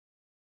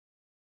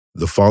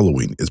The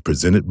following is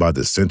presented by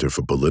the Center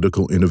for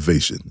Political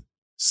Innovation,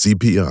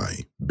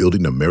 CPI,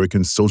 Building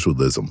American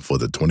Socialism for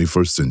the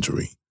 21st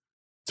Century.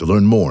 To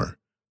learn more,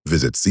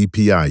 visit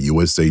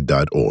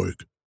cpiusa.org.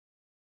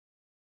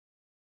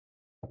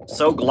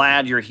 So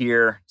glad you're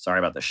here. Sorry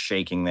about the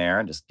shaking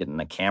there. Just getting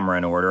the camera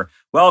in order.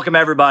 Welcome,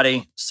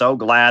 everybody. So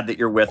glad that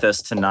you're with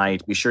us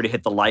tonight. Be sure to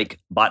hit the like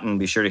button.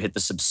 Be sure to hit the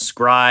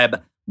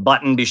subscribe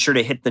button. Be sure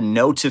to hit the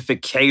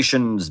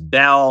notifications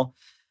bell.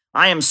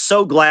 I am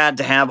so glad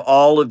to have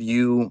all of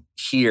you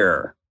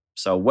here.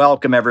 So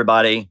welcome,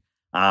 everybody.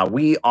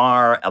 We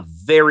are a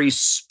very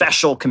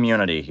special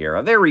community here,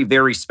 a very,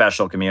 very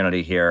special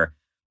community here.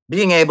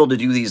 Being able to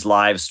do these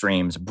live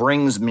streams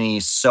brings me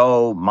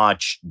so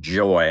much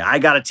joy. I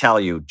got to tell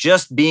you,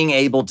 just being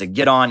able to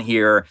get on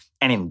here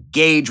and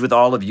engage with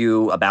all of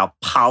you about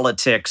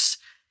politics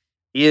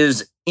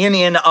is in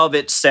and of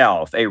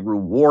itself a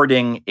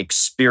rewarding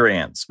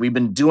experience. We've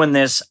been doing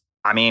this.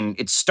 I mean,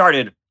 it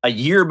started a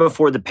year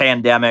before the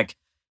pandemic.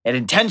 It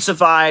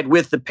intensified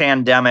with the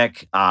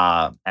pandemic,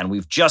 and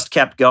we've just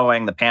kept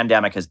going. The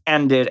pandemic has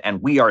ended,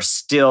 and we are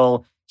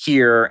still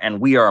here, and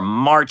we are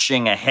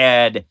marching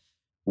ahead.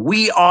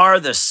 We are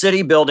the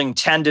city building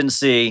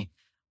tendency.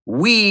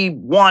 We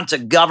want a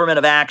government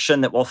of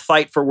action that will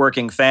fight for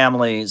working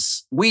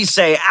families. We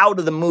say out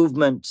of the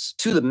movement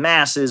to the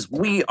masses,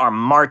 we are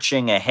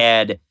marching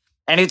ahead.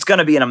 And it's going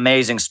to be an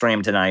amazing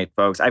stream tonight,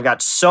 folks. I've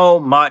got so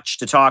much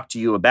to talk to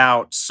you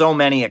about, so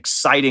many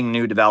exciting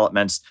new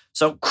developments.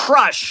 So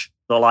crush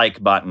the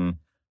like button,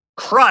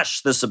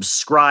 crush the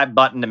subscribe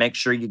button to make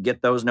sure you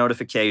get those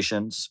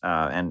notifications,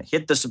 and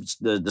hit the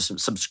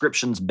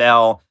subscriptions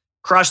bell.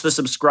 Crush the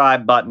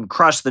subscribe button,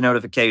 crush the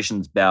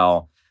notifications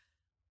bell.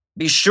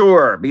 Be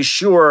sure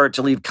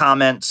to leave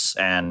comments,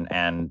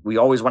 and we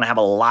always want to have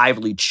a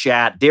lively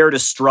chat. Dare to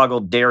struggle,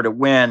 dare to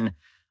win.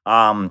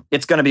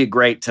 It's going to be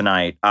great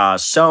tonight.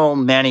 So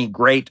many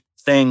great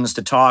things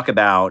to talk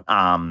about.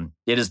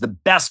 It is the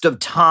best of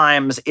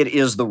times. It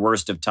is the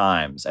worst of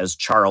times, as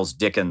Charles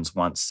Dickens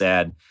once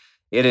said.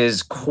 It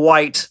is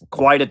quite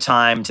a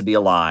time to be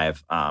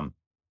alive.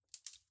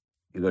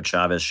 Hugo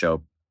Chavez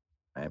show.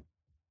 Right.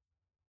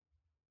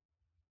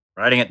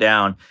 Writing it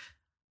down.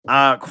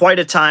 Quite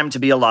a time to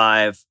be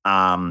alive.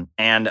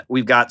 And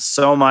we've got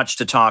so much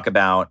to talk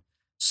about.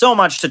 So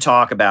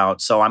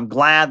I'm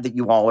glad that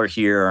you all are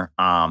here.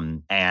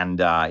 And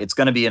it's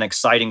going to be an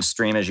exciting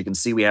stream. As you can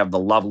see, we have the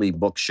lovely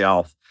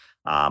bookshelf.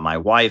 My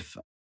wife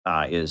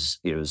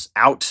is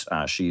out.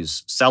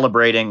 She's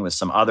celebrating with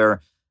some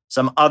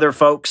other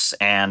folks.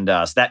 And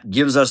so that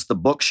gives us the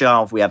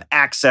bookshelf. We have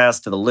access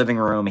to the living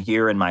room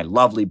here in my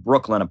lovely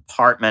Brooklyn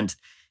apartment.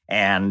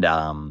 And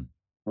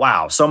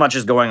wow, so much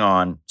is going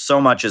on.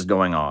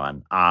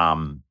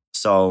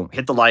 So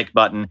hit the like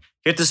button,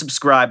 hit the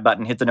subscribe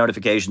button, hit the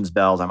notifications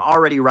bells. I'm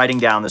already writing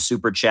down the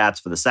super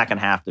chats for the second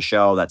half of the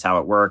show. That's how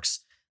it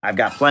works. I've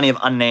got plenty of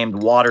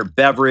unnamed water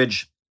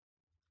beverage.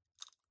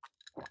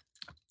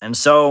 And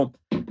so,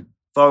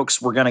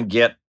 folks, we're going to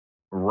get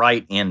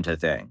right into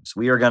things.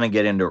 We are going to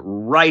get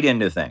right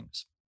into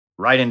things.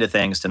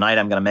 Tonight,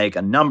 I'm going to make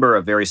a number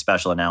of very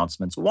special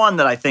announcements. One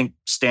that I think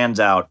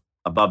stands out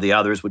above the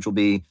others, which will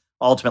be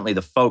ultimately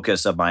the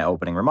focus of my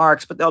opening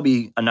remarks, but there'll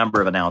be a number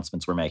of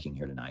announcements we're making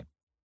here tonight.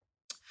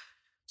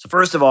 So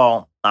first of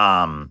all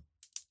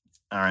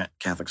right,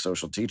 Catholic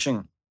social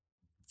teaching.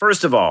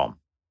 First of all,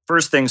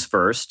 first things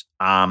first,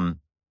 I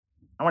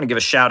want to give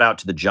a shout out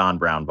to the John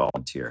Brown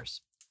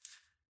volunteers.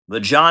 The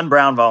John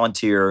Brown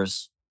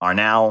volunteers are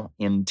now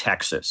in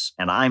Texas,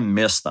 and I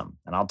miss them.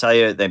 And I'll tell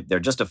you, they're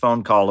just a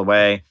phone call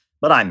away,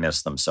 but I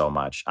miss them so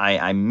much.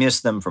 I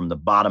miss them from the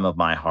bottom of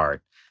my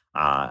heart.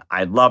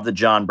 I love the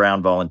John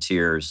Brown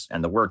volunteers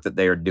and the work that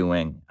they are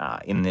doing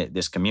in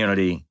this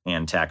community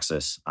in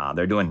Texas.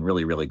 They're doing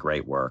really, really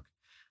great work.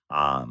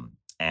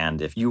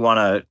 And if you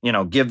want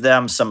to, give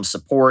them some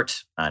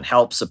support and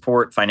help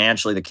support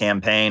financially the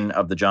campaign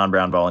of the John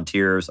Brown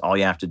volunteers, all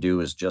you have to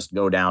do is just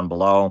go down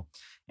below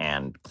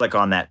and click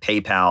on that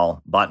PayPal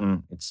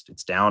button.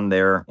 It's down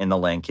there in the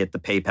link. Hit the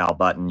PayPal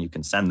button. You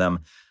can send them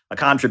a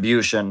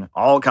contribution.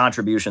 All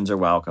contributions are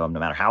welcome, no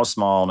matter how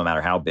small, no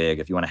matter how big,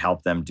 if you want to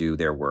help them do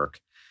their work.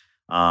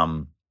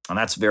 And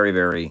that's very,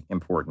 very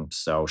important.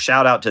 So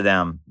shout out to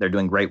them. They're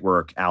doing great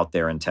work out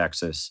there in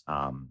Texas.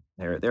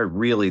 They're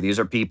really, these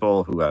are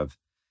people who have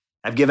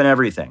given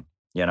everything.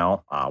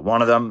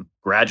 One of them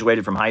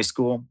graduated from high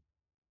school.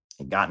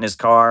 He got in his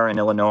car in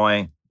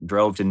Illinois,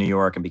 drove to New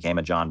York, and became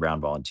a John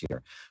Brown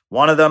volunteer.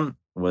 One of them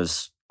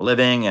was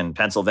living in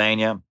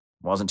Pennsylvania,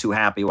 wasn't too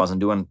happy, wasn't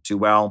doing too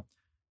well.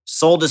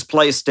 Sold his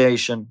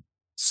PlayStation,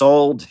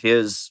 sold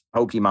his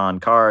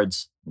Pokemon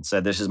cards, and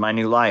said, "This is my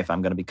new life.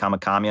 I'm going to become a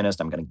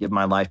communist. I'm going to give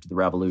my life to the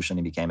revolution."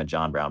 He became a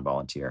John Brown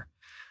volunteer.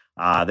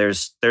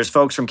 There's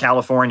folks from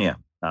California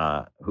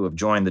who have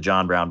joined the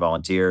John Brown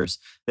volunteers.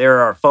 There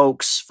are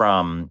folks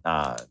from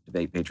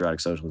Debate Patriotic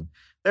Socialism.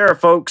 There are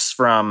folks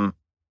from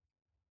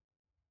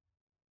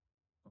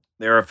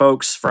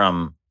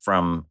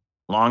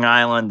Long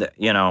Island.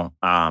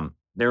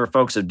 There are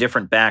folks of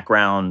different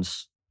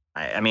backgrounds.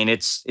 I mean,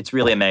 it's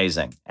really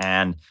amazing.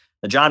 And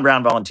The John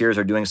Brown Volunteers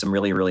are doing some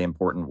really, really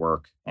important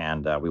work,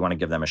 and we want to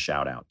give them a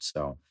shout out.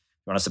 So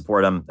if you want to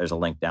support them, there's a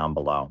link down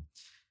below.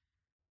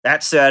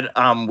 That said,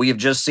 we have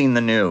just seen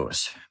the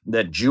news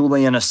that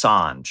Julian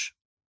Assange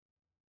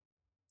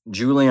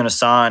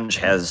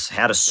has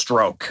had a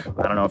stroke.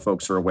 I don't know if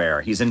folks are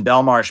aware. He's in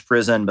Belmarsh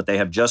prison, but they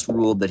have just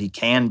ruled that he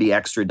can be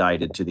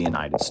extradited to the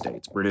United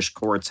States. British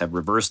courts have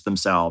reversed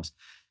themselves,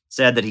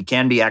 said that he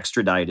can be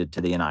extradited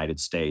to the United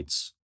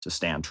States to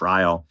stand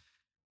trial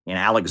in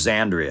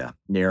Alexandria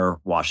near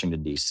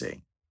Washington,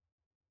 D.C.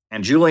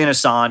 And Julian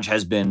Assange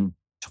has been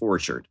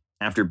tortured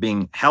after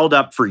being held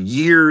up for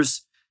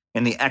years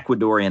in the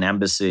Ecuadorian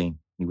embassy.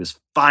 He was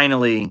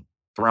finally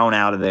thrown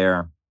out of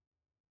there.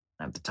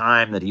 At the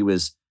time that he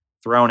was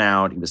thrown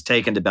out, he was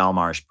taken to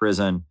Belmarsh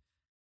prison.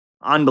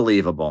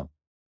 Unbelievable.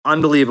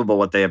 Unbelievable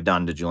what they have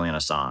done to Julian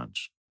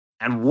Assange.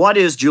 And what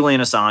is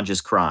Julian Assange's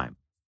crime?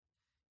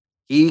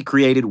 He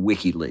created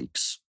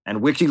WikiLeaks,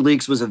 and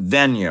WikiLeaks was a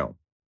venue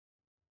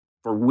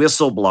for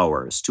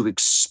whistleblowers to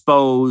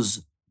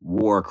expose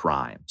war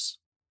crimes.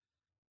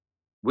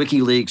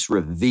 WikiLeaks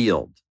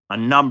revealed a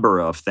number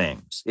of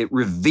things. It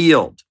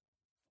revealed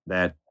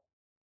that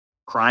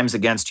crimes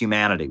against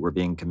humanity were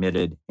being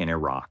committed in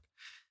Iraq.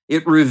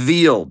 It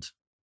revealed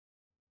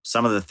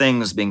some of the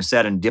things being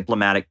said in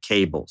diplomatic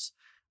cables.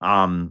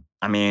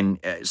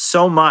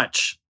 So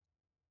much.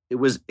 It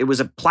was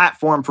a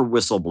platform for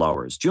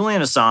whistleblowers.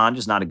 Julian Assange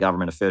is not a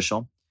government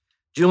official.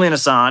 Julian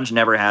Assange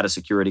never had a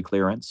security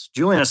clearance.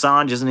 Julian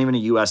Assange isn't even a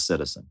U.S.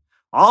 citizen.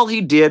 All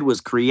he did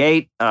was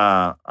create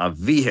a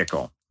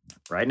vehicle.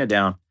 Writing it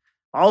down.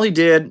 All he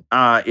did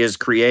is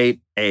create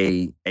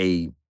a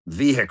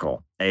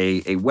vehicle,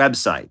 a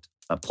website,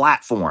 a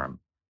platform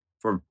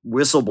for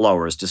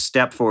whistleblowers to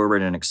step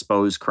forward and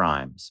expose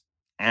crimes.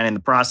 And in the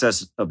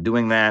process of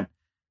doing that,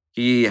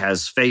 he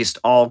has faced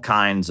all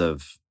kinds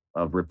of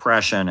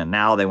repression, and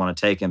now they want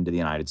to take him to the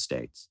United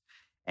States.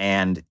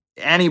 And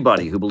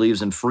anybody who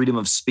believes in freedom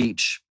of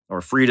speech or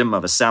freedom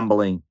of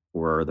assembly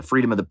or the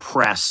freedom of the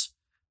press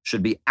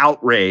should be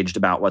outraged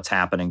about what's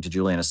happening to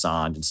Julian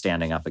Assange and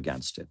standing up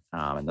against it.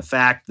 And the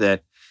fact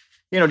that,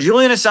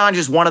 Julian Assange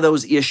is one of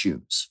those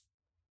issues.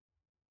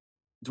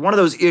 It's one of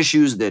those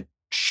issues that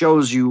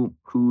shows you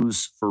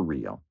who's for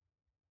real.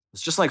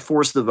 It's just like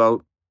Force the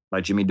Vote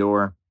by Jimmy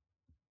Dore.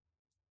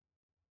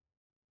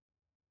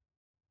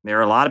 There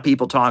are a lot of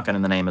people talking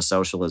in the name of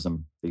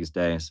socialism these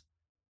days.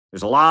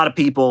 There's a lot of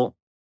people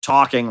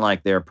talking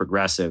like they're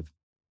progressive.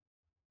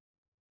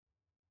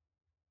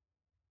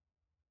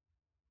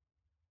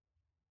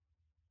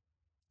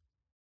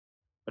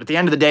 But at the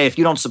end of the day, if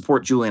you don't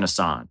support Julian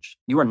Assange,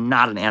 you are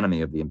not an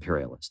enemy of the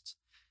imperialists.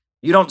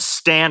 You don't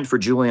stand for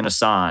Julian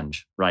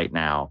Assange right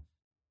now.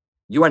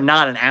 You are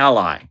not an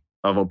ally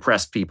of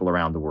oppressed people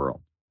around the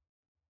world.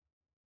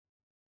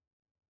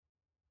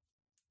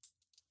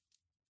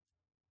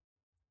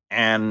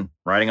 And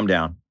writing them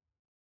down.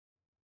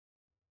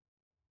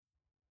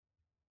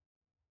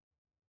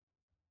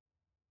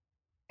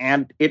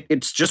 And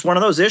it's just one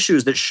of those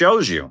issues that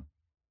shows you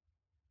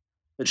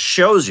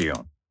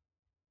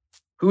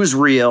who's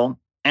real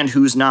and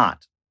who's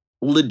not.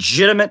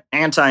 Legitimate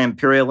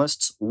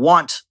anti-imperialists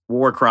want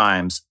war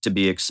crimes to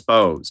be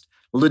exposed.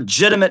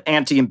 Legitimate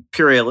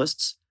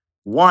anti-imperialists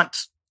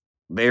want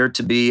there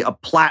to be a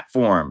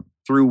platform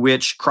through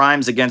which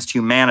crimes against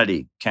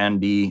humanity can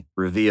be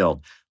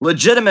revealed.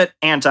 Legitimate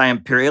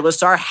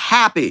anti-imperialists are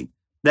happy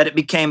that it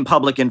became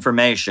public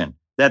information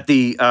that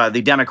the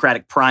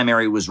Democratic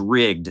primary was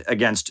rigged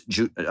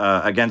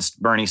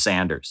against Bernie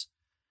Sanders.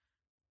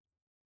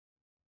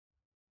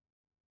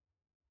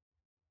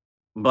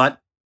 But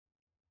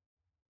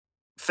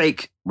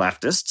fake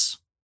leftists,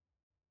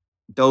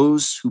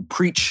 those who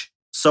preach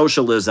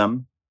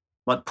socialism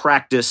but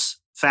practice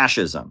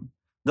fascism,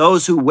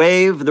 those who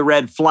wave the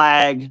red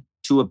flag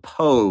to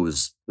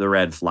oppose the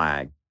red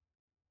flag,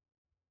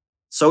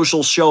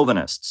 social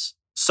chauvinists,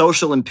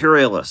 social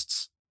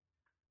imperialists,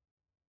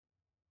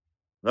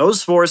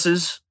 those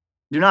forces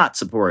do not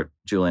support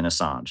Julian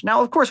Assange.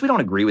 Now, of course, we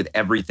don't agree with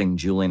everything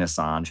Julian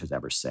Assange has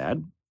ever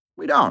said.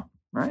 We don't,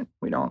 right?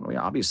 We don't.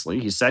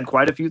 He's said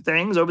quite a few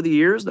things over the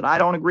years that I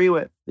don't agree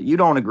with, that you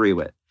don't agree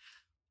with.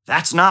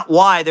 That's not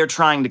why they're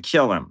trying to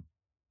kill him.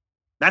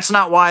 That's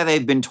not why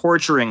they've been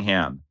torturing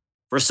him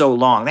for so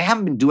long. They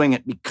haven't been doing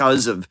it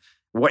because of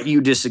what you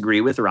disagree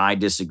with or I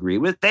disagree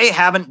with. They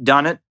haven't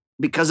done it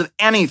because of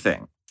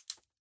anything.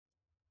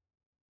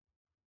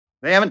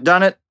 They haven't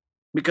done it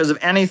because of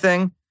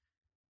anything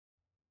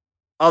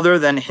other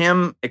than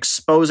him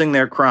exposing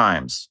their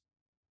crimes.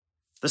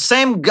 The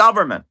same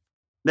government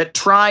that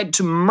tried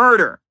to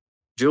murder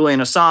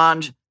Julian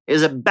Assange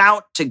is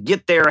about to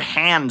get their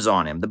hands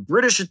on him. The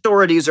British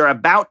authorities are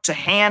about to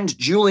hand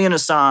Julian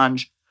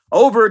Assange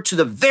over to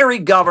the very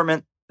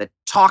government that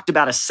talked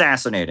about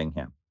assassinating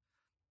him.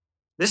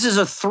 This is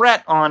a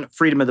threat on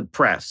freedom of the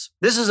press.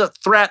 This is a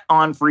threat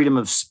on freedom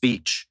of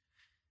speech.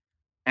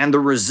 And the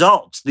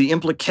results, the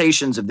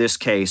implications of this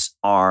case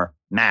are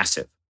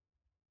massive.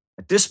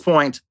 At this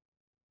point,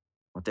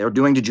 what they're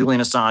doing to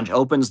Julian Assange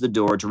opens the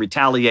door to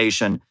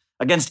retaliation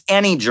against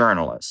any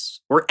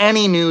journalist or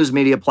any news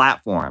media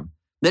platform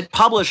that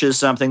publishes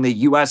something the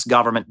US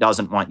government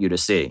doesn't want you to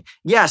see.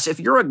 Yes, if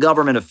you're a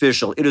government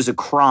official, it is a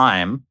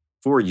crime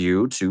for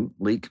you to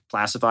leak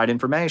classified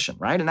information,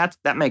 right? And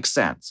that makes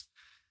sense.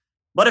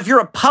 But if you're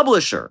a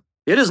publisher,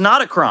 it is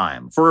not a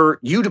crime for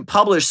you to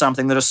publish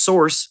something that a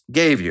source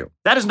gave you.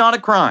 That is not a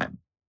crime.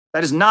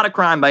 That is not a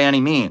crime by any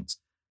means.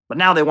 But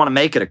now they want to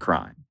make it a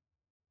crime.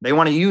 They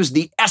want to use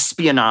the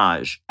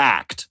Espionage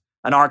Act,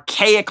 an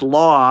archaic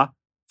law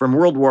from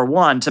World War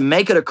I, to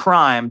make it a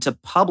crime to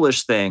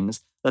publish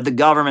things that the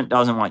government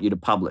doesn't want you to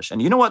publish.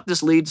 And you know what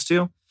this leads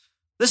to?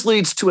 This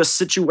leads to a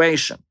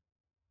situation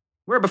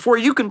where before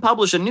you can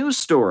publish a news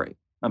story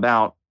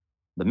about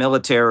the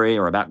military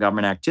or about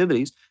government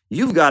activities,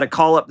 you've got to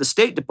call up the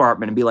State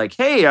Department and be like,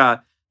 hey,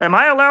 am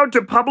I allowed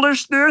to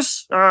publish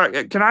this?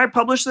 Can I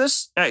publish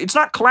this? It's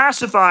not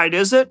classified,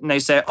 is it? And they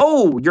say,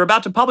 oh, you're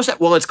about to publish that?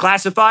 Well, it's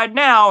classified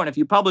now. And if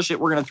you publish it,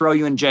 we're going to throw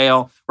you in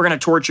jail. We're going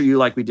to torture you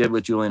like we did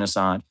with Julian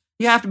Assange.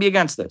 You have to be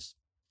against this.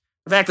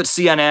 The fact that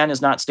CNN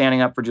is not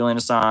standing up for Julian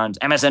Assange,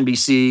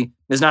 MSNBC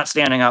is not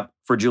standing up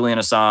for Julian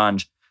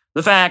Assange,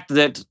 the fact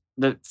that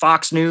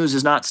Fox News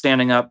is not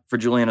standing up for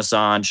Julian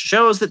Assange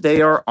shows that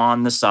they are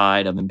on the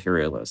side of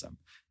imperialism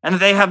and that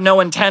they have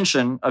no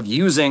intention of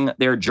using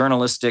their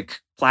journalistic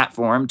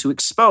platform to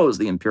expose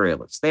the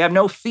imperialists. They have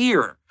no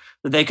fear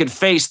that they could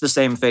face the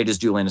same fate as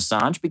Julian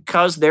Assange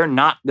because they're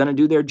not going to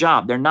do their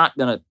job. They're not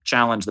going to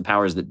challenge the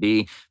powers that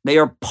be. They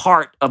are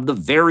part of the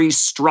very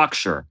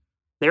structure.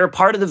 They are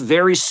part of the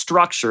very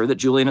structure that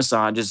Julian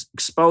Assange is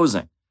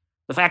exposing.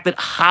 The fact that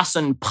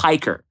Hassan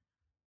Piker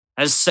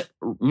has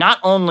not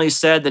only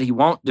said that he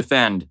won't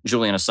defend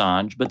Julian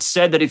Assange, but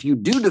said that if you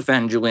do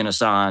defend Julian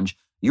Assange,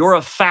 you're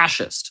a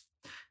fascist.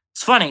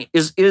 It's funny,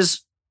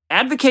 is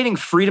advocating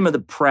freedom of the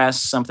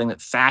press something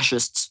that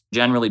fascists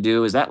generally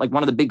do? Is that like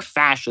one of the big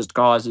fascist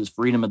causes,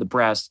 freedom of the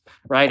press,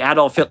 right?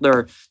 Adolf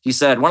Hitler, he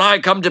said, when I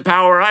come to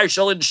power, I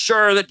shall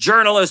ensure that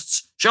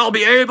journalists shall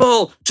be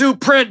able to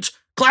print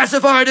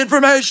classified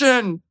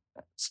information.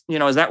 You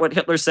know, is that what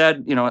Hitler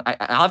said? You know,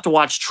 I'll have to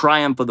watch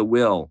Triumph of the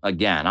Will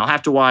again. I'll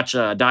have to watch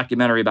a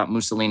documentary about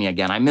Mussolini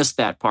again. I missed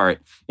that part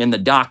in the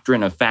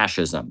doctrine of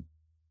fascism,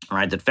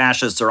 right? That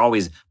fascists are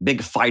always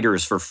big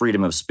fighters for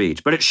freedom of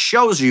speech. But it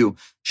shows you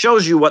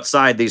what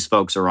side these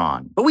folks are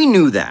on. But we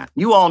knew that.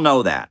 You all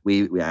know that.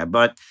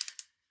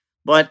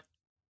 But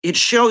it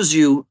shows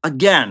you,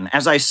 again,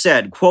 as I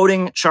said,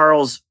 quoting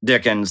Charles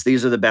Dickens,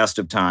 these are the best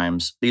of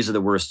times, these are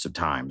the worst of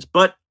times.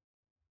 But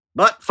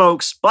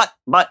folks,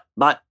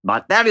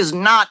 that is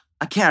not,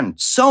 again,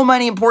 so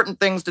many important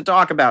things to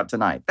talk about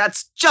tonight.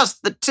 That's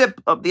just the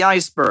tip of the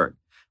iceberg.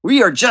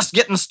 We are just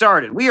getting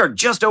started. We are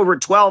just over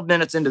 12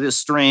 minutes into this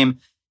stream.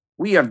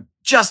 We have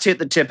just hit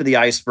the tip of the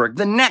iceberg.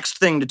 The next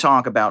thing to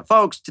talk about,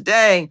 folks,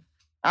 today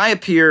I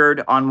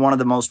appeared on one of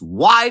the most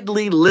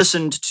widely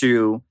listened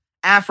to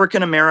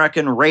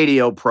African-American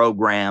radio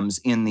programs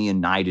in the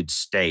United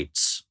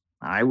States.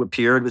 I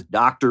appeared with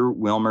Dr.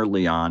 Wilmer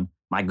Leon,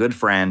 my good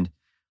friend,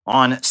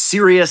 on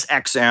Sirius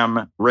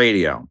XM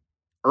radio,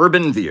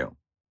 Urban View.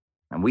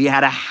 And we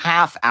had a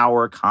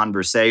half-hour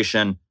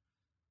conversation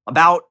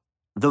about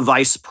the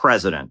Vice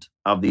President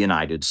of the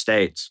United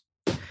States.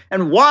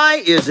 And why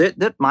is it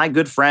that my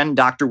good friend,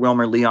 Dr.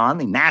 Wilmer Leon,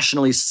 the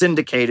nationally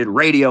syndicated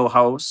radio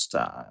host,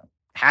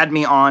 had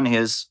me on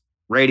his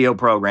radio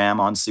program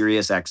on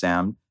Sirius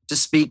XM to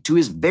speak to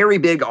his very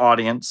big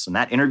audience? And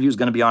that interview is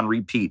going to be on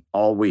repeat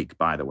all week,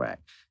 by the way.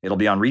 It'll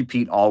be on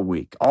repeat all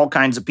week. All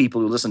kinds of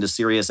people who listen to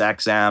Sirius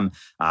XM,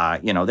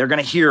 they're going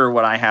to hear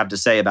what I have to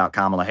say about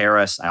Kamala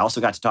Harris. I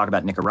also got to talk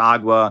about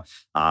Nicaragua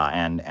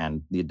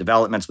and the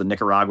developments with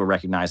Nicaragua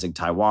recognizing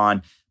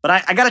Taiwan.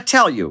 But I got to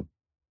tell you,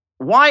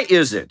 why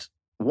is it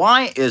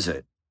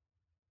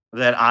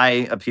that I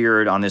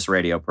appeared on this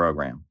radio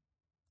program?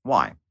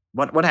 Why?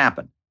 What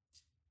happened?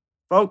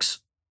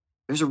 Folks,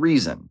 there's a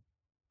reason.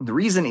 The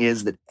reason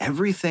is that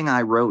everything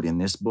I wrote in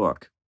this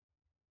book,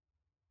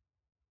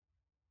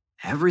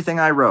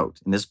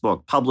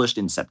 published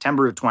in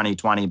September of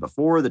 2020,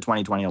 before the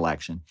 2020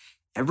 election,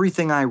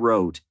 everything I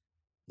wrote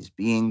is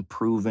being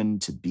proven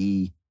to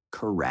be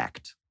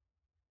correct.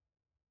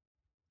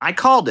 I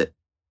called it.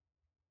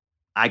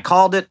 I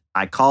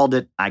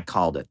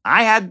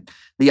had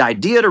the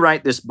idea to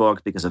write this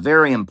book because a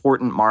very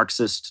important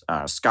Marxist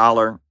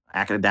scholar,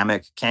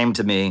 academic, came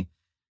to me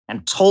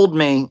and told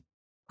me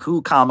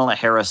who Kamala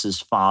Harris's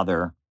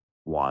father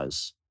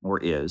was or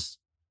is,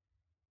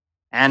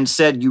 and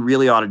said, you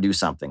really ought to do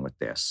something with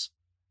this.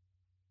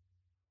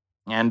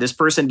 And this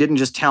person didn't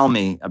just tell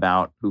me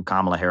about who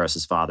Kamala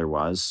Harris's father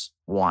was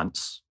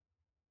once,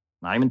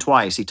 not even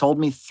twice. He told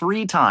me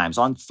 3 times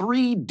on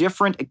 3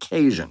 different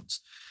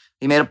occasions.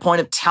 He made a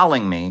point of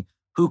telling me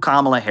who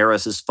Kamala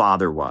Harris's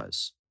father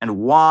was and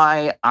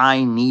why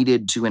I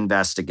needed to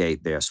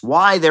investigate this,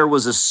 why there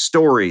was a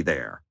story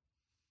there.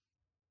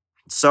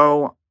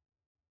 So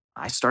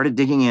I started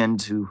digging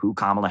into who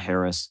Kamala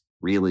Harris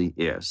really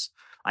is.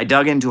 I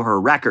dug into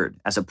her record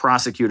as a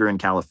prosecutor in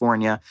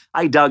California.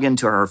 I dug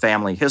into her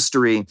family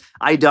history.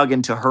 I dug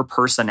into her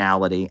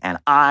personality, and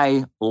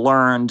I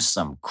learned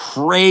some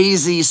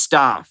crazy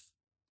stuff.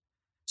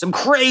 Some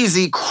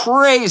crazy,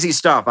 crazy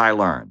stuff I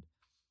learned.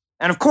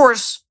 And of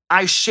course,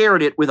 I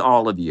shared it with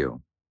all of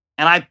you.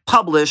 And I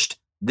published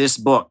this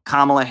book,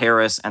 Kamala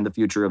Harris and the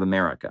Future of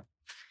America.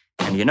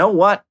 And you know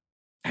what?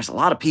 There's a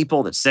lot of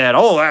people that said,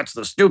 oh, that's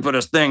the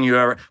stupidest thing you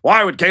ever.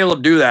 Why would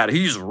Caleb do that?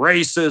 He's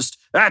racist.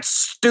 That's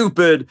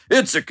stupid.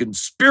 It's a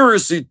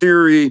conspiracy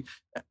theory.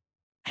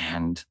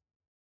 And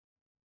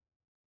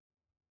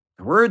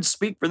the words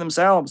speak for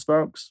themselves,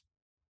 folks.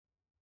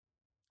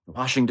 The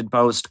Washington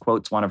Post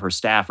quotes one of her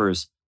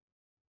staffers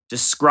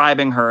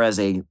describing her as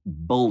a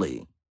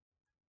bully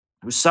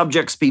who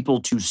subjects people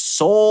to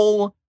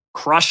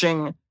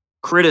soul-crushing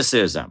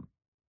criticism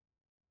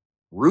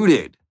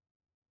rooted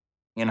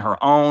in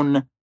her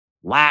own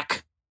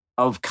lack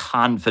of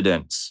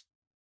confidence.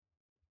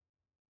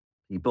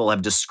 People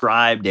have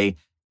described a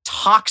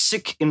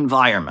toxic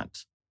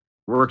environment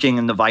working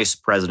in the vice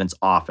president's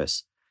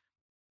office.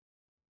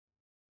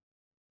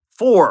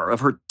 4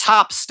 of her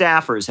top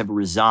staffers have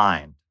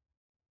resigned,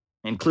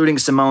 including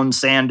Simone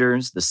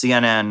Sanders, the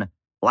CNN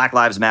Black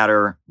Lives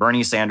Matter,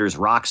 Bernie Sanders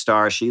rock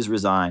star. She's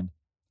resigned.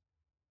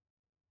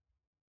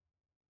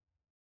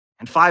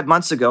 And 5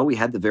 months ago, we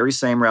had the very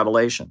same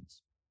revelations.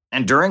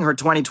 And during her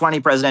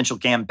 2020 presidential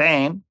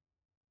campaign,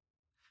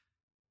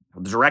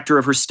 the director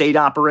of her state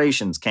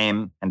operations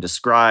came and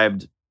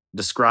described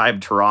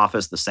her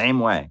office the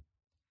same way.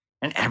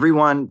 And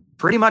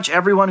pretty much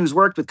everyone who's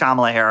worked with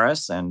Kamala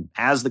Harris and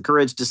has the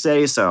courage to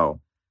say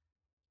so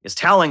is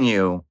telling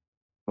you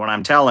what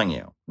I'm telling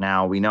you.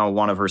 Now, we know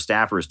one of her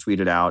staffers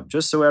tweeted out,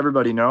 just so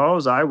everybody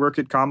knows, I work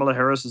at Kamala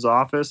Harris's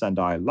office and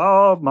I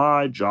love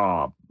my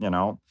job,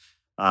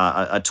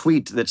 a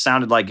tweet that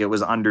sounded like it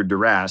was under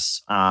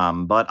duress.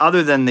 But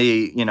other than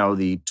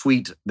the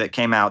tweet that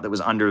came out that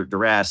was under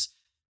duress,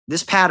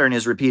 this pattern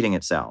is repeating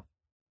itself.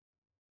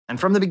 And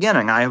from the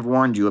beginning, I have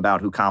warned you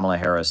about who Kamala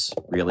Harris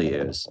really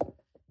is.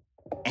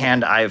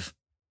 And I've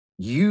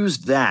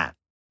used that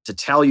to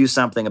tell you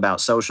something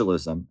about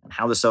socialism and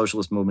how the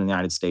socialist movement in the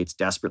United States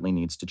desperately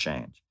needs to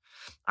change.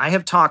 I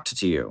have talked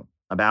to you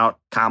about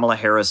Kamala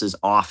Harris's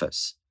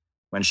office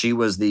when she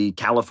was the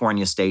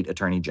California State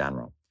Attorney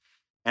General,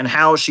 and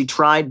how she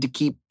tried to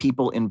keep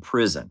people in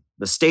prison.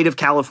 The state of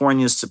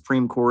California's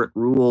Supreme Court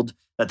ruled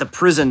that the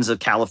prisons of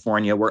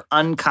California were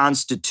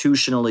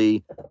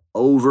unconstitutionally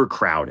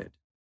overcrowded.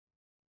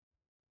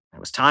 It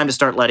was time to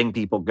start letting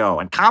people go.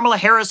 And Kamala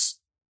Harris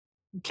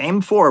came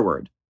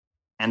forward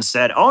and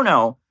said, oh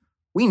no,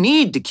 we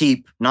need to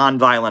keep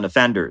nonviolent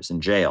offenders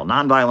in jail,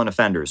 nonviolent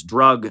offenders,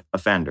 drug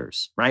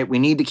offenders, right? We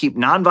need to keep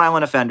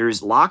nonviolent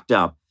offenders locked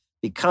up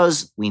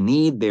because we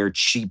need their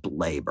cheap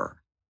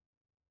labor.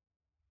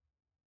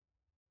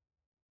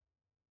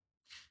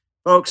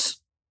 Folks,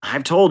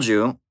 I've told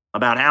you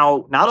about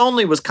how not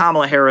only was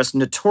Kamala Harris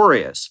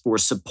notorious for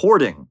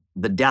supporting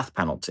the death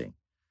penalty,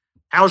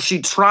 how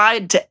she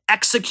tried to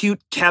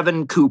execute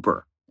Kevin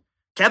Cooper.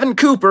 Kevin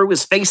Cooper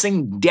was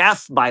facing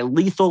death by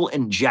lethal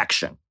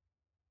injection.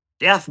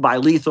 Death by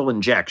lethal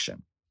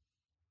injection.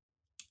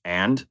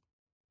 And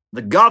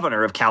the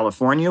governor of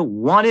California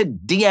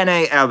wanted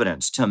DNA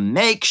evidence to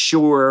make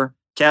sure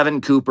Kevin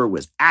Cooper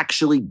was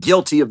actually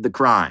guilty of the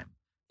crime.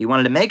 He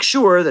wanted to make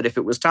sure that if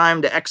it was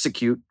time to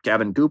execute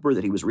Kevin Cooper,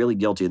 that he was really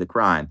guilty of the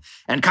crime.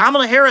 And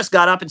Kamala Harris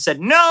got up and said,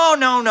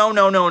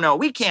 no.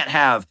 We can't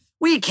have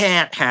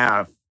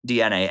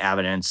DNA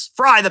evidence.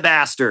 Fry the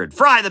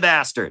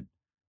bastard.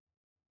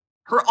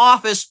 Her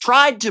office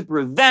tried to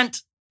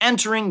prevent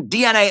entering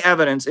DNA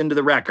evidence into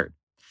the record.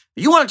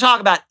 You want to talk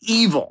about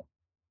evil?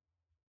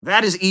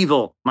 That is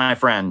evil, my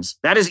friends.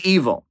 That is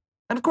evil.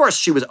 And of course,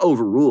 she was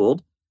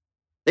overruled.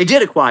 They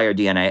did acquire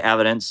DNA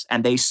evidence,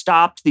 and they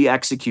stopped the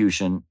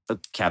execution of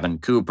Kevin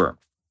Cooper.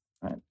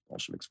 All right,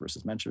 Bolsheviks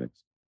versus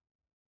Mensheviks.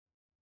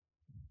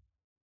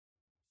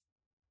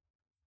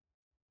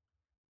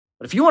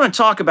 But if you want to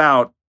talk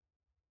about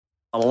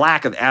a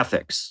lack of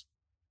ethics,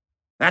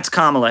 that's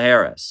Kamala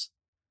Harris.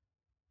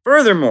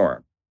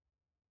 Furthermore,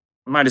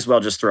 I might as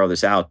well just throw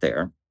this out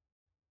there.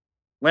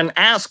 When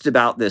asked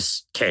about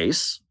this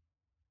case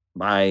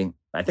by,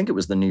 I think it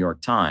was the New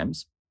York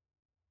Times,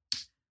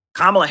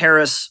 Kamala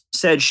Harris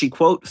said she,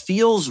 quote,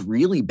 feels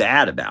really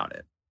bad about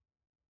it.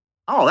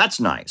 Oh,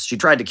 that's nice. She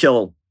tried to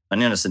kill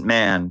an innocent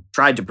man,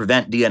 tried to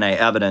prevent DNA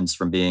evidence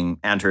from being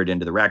entered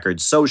into the record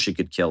so she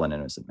could kill an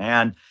innocent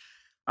man.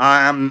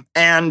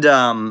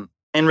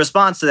 In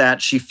response to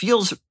that, she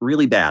feels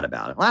really bad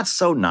about it. Well, that's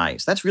so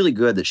nice. That's really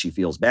good that she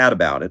feels bad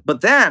about it.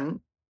 But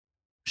then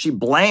she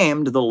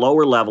blamed the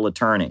lower level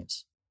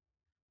attorneys.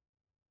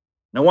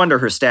 No wonder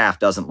her staff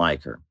doesn't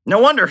like her.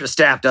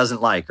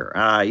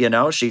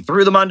 She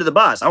threw them under the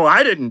bus. Oh,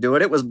 I didn't do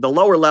it. It was the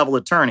lower level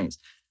attorneys.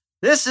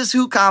 This is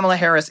who Kamala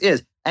Harris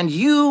is. And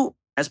you,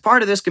 as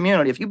part of this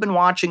community, if you've been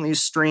watching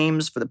these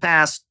streams for the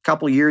past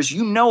couple years,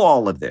 you know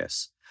all of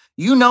this.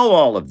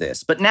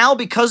 But now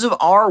because of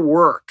our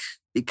work,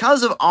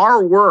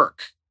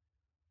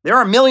 There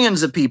are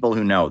millions of people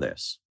who know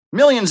this.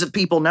 Millions of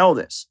people know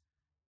this.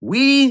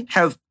 We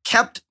have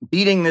kept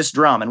beating this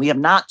drum and we have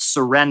not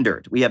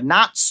surrendered. We have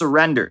not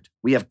surrendered.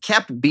 We have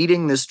kept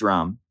beating this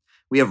drum.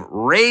 We have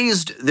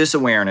raised this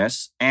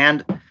awareness,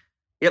 and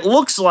it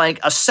looks like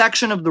a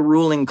section of the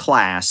ruling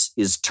class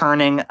is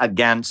turning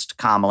against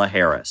Kamala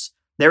Harris.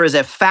 There is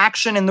a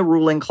faction in the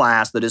ruling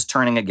class that is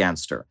turning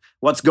against her.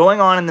 What's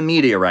going on in the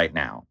media right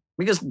now?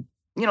 Because,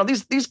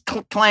 these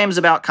claims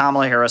about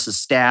Kamala Harris's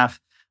staff,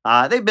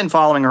 they've been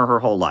following her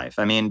whole life.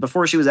 I mean,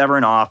 before she was ever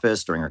in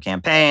office, during her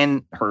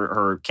campaign,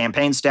 her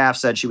campaign staff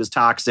said she was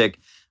toxic.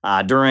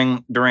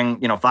 During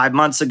 5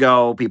 months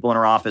ago, people in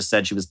her office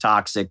said she was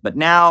toxic. But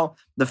now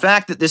the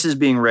fact that this is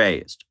being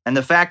raised and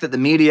the fact that the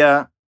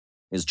media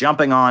is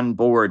jumping on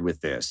board with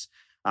this,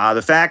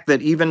 the fact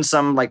that even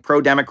some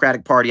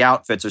pro-Democratic Party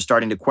outfits are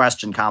starting to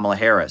question Kamala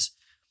Harris,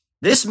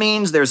 this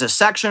means there's a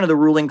section of the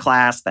ruling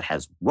class that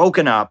has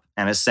woken up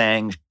and is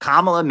saying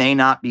Kamala may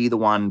not be the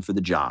one for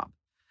the job.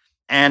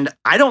 And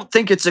I don't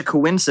think it's a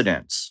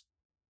coincidence,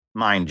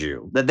 mind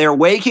you, that they're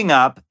waking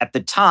up at the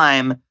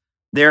time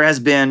there has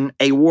been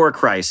a war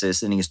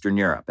crisis in Eastern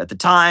Europe. At the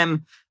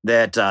time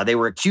that they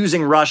were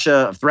accusing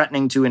Russia of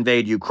threatening to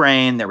invade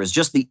Ukraine, there was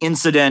just the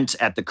incident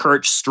at the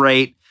Kerch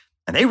Strait.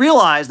 And they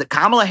realized that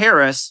Kamala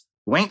Harris,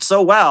 who ain't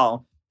so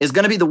well, is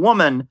going to be the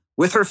woman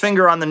with her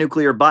finger on the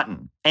nuclear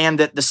button, and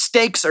that the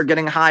stakes are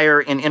getting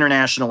higher in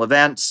international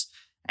events.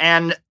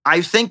 And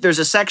I think there's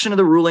a section of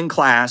the ruling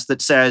class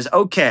that says,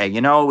 okay,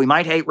 we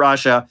might hate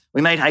Russia,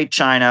 we might hate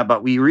China,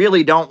 but we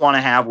really don't want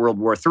to have World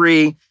War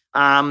III.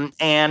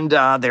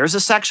 There's a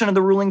section of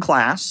the ruling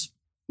class,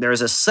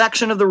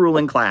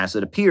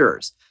 it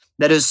appears,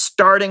 that is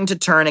starting to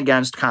turn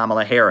against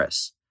Kamala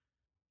Harris.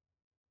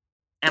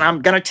 And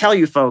I'm going to tell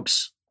you,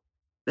 folks,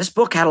 this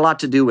book had a lot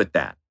to do with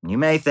that. You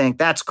may think,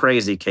 that's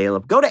crazy,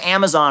 Caleb. Go to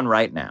Amazon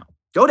right now.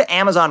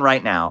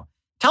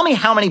 Tell me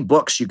how many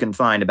books you can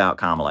find about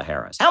Kamala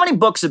Harris. How many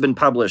books have been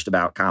published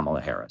about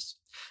Kamala Harris?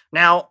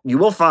 Now, you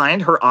will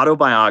find her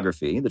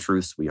autobiography, The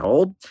Truths We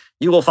Hold.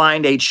 You will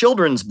find a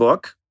children's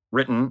book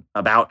written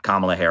about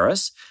Kamala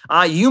Harris.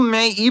 You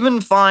may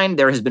even find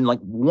there has been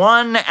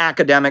one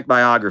academic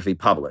biography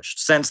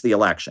published since the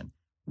election.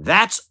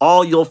 That's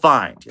all you'll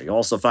find. You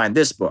also find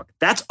this book.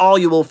 That's all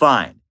you will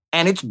find.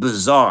 And it's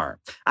bizarre.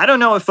 I don't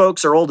know if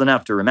folks are old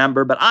enough to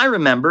remember, but I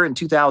remember in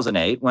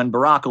 2008 when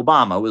Barack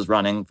Obama was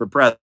running for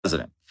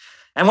president.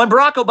 And when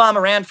Barack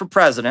Obama ran for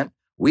president,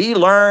 we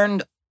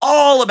learned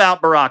all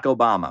about Barack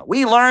Obama.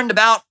 We learned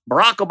about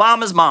Barack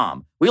Obama's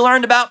mom. We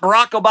learned about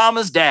Barack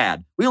Obama's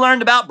dad. We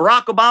learned about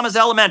Barack Obama's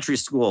elementary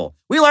school.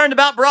 We learned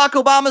about Barack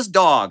Obama's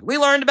dog. We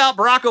learned about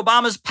Barack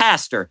Obama's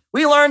pastor.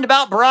 We learned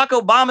about Barack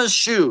Obama's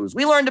shoes.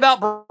 We learned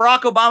about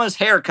Barack Obama's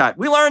haircut.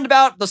 We learned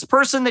about this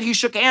person that he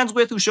shook hands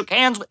with, who shook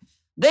hands with.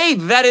 They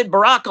vetted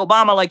Barack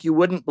Obama like you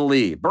wouldn't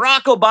believe.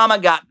 Barack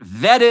Obama got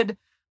vetted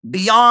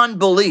beyond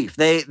belief.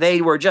 They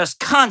were just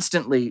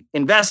constantly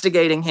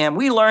investigating him.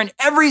 We learned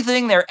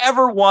everything there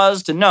ever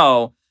was to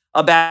know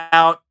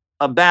about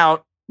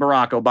Barack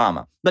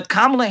Obama. But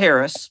Kamala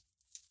Harris,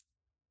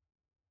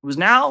 who's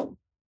now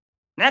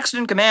next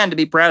in command to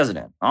be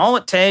president, all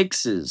it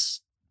takes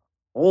is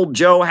old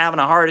Joe having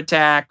a heart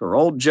attack or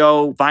old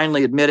Joe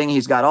finally admitting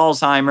he's got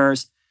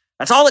Alzheimer's.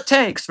 That's all it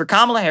takes for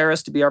Kamala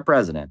Harris to be our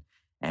president.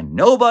 And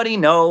nobody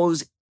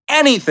knows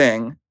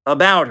anything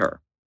about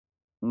her.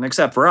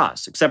 Except for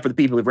us, except for the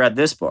people who've read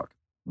this book.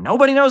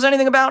 Nobody knows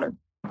anything about her.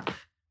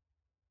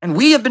 And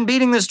we have been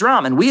beating this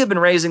drum, and we have been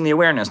raising the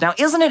awareness. Now,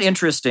 isn't it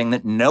interesting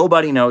that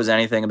nobody knows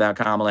anything about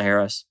Kamala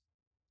Harris?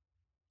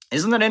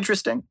 Isn't that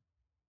interesting?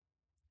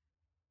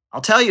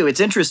 I'll tell you, it's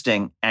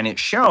interesting, and it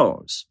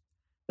shows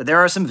that there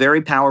are some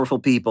very powerful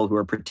people who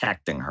are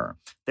protecting her.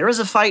 There is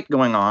a fight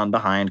going on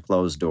behind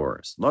closed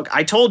doors. Look,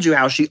 I told you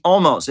how she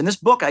almost, in this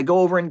book, I go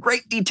over in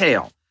great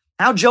detail,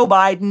 how Joe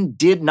Biden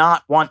did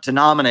not want to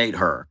nominate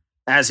her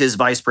as his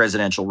vice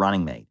presidential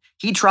running mate.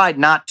 He tried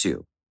not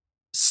to.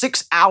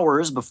 6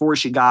 hours before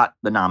she got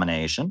the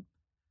nomination,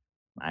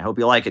 I hope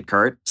you like it,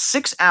 Kurt,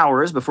 6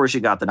 hours before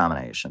she got the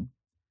nomination,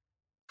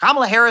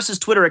 Kamala Harris's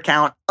Twitter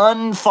account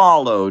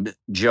unfollowed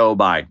Joe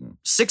Biden.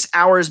 6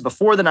 hours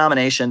before the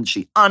nomination,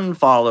 she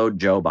unfollowed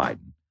Joe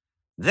Biden.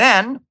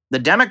 Then the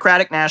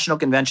Democratic National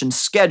Convention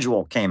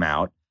schedule came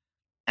out,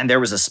 and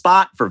there was a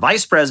spot for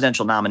vice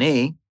presidential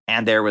nominee,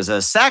 and there was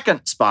a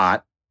second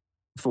spot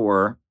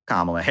for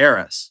Kamala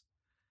Harris.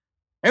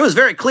 It was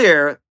very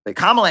clear that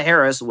Kamala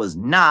Harris was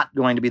not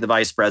going to be the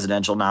vice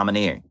presidential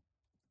nominee.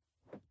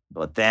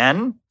 But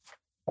then,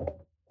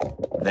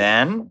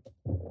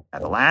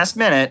 at the last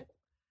minute,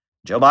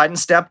 Joe Biden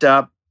stepped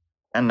up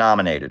and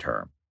nominated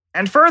her.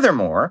 And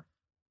furthermore,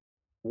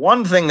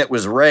 one thing that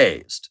was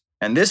raised,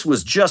 and this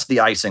was just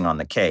the icing on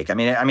the cake, I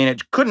mean,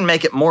 it couldn't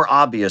make it more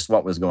obvious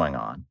what was going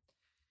on,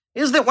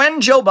 is that when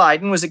Joe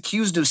Biden was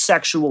accused of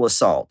sexual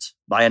assault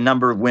by a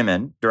number of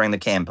women during the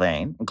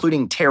campaign,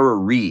 including Tara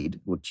Reade,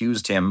 who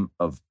accused him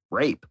of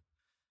rape,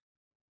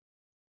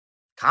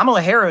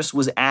 Kamala Harris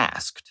was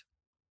asked,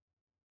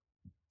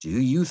 do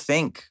you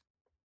think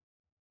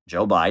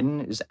Joe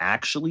Biden is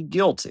actually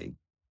guilty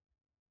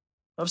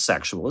of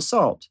sexual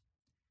assault.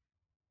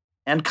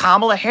 And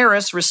Kamala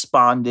Harris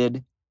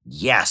responded,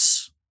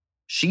 yes.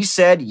 She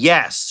said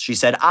yes. She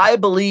said, I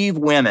believe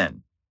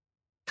women.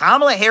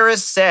 Kamala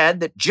Harris said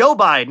that Joe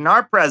Biden,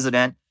 our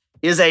president,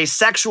 is a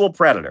sexual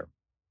predator.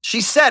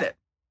 She said it.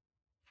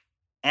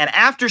 And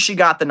after she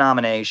got the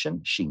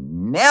nomination, she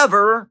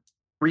never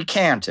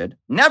recanted.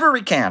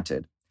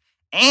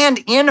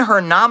 And in her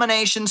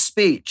nomination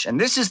speech, and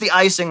this is the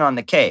icing on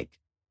the cake,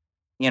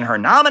 in her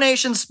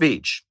nomination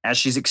speech, as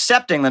she's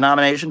accepting the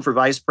nomination for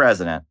vice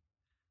president,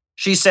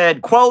 she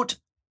said, quote,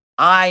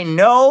 I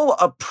know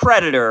a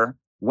predator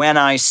when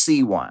I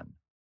see one.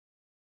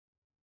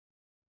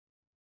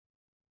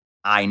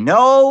 I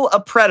know a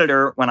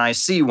predator when I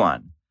see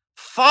one,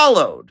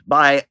 followed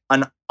by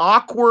an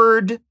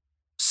awkward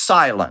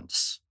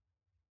silence.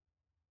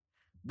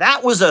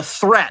 That was a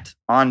threat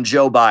on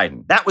Joe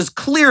Biden. That was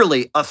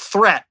clearly a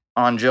threat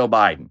on Joe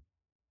Biden.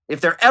 If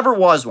there ever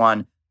was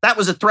one, that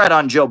was a threat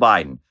on Joe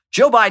Biden.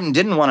 Joe Biden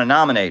didn't want to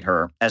nominate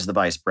her as the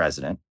vice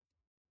president.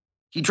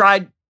 He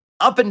tried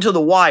up until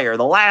the wire,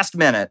 the last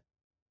minute.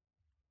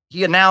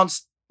 He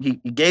announced, he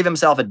gave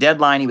himself a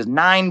deadline. He was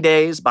 9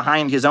 days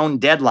behind his own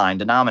deadline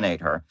to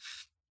nominate her.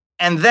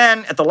 And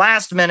then at the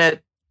last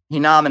minute, he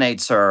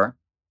nominates her.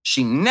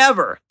 She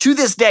never, to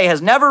this day,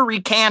 has never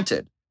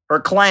recanted her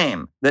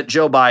claim that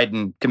Joe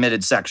Biden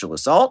committed sexual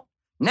assault,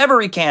 never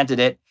recanted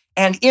it.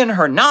 And in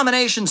her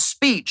nomination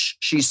speech,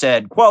 she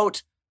said,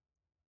 quote,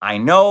 I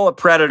know a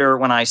predator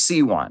when I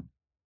see one.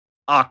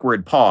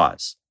 Awkward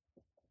pause.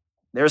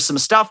 There's some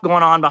stuff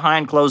going on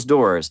behind closed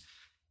doors.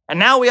 And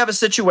now we have a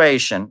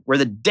situation where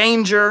the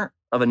danger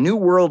of a new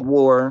world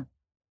war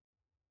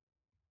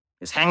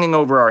is hanging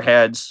over our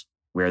heads,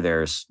 where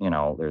there's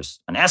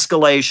an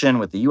escalation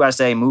with the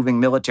USA moving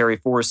military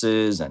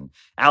forces and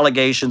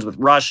allegations with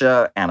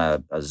Russia and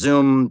a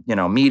Zoom,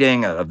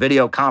 meeting, a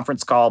video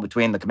conference call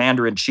between the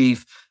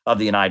commander-in-chief of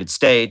the United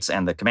States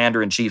and the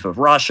commander-in-chief of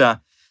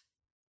Russia.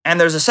 And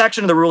there's a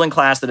section of the ruling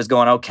class that is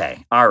going,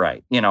 okay, all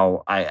right,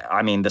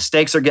 I mean, the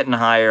stakes are getting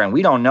higher, and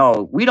we don't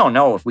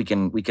know if we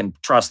can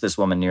trust this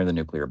woman near the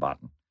nuclear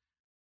button.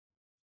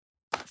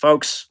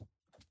 Folks,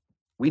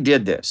 we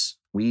did this.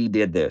 We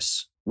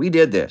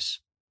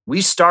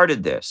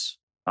started this.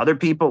 Other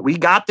people, we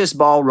got this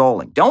ball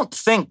rolling. Don't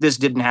think this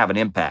didn't have an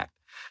impact.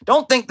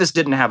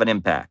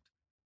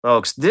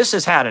 Folks, this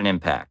has had an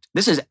impact.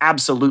 This has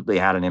absolutely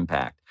had an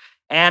impact.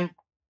 And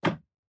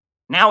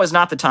now is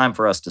not the time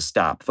for us to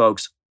stop,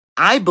 folks.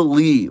 I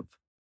believe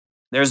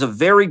there's a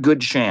very good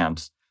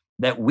chance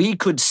that we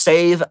could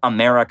save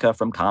America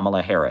from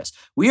Kamala Harris.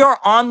 We are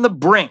on the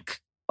brink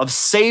of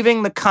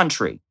saving the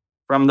country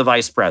from the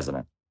vice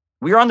president.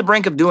 We are on the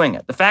brink of doing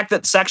it. The fact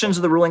that sections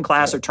of the ruling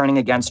class are turning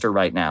against her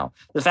right now,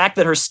 the fact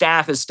that her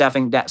staff is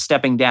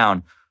stepping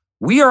down,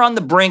 we are on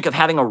the brink of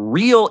having a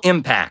real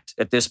impact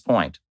at this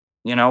point.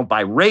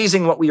 By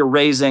raising what we are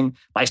raising,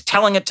 by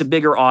telling it to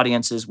bigger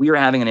audiences, we are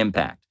having an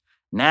impact.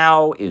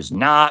 Now is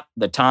not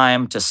the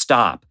time to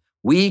stop.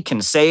 We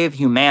can save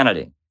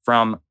humanity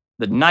from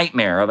the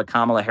nightmare of a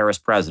Kamala Harris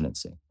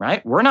presidency,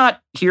 right? We're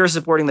not here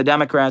supporting the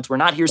Democrats. We're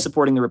not here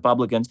supporting the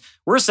Republicans.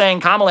 We're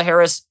saying Kamala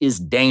Harris is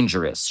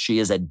dangerous. She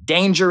is a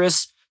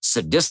dangerous,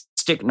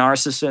 sadistic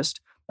narcissist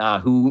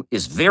who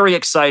is very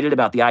excited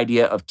about the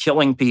idea of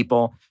killing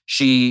people.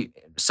 She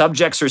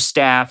subjects her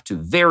staff to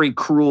very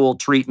cruel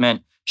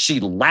treatment. She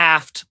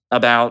laughed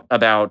about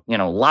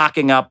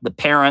locking up the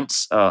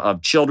parents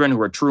of children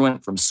who are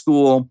truant from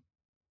school.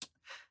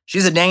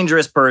 She's a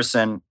dangerous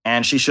person,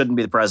 and she shouldn't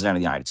be the president of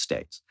the United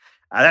States.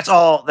 That's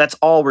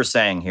all we're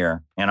saying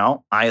here.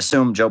 I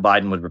assume Joe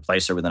Biden would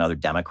replace her with another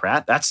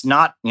Democrat. That's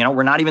not,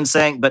 we're not even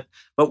saying, but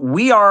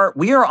we are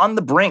on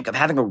the brink of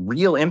having a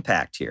real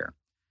impact here.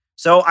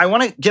 So I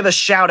want to give a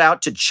shout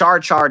out to Char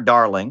Char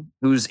Darling,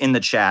 who's in the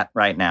chat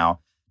right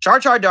now. Char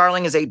Char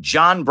Darling is a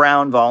John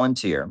Brown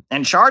volunteer,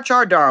 and Char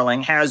Char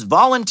Darling has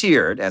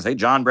volunteered as a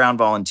John Brown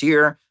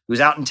volunteer who's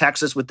out in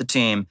Texas with the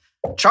team.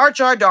 Char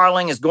Char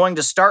Darling is going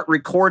to start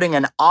recording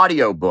an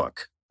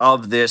audiobook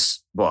of this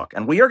book,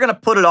 and we are going to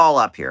put it all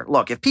up here.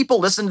 Look, if people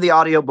listen to the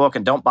audiobook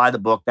and don't buy the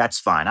book, that's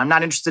fine. I'm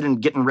not interested in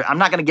I'm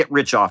not going to get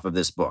rich off of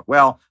this book.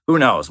 Well, who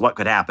knows what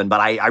could happen, but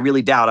I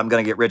really doubt I'm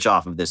going to get rich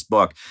off of this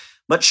book.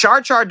 But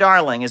Char Char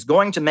Darling is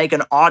going to make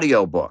an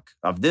audiobook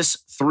of this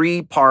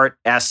 3-part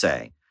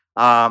essay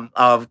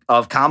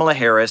of Kamala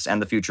Harris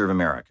and the future of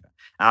America.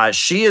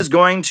 She is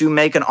going to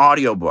make an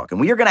audiobook,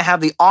 and we are going to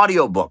have the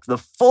audiobook, the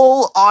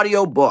full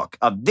audiobook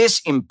of this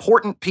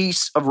important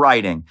piece of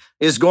writing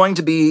is going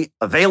to be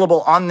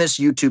available on this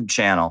YouTube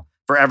channel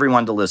for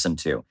everyone to listen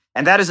to.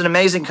 And that is an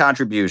amazing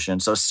contribution.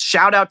 So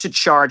shout out to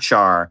Char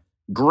Char.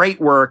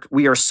 Great work.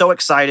 We are so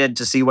excited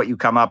to see what you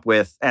come up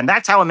with. And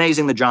that's how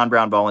amazing the John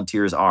Brown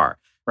volunteers are.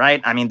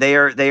 Right? I mean, they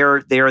are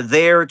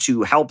there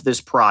to help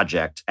this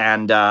project.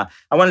 And I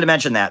wanted to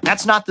mention that.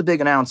 That's not the big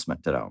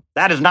announcement, though.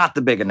 That is not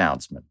the big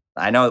announcement.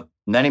 I know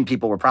Many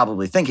people were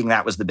probably thinking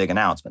that was the big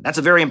announcement. That's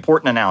a very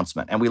important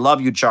announcement. And we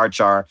love you, Char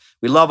Char.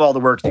 We love all the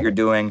work that you're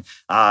doing.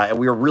 And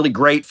we are really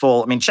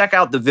grateful. I mean, check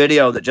out the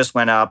video that just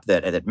went up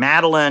that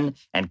Madeline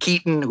and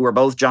Keaton, who are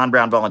both John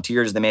Brown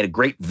volunteers, they made a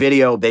great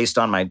video based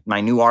on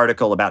my new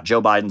article about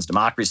Joe Biden's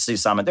Democracy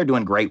Summit. They're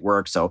doing great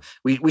work. So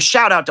we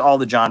shout out to all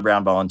the John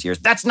Brown volunteers.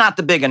 That's not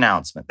the big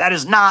announcement. That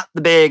is not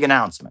the big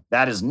announcement.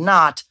 That is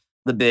not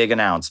the big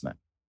announcement.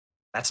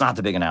 That's not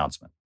the big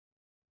announcement.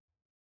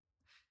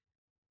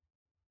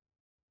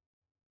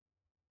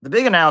 The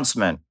big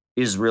announcement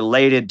is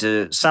related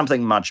to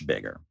something much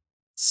bigger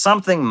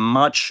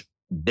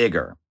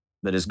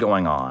that is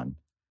going on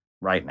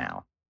right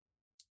now.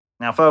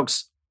 Now,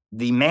 folks,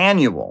 the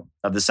manual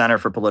of the Center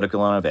for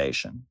Political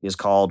Innovation is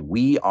called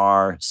We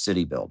Are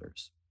City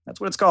Builders. That's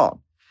what it's called.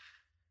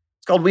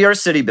 It's called We Are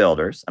City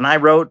Builders. And I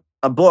wrote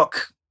a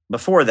book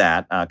before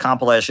that, a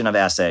compilation of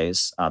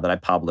essays that I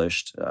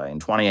published in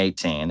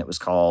 2018. It was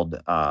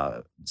called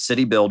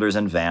City Builders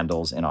and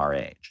Vandals in Our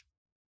Age.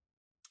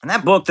 And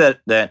that book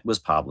that was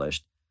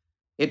published,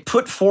 it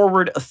put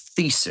forward a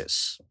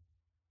thesis.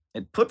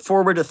 It put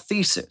forward a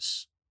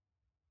thesis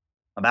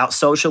about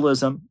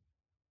socialism,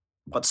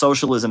 what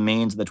socialism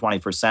means in the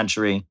 21st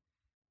century,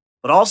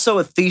 but also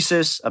a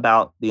thesis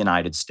about the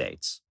United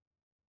States.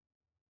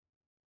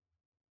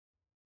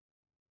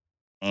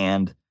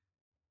 And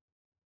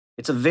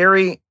it's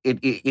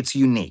it's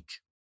unique.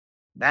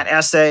 That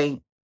essay,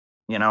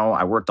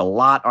 I worked a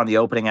lot on the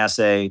opening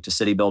essay to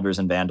City Builders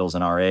and Vandals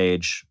in Our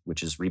Age,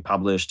 which is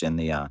republished in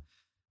the.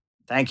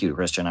 Thank you,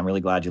 Christian. I'm really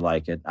glad you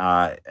like it.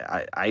 I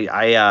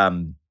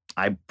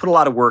put a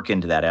lot of work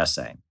into that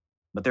essay,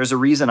 but there's a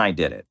reason I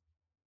did it.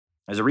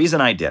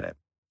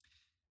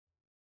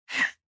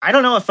 I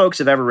don't know if folks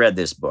have ever read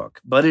this book,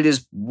 but it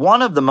is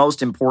one of the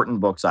most important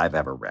books I've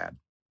ever read.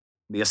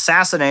 The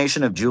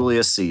Assassination of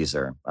Julius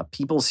Caesar: A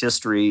People's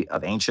History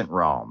of Ancient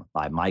Rome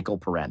by Michael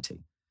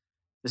Parenti.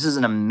 This is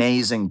an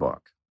amazing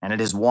book, and it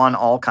has won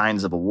all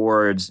kinds of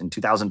awards. In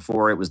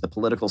 2004, it was the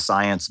Political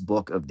Science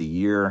Book of the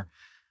Year.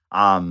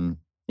 I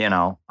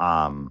will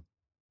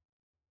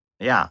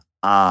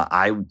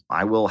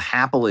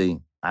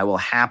happily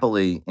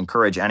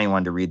encourage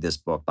anyone to read this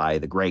book by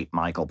the great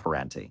Michael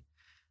Parenti.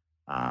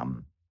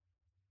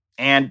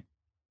 And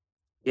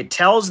it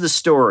tells the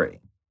story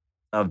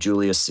of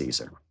Julius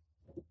Caesar.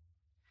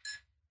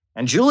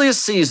 And Julius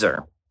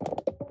Caesar,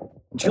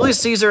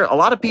 a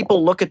lot of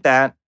people look at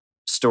that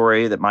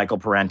story that Michael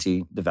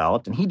Parenti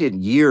developed, and he did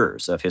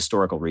years of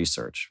historical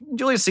research.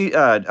 Julius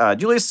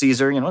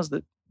Caesar, is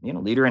the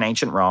leader in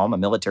ancient Rome, a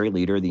military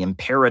leader, the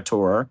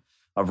imperator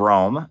of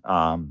Rome,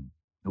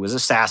 who was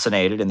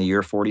assassinated in the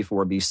year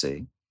 44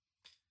 BCE,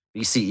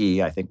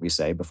 I think we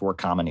say, before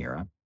Common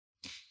Era.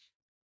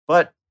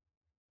 But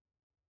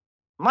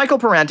Michael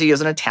Parenti is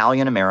an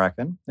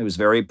Italian-American who is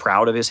very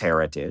proud of his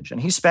heritage,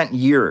 and he spent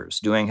years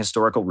doing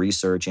historical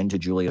research into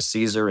Julius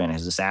Caesar and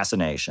his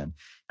assassination.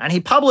 And he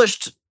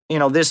published,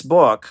 this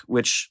book,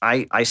 which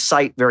I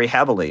cite very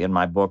heavily in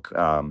my book,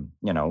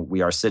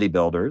 We Are City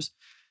Builders.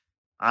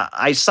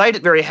 I cite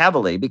it very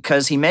heavily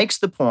because he makes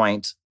the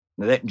point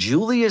that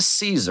Julius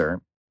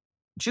Caesar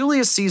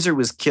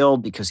was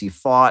killed because he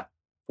fought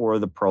for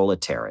the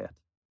proletariat.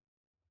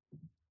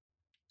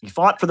 He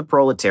fought for the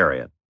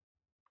proletariat.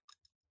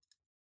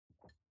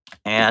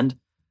 And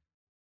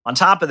on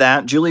top of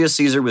that, Julius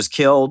Caesar was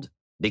killed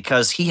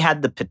because he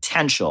had the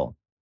potential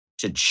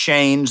to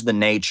change the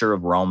nature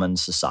of Roman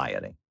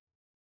society.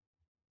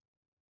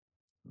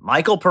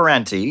 Michael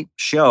Parenti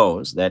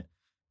shows that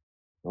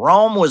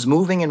Rome was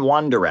moving in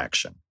one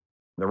direction.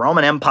 The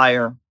Roman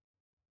Empire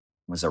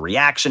was a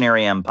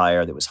reactionary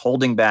empire that was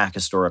holding back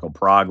historical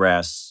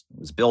progress. It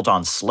was built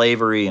on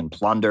slavery and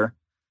plunder,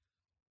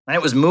 and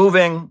it was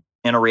moving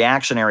in a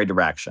reactionary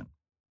direction.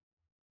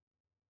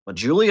 But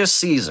Julius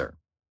Caesar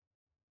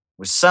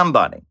was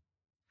somebody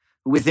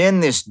who,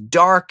 within this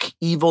dark,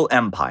 evil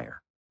empire,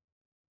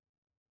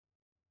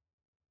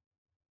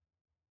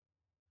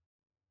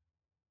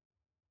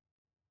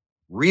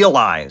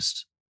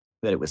 realized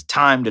that it was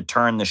time to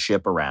turn the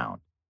ship around.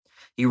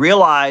 He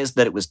realized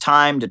that it was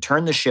time to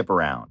turn the ship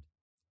around.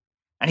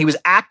 And he was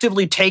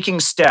actively taking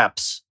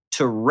steps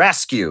to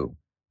rescue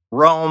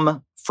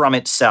Rome from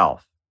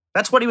itself.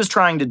 That's what he was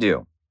trying to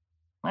do,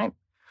 right?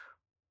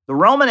 The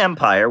Roman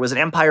Empire was an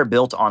empire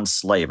built on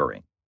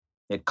slavery.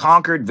 It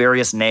conquered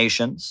various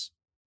nations,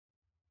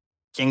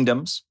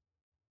 kingdoms,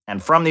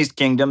 and from these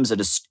kingdoms,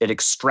 it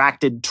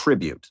extracted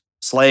tribute,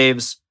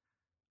 slaves,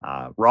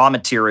 raw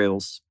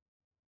materials,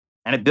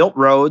 and it built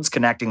roads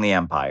connecting the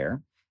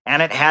empire,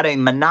 and it had a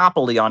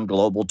monopoly on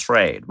global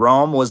trade.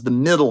 Rome was the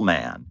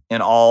middleman in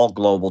all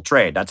global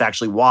trade. That's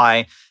actually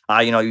why,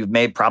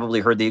 you've probably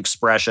heard the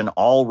expression,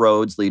 all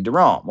roads lead to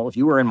Rome. Well, if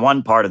you were in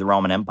one part of the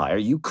Roman Empire,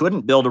 you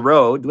couldn't build a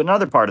road to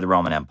another part of the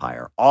Roman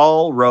Empire.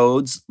 All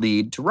roads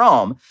lead to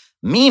Rome,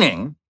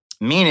 meaning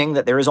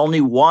that there is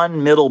only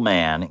one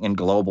middleman in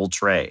global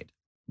trade,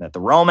 that the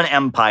Roman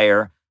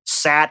Empire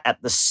sat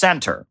at the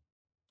center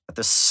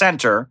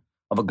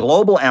of a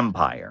global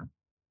empire,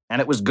 and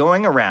it was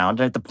going around,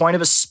 and at the point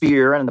of a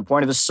spear and at the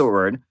point of a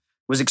sword,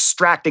 was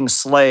extracting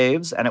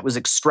slaves and it was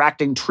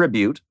extracting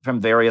tribute from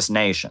various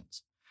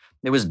nations.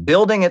 It was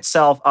building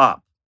itself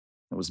up.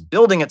 It was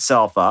building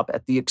itself up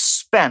at the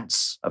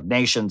expense of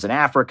nations in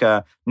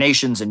Africa,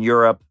 nations in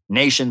Europe,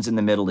 nations in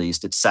the Middle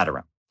East,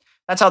 etc.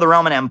 That's how the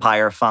Roman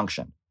Empire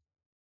functioned.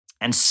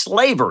 And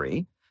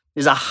slavery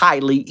is a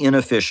highly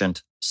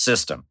inefficient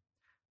system.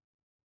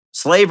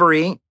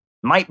 Slavery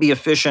might be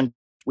efficient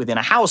within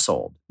a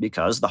household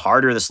because the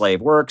harder the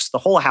slave works, the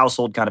whole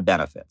household kind of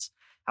benefits.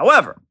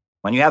 However,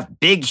 when you have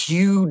big,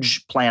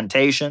 huge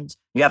plantations,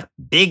 you have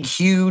big,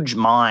 huge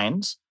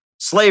mines,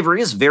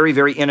 slavery is very,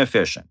 very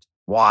inefficient.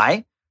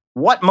 Why?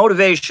 What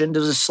motivation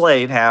does a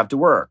slave have to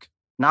work?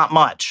 Not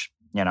much.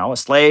 A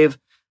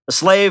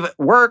slave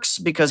works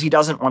because he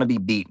doesn't want to be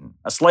beaten.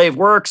 A slave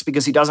works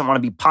because he doesn't want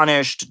to be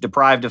punished,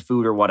 deprived of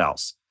food, or what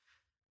else.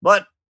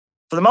 But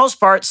for the most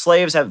part,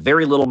 slaves have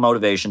very little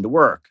motivation to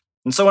work.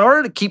 And so in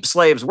order to keep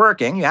slaves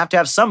working, you have to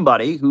have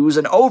somebody who's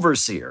an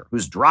overseer,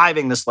 who's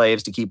driving the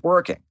slaves to keep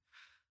working.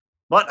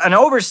 But an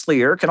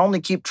overseer can only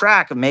keep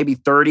track of maybe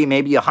 30,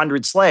 maybe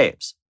 100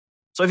 slaves.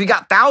 So if you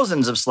got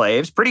thousands of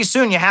slaves, pretty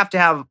soon you have to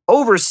have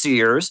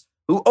overseers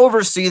who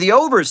oversee the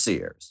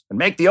overseers and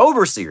make the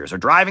overseers or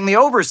driving the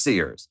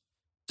overseers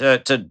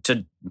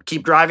to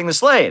keep driving the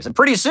slaves. And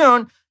pretty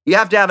soon you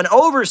have to have an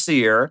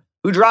overseer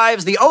who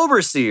drives the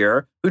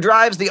overseer who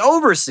drives the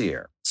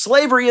overseer.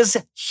 Slavery is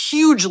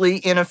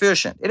hugely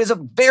inefficient. It is a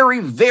very,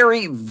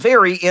 very,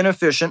 very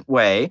inefficient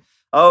way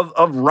of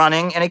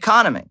running an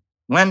economy.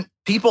 When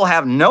people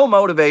have no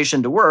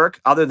motivation to work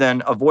other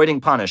than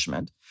avoiding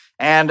punishment,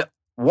 and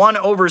one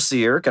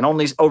overseer can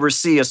only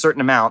oversee a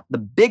certain amount, the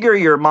bigger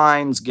your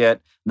mines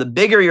get, the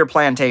bigger your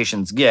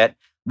plantations get,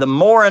 the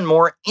more and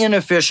more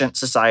inefficient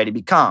society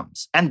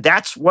becomes. And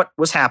that's what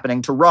was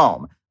happening to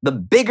Rome. The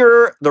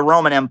bigger the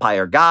Roman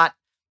Empire got,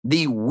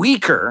 the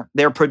weaker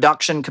their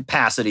production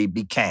capacity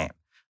became.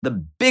 The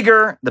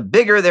bigger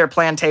their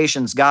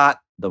plantations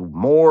got, the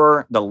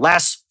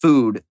less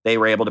food they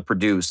were able to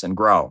produce and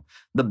grow.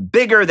 The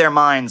bigger their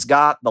mines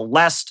got, the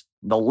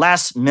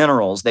less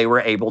minerals they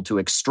were able to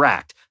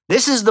extract.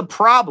 This is the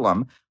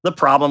problem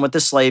with the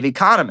slave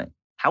economy.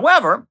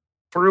 However,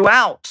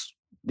 throughout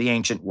the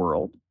ancient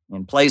world,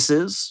 in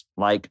places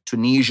like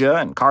Tunisia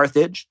and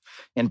Carthage,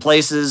 in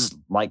places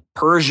like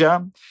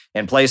Persia,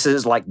 in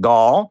places like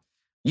Gaul,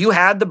 you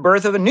had the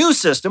birth of a new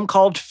system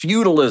called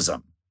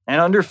feudalism. And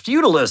under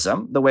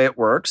feudalism, the way it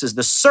works is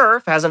the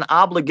serf has an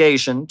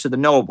obligation to the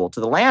noble, to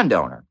the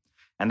landowner,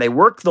 and they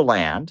work the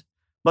land,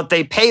 but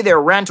they pay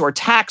their rent or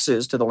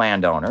taxes to the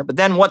landowner, but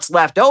then what's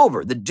left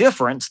over, the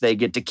difference, they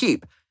get to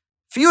keep.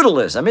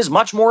 Feudalism is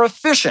much more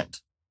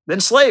efficient than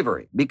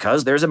slavery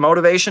because there's a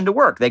motivation to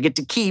work. They get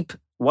to keep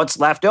what's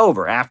left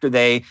over after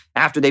they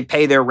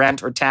pay their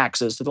rent or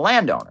taxes to the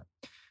landowner.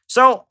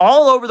 So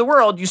all over the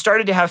world, you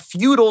started to have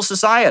feudal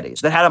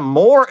societies that had a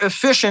more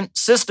efficient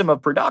system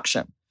of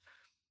production.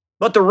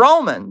 But the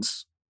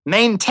Romans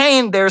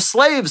maintained their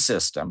slave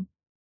system.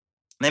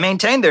 They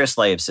maintained their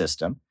slave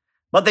system,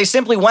 but they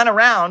simply went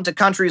around to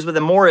countries with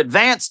a more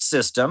advanced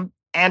system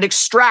and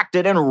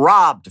extracted and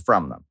robbed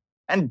from them.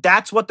 And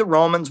that's what the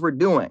Romans were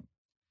doing.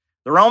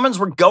 The Romans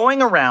were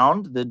going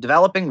around the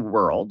developing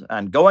world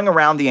and going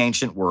around the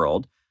ancient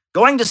world,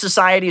 going to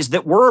societies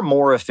that were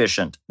more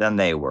efficient than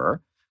they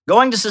were,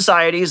 going to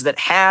societies that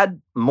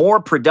had more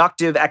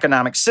productive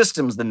economic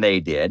systems than they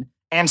did,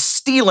 and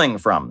stealing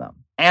from them,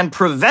 and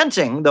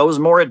preventing those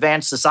more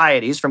advanced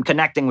societies from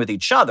connecting with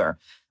each other,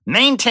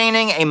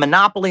 maintaining a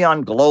monopoly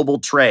on global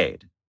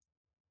trade.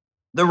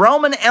 The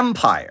Roman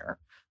Empire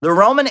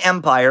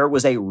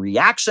was a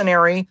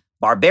reactionary,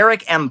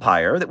 barbaric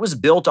empire that was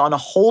built on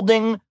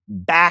holding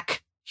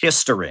back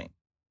history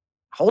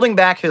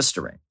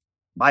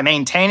by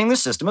maintaining the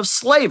system of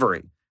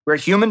slavery, where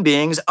human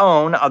beings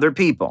own other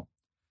people.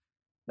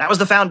 That was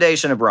the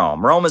foundation of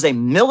Rome. Rome is a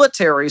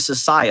military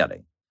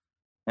society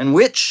in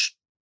which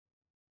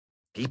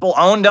people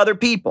owned other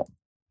people.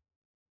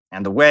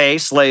 And the way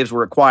slaves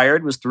were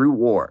acquired was through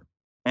war.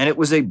 And it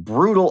was a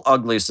brutal,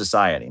 ugly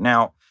society.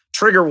 Now,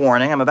 trigger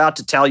warning, I'm about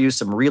to tell you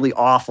some really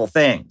awful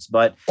things,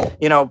 but,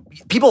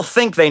 people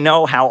think they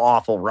know how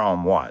awful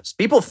Rome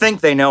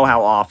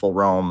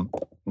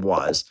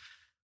was.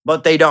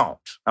 But they don't,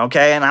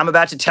 okay? And I'm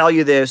about to tell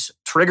you this,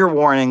 trigger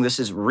warning, this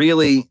is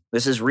really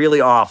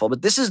awful,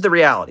 but this is the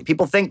reality.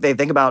 People think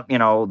about,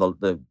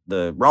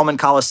 the Roman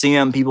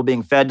Colosseum, people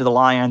being fed to the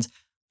lions.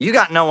 You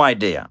got no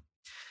idea.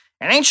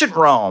 In ancient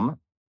Rome,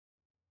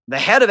 the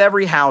head of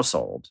every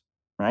household,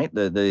 right?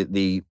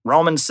 The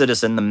Roman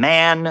citizen, the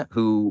man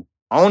who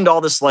owned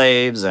all the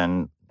slaves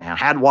and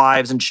had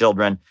wives and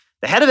children,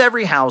 the head of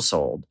every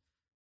household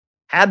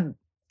had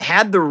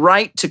the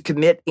right to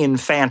commit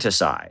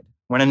infanticide.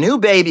 When a new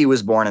baby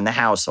was born in the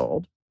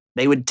household,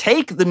 they would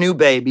take the new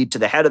baby to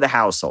the head of the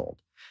household,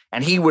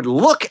 and he would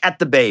look at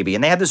the baby,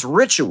 and they had this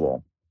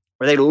ritual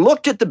where they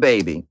looked at the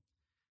baby,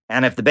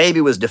 and if the baby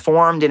was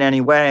deformed in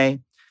any way,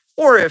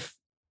 or if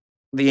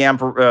the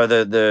emperor,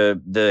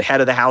 the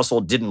head of the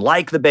household didn't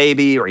like the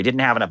baby, or he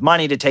didn't have enough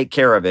money to take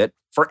care of it,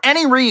 for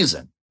any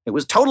reason, it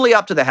was totally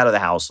up to the head of the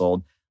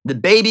household. the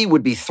baby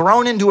would be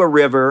thrown into a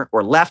river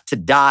or left to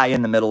die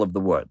in the middle of the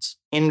woods.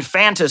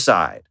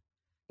 Infanticide,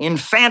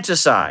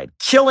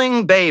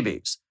 killing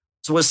babies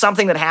was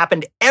something that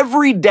happened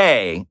every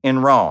day in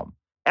Rome.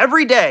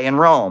 Every day in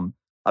Rome,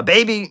 a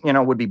baby,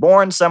 would be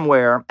born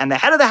somewhere, and the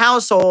head of the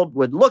household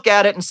would look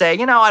at it and say,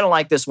 I don't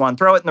like this one,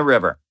 throw it in the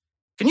river.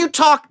 Can you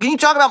talk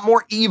about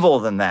more evil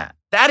than that?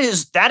 That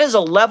is a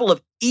level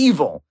of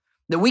evil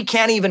that we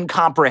can't even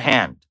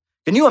comprehend.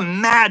 Can you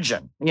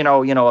imagine,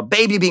 a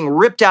baby being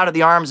ripped out of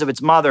the arms of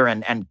its mother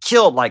and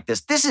killed like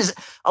this? This is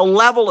a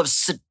level of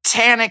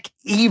satanic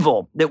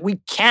evil that we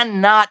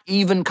cannot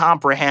even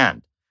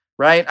comprehend,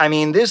 right? I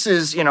mean, this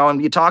is,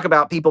 and you talk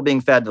about people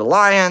being fed to the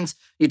lions.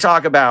 You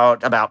talk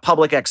about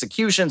public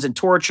executions and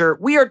torture.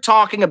 We are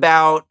talking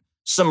about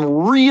some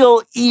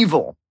real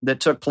evil that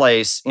took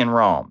place in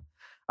Rome.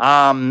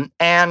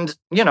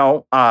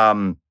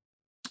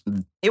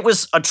 It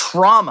was a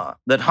trauma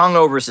that hung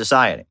over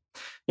society.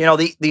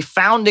 The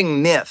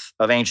founding myth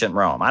of ancient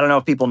Rome, I don't know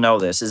if people know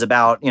this, is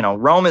about,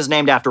 Rome is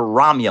named after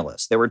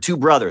Romulus. There were two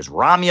brothers,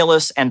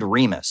 Romulus and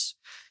Remus.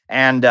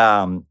 And,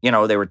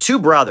 they were two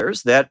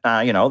brothers that,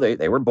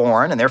 they were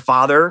born and their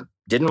father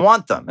didn't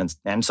want them.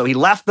 And so he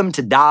left them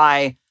to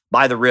die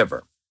by the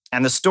river.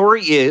 And the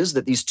story is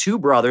that these two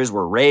brothers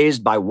were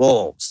raised by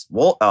wolves.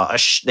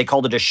 They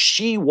called it a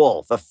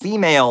she-wolf, a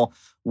female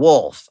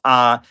wolf,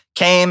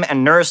 came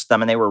and nursed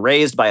them, and they were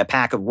raised by a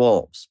pack of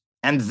wolves.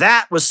 And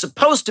that was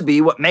supposed to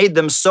be what made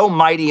them so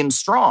mighty and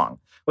strong,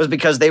 was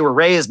because they were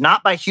raised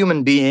not by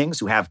human beings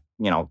who have,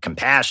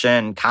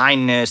 compassion,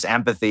 kindness,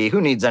 empathy. Who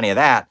needs any of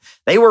that?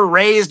 They were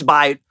raised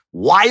by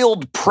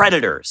wild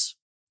predators.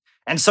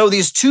 And so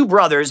these two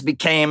brothers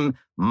became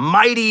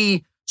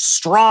mighty,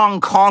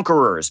 strong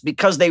conquerors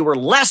because they were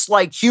less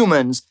like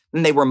humans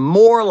and they were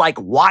more like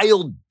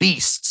wild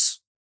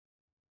beasts.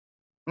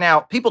 Now,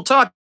 people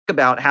talk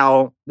about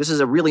how this is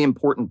a really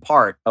important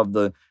part of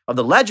the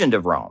legend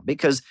of Rome,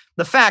 because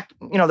the fact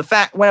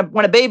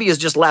when a baby is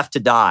just left to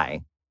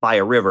die by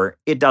a river,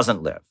 it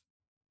doesn't live.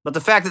 But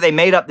the fact that they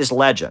made up this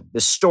legend,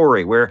 this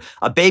story where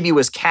a baby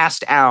was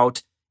cast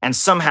out and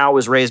somehow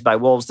was raised by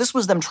wolves, this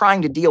was them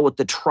trying to deal with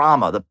the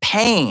trauma, the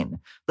pain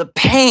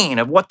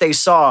of what they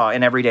saw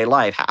in everyday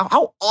life.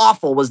 How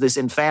awful was this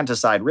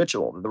infanticide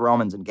ritual that the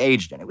Romans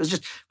engaged in? It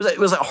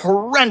was a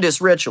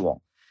horrendous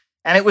ritual.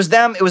 And it was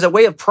a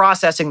way of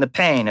processing the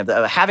pain, of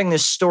having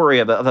this story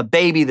of a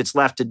baby that's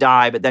left to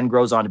die, but then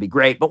grows on to be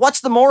great. But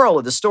what's the moral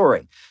of the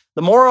story?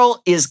 The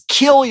moral is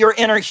kill your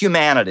inner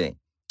humanity,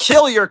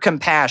 kill your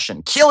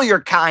compassion, kill your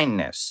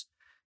kindness,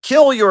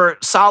 kill your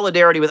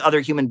solidarity with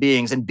other human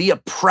beings, and be a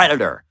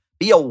predator,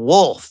 be a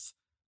wolf,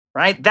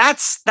 right?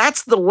 That's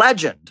the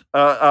legend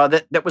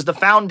that was the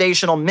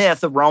foundational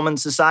myth of Roman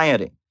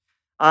society.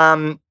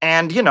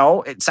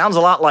 It sounds a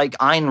lot like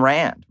Ayn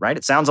Rand, right?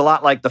 It sounds a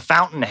lot like The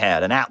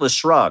Fountainhead and Atlas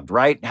Shrugged,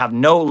 right? Have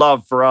no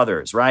love for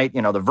others, right?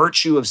 The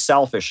virtue of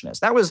selfishness.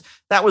 That was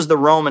the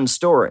Roman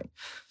story.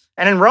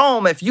 And in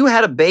Rome, if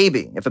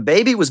a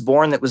baby was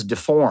born that was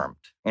deformed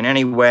in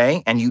any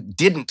way and you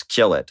didn't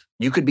kill it,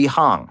 you could be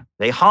hung.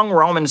 They hung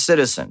Roman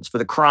citizens for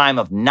the crime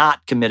of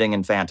not committing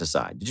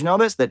infanticide. Did you know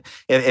this? That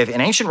if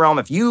in ancient Rome,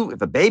 if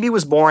a baby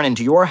was born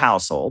into your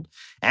household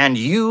and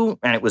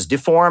it was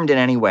deformed in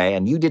any way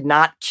and you did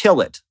not kill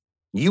it,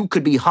 you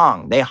could be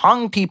hung. They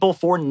hung people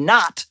for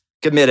not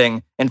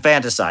committing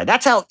infanticide.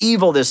 That's how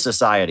evil this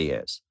society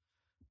is.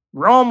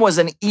 Rome was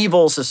an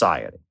evil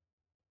society.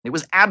 It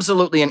was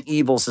absolutely an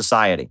evil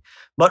society.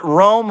 But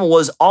Rome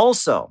was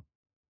also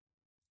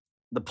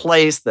the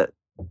place that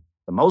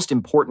the most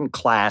important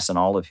class in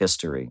all of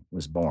history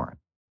was born.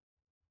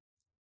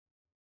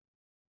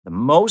 The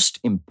most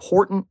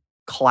important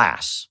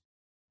class,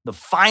 the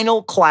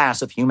final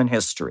class of human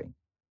history,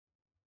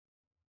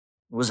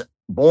 was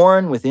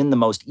born within the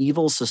most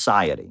evil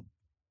society,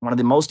 one of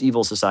the most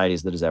evil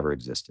societies that has ever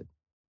existed.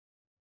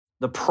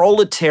 The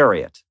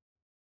proletariat.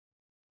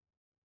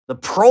 The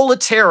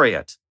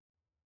proletariat.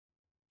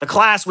 The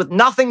class with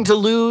nothing to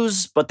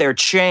lose but their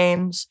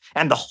chains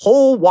and the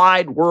whole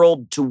wide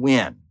world to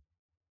win,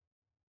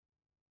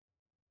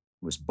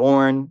 was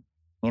born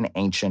in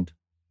ancient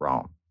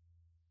Rome.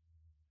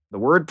 The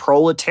word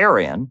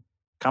proletarian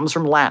comes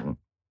from Latin.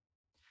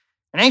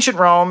 In ancient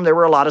Rome, there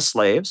were a lot of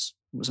slaves.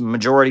 It was a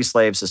majority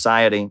slave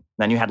society.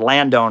 Then you had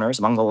landowners.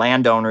 Among the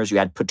landowners, you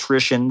had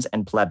patricians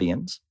and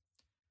plebeians.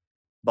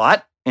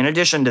 But in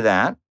addition to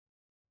that,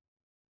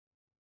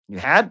 you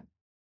had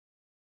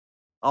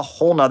a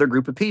whole nother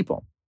group of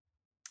people.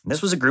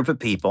 This was a group of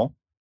people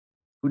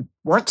who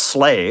weren't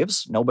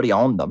slaves. Nobody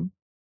owned them.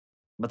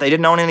 But they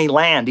didn't own any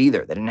land either.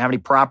 They didn't have any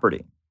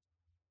property.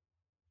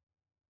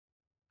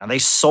 And they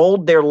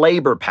sold their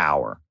labor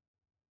power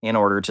in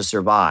order to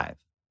survive.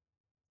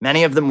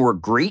 Many of them were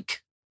Greek.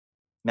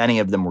 Many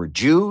of them were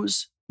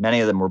Jews.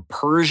 Many of them were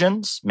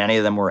Persians. Many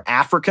of them were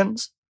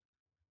Africans.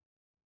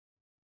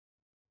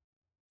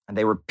 And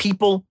they were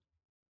people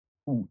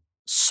who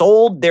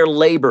sold their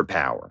labor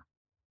power.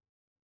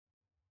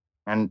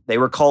 And they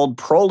were called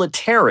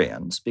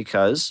proletarians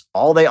because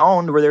all they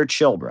owned were their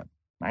children.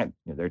 right?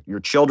 Your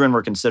children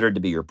were considered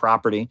to be your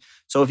property.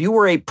 So if you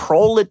were a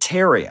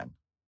proletarian,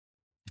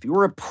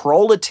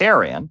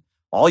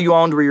 all you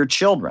owned were your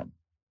children.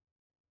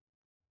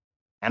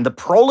 And the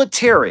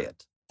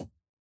proletariat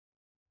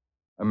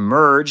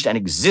emerged and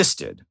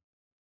existed.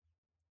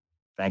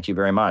 Thank you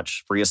very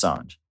much, Free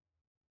Assange.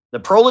 The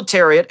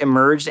proletariat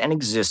emerged and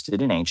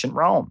existed in ancient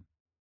Rome.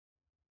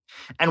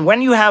 And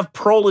when you have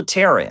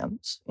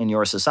proletarians in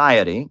your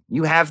society,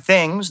 you have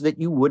things that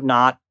you would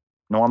not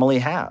normally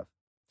have.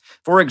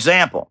 For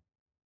example,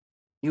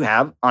 you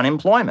have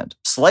unemployment.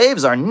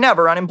 Slaves are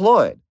never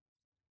unemployed,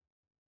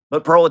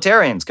 but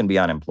proletarians can be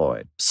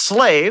unemployed.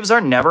 Slaves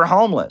are never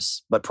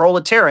homeless, but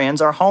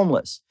proletarians are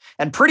homeless.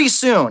 And pretty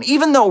soon,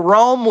 even though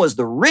Rome was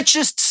the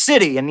richest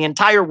city in the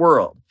entire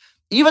world,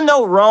 even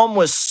though Rome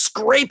was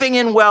scraping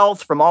in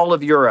wealth from all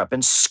of Europe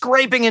and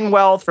scraping in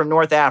wealth from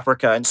North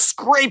Africa and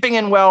scraping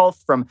in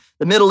wealth from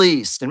the Middle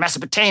East and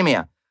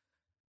Mesopotamia,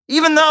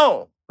 even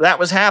though that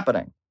was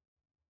happening,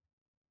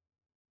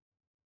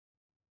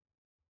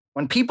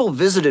 when people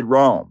visited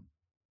Rome,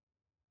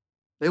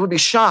 they would be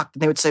shocked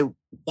and they would say,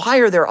 why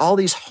are there all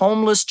these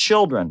homeless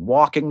children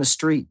walking the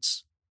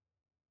streets?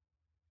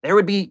 There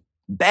would be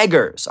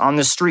beggars on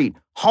the street,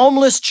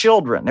 homeless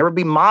children. There would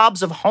be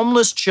mobs of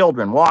homeless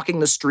children walking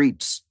the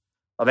streets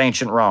of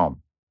ancient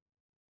Rome.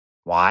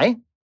 Why?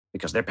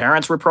 Because their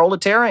parents were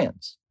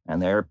proletarians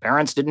and their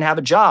parents didn't have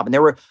a job. And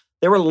there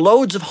were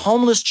loads of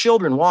homeless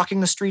children walking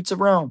the streets of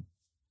Rome.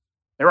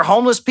 There were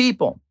homeless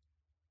people.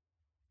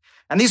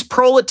 And these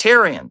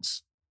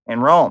proletarians in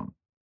Rome,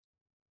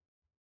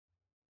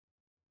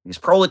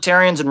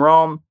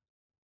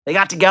 they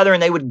got together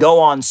and they would go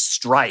on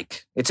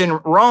strike. It's in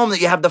Rome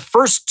that you have the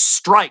first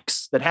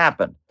strikes that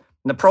happened.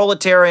 And the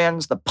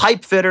proletarians, the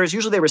pipe fitters,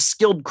 usually they were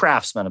skilled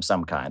craftsmen of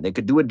some kind. They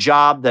could do a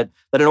job that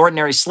an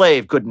ordinary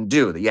slave couldn't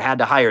do, that you had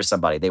to hire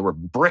somebody. They were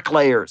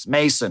bricklayers,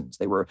 masons.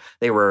 They were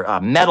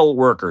metal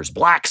workers,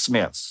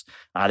 blacksmiths.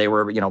 They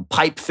were,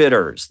 pipe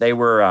fitters. They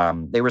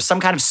were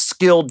some kind of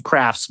skilled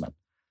craftsmen.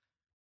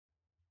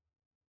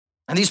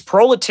 And these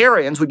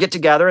proletarians would get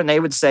together and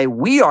they would say,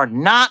 we are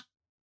not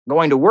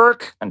going to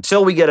work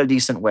until we get a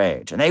decent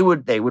wage. And they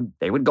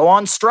would go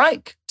on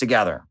strike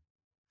together.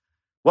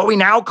 What we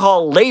now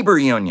call labor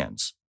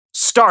unions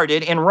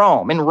started in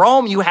Rome. In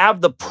Rome, you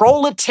have the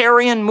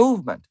proletarian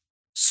movement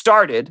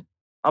started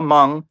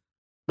among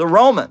the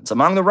Romans.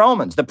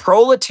 The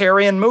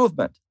proletarian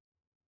movement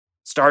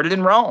started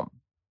in Rome.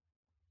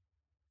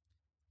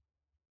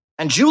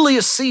 And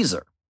Julius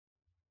Caesar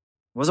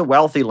was a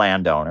wealthy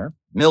landowner,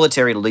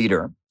 military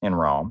leader in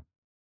Rome.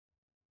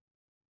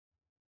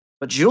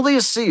 But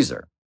Julius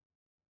Caesar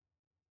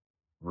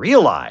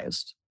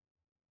realized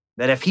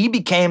that if he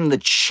became the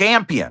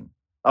champion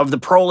of the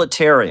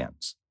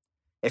proletarians,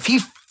 if he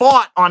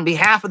fought on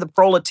behalf of the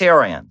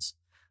proletarians,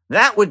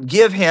 that would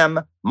give him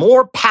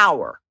more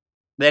power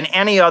than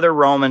any other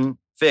Roman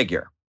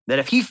figure. That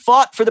if he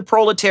fought for the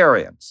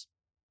proletarians,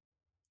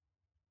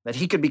 that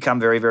he could become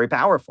very, very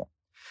powerful.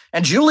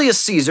 And Julius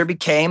Caesar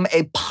became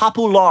a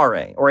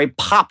populare, or a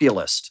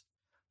populist,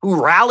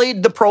 who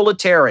rallied the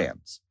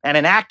proletarians and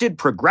enacted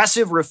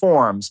progressive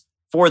reforms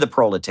for the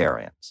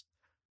proletarians.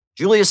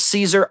 Julius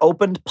Caesar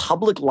opened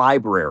public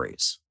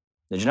libraries.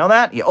 Did you know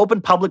that? He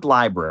opened public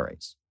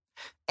libraries.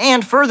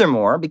 And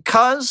furthermore,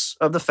 because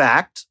of the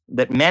fact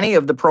that many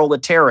of the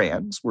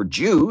proletarians were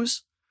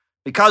Jews,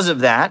 because of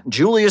that,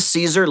 Julius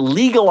Caesar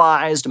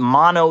legalized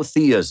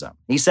monotheism.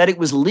 He said it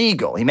was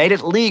legal. He made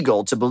it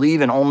legal to believe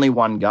in only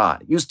one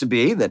God. It used to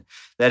be that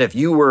if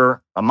you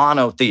were a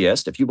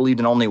monotheist, if you believed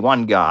in only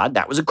one God,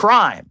 that was a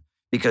crime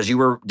because you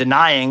were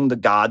denying the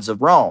gods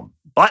of Rome.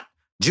 But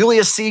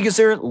Julius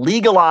Caesar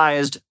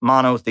legalized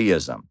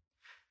monotheism.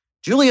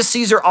 Julius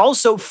Caesar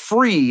also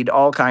freed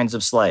all kinds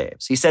of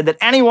slaves. He said that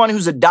anyone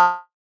who's a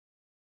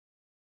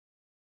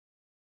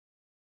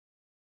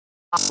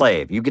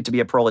slave, you get to be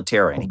a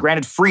proletarian. He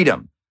granted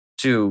freedom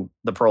to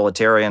the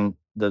proletarian,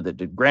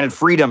 granted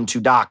freedom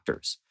to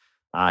doctors.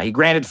 He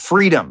granted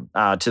freedom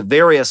to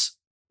various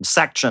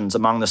sections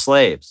among the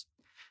slaves.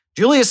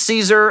 Julius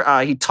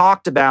Caesar, he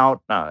talked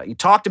about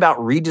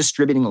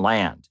redistributing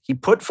land. He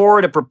put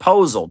forward a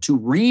proposal to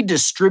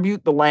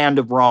redistribute the land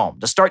of Rome,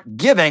 to start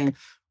giving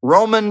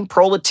Roman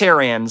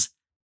proletarians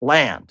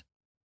land.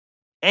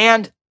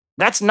 And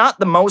that's not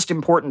the most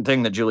important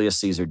thing that Julius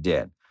Caesar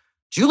did.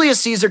 Julius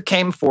Caesar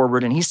came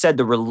forward and he said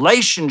the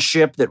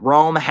relationship that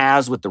Rome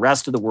has with the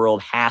rest of the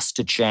world has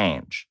to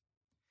change.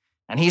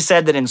 And he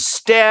said that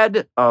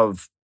instead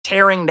of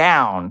tearing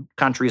down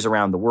countries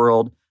around the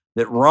world,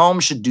 that Rome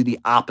should do the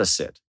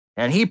opposite.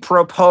 And he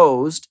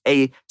proposed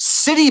a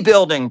city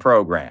building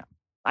program.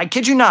 I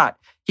kid you not.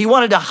 He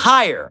wanted to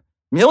hire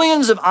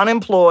millions of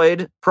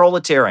unemployed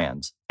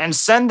proletarians and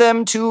send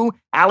them to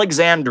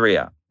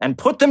Alexandria and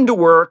put them to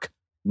work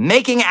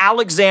making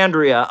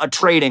Alexandria a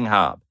trading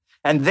hub.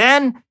 And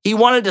then he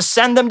wanted to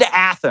send them to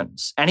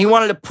Athens, and he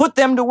wanted to put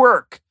them to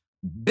work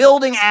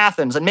building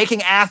Athens and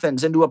making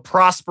Athens into a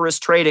prosperous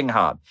trading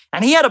hub.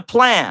 And he had a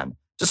plan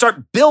to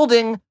start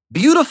building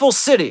beautiful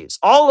cities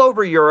all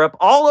over Europe,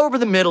 all over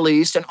the Middle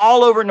East, and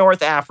all over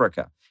North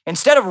Africa.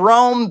 Instead of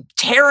Rome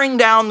tearing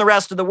down the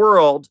rest of the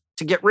world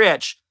to get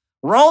rich,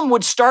 Rome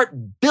would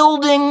start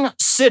building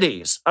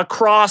cities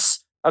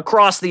across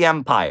the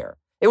empire.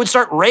 It would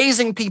start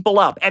raising people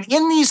up. And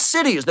in these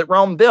cities that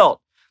Rome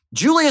built,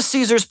 Julius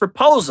Caesar's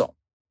proposal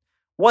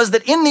was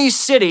that in these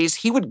cities,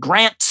 he would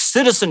grant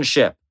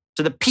citizenship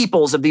to the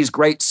peoples of these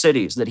great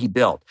cities that he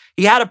built.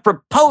 He had a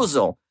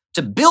proposal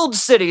to build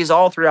cities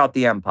all throughout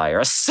the empire,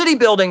 a city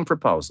building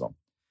proposal.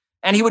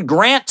 And he would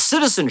grant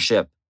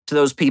citizenship to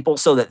those people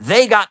so that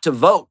they got to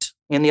vote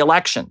in the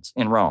elections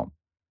in Rome.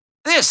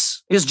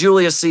 This is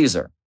Julius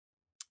Caesar.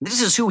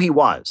 This is who he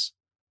was.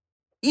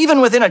 Even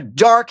within a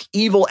dark,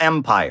 evil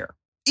empire,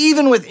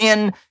 even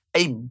within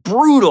a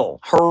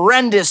brutal,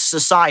 horrendous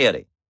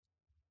society,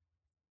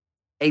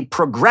 a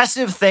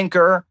progressive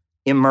thinker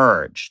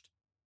emerged.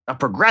 A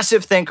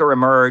progressive thinker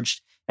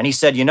emerged, and he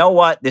said, you know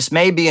what? This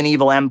may be an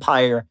evil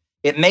empire.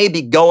 It may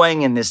be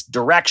going in this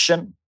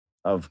direction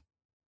of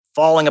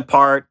falling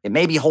apart. It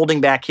may be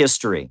holding back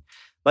history.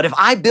 But if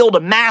I build a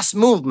mass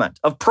movement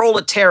of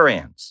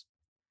proletarians,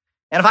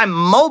 and if I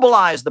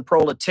mobilize the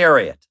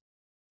proletariat,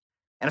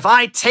 and if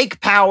I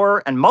take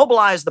power and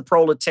mobilize the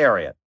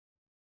proletariat,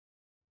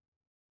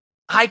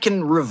 I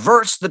can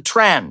reverse the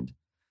trend.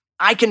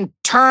 I can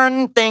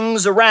turn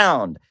things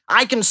around.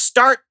 I can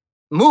start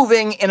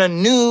moving in a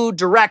new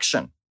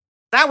direction.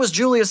 That was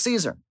Julius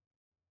Caesar.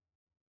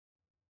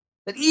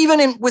 That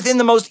even within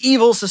the most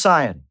evil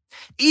society,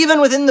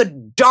 even within the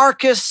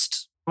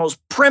darkest, most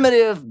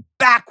primitive,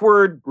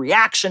 backward,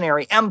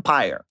 reactionary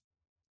empire,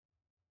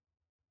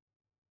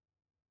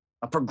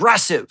 a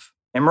progressive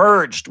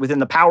emerged within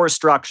the power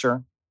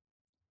structure,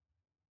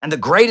 and the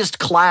greatest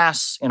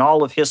class in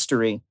all of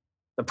history,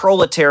 the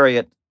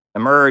proletariat,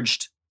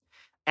 emerged.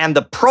 And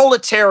the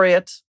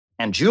proletariat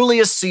and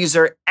Julius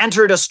Caesar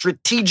entered a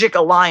strategic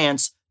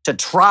alliance to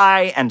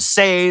try and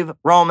save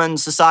Roman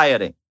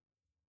society.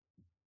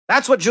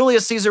 That's what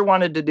Julius Caesar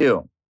wanted to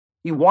do.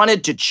 He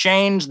wanted to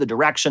change the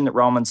direction that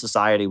Roman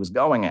society was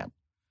going in.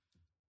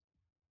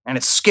 And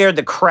it scared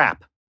the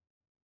crap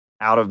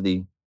out of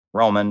the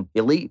Roman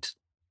elite.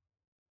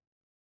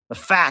 The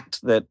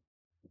fact that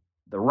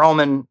the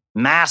Roman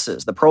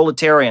masses, the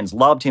proletarians,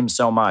 loved him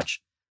so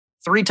much.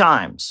 3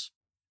 times,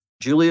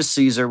 Julius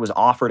Caesar was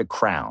offered a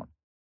crown.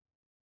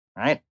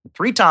 Right?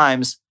 3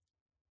 times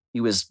he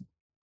was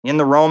in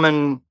the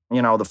Roman,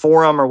 the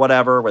forum or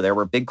whatever, where there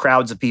were big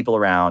crowds of people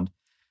around.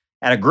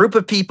 And a group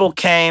of people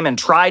came and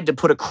tried to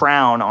put a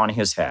crown on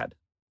his head.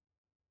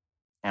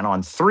 And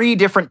on 3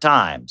 different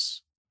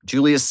times,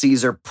 Julius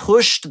Caesar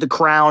pushed the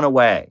crown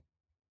away.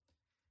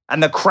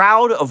 And the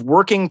crowd of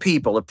working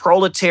people, of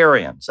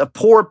proletarians, of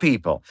poor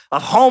people,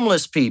 of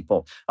homeless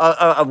people,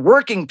 of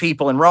working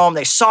people in Rome,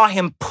 they saw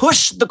him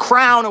push the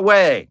crown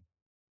away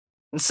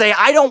and say,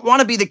 I don't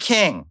want to be the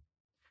king.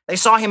 They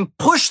saw him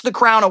push the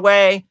crown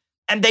away,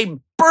 and they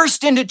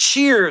burst into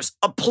cheers,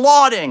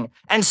 applauding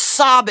and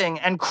sobbing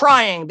and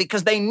crying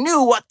because they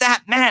knew what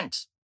that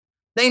meant.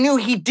 They knew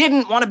he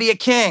didn't want to be a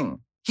king.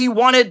 He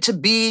wanted to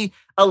be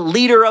a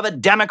leader of a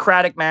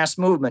democratic mass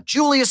movement.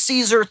 Julius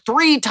Caesar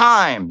 3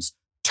 times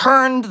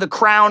turned the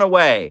crown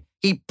away.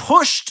 He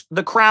pushed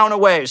the crown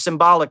away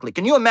symbolically.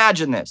 Can you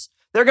imagine this?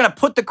 They're going to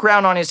put the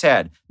crown on his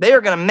head. They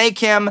are going to make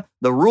him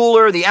the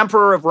ruler, the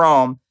emperor of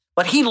Rome.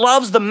 But he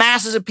loves the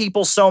masses of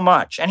people so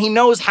much, and he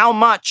knows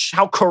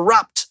how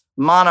corrupt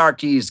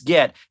monarchies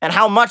get and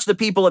how much the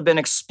people have been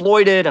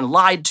exploited and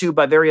lied to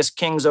by various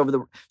kings over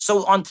the.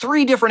 So on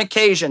 3 different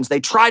occasions, they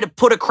try to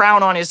put a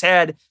crown on his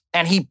head,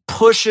 and he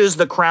pushes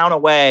the crown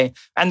away.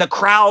 And the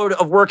crowd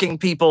of working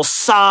people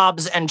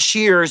sobs and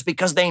cheers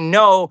because they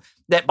know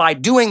that by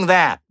doing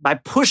that, by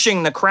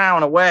pushing the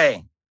crown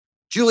away,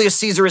 Julius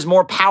Caesar is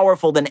more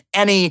powerful than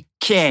any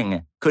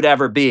king could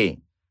ever be.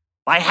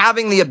 By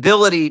having the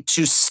ability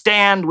to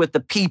stand with the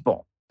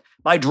people,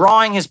 by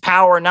drawing his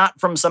power not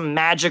from some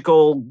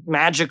magical,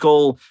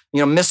 mystical,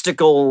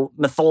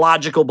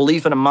 mythological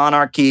belief in a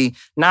monarchy,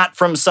 not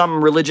from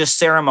some religious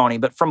ceremony,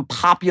 but from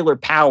popular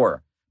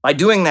power. By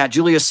doing that,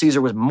 Julius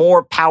Caesar was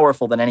more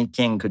powerful than any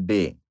king could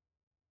be.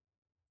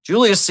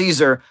 Julius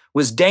Caesar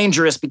was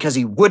dangerous because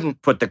he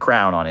wouldn't put the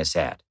crown on his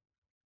head.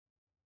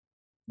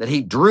 That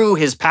he drew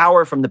his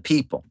power from the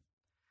people.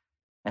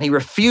 And he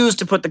refused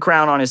to put the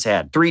crown on his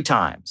head 3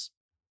 times.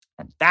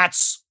 And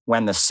that's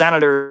when the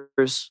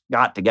senators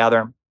got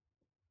together.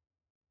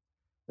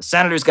 The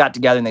senators got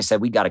together and they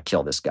said, we got to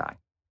kill this guy.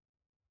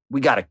 We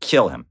got to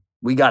kill him.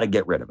 We got to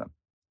get rid of him.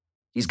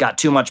 He's got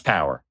too much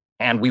power.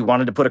 And we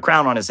wanted to put a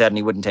crown on his head and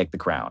he wouldn't take the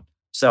crown.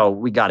 So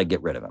we got to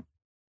get rid of him.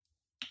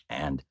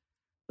 And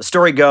the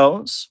story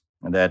goes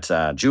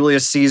that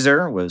Julius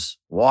Caesar was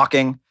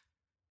walking.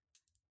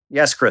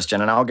 Yes,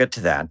 Christian, and I'll get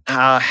to that.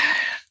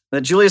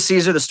 That Julius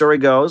Caesar, the story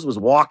goes, was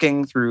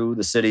walking through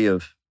the city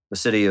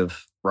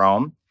of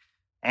Rome,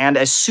 and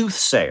a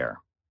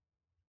soothsayer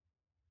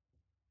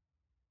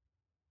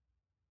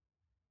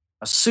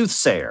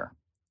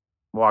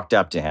walked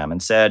up to him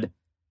and said,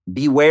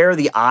 beware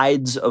the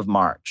Ides of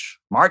March.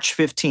 March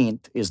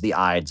 15th is the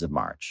Ides of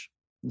March.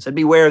 He said,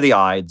 beware the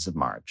Ides of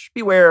March.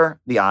 Beware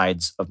the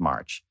Ides of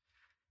March.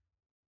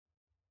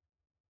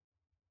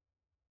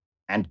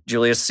 And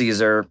Julius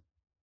Caesar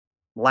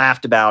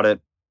laughed about it,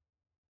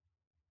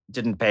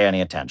 didn't pay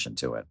any attention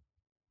to it.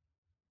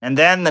 And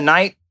then the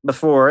night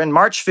before, in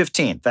March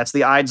 15th, that's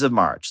the Ides of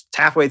March. It's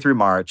halfway through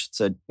March.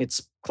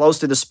 It's close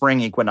to the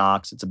spring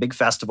equinox. It's a big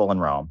festival in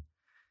Rome.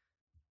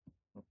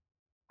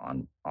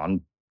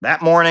 On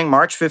that morning,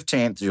 March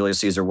 15th, Julius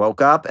Caesar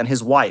woke up and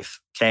his wife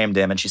came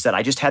to him and she said,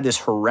 I just had this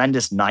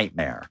horrendous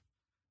nightmare.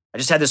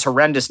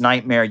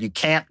 You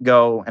can't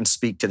go and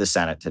speak to the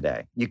Senate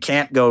today. You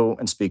can't go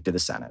and speak to the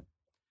Senate.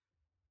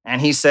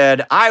 And he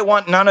said, I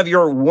want none of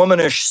your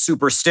womanish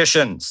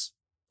superstitions.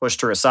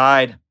 Pushed her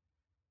aside,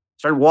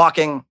 started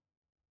walking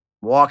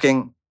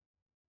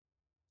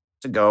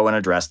to go and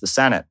address the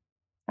Senate.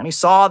 And he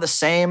saw the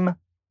same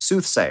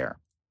soothsayer.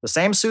 The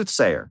same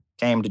soothsayer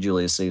came to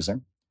Julius Caesar.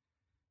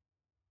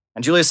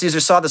 And Julius Caesar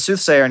saw the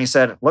soothsayer and he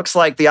said, looks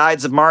like the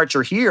Ides of March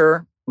are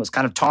here. Was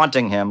kind of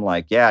taunting him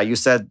like, yeah, you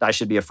said I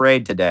should be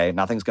afraid today.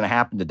 Nothing's going to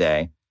happen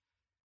today.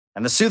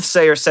 And the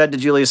soothsayer said to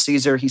Julius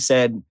Caesar, he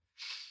said,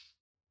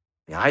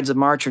 the Ides of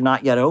March are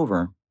not yet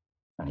over.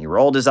 And he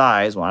rolled his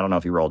eyes. Well, I don't know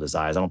if he rolled his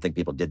eyes. I don't think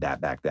people did that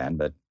back then.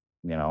 But,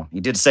 he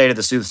did say to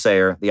the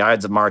soothsayer, the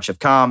Ides of March have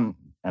come.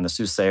 And the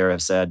soothsayer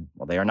have said,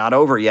 well, they are not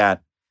over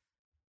yet.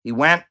 He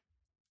went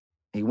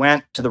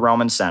to the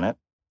Roman Senate.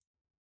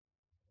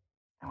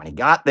 And when he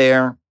got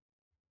there,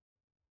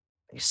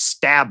 they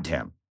stabbed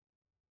him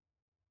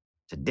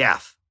to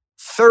death.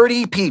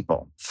 30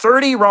 people,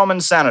 30 Roman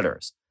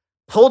senators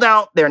pulled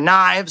out their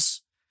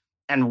knives,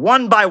 and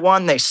one by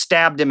one, they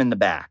stabbed him in the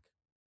back.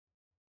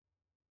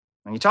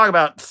 When you talk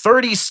about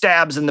 30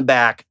 stabs in the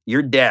back,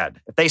 you're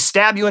dead. If they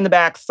stab you in the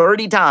back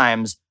 30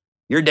 times,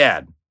 you're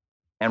dead.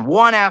 And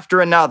one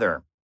after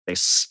another, they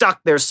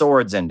stuck their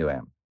swords into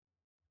him.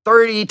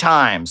 30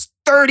 times,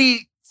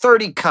 30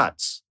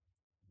 cuts.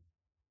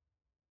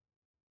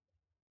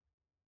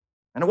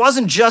 And it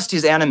wasn't just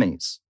his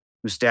enemies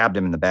who stabbed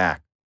him in the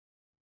back.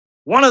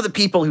 One of the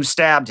people who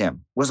stabbed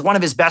him was one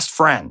of his best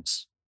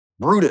friends,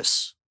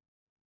 Brutus.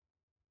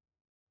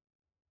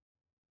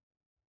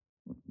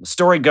 The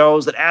story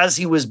goes that as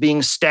he was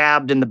being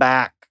stabbed in the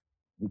back,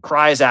 he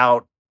cries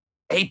out,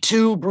 Et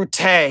tu,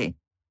 Brute?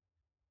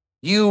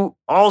 You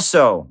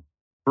also,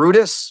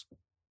 Brutus?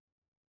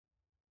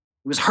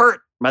 He was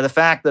hurt by the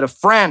fact that a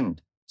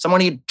friend,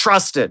 someone he'd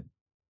trusted,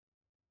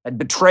 had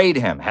betrayed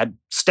him, had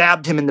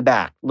stabbed him in the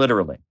back,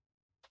 literally.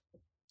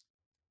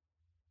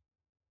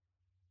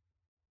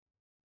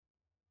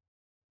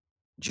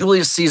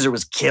 Julius Caesar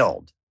was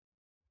killed.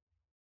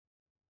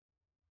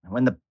 And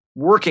when the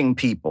working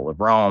people of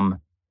Rome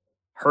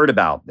heard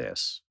about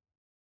this,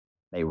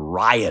 they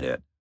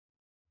rioted.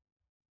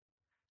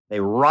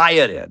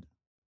 And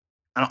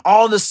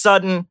all of a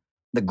sudden,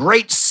 the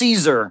great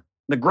Caesar,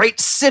 the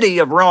great city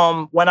of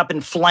Rome, went up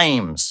in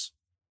flames.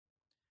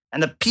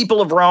 And the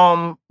people of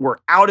Rome were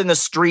out in the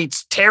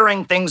streets,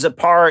 tearing things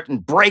apart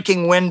and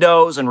breaking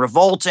windows and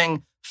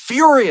revolting,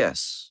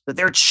 furious that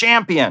their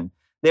champion,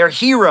 their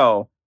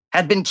hero,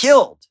 had been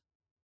killed.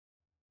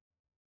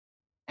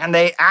 And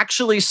they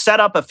actually set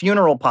up a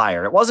funeral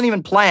pyre. It wasn't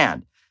even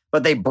planned,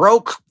 but they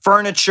broke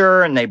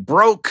furniture and they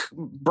broke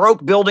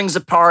buildings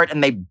apart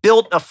and they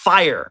built a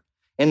fire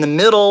in the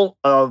middle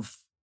of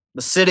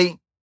the city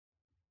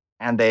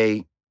and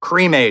they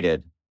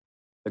cremated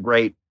the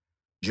great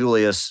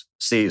Julius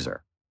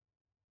Caesar.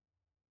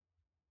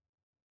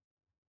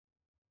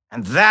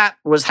 And that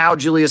was how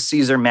Julius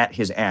Caesar met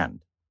his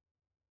end.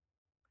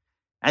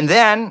 And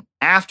then,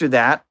 after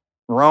that,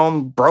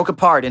 Rome broke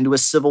apart into a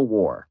civil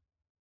war.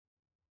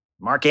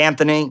 Mark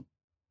Antony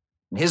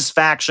and his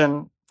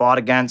faction fought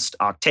against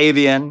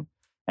Octavian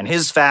and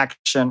his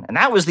faction, and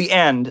that was the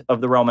end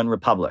of the Roman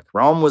Republic.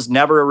 Rome was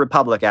never a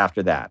republic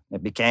after that.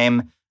 It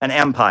became an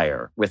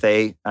empire with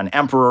an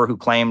emperor who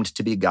claimed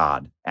to be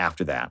God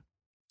after that.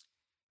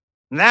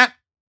 And that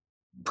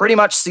pretty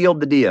much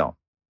sealed the deal.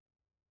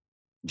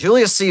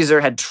 Julius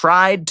Caesar had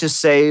tried to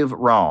save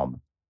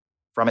Rome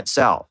from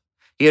itself.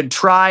 He had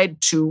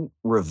tried to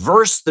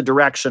reverse the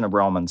direction of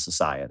Roman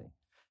society.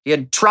 He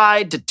had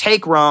tried to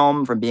take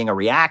Rome from being a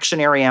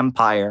reactionary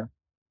empire,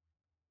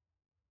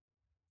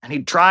 and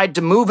he tried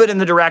to move it in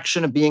the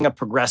direction of being a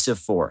progressive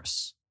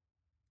force.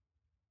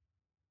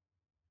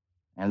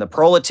 And the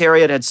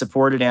proletariat had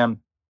supported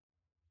him.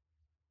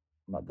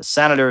 But the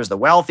senators, the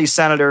wealthy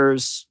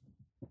senators,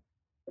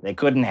 they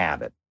couldn't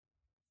have it.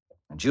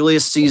 And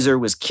Julius Caesar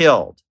was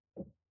killed,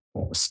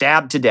 was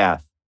stabbed to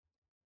death.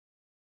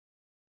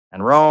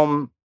 And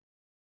Rome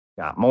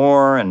got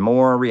more and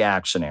more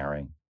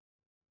reactionary,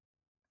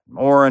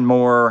 more and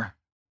more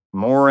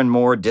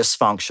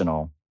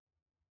dysfunctional,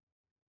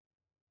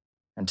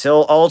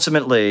 until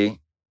ultimately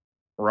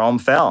Rome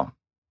fell.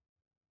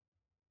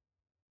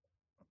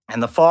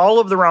 And the fall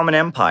of the Roman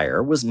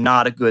Empire was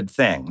not a good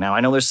thing. Now,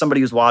 I know there's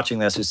somebody who's watching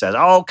this who says,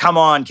 oh, come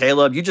on,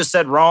 Caleb, you just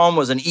said Rome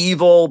was an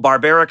evil,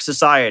 barbaric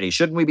society.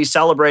 Shouldn't we be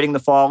celebrating the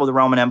fall of the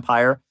Roman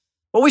Empire?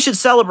 Well, we should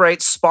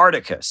celebrate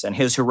Spartacus and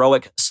his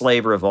heroic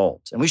slave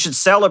revolt. And we should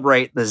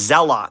celebrate the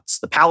Zealots,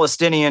 the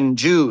Palestinian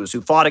Jews who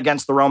fought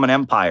against the Roman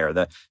Empire,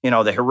 the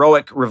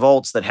heroic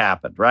revolts that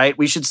happened, right?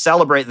 We should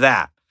celebrate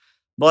that.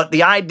 But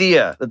the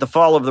idea that the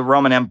fall of the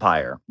Roman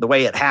Empire, the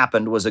way it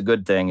happened, was a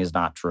good thing is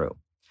not true.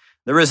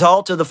 The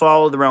result of the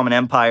fall of the Roman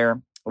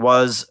Empire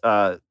was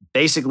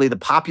basically the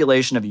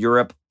population of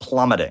Europe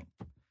plummeting.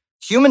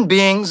 Human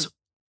beings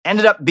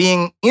ended up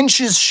being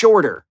inches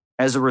shorter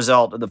as a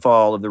result of the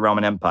fall of the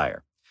Roman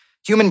Empire.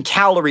 Human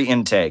calorie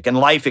intake and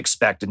life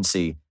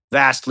expectancy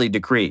vastly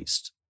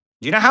decreased.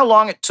 Do you know how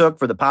long it took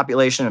for the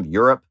population of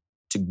Europe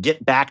to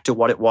get back to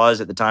what it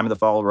was at the time of the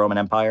fall of the Roman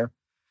Empire?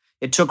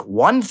 It took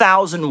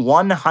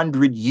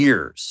 1,100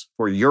 years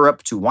for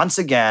Europe to once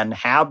again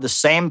have the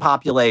same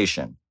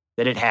population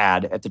that it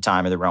had at the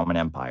time of the Roman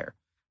Empire.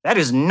 That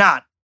is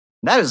not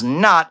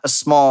a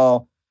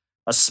small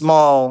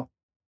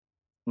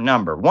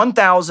number.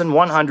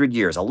 1,100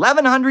 years,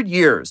 1,100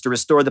 years to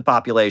restore the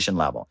population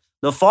level.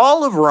 The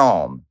fall of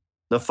Rome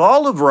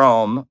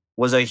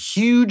was a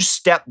huge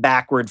step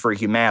backward for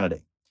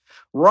humanity.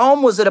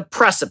 Rome was at a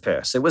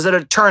precipice. It was at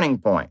a turning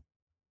point.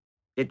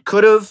 It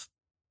could have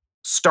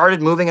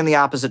started moving in the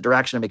opposite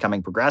direction and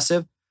becoming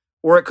progressive,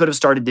 or it could have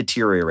started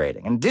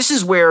deteriorating. And this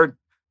is where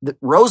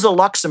Rosa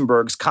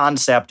Luxemburg's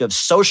concept of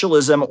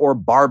socialism or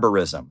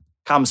barbarism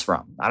comes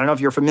from. I don't know if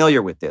you're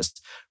familiar with this.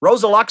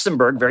 Rosa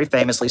Luxemburg very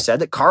famously said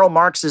that Karl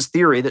Marx's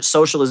theory that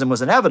socialism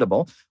was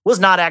inevitable was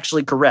not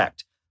actually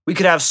correct. We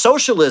could have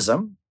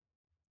socialism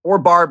or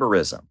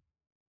barbarism,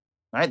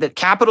 right? That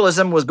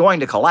capitalism was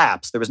going to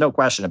collapse. There was no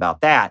question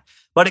about that.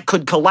 But it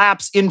could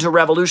collapse into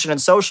revolution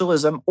and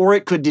socialism, or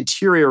it could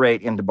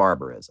deteriorate into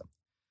barbarism.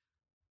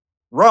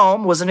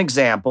 Rome was an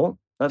example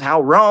of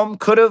how Rome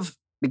could have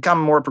become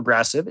more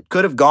progressive. It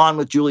could have gone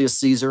with Julius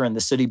Caesar and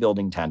the city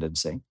building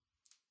tendency.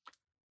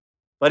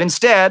 But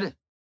instead,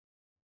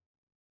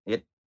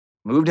 it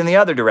moved in the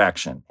other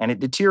direction and it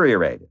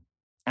deteriorated.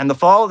 And the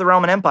fall of the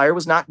Roman Empire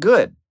was not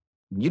good.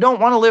 You don't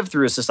want to live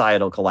through a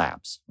societal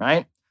collapse,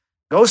 right?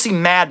 Go see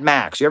Mad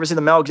Max. You ever see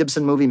the Mel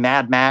Gibson movie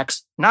Mad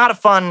Max? Not a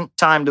fun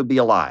time to be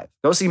alive.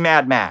 Go see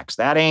Mad Max.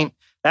 That ain't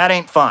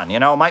fun. You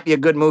know, it might be a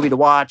good movie to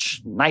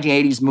watch,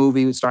 1980s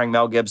movie starring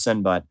Mel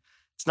Gibson, but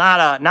it's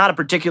not a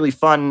particularly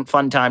fun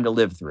time to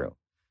live through.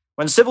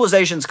 When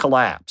civilizations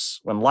collapse,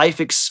 when life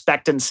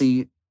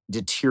expectancy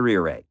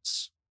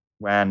deteriorates,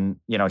 when,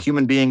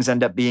 human beings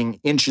end up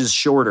being inches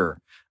shorter,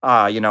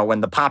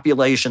 when the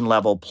population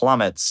level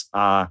plummets,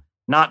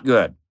 not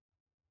good.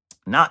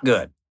 Not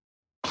good.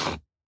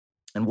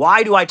 And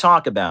why do I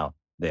talk about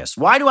this?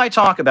 Why do I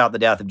talk about the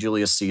death of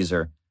Julius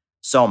Caesar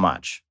so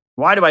much?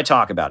 Why do I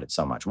talk about it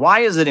so much? Why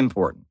is it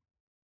important?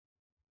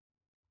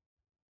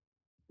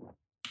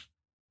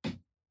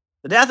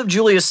 The death of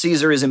Julius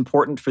Caesar is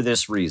important for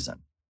this reason.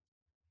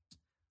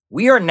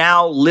 We are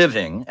now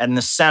living in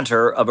the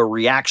center of a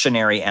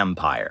reactionary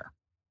empire.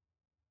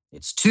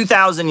 It's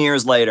 2,000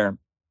 years later,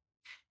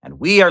 and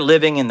we are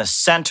living in the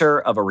center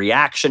of a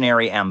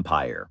reactionary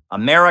empire.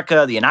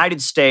 America, the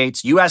United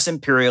States, U.S.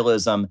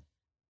 imperialism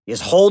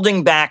is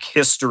holding back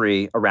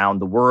history around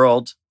the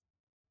world,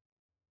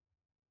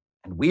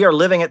 and we are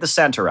living at the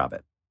center of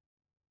it.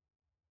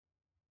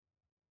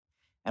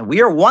 And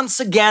we are once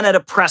again at a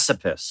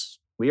precipice.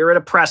 We are at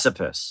a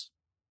precipice.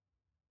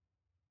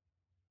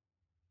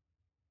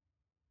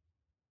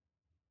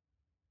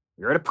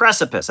 We're at a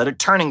precipice, at a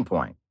turning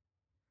point.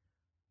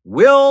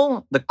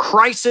 Will the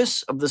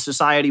crisis of the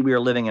society we are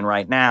living in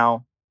right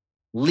now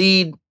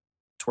lead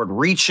toward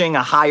reaching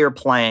a higher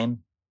plane?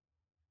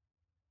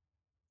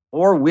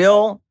 Or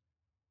will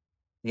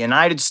the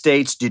United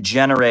States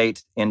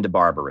degenerate into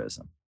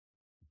barbarism?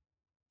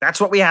 That's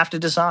what we have to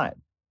decide.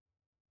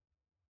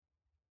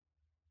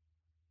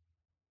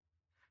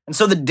 And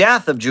so the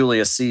death of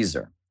Julius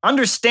Caesar,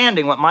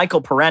 understanding what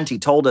Michael Parenti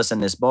told us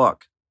in this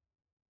book,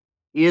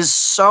 is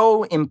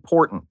so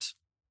important.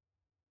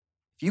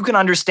 If you can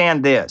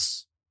understand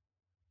this,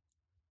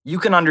 you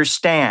can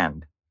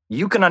understand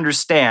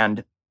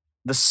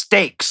the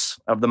stakes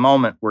of the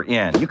moment we're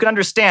in. You can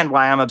understand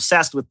why I'm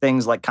obsessed with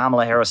things like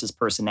Kamala Harris's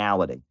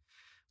personality,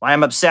 why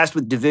I'm obsessed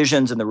with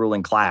divisions in the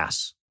ruling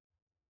class,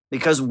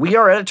 because we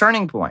are at a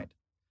turning point.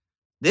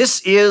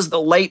 This is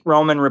the late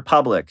Roman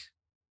Republic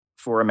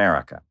for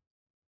America.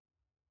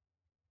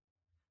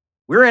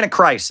 We're in a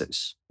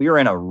crisis. We are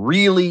in a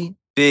really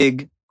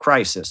big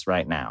crisis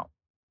right now.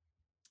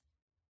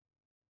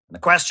 And the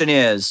question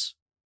is,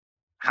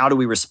 how do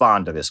we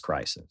respond to this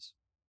crisis?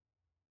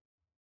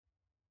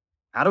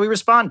 How do we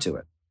respond to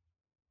it?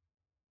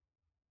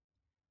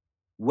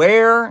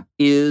 Where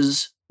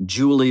is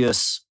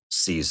Julius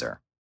Caesar?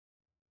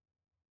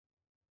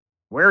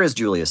 Where is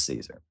Julius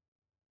Caesar?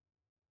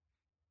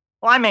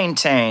 Well, I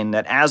maintain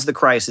that as the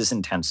crisis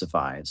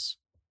intensifies,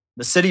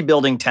 the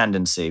city-building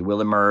tendency will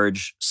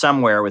emerge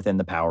somewhere within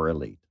the power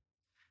elite.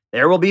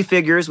 There will be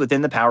figures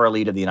within the power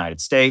elite of the United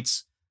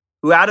States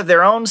who, out of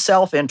their own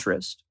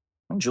self-interest,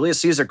 Julius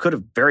Caesar could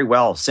have very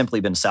well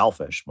simply been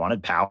selfish,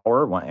 wanted power,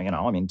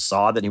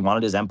 saw that he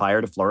wanted his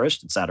empire to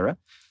flourish, etc.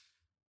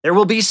 There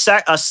will be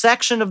a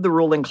section of the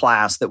ruling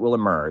class that will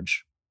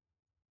emerge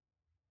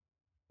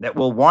that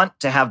will want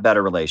to have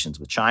better relations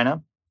with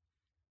China,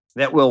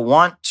 that will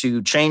want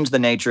to change the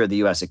nature of the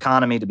U.S.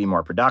 economy to be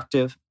more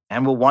productive,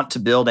 and will want to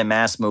build a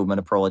mass movement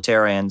of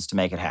proletarians to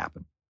make it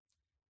happen.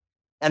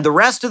 And the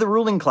rest of the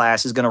ruling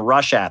class is going to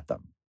rush at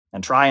them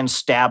and try and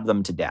stab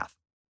them to death.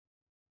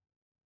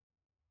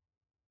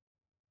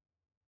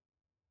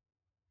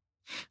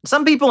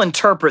 Some people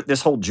interpret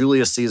this whole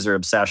Julius Caesar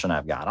obsession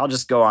I've got. I'll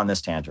just go on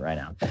this tangent right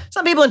now.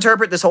 Some people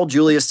interpret this whole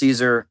Julius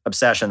Caesar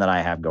obsession that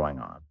I have going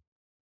on.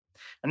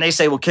 And they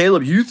say, well,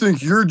 Caleb, you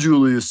think you're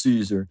Julius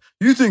Caesar.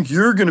 You think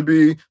you're going to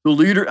be the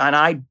leader. And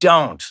I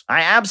don't.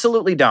 I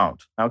absolutely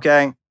don't.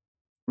 Okay?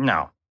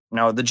 No.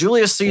 The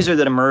Julius Caesar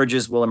that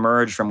emerges will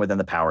emerge from within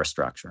the power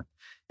structure.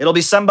 It'll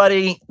be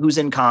somebody who's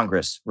in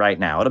Congress right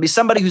now. It'll be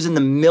somebody who's in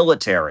the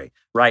military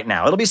right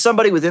now. It'll be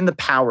somebody within the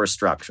power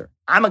structure.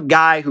 I'm a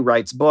guy who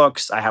writes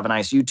books. I have a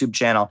nice YouTube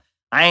channel.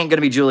 I ain't going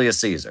to be Julius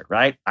Caesar,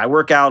 right? I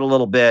work out a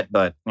little bit,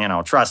 but,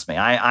 trust me,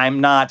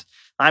 I'm not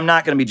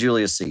going to be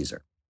Julius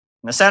Caesar.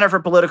 And the Center for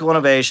Political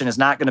Innovation is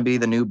not going to be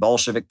the new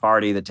Bolshevik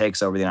party that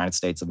takes over the United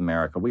States of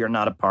America. We are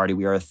not a party.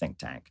 We are a think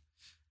tank.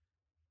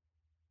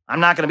 I'm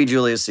not going to be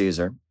Julius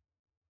Caesar.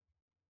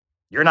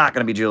 You're not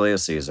going to be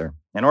Julius Caesar.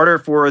 In order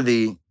for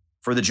the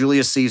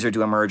Julius Caesar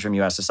to emerge from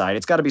U.S. society,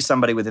 it's got to be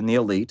somebody within the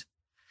elite.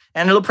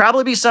 And it'll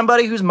probably be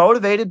somebody who's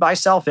motivated by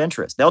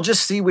self-interest. They'll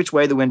just see which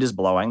way the wind is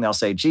blowing. They'll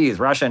say, geez,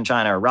 Russia and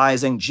China are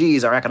rising.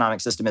 Geez, our economic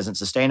system isn't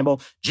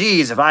sustainable.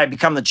 Geez, if I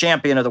become the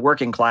champion of the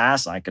working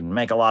class, I can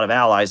make a lot of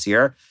allies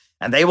here.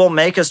 And they will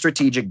make a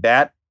strategic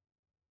bet.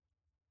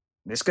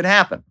 This could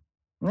happen.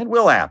 It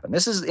will happen.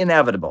 This is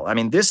inevitable.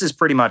 This is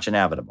pretty much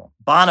inevitable.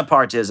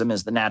 Bonapartism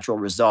is the natural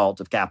result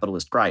of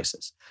capitalist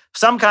crisis.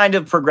 Some kind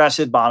of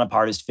progressive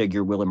Bonapartist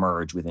figure will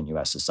emerge within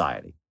U.S.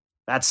 society.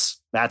 That's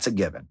a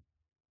given.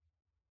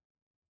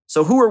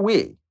 So who are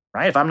we,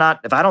 right? If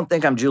I don't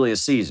think I'm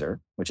Julius Caesar,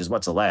 which is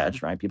what's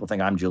alleged, right? People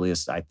think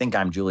I think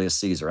I'm Julius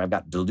Caesar. I've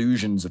got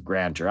delusions of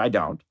grandeur. I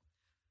don't.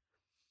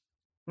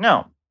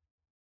 No.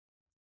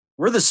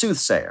 We're the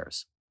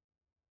soothsayers.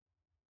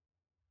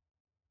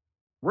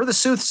 We're the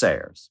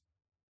soothsayers.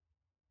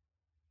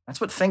 That's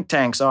what think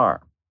tanks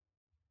are.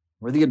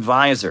 We're the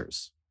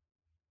advisors.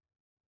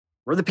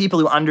 We're the people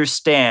who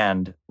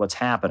understand what's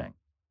happening.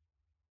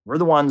 We're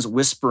the ones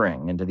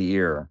whispering into the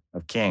ear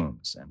of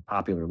kings and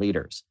popular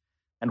leaders.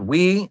 And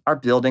we are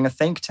building a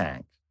think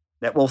tank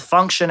that will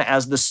function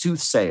as the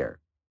soothsayer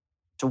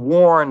to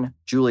warn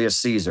Julius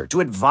Caesar,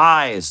 to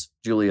advise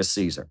Julius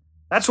Caesar.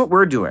 That's what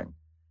we're doing.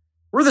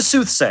 We're the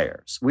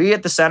soothsayers. We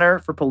at the Center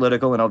for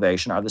Political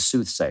Innovation are the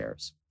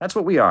soothsayers. That's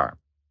what we are,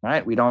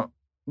 right? We don't,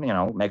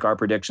 make our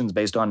predictions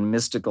based on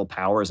mystical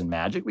powers and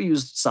magic. We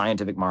use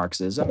scientific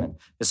Marxism and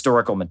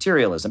historical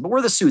materialism, but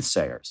we're the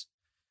soothsayers.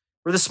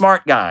 We're the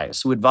smart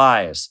guys who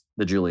advise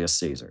the Julius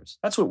Caesars.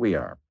 That's what we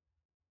are.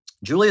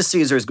 Julius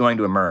Caesar is going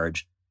to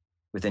emerge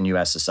within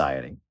U.S.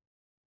 society.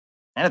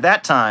 And at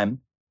that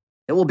time,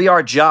 it will be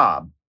our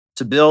job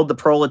to build the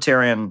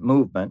proletarian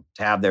movement,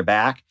 to have their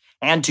back,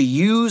 and to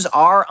use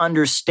our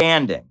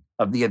understanding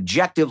of the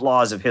objective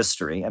laws of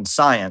history and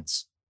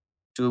science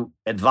to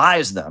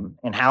advise them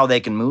in how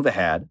they can move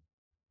ahead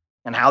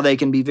and how they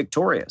can be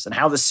victorious and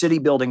how the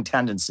city-building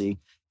tendency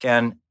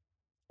can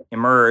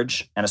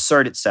emerge and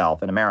assert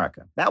itself in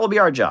America. That will be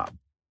our job.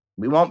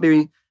 We won't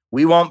be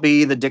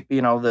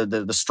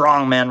the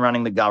strong men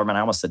running the government.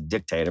 I almost said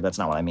dictator. That's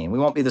not what I mean. We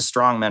won't be the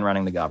strong men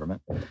running the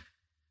government.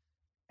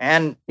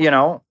 And,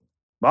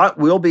 but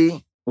we'll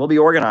be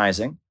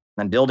organizing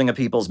and building a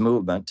people's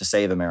movement to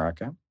save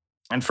America.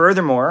 And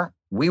furthermore,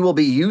 we will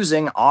be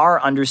using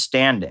our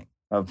understanding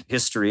of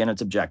history and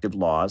its objective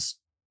laws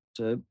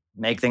to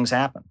make things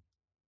happen.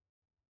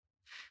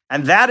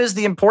 And that is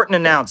the important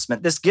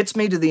announcement. This gets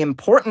me to the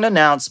important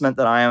announcement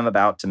that I am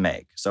about to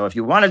make. So if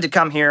you wanted to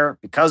come here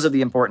because of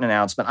the important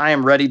announcement, I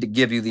am ready to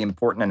give you the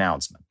important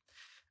announcement.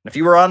 And if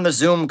you were on the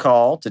Zoom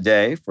call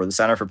today for the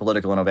Center for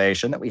Political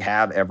Innovation that we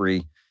have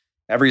every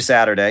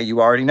Saturday, you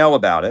already know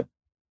about it.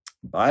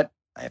 But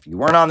if you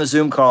weren't on the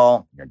Zoom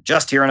call, you're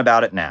just hearing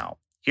about it now.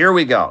 Here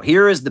we go.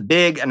 Here is the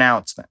big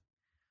announcement.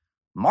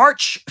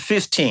 March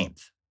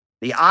 15th,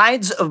 the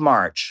Ides of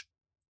March,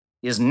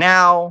 is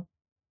now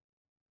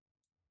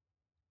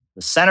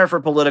the Center for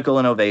Political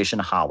Innovation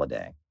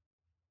holiday.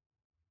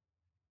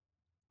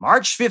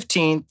 March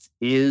 15th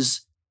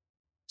is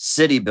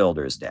City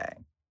Builders Day.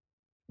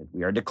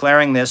 We are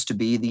declaring this to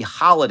be the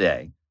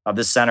holiday of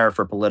the Center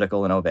for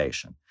Political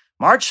Innovation.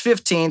 March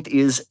 15th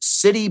is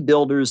City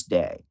Builders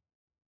Day.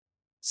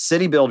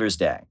 City Builders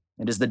Day.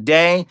 It is the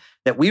day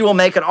that we will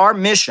make it our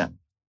mission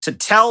to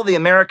tell the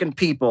American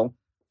people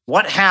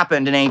what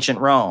happened in ancient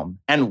Rome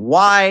and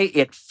why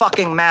it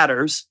fucking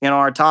matters in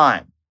our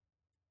time.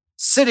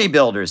 City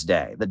Builders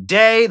Day, the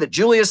day that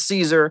Julius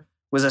Caesar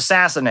was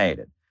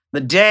assassinated, the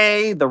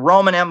day the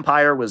Roman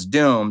Empire was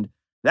doomed,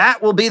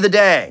 that will be the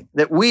day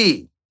that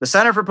we, the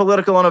Center for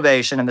Political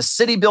Innovation and the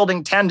city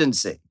building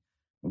tendency,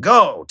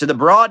 go to the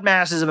broad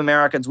masses of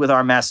Americans with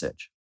our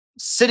message.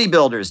 City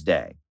Builders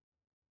Day.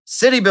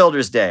 City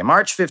Builders Day,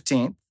 March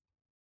 15th.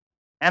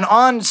 And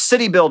on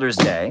City Builders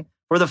Day,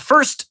 for the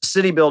first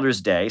City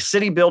Builders Day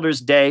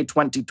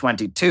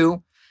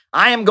 2022,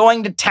 I am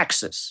going to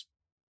Texas,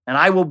 and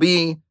I will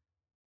be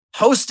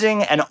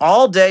hosting an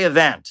all-day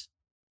event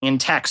in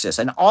Texas.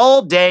 An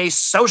all-day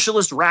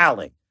socialist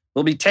rally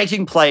will be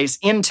taking place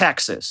in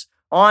Texas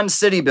on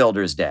City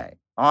Builders Day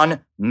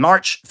on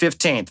March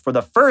 15th. For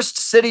the first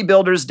City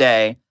Builders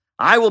Day,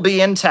 I will be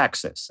in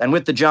Texas and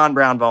with the John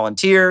Brown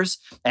Volunteers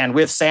and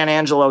with San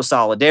Angelo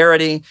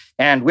Solidarity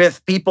and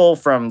with people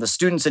from the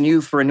Students and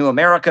Youth for a New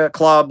America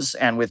clubs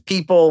and with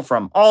people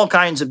from all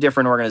kinds of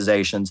different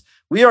organizations.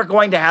 We are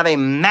going to have a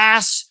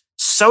mass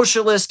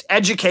socialist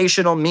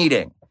educational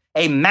meeting,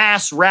 a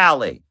mass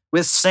rally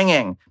with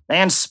singing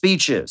and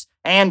speeches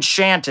and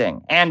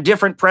chanting and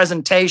different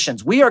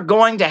presentations. We are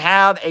going to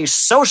have a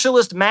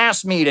socialist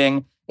mass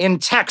meeting in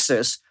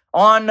Texas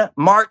on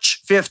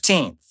March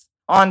 15th.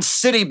 On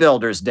City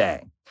Builders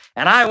Day.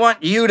 And I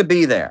want you to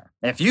be there.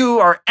 If you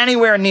are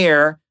anywhere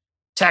near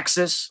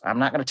Texas, I'm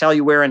not going to tell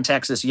you where in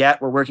Texas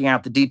yet. We're working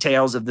out the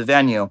details of the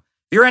venue. If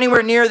you're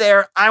anywhere near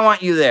there, I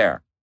want you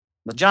there.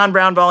 The John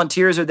Brown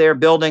Volunteers are there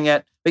building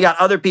it. We got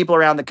other people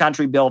around the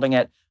country building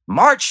it.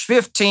 March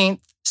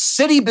 15th,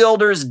 City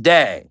Builders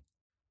Day,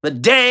 the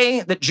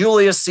day that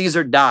Julius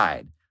Caesar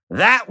died.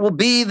 That will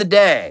be the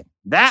day.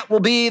 That will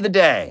be the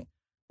day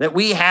that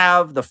we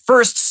have the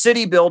first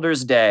City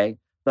Builders Day,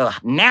 the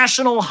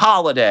national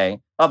holiday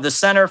of the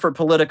Center for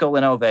Political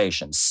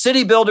Innovation.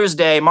 City Builders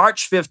Day,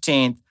 March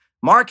 15th.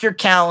 Mark your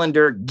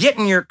calendar, get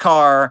in your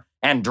car,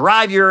 and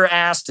drive your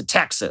ass to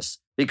Texas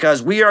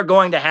because we are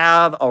going to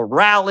have a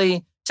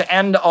rally to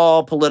end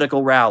all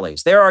political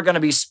rallies. There are going to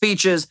be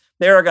speeches,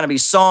 there are going to be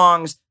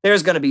songs,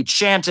 there's going to be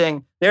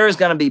chanting, there is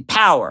going to be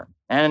power,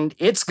 and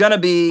it's going to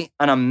be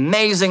an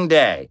amazing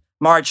day,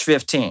 March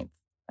 15th.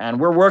 And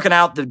we're working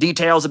out the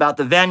details about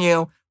the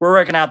venue. We're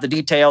working out the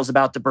details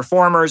about the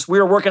performers.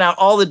 We're working out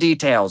all the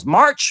details.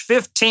 March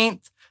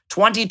 15th,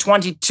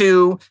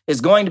 2022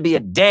 is going to be a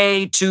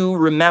day to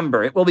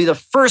remember. It will be the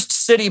first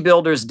City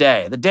Builders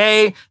Day, the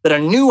day that a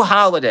new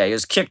holiday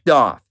is kicked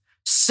off.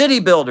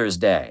 City Builders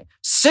Day.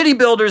 City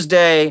Builders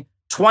Day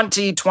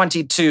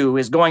 2022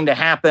 is going to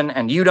happen,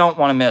 and you don't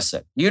want to miss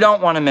it. You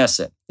don't want to miss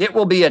it. It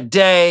will be a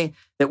day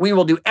that we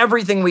will do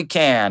everything we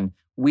can.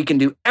 We can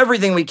do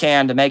everything we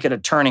can to make it a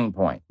turning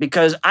point.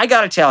 Because I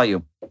got to tell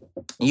you,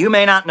 you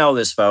may not know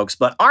this, folks,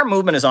 but our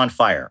movement is on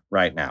fire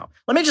right now.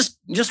 Let me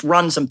just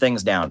run some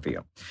things down for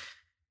you.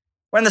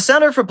 When the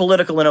Center for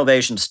Political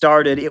Innovation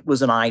started, it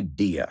was an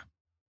idea.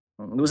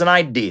 It was an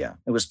idea.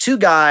 It was two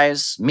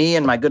guys, me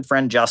and my good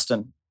friend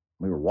Justin.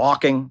 We were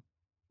walking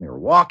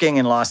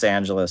in Los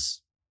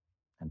Angeles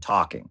and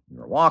talking. We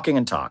were walking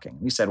and talking.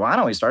 We said, why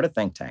don't we start a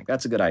think tank?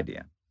 That's a good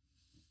idea.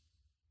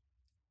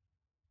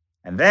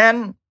 And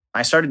then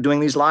I started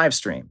doing these live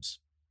streams.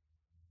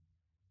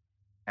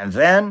 And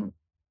then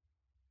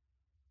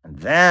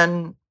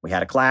we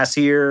had a class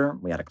here,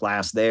 we had a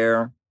class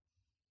there.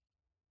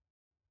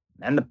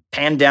 And the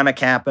pandemic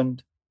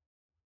happened.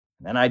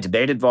 And then I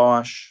debated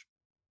Vaush,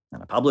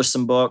 and I published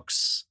some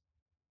books.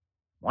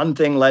 One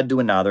thing led to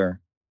another.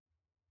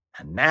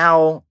 And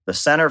now the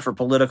Center for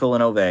Political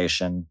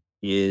Innovation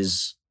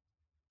is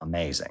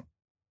amazing.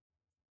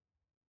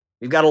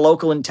 We've got a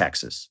local in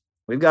Texas.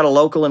 We've got a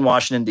local in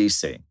Washington,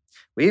 D.C.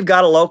 We've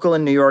got a local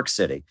in New York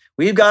City.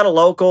 We've got a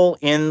local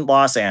in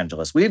Los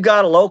Angeles. We've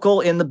got a local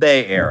in the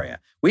Bay Area.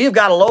 We've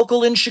got a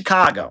local in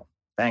Chicago.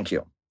 Thank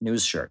you.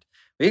 News shirt.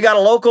 We got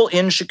a local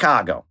in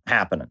Chicago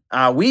happening.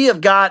 We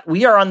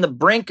are on the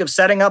brink of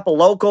setting up a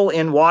local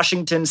in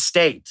Washington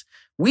State.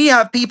 We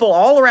have people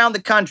all around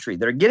the country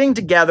that are getting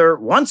together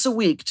once a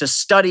week to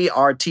study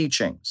our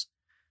teachings.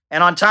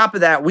 And on top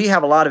of that, we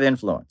have a lot of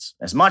influence.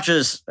 As much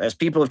as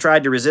people have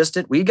tried to resist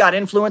it, we've got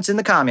influence in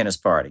the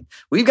Communist Party.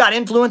 We've got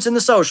influence in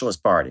the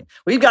Socialist Party.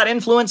 We've got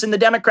influence in the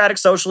Democratic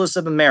Socialists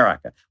of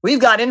America.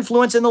 We've got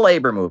influence in the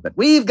labor movement.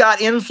 We've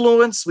got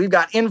influence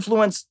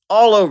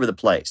all over the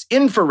place.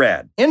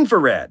 Infrared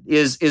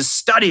is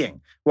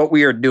studying what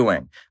we are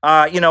doing.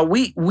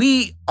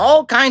 We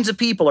all kinds of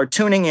people are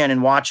tuning in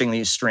and watching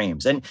these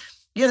streams. And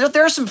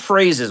there are some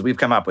phrases we've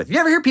come up with. You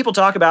ever hear people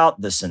talk about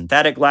the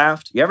synthetic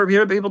left? You ever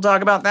hear people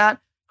talk about that?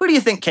 Who do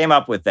you think came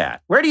up with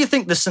that? Where do you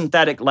think the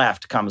synthetic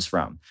left comes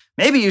from?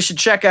 Maybe you should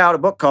check out a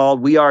book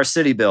called We Are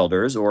City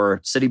Builders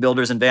or City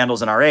Builders and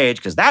Vandals in Our Age,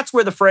 because that's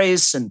where the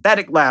phrase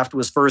synthetic left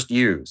was first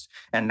used.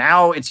 And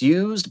now it's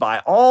used by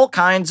all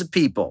kinds of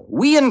people.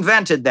 We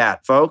invented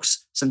that,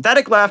 folks.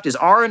 Synthetic left is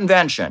our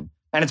invention,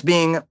 and it's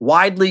being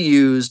widely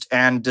used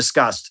and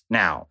discussed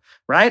now.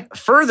 Right?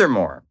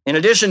 Furthermore, in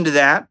addition to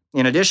that,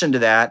 out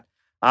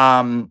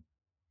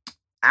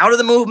of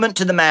the movement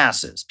to the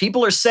masses.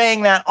 People are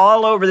saying that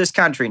all over this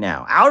country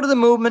now. Out of the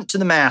movement to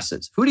the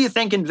masses. Who do you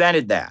think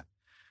invented that?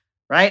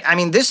 Right? I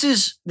mean, this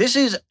is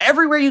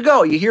everywhere you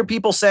go. You hear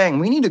people saying,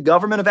 we need a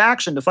government of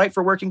action to fight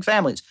for working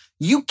families.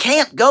 You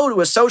can't go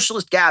to a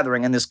socialist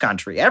gathering in this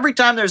country. Every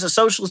time there's a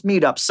socialist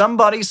meetup,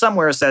 somebody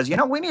somewhere says,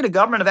 we need a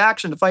government of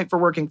action to fight for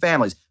working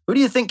families. Who do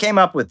you think came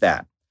up with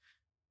that?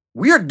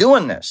 We are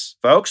doing this,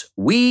 folks.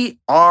 We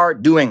are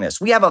doing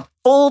this. We have a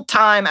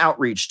full-time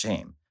outreach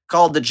team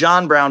called the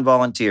John Brown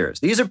Volunteers.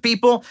 These are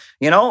people,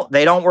 they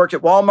don't work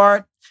at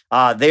Walmart.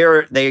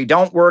 They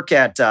don't work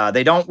at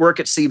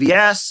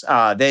CVS.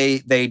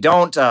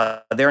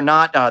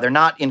 They're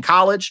not in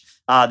college.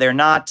 They're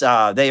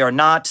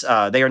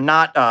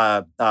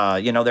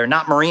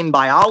not marine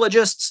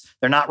biologists.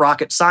 They're not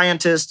rocket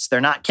scientists. They're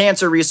not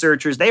cancer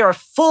researchers. They are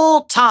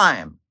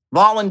full-time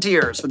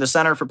volunteers for the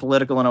Center for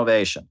Political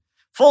Innovation.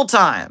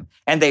 Full-time.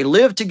 And they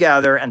live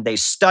together and they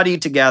study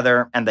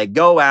together and they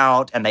go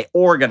out and they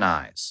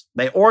organize.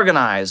 They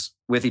organize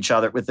with each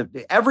other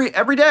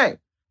every day.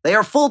 They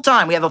are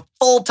full-time. We have a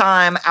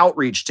full-time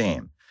outreach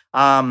team.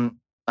 I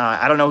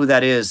don't know who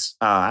that is.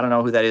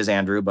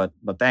 Andrew, but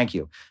thank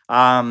you. They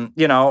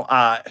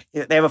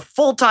have a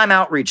full-time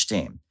outreach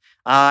team,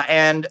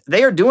 and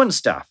they are doing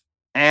stuff.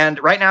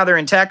 And right now they're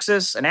in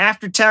Texas. And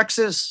after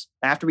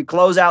we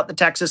close out the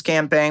Texas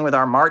campaign with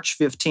our March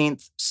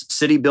 15th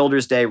City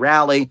Builders Day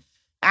rally,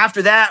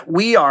 after that,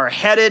 we are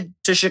headed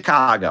to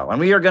Chicago. And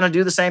we are going to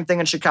do the same thing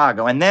in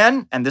Chicago. And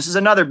then, and this is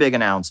another big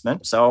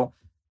announcement. So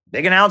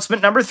big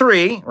announcement number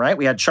 3, right?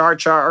 We had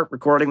Char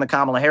recording the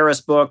Kamala Harris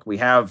book. We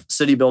have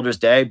City Builders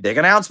Day. Big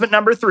announcement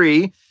number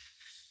 3,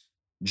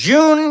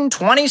 June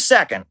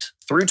 22nd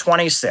through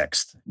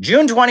 26th.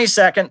 June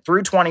 22nd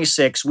through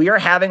 26th, we are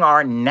having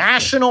our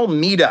national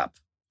meetup,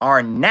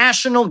 our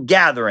national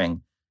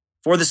gathering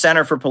for the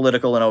Center for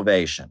Political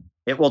Innovation.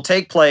 It will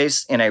take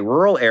place in a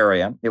rural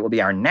area. It will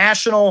be our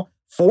national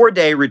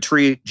 4-day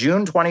retreat,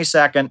 June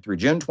 22nd through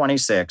June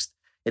 26th.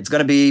 It's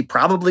going to be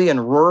probably in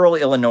rural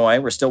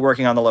Illinois. We're still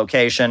working on the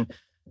location.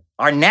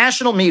 Our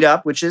national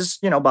meetup, which is,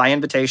 by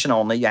invitation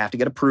only, you have to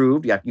get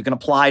approved. You can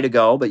apply to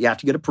go, but you have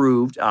to get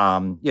approved. It's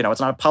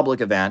not a public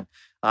event.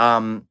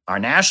 Our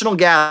national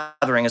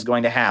gathering is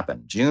going to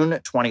happen June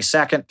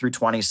 22nd through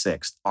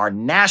 26th. Our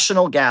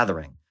national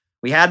gathering.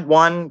 We had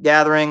one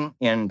gathering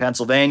in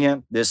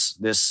Pennsylvania this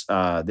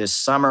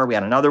summer. We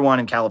had another one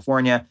in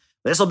California.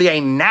 This will be a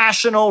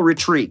national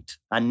retreat,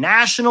 a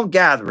national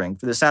gathering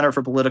for the Center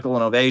for Political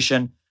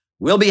Innovation.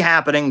 Will be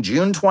happening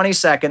June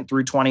 22nd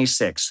through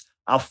 26th,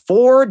 a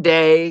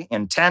 4-day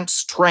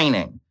intense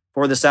training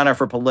for the Center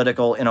for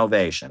Political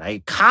Innovation, a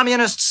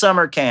communist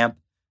summer camp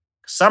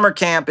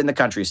in the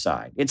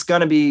countryside. It's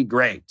going to be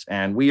great.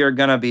 And we are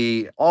going to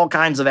be all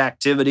kinds of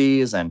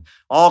activities and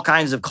all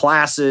kinds of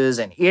classes.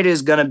 And it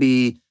is going to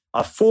be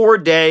a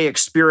 4-day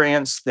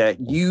experience that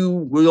you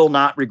will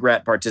not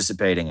regret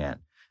participating in.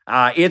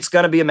 It's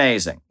going to be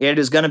amazing. It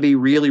is going to be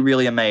really,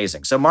 really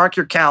amazing. So mark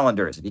your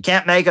calendars. If you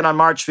can't make it on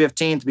March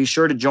 15th, be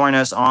sure to join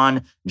us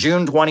on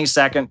June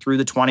 22nd through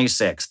the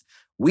 26th.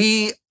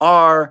 We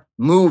are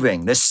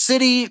moving. The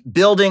city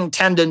building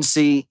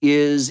tendency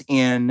is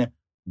in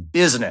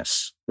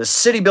business. The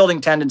city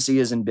building tendency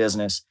is in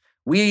business.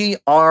 We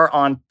are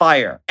on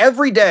fire.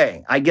 Every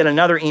day I get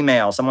another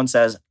email. Someone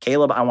says,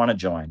 Caleb, I want to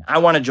join. I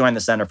want to join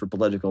the Center for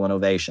Political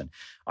Innovation.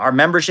 Our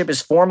membership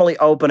is formally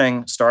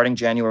opening starting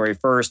January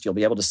 1st. You'll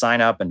be able to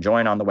sign up and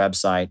join on the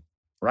website.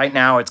 Right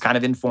now, it's kind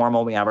of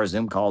informal. We have our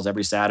Zoom calls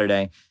every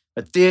Saturday.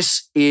 But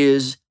this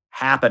is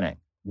happening.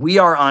 We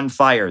are on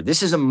fire.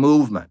 This is a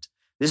movement.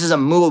 This is a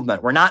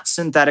movement. We're not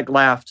synthetic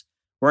left.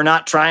 We're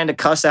not trying to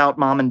cuss out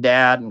mom and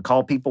dad and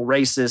call people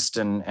racist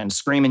and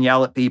scream and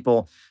yell at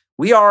people.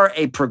 We are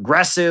a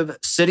progressive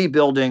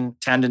city-building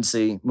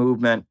tendency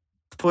movement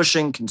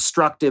pushing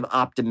constructive,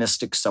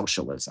 optimistic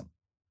socialism.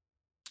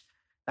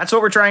 That's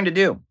what we're trying to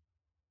do.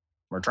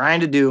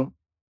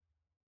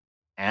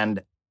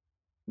 And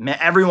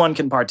everyone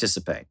can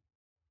participate.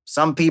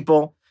 Some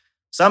people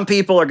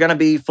are going to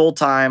be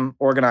full-time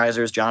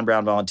organizers, John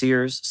Brown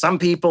Volunteers. Some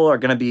people are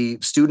going to be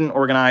student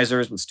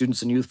organizers with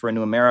Students and Youth for a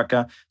New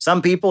America.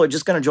 Some people are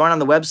just going to join on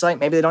the website.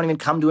 Maybe they don't even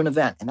come to an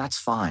event, and that's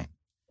fine.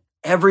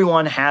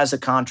 Everyone has a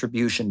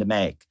contribution to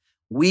make.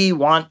 We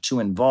want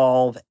to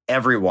involve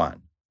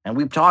everyone. And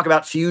we talk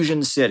about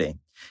Fusion City,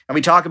 and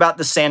we talk about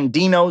the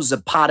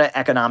Sandino-Zapata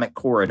Economic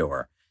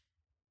Corridor.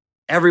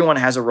 Everyone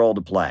has a role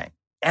to play.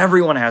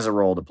 Everyone has a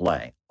role to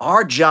play.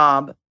 Our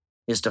job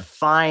is to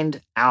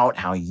find out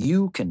how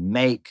you can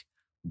make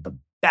the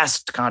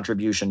best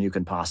contribution you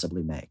can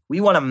possibly make.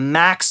 We want to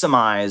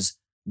maximize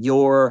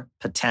your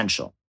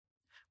potential.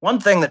 One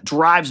thing that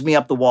drives me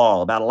up the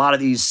wall about a lot of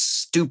these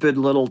stupid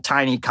little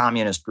tiny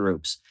communist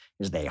groups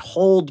is they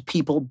hold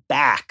people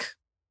back.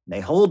 They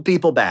hold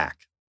people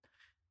back.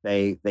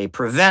 They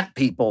prevent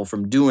people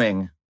from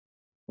doing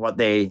what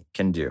they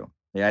can do.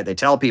 They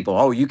tell people,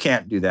 oh, you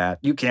can't do that.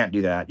 You can't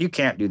do that. You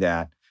can't do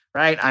that.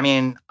 Right? I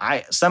mean,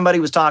 somebody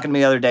was talking to me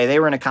the other day. They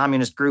were in a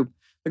communist group.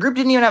 The group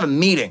didn't even have a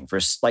meeting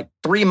for like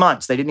 3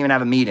 months. They didn't even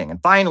have a meeting.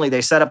 And finally,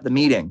 they set up the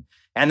meeting.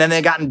 And then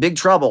they got in big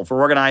trouble for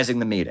organizing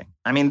the meeting.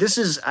 I mean,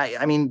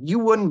 you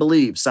wouldn't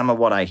believe some of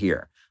what I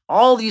hear.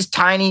 All these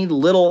tiny,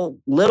 little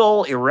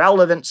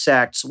irrelevant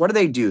sects, what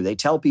do? They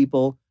tell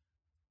people,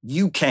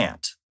 you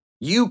can't.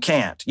 You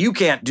can't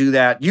do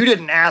that. You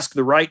didn't ask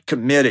the right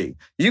committee.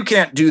 You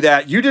can't do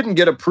that. You didn't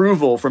get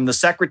approval from the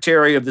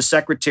secretary of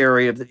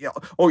the,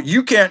 oh,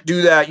 you can't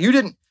do that. You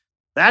didn't.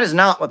 That is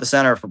not what the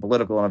Center for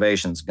Political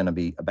Innovation is going to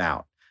be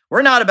about.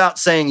 We're not about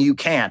saying you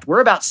can't. We're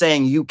about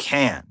saying you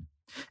can.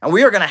 And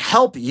we are going to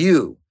help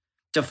you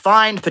to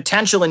find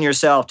potential in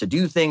yourself to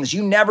do things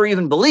you never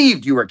even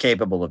believed you were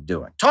capable of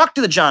doing. Talk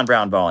to the John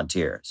Brown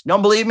volunteers.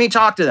 Don't believe me?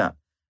 Talk to them.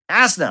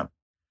 Ask them.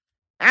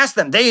 Ask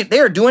them. They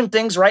are doing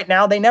things right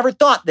now they never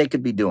thought they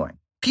could be doing.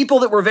 People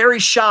that were very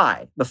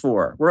shy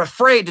before, were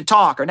afraid to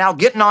talk, are now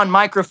getting on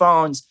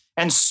microphones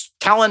and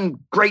telling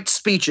great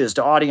speeches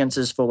to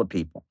audiences full of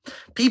people.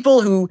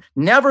 People who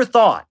never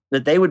thought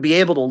that they would be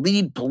able to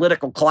lead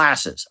political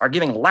classes are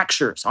giving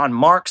lectures on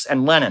Marx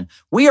and Lenin.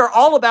 We are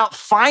all about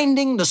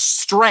finding the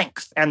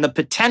strength and the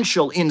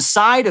potential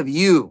inside of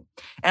you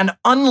and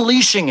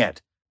unleashing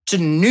it to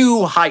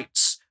new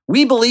heights.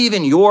 We believe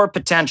in your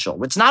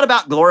potential. It's not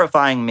about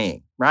glorifying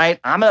me, right?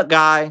 I'm a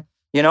guy,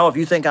 if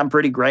you think I'm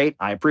pretty great,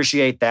 I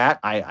appreciate that.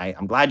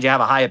 I'm glad you have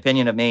a high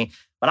opinion of me,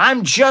 but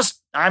I'm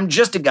just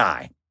a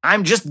guy.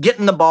 I'm just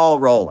getting the ball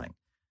rolling.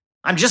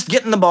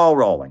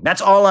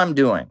 That's all I'm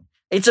doing.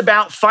 It's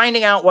about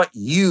finding out what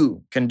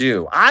you can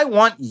do. I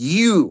want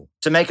you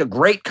to make a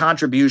great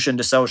contribution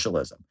to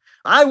socialism.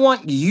 I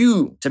want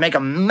you to make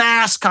a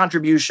mass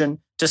contribution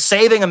to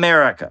saving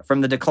America from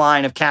the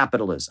decline of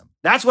capitalism.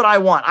 That's what I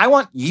want. I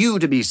want you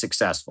to be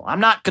successful. I'm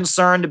not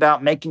concerned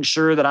about making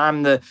sure that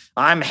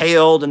I'm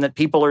hailed and that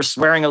people are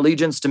swearing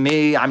allegiance to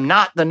me. I'm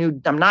not going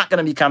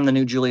to become the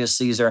new Julius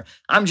Caesar.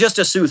 I'm just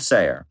a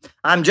soothsayer.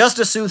 I'm just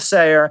a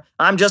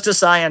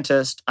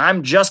scientist.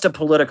 I'm just a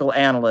political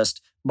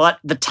analyst. But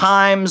the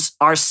times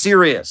are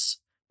serious.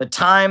 The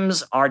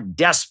times are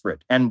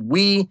desperate, and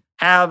we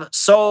have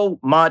so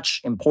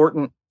much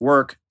important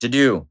work to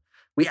do.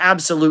 We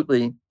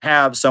absolutely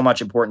have so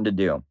much work to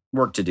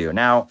do.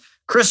 Now,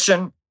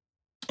 Christian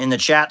in the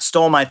chat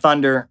stole my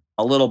thunder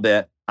a little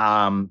bit,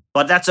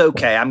 but that's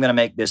okay. I'm going to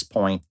make this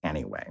point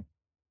anyway.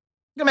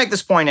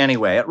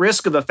 At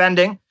risk of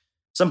offending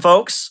some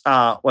folks,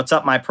 what's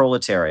up, my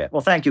proletariat?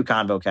 Well, thank you,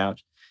 Convo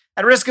Couch.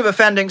 At risk of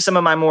offending some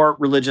of my more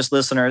religious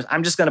listeners,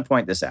 I'm just going to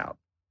point this out,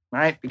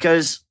 right?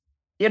 Because,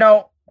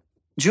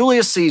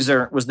 Julius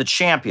Caesar was the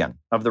champion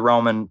of the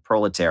Roman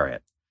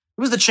proletariat.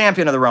 He was the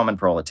champion of the Roman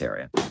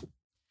proletariat.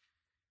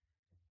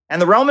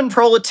 And the Roman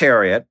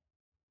proletariat,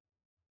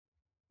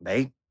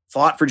 they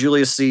fought for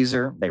Julius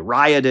Caesar. They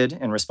rioted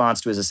in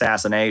response to his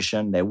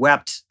assassination. They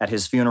wept at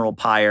his funeral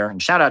pyre.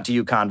 And shout out to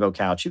you, Convo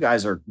Couch. You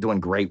guys are doing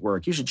great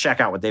work. You should check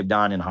out what they've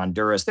done in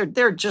Honduras.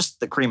 They're just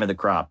the cream of the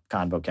crop,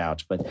 Convo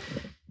Couch.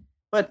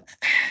 But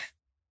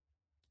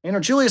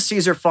Julius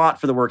Caesar fought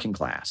for the working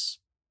class.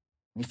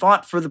 He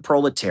fought for the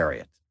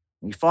proletariat.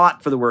 He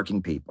fought for the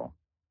working people.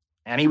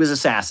 And he was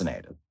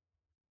assassinated.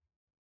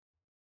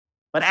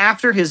 But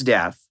after his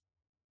death,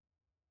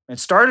 it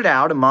started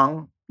out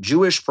among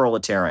Jewish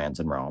proletarians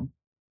in Rome,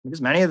 because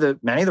many of the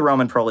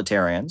Roman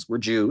proletarians were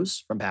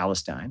Jews from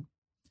Palestine.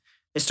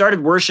 They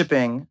started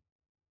worshiping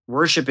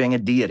a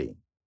deity,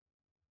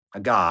 a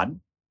god,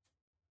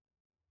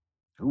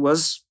 who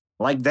was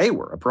like they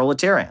were, a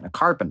proletarian, a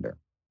carpenter.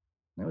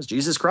 It was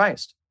Jesus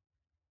Christ.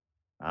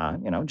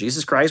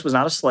 Jesus Christ was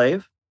not a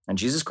slave, and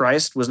Jesus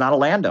Christ was not a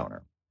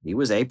landowner. He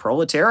was a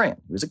proletarian.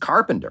 He was a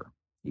carpenter.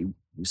 He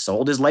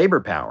sold his labor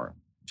power,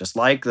 just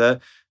like the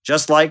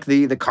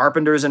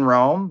carpenters in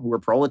Rome who were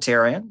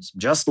proletarians,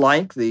 just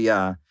like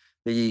the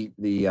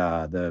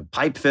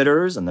pipe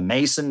fitters and the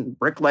mason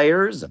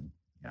bricklayers. And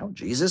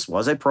Jesus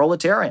was a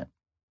proletarian.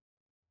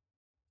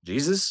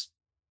 Jesus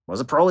was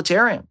a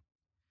proletarian.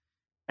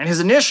 And his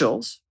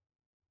initials,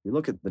 if you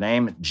look at the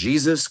name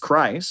Jesus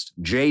Christ,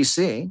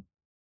 JC,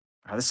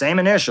 are the same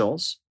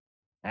initials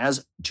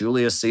as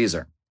Julius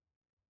Caesar.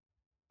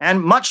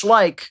 And much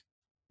like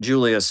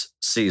Julius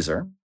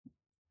Caesar,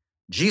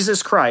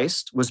 Jesus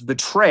Christ was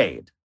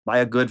betrayed by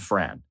a good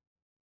friend.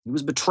 He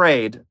was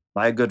betrayed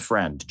by a good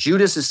friend.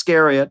 Judas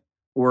Iscariot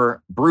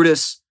or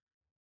Brutus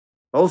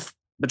both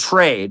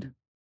betrayed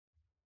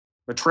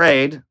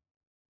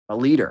a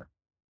leader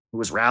who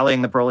was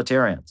rallying the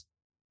proletarians.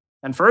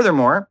 And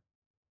furthermore,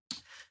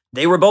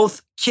 they were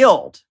both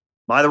killed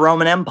by the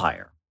Roman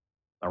Empire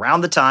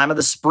around the time of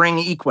the spring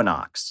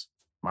equinox,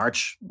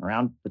 March,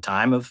 around the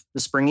time of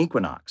the spring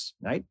equinox,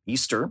 right?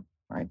 Easter,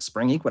 right?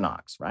 Spring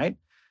equinox, right?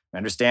 I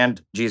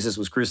understand Jesus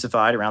was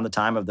crucified around the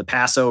time of the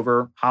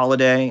Passover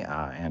holiday,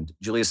 and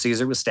Julius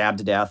Caesar was stabbed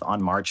to death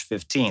on March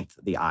 15th,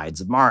 the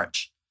Ides of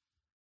March.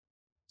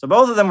 So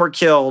both of them were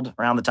killed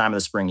around the time of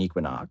the spring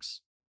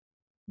equinox.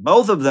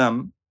 Both of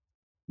them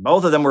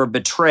were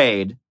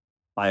betrayed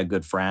by a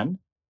good friend.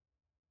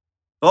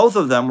 Both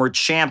of them were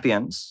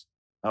champions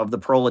of the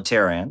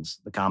proletarians,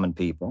 the common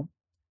people.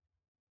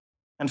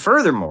 And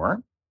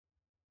furthermore,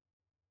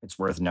 it's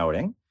worth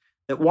noting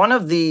that one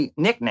of the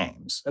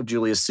nicknames of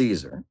Julius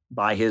Caesar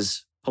by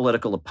his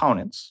political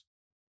opponents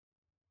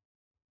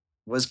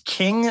was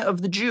King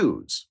of the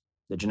Jews.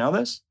 Did you know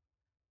this?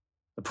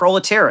 The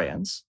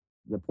proletarians,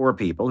 the poor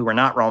people who were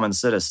not Roman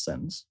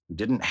citizens, who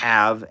didn't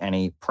have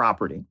any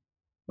property,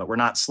 but were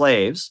not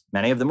slaves,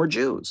 many of them were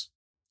Jews.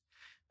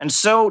 And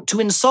so to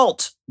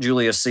insult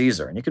Julius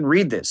Caesar, and you can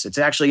read this, it's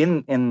actually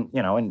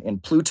in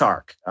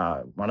Plutarch,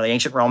 one of the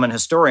ancient Roman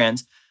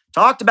historians,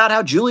 talked about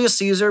how Julius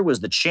Caesar was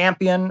the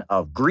champion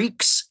of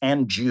Greeks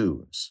and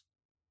Jews.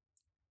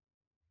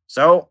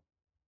 So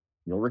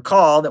you'll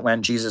recall that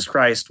when Jesus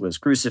Christ was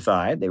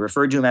crucified, they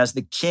referred to him as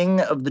the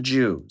King of the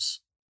Jews.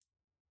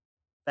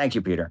 Thank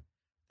you, Peter.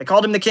 They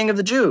called him the King of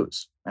the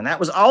Jews. And that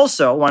was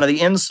also one of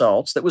the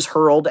insults that was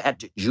hurled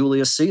at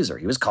Julius Caesar.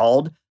 He was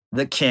called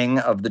the King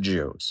of the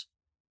Jews.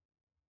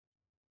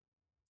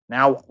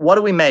 Now, what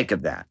do we make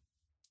of that?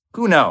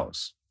 Who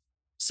knows?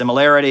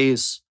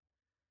 Similarities.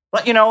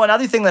 But,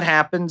 another thing that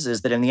happens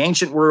is that in the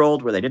ancient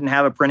world where they didn't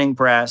have a printing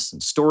press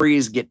and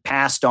stories get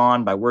passed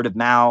on by word of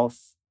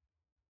mouth,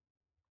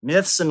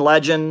 myths and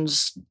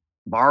legends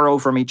borrow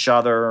from each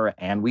other.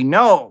 And we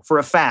know for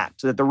a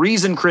fact that the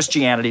reason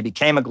Christianity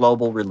became a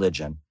global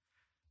religion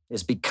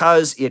is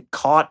because it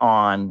caught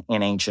on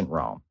in ancient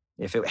Rome.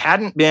 If it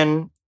hadn't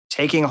been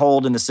taking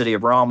hold in the city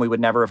of Rome, we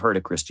would never have heard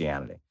of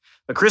Christianity.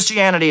 But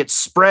Christianity, it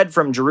spread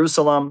from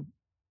Jerusalem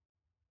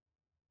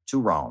to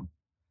Rome.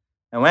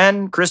 And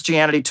when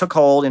Christianity took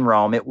hold in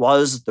Rome, it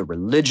was the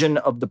religion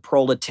of the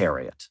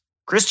proletariat.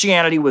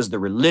 Christianity was the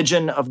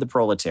religion of the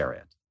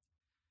proletariat.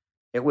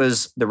 It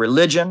was the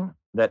religion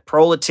that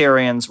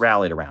proletarians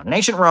rallied around. In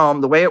ancient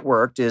Rome, the way it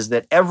worked is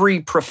that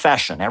every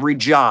profession, every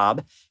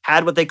job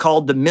had what they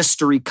called the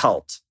mystery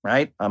cult,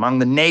 right? Among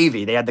the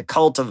Navy, they had the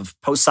cult of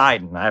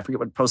Poseidon. I forget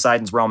what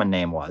Poseidon's Roman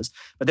name was,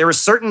 but there were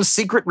certain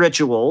secret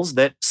rituals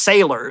that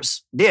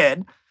sailors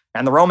did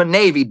and the Roman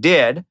Navy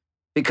did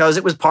because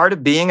it was part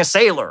of being a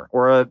sailor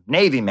or a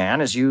Navy man,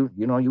 as you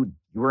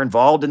were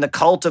involved in the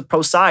cult of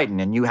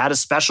Poseidon and you had a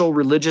special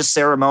religious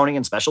ceremony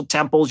and special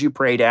temples you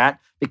prayed at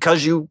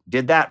because you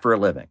did that for a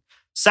living.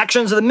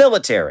 Sections of the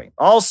military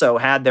also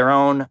had their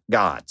own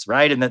gods,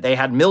 right? And that they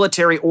had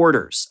military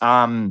orders,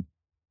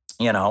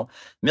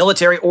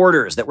 military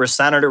orders that were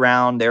centered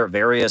around their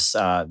various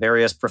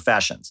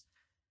professions.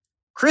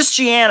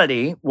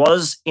 Christianity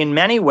was in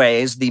many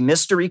ways the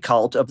mystery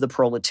cult of the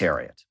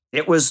proletariat.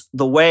 It was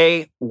the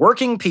way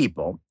working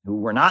people who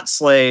were not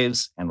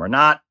slaves and were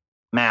not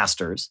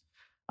masters,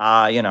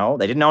 they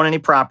didn't own any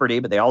property,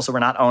 but they also were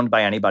not owned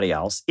by anybody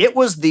else. It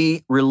was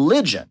the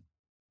religion.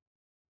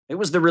 It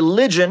was the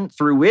religion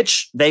through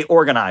which they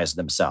organized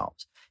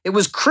themselves. It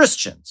was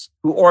Christians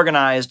who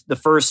organized the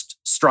first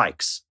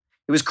strikes.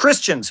 It was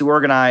Christians who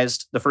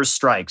organized the first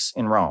strikes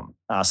in Rome,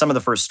 some of the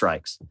first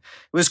strikes. It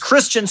was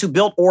Christians who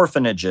built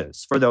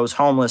orphanages for those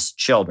homeless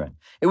children.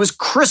 It was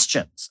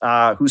Christians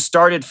who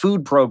started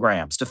food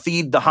programs to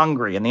feed the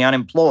hungry and the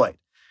unemployed.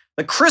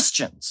 The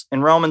Christians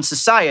in Roman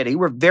society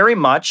were very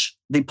much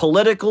the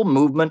political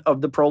movement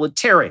of the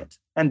proletariat.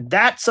 And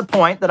that's a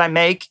point that I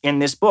make in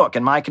this book.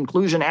 In my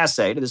conclusion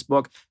essay to this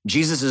book,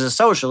 Jesus is a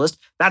Socialist,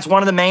 that's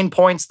one of the main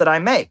points that I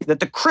make, that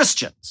the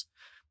Christians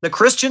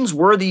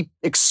were the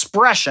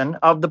expression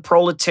of the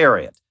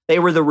proletariat. They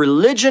were the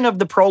religion of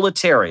the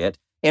proletariat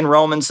in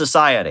Roman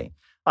society.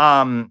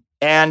 And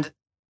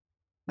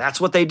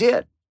that's what they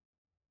did,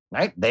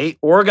 right? They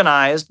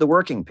organized the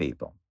working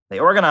people.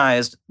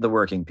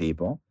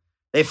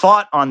 They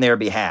fought on their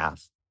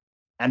behalf,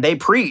 and they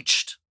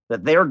preached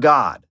that their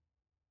God,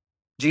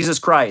 Jesus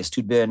Christ,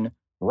 who'd been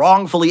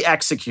wrongfully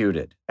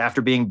executed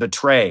after being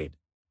betrayed,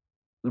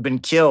 who'd been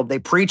killed, they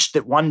preached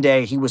that one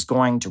day he was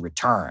going to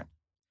return.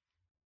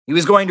 He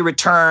was going to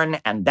return,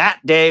 and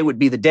that day would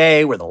be the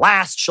day where the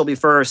last shall be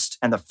first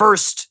and the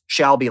first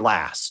shall be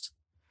last.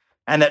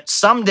 And that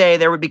someday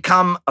there would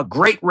become a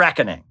great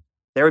reckoning.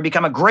 There would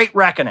become a great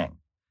reckoning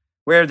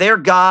where their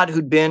God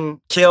who'd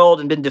been killed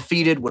and been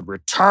defeated would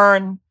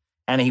return,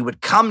 and he would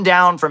come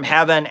down from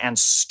heaven and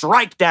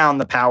strike down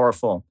the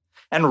powerful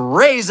and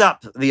raise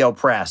up the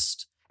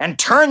oppressed and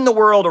turn the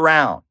world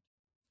around.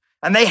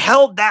 And they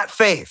held that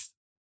faith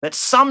that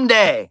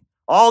someday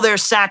all their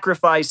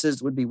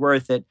sacrifices would be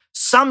worth it.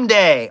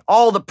 Someday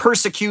all the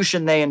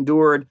persecution they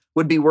endured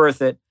would be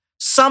worth it.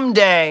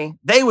 Someday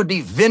they would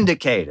be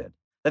vindicated,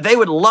 that they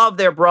would love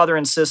their brother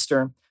and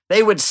sister.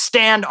 They would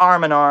stand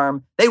arm in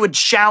arm. They would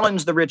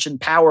challenge the rich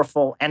and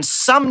powerful. And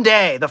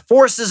someday the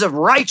forces of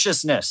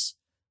righteousness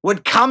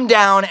would come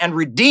down and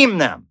redeem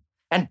them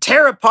and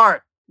tear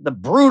apart the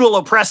brutal,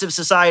 oppressive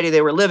society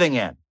they were living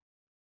in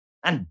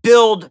and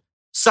build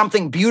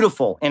something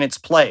beautiful in its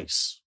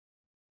place.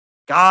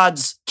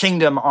 God's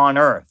kingdom on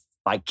earth.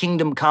 Thy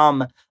kingdom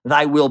come,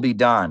 thy will be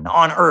done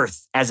on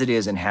earth as it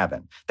is in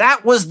heaven.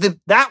 That was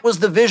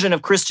the vision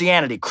of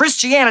Christianity.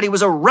 Christianity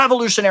was a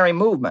revolutionary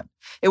movement.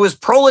 It was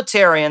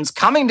proletarians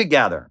coming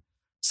together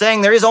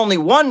saying there is only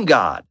one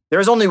God.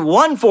 There is only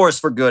one force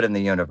for good in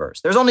the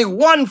universe. There's only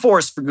one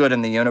force for good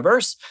in the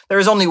universe. There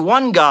is only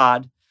one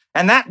God.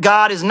 And that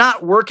God is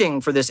not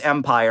working for this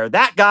empire.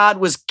 That God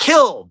was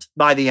killed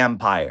by the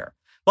empire.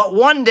 But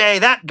one day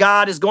that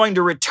God is going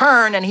to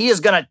return and he is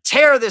going to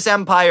tear this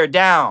empire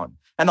down.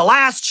 And the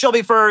last shall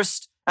be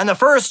first and the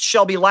first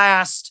shall be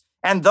last.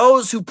 And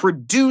those who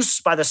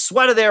produce by the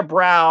sweat of their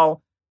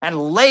brow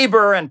and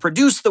labor and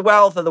produce the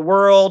wealth of the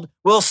world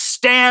will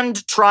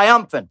stand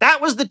triumphant.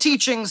 That was the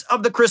teachings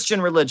of the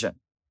Christian religion.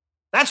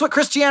 That's what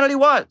Christianity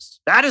was.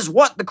 That is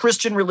what the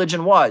Christian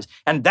religion was.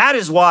 And that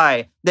is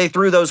why they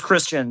threw those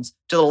Christians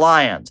to the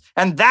lions.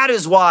 And that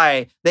is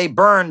why they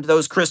burned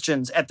those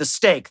Christians at the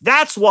stake.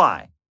 That's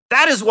why.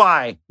 That is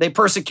why they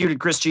persecuted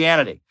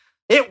Christianity.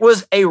 It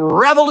was a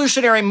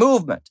revolutionary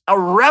movement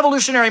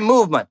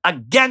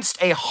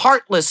against a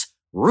heartless,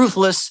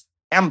 ruthless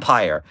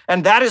empire.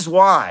 And that is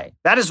why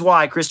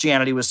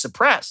Christianity was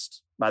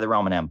suppressed by the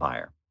Roman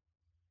Empire.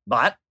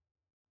 But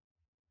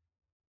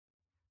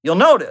you'll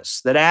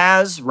notice that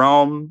as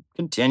Rome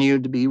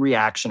continued to be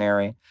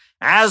reactionary,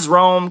 as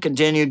Rome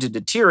continued to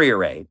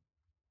deteriorate,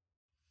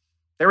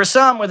 there were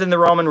some within the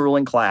Roman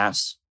ruling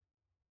class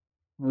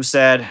who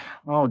said,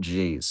 oh,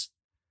 geez,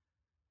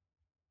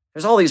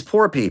 there's all these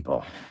poor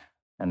people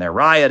and they're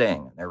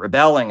rioting, they're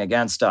rebelling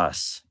against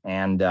us.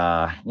 And,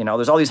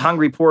 there's all these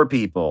hungry poor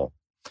people.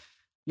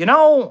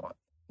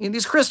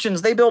 These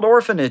Christians, they build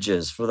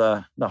orphanages for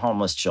the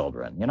homeless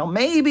children.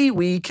 Maybe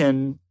we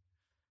can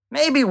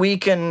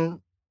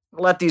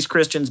let these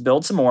Christians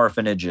build some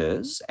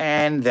orphanages,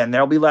 and then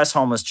there'll be less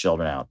homeless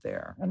children out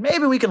there. And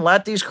maybe we can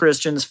let these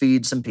Christians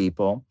feed some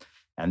people,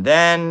 and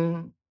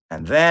then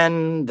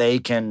they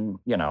can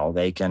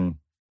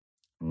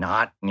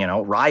not,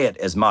 riot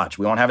as much.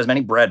 We won't have as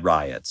many bread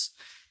riots.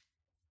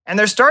 And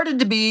there started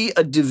to be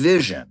a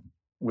division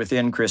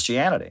within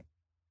Christianity.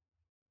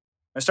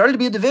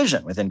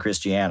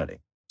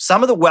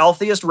 Some of the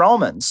wealthiest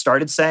Romans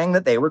started saying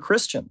that they were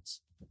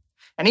Christians.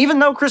 And even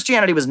though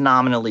Christianity was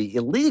nominally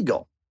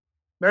illegal,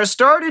 there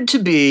started to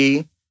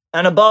be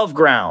an above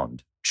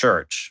ground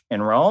church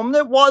in Rome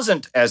that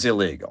wasn't as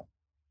illegal.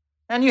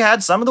 And you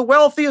had some of the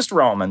wealthiest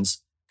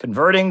Romans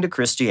converting to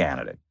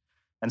Christianity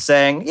and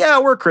saying, yeah,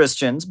 we're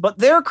Christians, but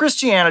their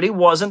Christianity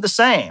wasn't the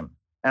same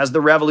as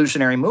the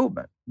revolutionary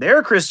movement.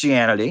 Their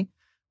Christianity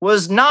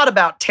was not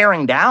about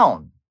tearing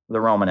down the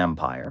Roman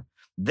Empire.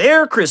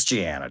 Their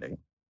Christianity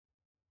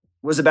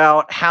was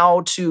about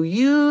how to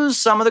use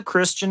some of the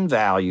Christian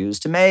values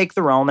to make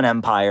the Roman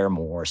Empire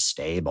more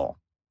stable.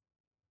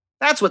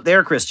 That's what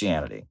their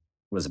Christianity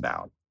was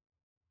about.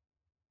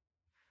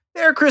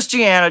 Their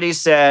Christianity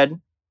said,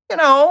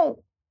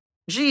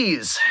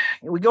 geez,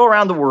 we go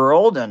around the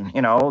world and,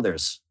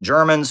 there's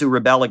Germans who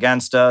rebel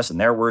against us and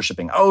they're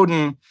worshiping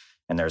Odin,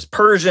 and there's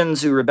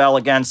Persians who rebel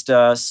against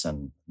us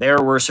and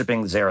they're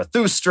worshiping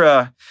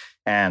Zarathustra,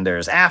 and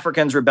there's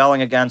Africans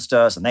rebelling against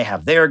us and they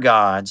have their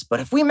gods. But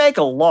if we make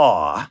a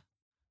law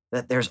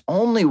that there's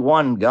only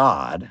one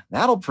God,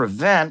 that'll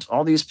prevent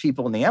all these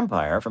people in the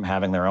empire from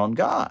having their own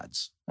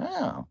gods.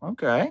 Oh,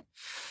 okay.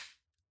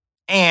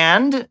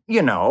 And,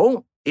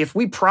 if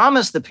we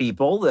promise the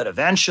people that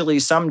eventually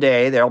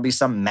someday there'll be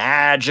some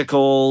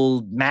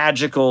magical,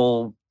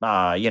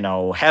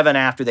 heaven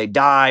after they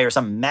die or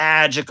some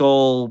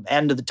magical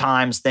end of the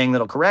times thing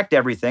that'll correct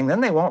everything,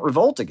 then they won't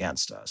revolt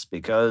against us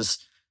because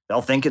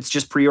they'll think it's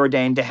just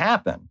preordained to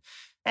happen.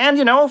 And,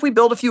 if we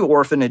build a few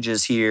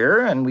orphanages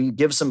here and we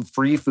give some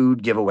free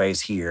food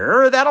giveaways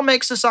here, that'll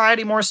make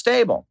society more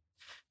stable.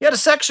 You had a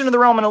section of the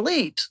Roman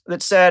elite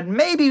that said,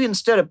 maybe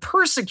instead of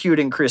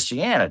persecuting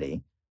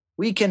Christianity,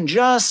 we can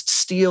just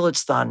steal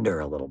its thunder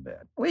a little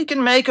bit. We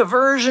can make a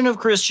version of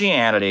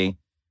Christianity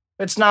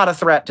that's not a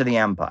threat to the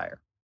empire.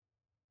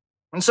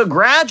 And so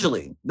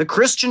gradually, the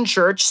Christian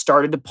church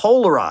started to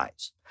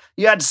polarize.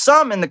 You had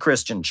some in the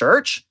Christian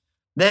church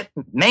that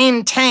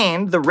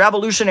maintained the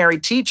revolutionary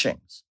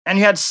teachings. And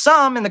you had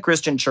some in the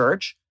Christian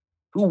church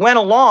who went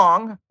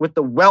along with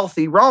the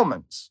wealthy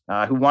Romans,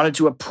 who wanted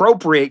to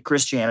appropriate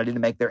Christianity to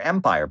make their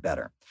empire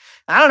better.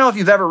 I don't know if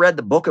you've ever read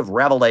the book of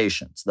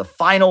Revelations, the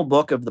final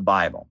book of the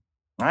Bible,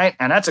 right?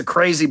 And that's a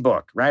crazy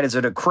book, right? It's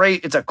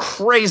a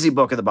crazy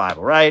book of the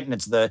Bible, right? And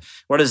it's the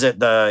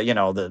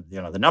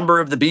number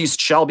of the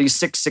beast shall be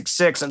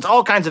 666, and it's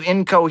all kinds of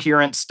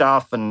incoherent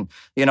stuff, and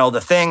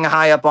the thing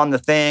high up on the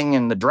thing,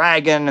 and the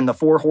dragon, and the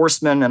four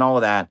horsemen, and all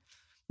of that.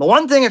 But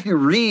one thing, if you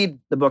read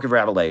the book of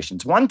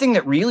Revelations, one thing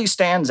that really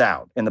stands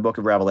out in the book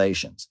of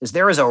Revelations is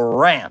there is a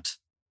rant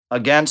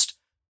against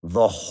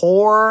the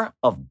whore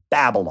of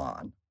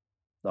Babylon.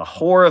 The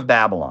whore of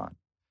Babylon.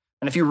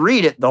 And if you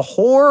read it, the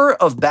whore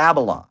of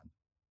Babylon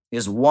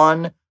is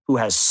one who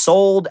has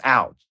sold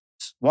out,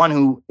 one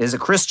who is a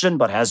Christian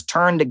but has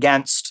turned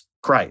against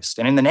Christ,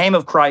 and in the name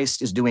of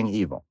Christ is doing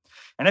evil.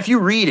 And if you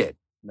read it,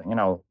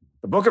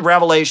 the book of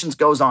Revelations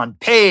goes on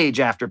page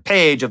after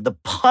page of the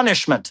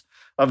punishment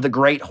of the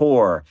great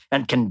whore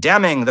and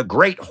condemning the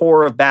great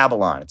whore of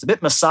Babylon. It's a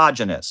bit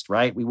misogynist,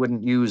 right? We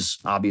wouldn't use,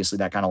 obviously,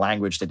 that kind of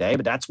language today,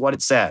 but that's what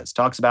it says. It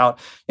talks about,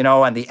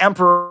 and the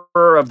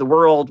emperor of the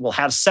world will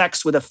have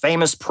sex with a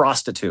famous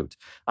prostitute,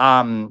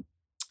 and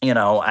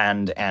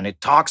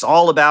it talks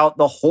all about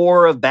the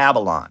whore of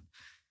Babylon.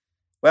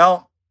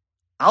 Well,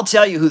 I'll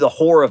tell you who the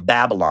whore of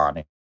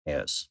Babylon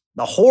is.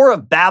 The whore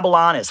of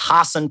Babylon is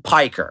Hassan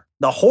Piker.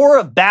 The whore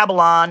of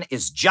Babylon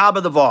is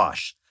Jabba the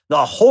Vosh.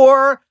 The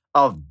whore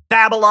of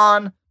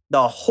Babylon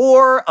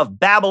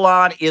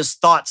is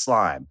Thought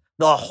Slime.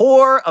 The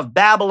whore of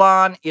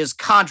Babylon is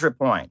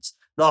ContraPoints.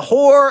 The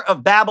whore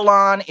of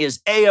Babylon is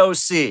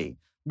AOC.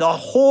 The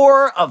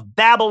whore of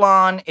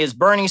Babylon is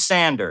Bernie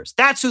Sanders.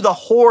 That's who the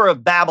whore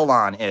of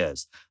Babylon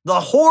is. The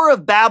whore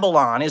of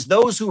Babylon is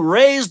those who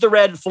raise the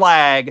red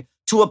flag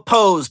to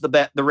oppose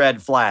the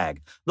red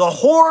flag. The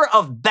whore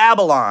of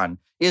Babylon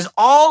is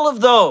all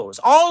of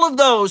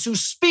those who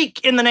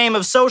speak in the name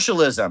of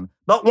socialism,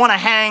 but want to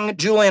hang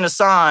Julian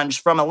Assange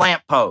from a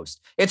lamppost.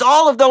 It's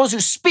all of those who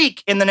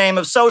speak in the name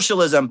of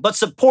socialism, but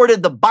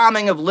supported the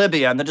bombing of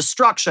Libya and the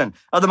destruction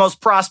of the most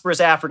prosperous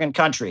African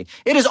country.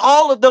 It is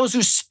all of those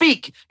who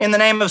speak in the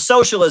name of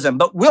socialism,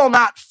 but will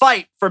not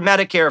fight for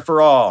Medicare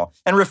for all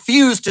and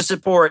refused to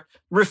support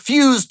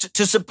force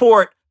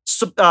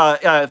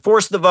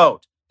the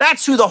vote.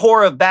 That's who the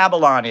whore of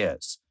Babylon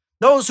is.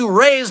 Those who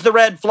raise the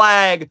red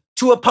flag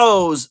to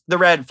oppose the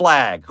red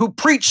flag, who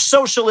preach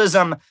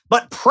socialism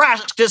but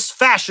practice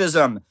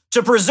fascism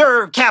to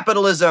preserve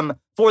capitalism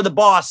for the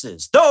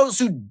bosses. Those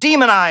who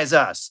demonize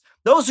us.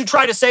 Those who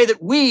try to say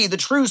that we, the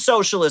true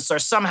socialists, are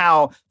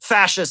somehow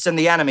fascists and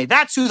the enemy.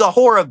 That's who the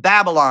whore of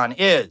Babylon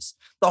is.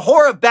 The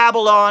whore of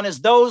Babylon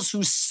is those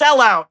who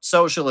sell out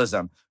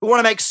socialism, who want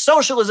to make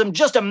socialism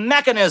just a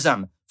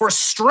mechanism for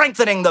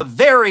strengthening the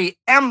very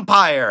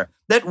empire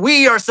that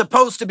we are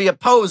supposed to be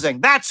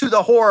opposing. That's who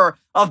the whore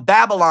of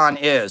Babylon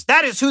is.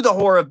 That is who the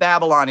whore of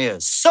Babylon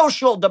is.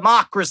 Social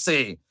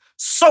democracy,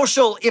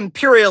 social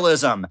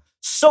imperialism,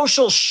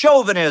 social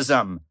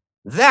chauvinism.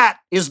 That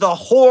is the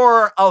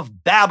whore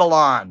of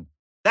Babylon.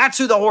 That's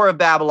who the whore of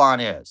Babylon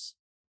is.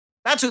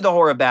 That's who the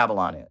whore of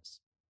Babylon is.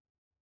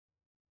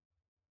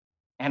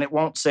 And it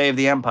won't save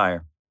the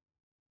empire.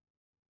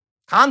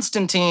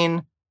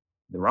 Constantine,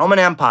 the Roman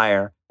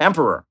Empire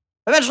emperor,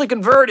 eventually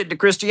converted to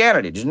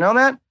Christianity. Did you know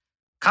that?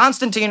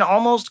 Constantine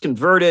almost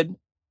converted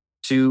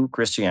to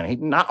Christianity.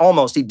 Not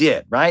almost, he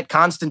did, right?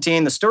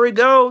 Constantine, the story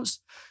goes,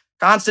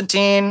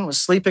 Constantine was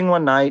sleeping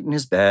one night in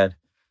his bed.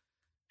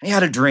 He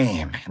had a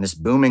dream, and this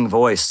booming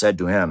voice said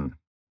to him,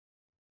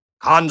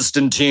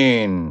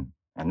 Constantine.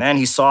 And then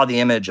he saw the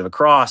image of a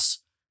cross,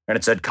 and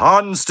it said,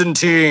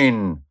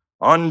 Constantine,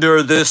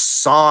 under this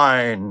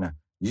sign,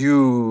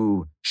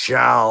 you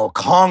shall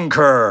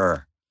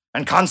conquer.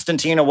 And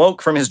Constantine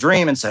awoke from his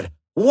dream and said,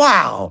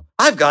 wow,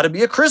 I've got to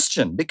be a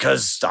Christian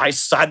because I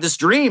had this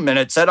dream and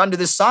it said, under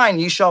this sign,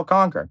 ye shall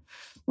conquer.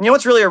 You know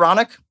what's really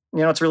ironic?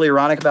 You know what's really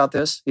ironic about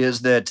this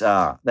is that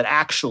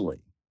actually,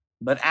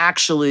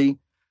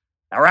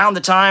 around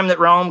the time that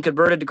Rome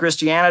converted to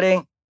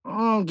Christianity,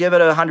 give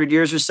it 100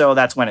 years or so,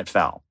 that's when it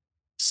fell.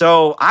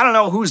 So I don't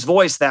know whose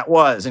voice that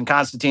was in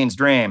Constantine's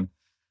dream,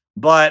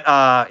 but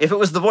if it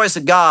was the voice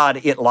of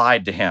God, it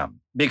lied to him.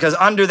 Because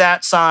under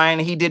that sign,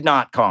 he did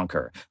not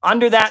conquer.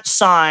 Under that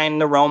sign,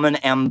 the Roman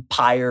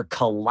Empire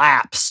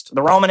collapsed.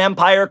 The Roman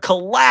Empire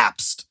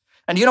collapsed.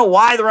 And do you know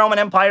why the Roman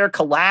Empire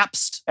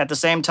collapsed at the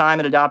same time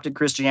it adopted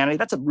Christianity?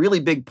 That's a really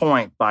big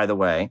point, by the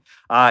way,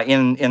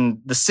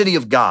 in the City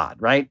of God,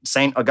 right?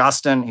 St.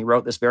 Augustine, he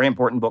wrote this very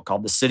important book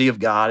called The City of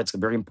God. It's a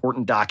very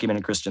important document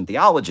in Christian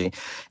theology.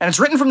 And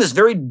it's written from this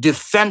very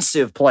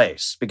defensive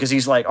place because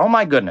he's like, oh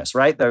my goodness,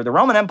 right? The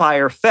Roman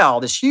Empire fell.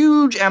 This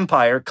huge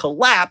empire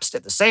collapsed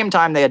at the same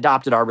time they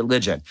adopted our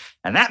religion.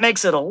 And that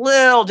makes it a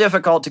little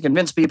difficult to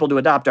convince people to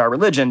adopt our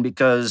religion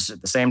because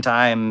at the same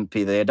time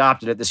they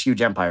adopted it, this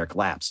huge empire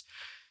collapsed.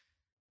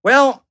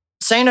 Well,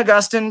 St.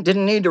 Augustine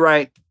didn't need to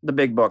write the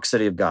big book,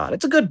 City of God.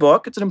 It's a good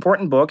book. It's an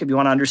important book if you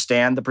want to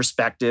understand the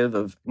perspective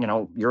of,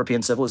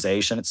 European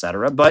civilization, et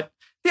cetera. But at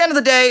the end of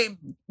the day,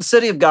 the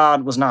City of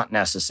God was not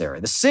necessary.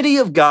 The City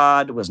of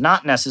God was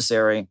not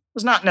necessary. It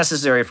was not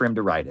necessary for him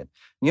to write it.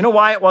 You know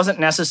why it wasn't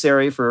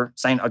necessary for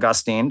St.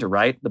 Augustine to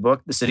write the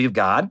book, The City of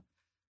God?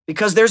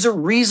 Because there's a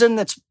reason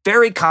that's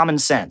very common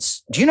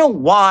sense. Do you know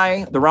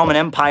why the Roman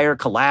Empire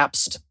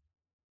collapsed?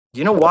 Do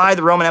you know why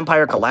the Roman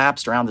Empire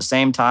collapsed around the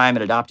same time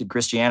it adopted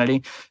Christianity?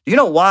 Do you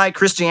know why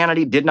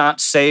Christianity did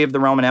not save the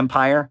Roman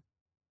Empire?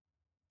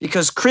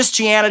 Because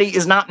Christianity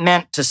is not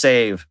meant to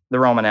save the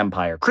Roman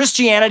Empire.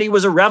 Christianity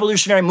was a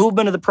revolutionary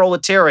movement of the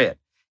proletariat.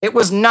 It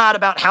was not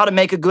about how to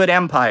make a good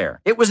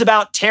empire. It was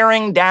about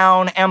tearing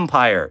down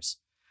empires.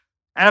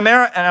 And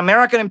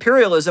American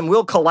imperialism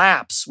will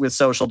collapse with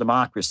social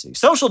democracy.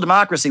 Social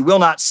democracy will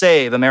not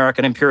save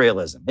American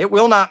imperialism. It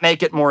will not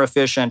make it more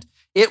efficient.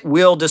 It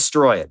will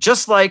destroy it.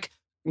 Just like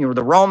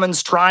the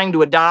Romans trying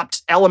to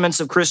adopt elements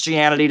of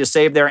Christianity to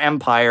save their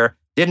empire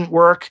didn't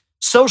work.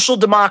 Social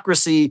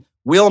democracy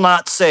will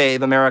not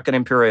save American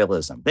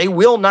imperialism. They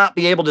will not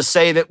be able to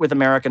save it with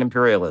American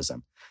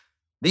imperialism.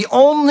 The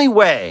only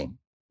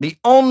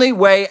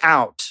way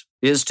out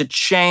is to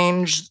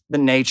change the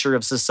nature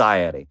of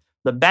society.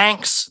 The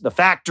banks, the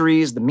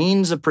factories, the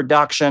means of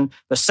production,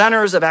 the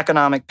centers of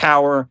economic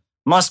power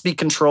must be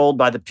controlled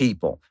by the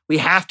people. We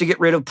have to get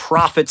rid of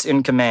profits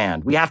in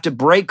command. We have to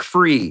break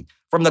free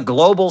from the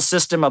global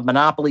system of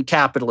monopoly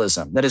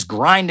capitalism that is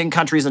grinding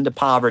countries into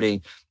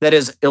poverty, that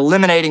is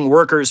eliminating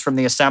workers from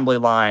the assembly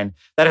line,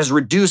 that has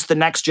reduced the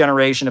next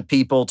generation of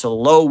people to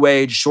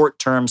low-wage,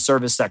 short-term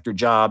service sector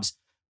jobs.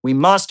 We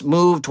must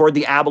move toward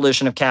the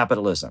abolition of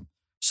capitalism.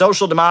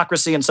 Social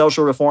democracy and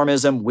social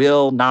reformism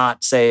will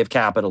not save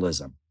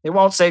capitalism. It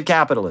won't save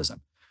capitalism.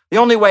 The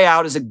only way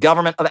out is a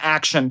government of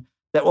action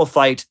that will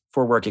fight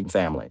for working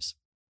families.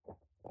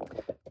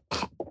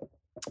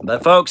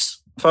 But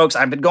folks,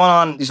 I've been going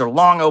on. These are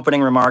long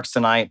opening remarks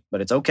tonight,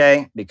 but it's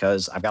okay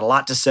because I've got a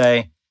lot to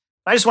say.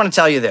 I just want to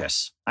tell you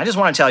this.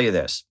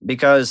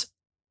 Because,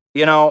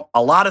 a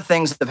lot of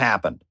things have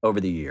happened over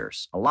the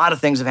years.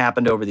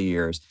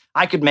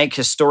 I could make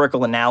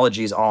historical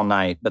analogies all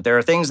night, but there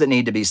are things that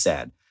need to be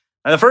said.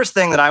 And the first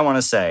thing that I want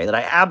to say, that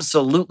I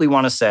absolutely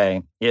want to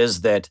say,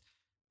 is that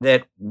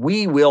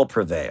we will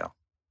prevail.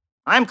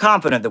 I'm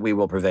confident that we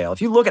will prevail.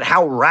 If you look at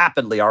how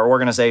rapidly our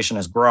organization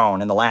has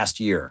grown in the last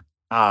year,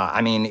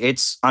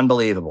 it's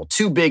unbelievable.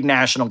 2 big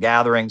national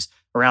gatherings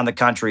around the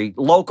country,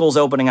 locals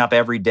opening up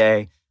every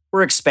day.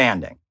 We're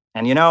expanding.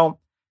 And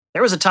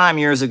there was a time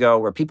years ago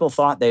where people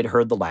thought they'd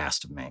heard the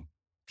last of me.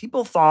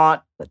 People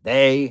thought that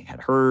they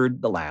had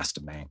heard the last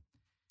of me.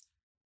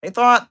 They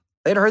thought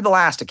they'd heard the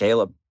last of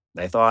Caleb.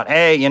 They thought,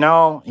 hey,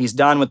 he's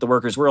done with the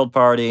Workers' World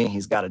Party.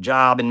 He's got a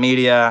job in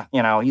media.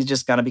 He's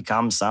just going to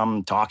become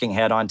some talking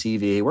head on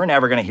TV. We're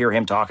never going to hear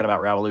him talking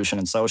about revolution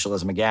and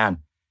socialism again.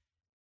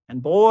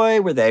 And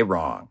boy, were they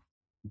wrong.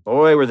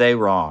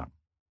 While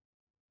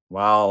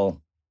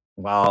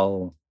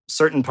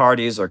certain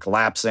parties are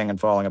collapsing and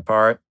falling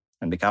apart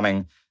and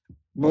becoming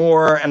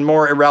more and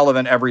more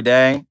irrelevant every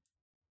day,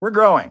 we're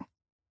growing.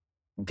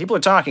 And people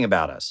are talking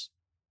about us.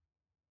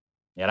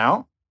 They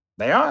are.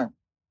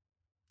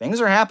 Things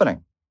are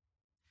happening.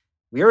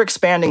 We are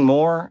expanding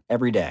more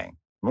every day.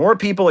 More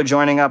people are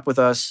joining up with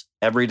us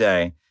every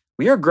day.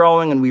 We are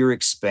growing and we are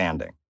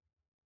expanding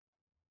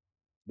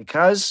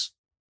because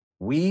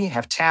we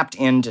have tapped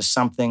into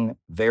something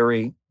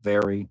very,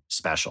 very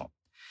special.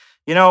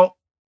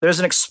 There's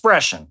an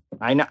expression.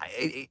 I know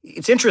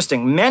it's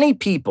interesting. Many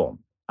people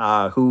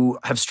who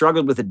have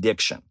struggled with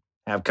addiction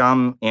have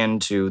come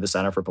into the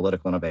Center for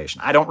Political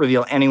Innovation. I don't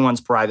reveal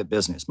anyone's private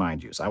business,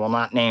 mind you, so I will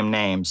not name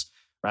names.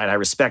 Right? I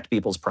respect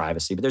people's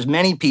privacy, but there's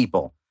many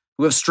people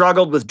who have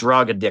struggled with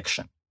drug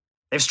addiction.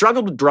 They've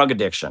struggled with drug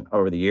addiction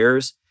over the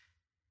years,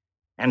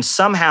 and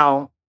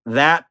somehow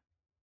that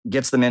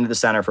gets them into the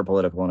Center for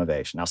Political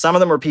Innovation. Now, some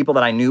of them were people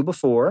that I knew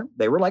before.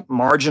 They were like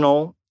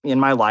marginal in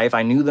my life.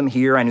 I knew them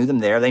here. I knew them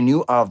there. They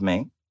knew of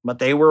me, but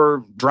they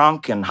were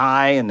drunk and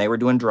high and they were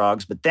doing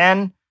drugs. But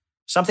then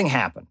something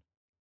happened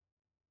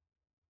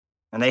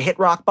and they hit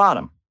rock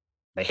bottom.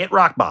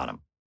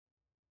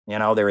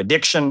 Their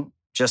addiction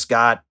just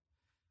got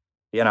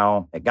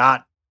it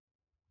got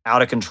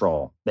out of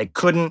control. They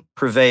couldn't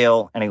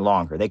prevail any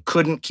longer. They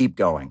couldn't keep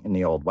going in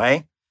the old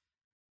way.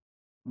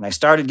 And they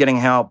started getting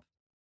help.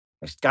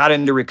 They got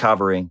into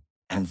recovery.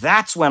 And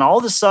that's when all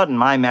of a sudden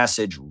my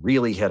message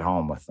really hit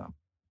home with them.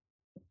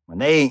 When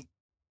they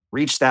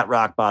reached that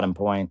rock bottom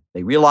point,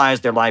 they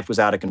realized their life was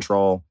out of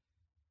control.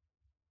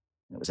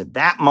 It was at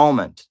that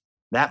moment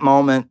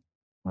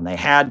when they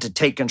had to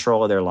take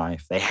control of their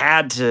life. They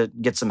had to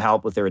get some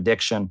help with their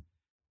addiction.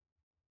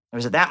 It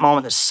was at that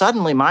moment that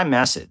suddenly my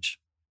message,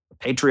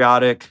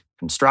 patriotic,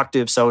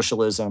 constructive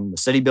socialism, the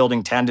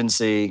city-building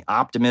tendency,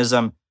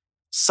 optimism,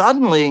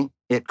 suddenly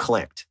it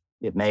clicked.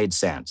 It made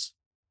sense.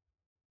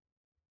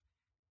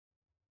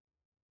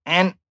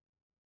 And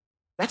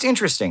that's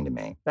interesting to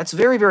me. That's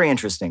very, very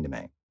interesting to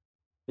me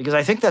because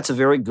I think that's a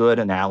very good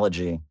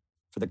analogy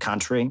for the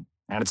country,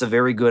 and it's a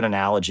very good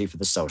analogy for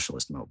the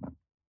socialist movement.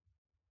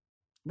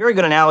 Very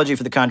good analogy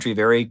for the country,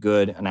 very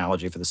good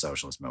analogy for the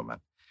socialist movement.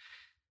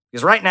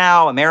 Because right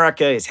now,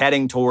 America is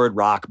heading toward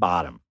rock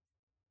bottom.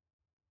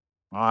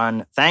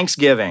 On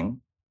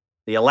Thanksgiving,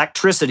 the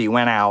electricity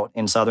went out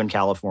in Southern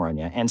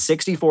California, and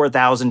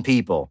 64,000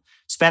 people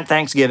spent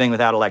Thanksgiving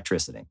without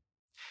electricity.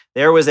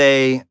 There was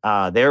a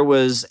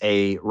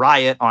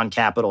riot on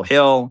Capitol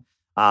Hill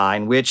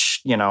in which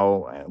you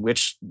know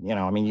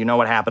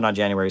what happened on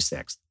January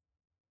 6th.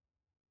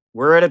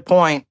 We're at a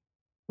point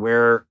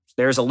where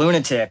there's a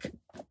lunatic,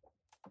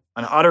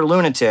 an utter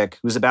lunatic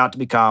who's about to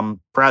become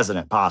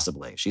president,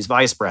 possibly. She's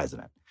vice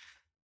president.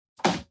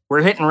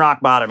 We're hitting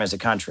rock bottom as a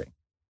country.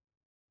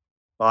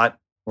 But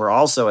we're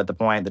also at the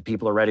point that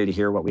people are ready to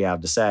hear what we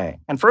have to say.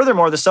 And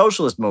furthermore, the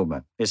socialist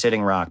movement is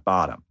hitting rock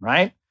bottom,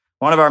 right?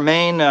 One of our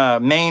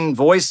main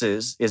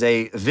voices is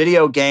a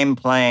video game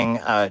playing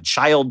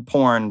child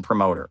porn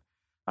promoter.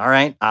 All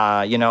right.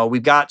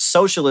 We've got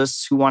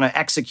socialists who want to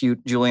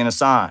execute Julian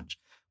Assange.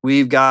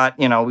 We've got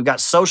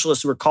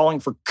socialists who are calling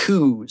for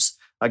coups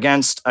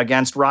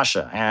against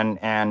Russia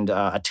and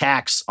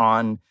attacks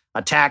on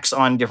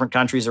different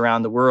countries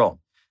around the world.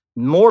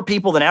 More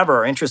people than ever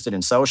are interested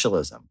in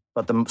socialism,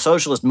 but the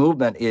socialist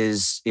movement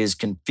is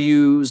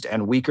confused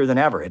and weaker than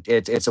ever.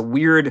 It's a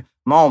weird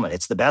moment.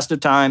 It's the best of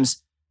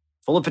times,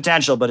 full of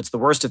potential, but it's the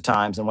worst of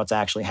times and what's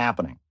actually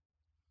happening.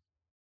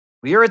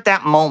 We are at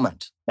that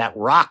moment, that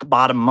rock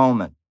bottom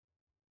moment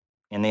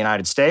in the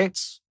United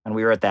States, and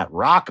we are at that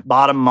rock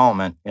bottom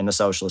moment in the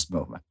socialist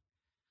movement.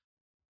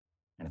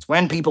 And it's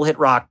when people hit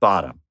rock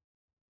bottom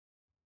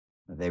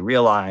that they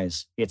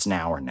realize it's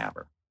now or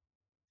never.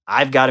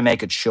 I've got to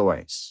make a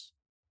choice.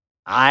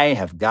 I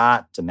have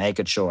got to make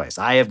a choice.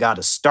 I have got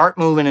to start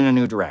moving in a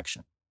new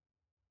direction.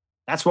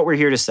 That's what we're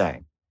here to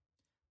say.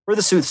 We're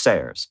the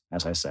soothsayers,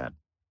 as I said.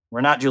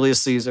 We're not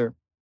Julius Caesar.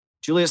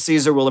 Julius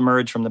Caesar will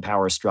emerge from the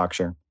power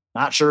structure.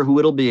 Not sure who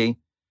it'll be,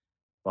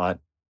 but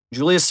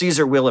Julius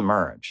Caesar will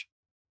emerge.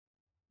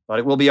 But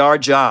it will be our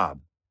job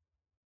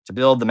to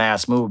build the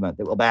mass movement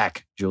that will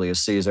back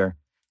Julius Caesar.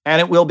 And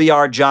it will be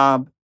our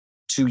job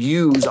to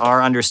use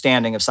our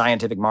understanding of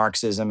scientific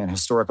Marxism and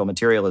historical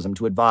materialism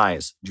to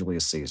advise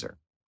Julius Caesar.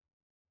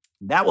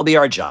 That will be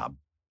our job.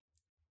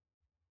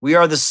 We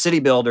are the city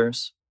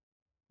builders.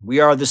 We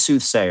are the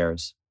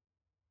soothsayers.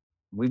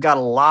 We've got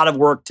a lot of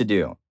work to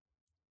do.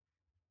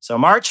 So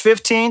March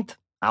 15th,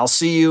 I'll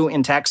see you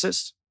in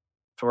Texas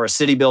for a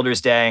City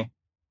Builders Day.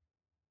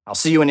 I'll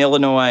see you in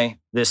Illinois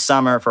this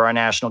summer for our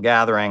national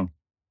gathering.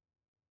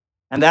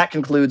 And that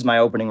concludes my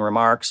opening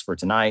remarks for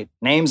tonight.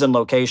 Names and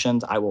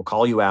locations, I will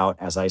call you out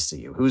as I see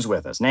you. Who's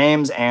with us?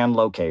 Names and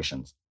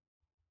locations.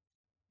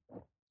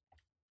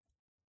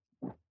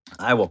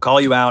 I will call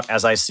you out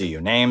as I see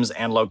you. Names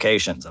and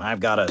locations. And I've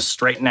got to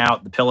straighten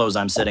out the pillows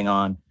I'm sitting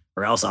on,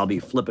 or else I'll be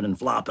flipping and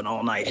flopping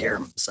all night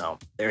here. So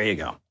there you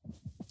go.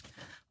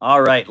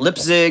 All right.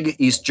 Leipzig,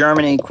 East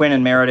Germany, Quinn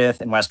and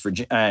Meredith in West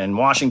Virginia, in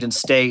Washington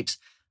State.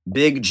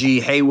 Big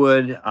G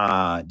Haywood,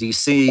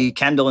 DC,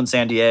 Kendall in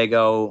San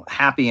Diego,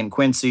 Happy in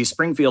Quincy,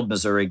 Springfield,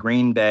 Missouri,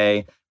 Green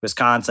Bay,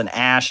 Wisconsin,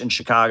 Ash in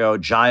Chicago,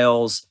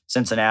 Giles,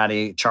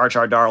 Cincinnati, Char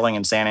Darling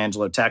in San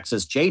Angelo,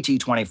 Texas,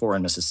 JT24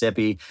 in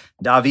Mississippi,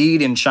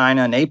 David in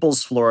China,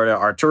 Naples, Florida,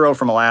 Arturo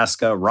from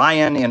Alaska,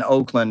 Ryan in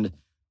Oakland,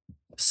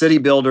 City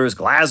Builders,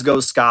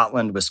 Glasgow,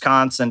 Scotland,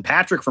 Wisconsin,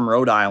 Patrick from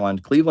Rhode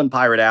Island, Cleveland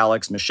Pirate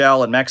Alex,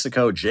 Michelle in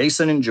Mexico,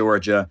 Jason in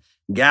Georgia,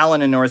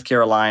 Gallon in North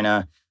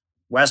Carolina,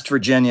 West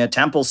Virginia,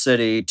 Temple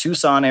City,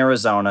 Tucson,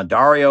 Arizona,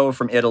 Dario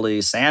from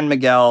Italy, San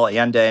Miguel,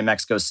 Allende,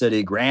 Mexico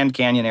City, Grand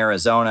Canyon,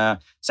 Arizona,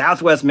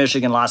 Southwest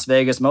Michigan, Las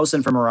Vegas,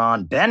 Mohsen from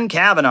Iran, Ben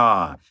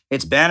Kavanaugh.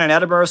 It's Ben in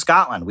Edinburgh,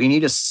 Scotland. We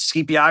need a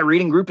CPI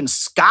reading group in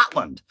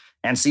Scotland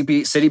and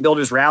City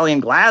Builders Rally in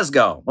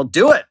Glasgow. Well,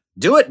 do it.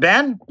 Do it,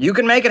 Ben. You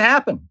can make it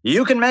happen.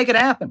 You can make it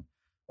happen.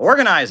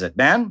 Organize it,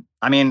 Ben.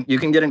 I mean, you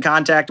can get in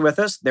contact with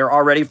us. They're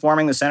already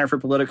forming the Center for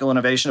Political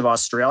Innovation of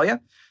Australia.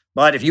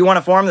 But if you want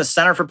to form the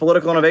Center for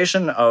Political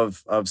Innovation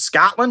of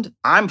Scotland,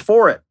 I'm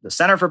for it. The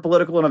Center for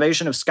Political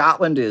Innovation of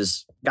Scotland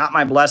is got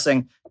my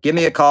blessing. Give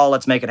me a call.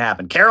 Let's make it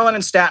happen. Carolyn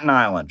in Staten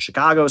Island,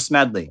 Chicago,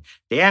 Smedley,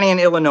 Danny in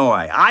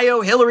Illinois,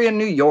 Io, Hillary in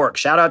New York.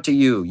 Shout out to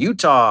you.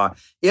 Utah,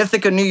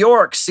 Ithaca, New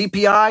York,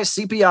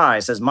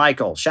 CPI, says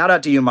Michael. Shout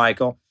out to you,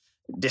 Michael.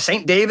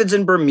 St. David's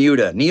in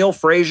Bermuda, Neil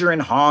Fraser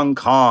in Hong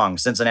Kong,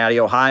 Cincinnati,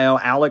 Ohio,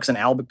 Alex in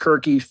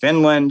Albuquerque,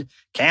 Finland,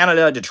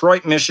 Canada,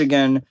 Detroit,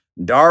 Michigan,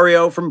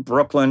 Dario from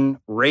Brooklyn,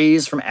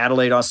 Ray's from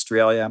Adelaide,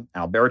 Australia,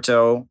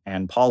 Alberto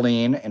and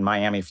Pauline in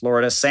Miami,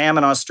 Florida, Sam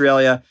in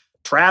Australia,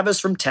 Travis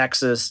from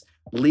Texas,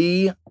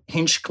 Lee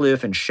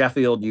Hinchcliffe in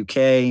Sheffield,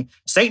 UK,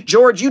 St.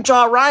 George,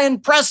 Utah, Ryan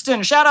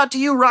Preston. Shout out to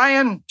you,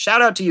 Ryan.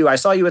 Shout out to you. I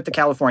saw you at the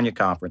California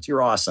conference.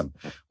 You're awesome.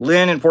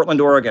 Lynn in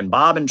Portland, Oregon,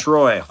 Bob in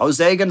Troy,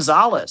 Jose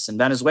Gonzalez in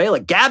Venezuela,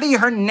 Gabby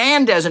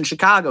Hernandez in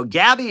Chicago.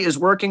 Gabby is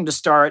working to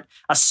start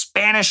a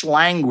Spanish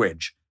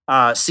language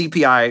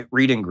CPI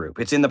reading group.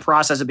 It's in the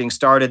process of being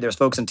started. There's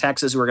folks in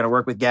Texas who are going to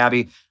work with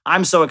Gabby.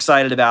 I'm so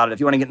excited about it. If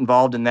you want to get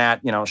involved in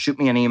that, shoot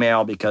me an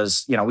email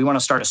because, we want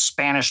to start a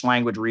Spanish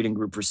language reading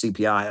group for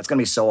CPI. That's going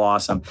to be so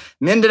awesome.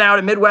 Minden out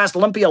in Midwest,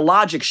 Olympia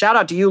Logic. Shout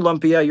out to you,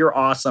 Olympia. You're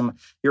awesome.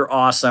 You're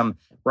awesome.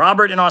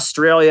 Robert in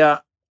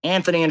Australia,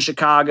 Anthony in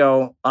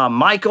Chicago,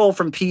 Michael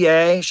from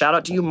PA. Shout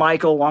out to you,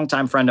 Michael,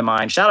 longtime friend of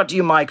mine. Shout out to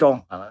you,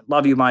 Michael.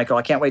 Love you, Michael.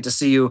 I can't wait to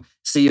see you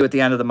at the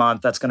end of the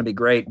month. That's going to be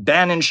great.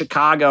 Ben in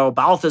Chicago,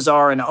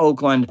 Balthazar in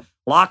Oakland,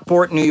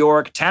 Lockport, New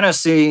York,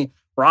 Tennessee,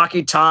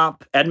 Rocky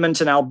Top,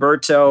 Edmonton,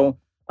 Alberto,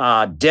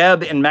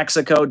 Deb in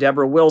Mexico,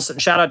 Deborah Wilson.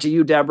 Shout out to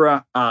you,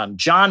 Deborah.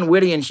 John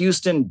Whitty in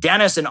Houston,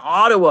 Dennis in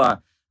Ottawa,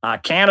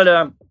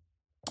 Canada,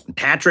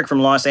 Patrick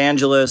from Los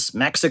Angeles,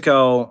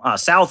 Mexico,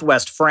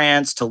 Southwest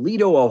France,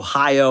 Toledo,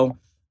 Ohio,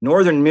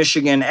 Northern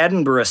Michigan,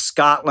 Edinburgh,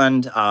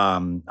 Scotland,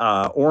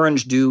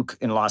 Orange Duke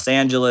in Los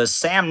Angeles,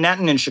 Sam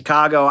Netton in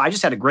Chicago. I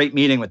just had a great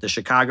meeting with the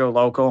Chicago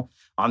local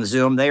on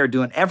Zoom. They are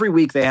doing every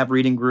week. They have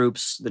reading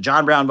groups. The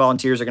John Brown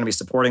Volunteers are going to be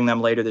supporting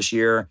them later this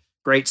year.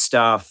 Great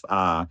stuff.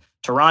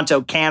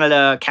 Toronto,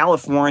 Canada,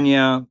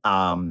 California.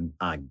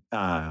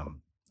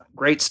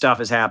 Great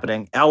stuff is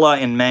happening. Ella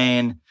in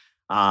Maine.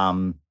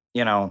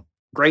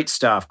 Great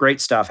stuff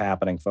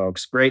happening,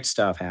 folks. Great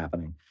stuff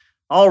happening.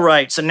 All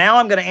right, so now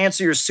I'm going to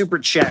answer your super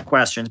chat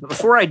questions. But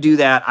before I do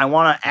that, I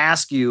want to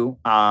ask you.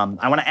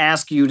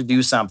 To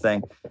do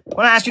something. I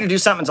want to ask you to do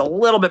something that's a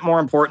little bit more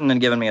important than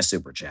giving me a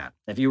super chat.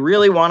 If you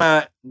really want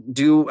to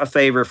do a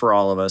favor for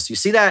all of us, you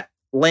see that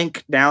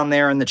link down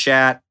there in the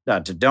chat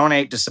to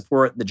donate to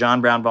support the John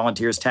Brown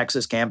Volunteers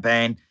Texas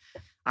campaign.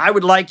 I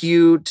would like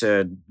you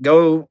to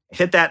go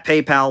hit that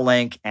PayPal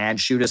link and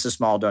shoot us a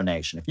small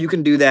donation. If you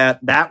can do that,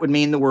 that would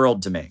mean the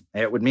world to me.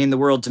 It would mean the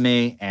world to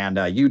me, and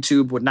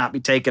YouTube would not be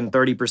taking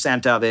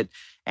 30% of it,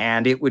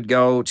 and it would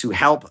go to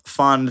help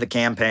fund the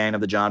campaign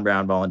of the John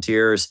Brown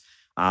Volunteers.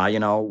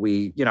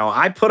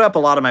 I put up a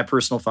lot of my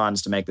personal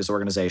funds to make this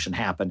organization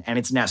happen, and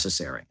it's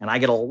necessary. And I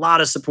get a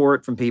lot of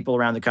support from people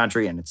around the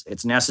country, and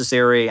it's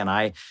necessary.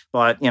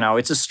 But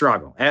it's a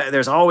struggle.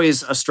 There's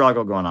always a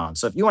struggle going on.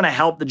 So if you want to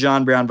help the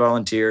John Brown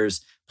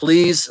Volunteers,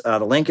 please, the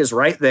link is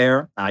right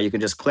there. You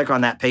can just click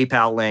on that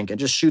PayPal link and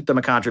just shoot them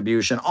a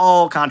contribution.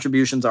 All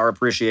contributions are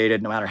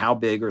appreciated, no matter how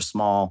big or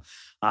small.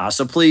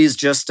 So please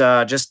just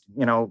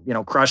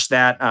crush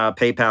that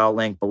PayPal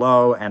link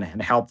below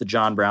and help the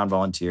John Brown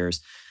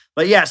Volunteers.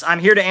 But yes, I'm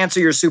here to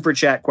answer your super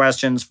chat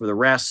questions for the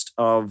rest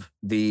of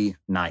the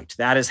night.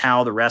 That is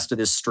how the rest of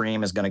this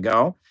stream is going to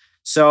go.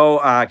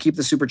 So keep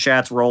the super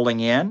chats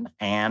rolling in,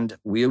 and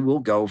we will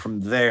go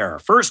from there.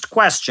 First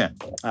question,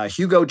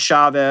 Hugo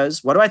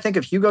Chavez. What do I think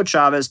of Hugo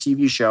Chavez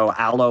TV show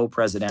Allo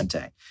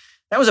Presidente?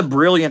 That was a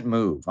brilliant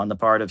move on the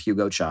part of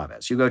Hugo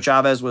Chavez. Hugo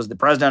Chavez was the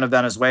president of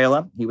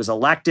Venezuela. He was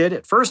elected.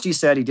 At first, he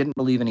said he didn't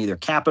believe in either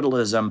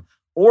capitalism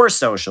or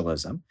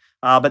socialism.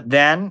 But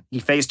then he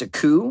faced a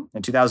coup.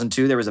 In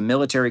 2002, there was a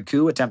military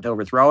coup attempt to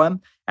overthrow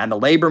him, and the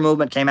labor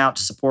movement came out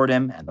to support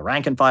him, and the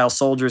rank-and-file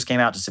soldiers came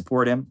out to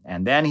support him.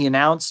 And then he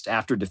announced,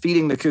 after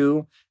defeating the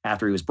coup,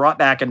 after he was brought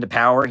back into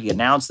power, he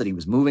announced that he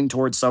was moving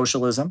towards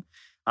socialism.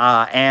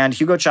 And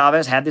Hugo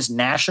Chavez had this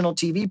national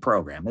TV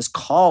program, this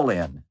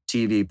call-in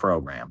TV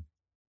program.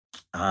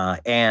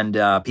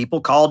 And people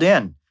called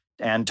in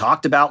and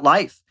talked about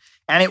life.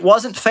 And it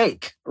wasn't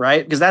fake,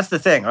 right? Because that's the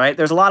thing, right?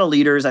 There's a lot of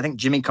leaders. I think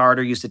Jimmy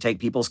Carter used to take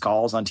people's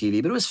calls on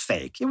TV, but it was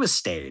fake. It was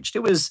staged.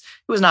 It was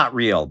not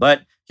real.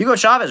 But Hugo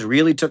Chavez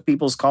really took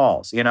people's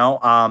calls.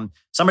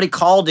 Somebody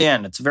called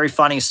in. It's a very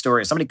funny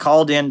story. Somebody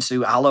called in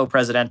to Allo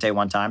Presidente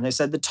one time. They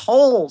said the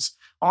tolls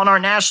on our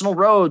national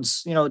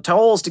roads, the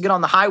tolls to get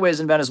on the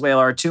highways in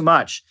Venezuela are too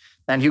much.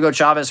 And Hugo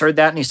Chavez heard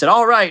that and he said,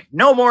 all right,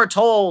 no more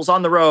tolls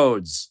on the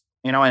roads.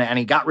 And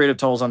he got rid of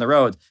tolls on the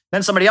roads.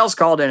 Then somebody else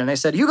called in and they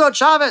said, Hugo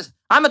Chavez,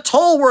 I'm a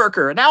toll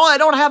worker. Now I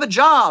don't have a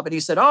job. And he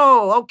said,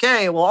 oh,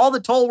 okay. Well, all the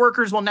toll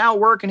workers will now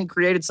work. And he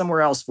created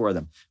somewhere else for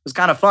them. It was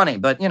kind of funny.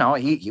 But,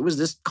 he was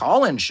this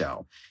call-in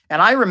show.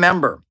 And I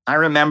remember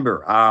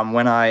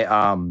when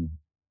I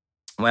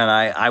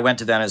went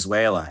to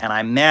Venezuela and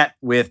I met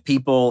with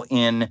people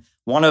in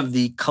one of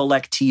the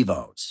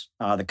colectivos,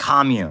 the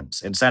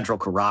communes in central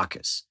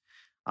Caracas.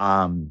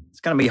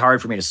 It's going to be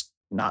hard for me to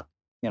not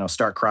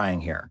start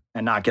crying here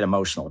and not get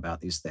emotional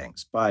about these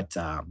things. But,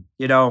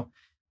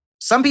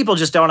 some people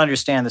just don't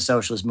understand the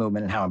socialist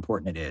movement and how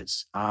important it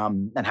is,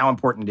 and how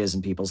important it is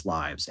in people's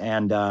lives.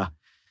 And,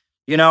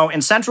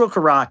 in central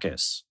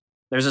Caracas,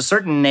 there's a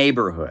certain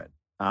neighborhood.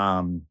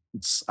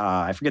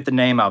 I forget the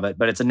name of it,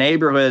 but it's a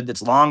neighborhood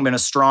that's long been a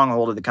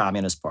stronghold of the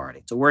Communist Party.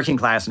 It's a working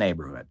class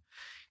neighborhood.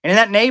 And in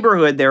that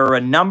neighborhood, there are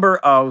a number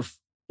of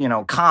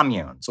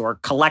communes or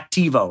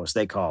collectivos,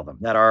 they call them,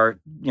 that are,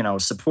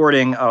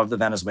 supporting of the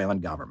Venezuelan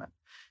government.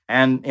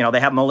 And, they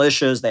have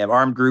militias, they have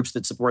armed groups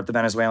that support the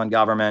Venezuelan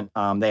government.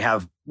 They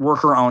have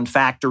worker-owned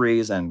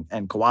factories and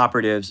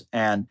cooperatives.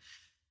 And,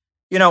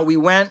 we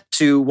went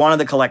to one of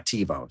the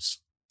collectivos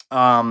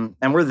and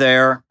we're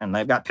there and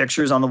they've got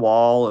pictures on the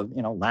wall of,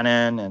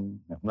 Lenin and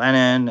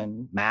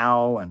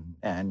Mao and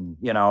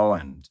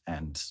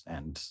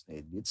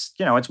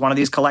it's one of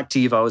these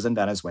collectivos in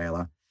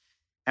Venezuela.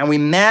 And we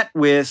met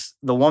with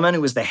the woman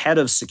who was the head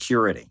of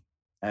security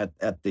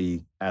at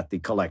the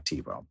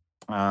collectivo.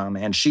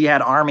 And she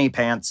had army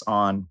pants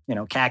on,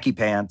 khaki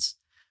pants.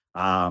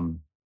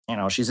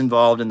 She's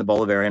involved in the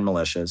Bolivarian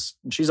militias.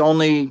 And she's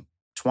only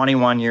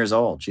 21 years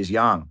old. She's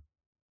young.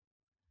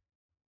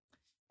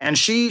 And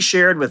she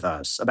shared with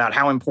us about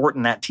how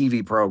important that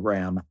TV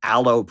program,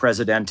 Allo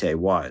Presidente,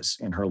 was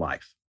in her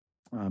life.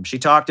 She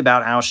talked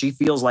about how she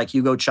feels like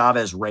Hugo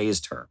Chavez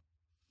raised her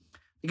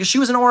because she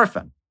was an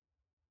orphan.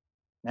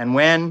 And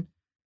when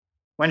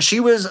she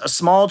was a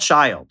small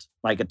child,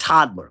 like a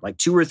toddler, like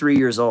 2 or 3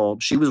 years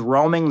old, she was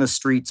roaming the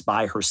streets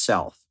by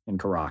herself in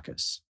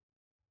Caracas.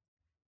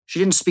 She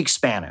didn't speak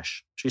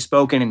Spanish. She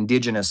spoke an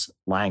indigenous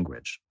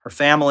language. Her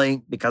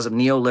family, because of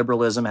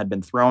neoliberalism, had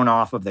been thrown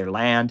off of their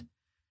land.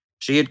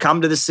 She had come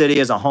to the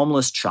city as a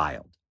homeless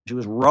child. She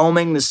was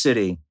roaming the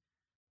city,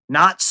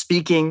 not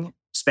speaking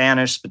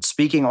Spanish, but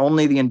speaking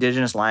only the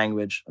indigenous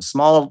language, a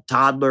small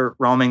toddler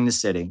roaming the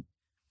city.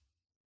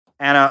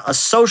 And a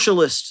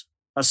socialist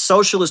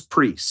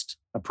priest,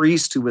 a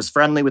priest who was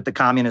friendly with the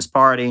Communist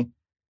Party,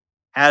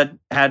 had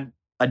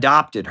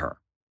adopted her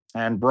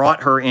and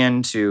brought her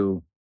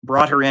into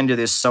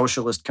this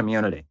socialist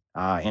community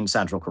in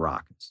central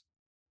Caracas.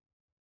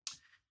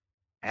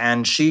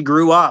 And she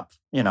grew up,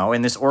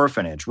 in this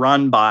orphanage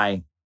run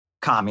by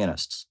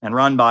communists and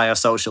run by a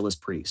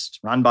socialist priest,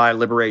 run by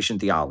liberation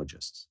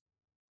theologists.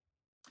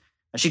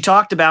 And she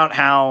talked about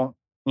how,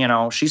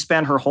 she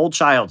spent her whole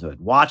childhood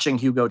watching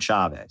Hugo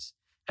Chavez.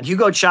 And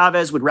Hugo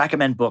Chavez would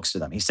recommend books to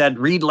them. He said,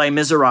 read Les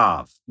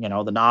Miserables,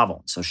 the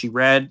novel. So she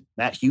read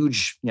that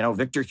huge,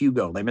 Victor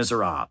Hugo, Les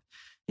Miserables.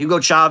 Hugo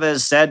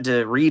Chavez said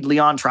to read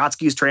Leon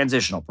Trotsky's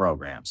Transitional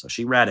Program. So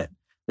she read it.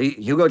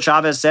 Hugo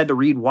Chavez said to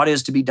read What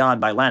Is to Be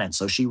Done by Lenin.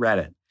 So she read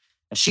it.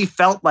 And she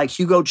felt like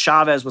Hugo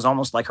Chavez was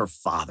almost like her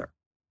father,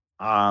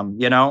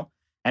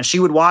 And she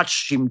would watch,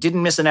 she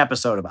didn't miss an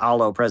episode of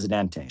Allo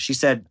Presidente. She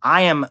said,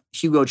 I am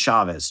Hugo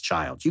Chavez's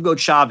child. Hugo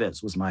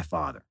Chavez was my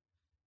father.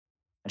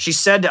 And she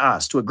said to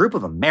us, to a group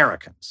of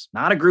Americans,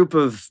 not a group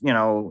of,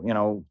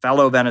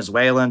 fellow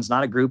Venezuelans,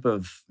 not a group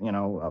of,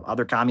 of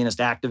other communist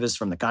activists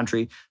from the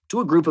country, to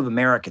a group of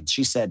Americans,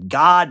 she said,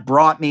 God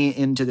brought me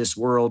into this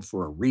world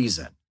for a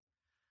reason.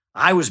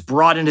 I was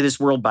brought into this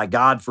world by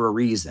God for a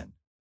reason.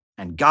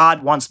 And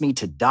God wants me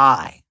to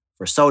die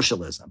for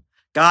socialism.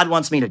 God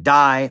wants me to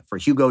die for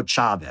Hugo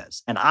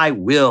Chavez. And I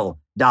will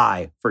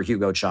die for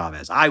Hugo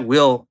Chavez. I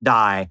will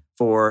die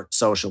for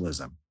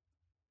socialism.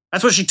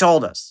 That's what she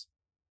told us.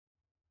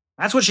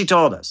 That's what she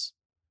told us.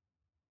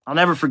 I'll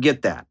never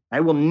forget that.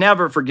 I will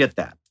never forget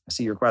that. I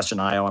see your question,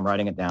 Io. I'm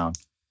writing it down.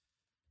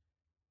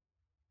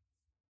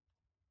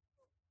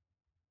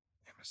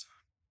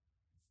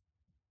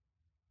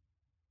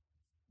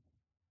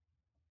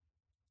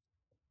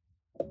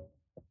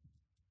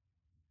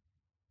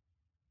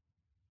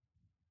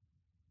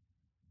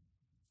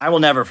 I will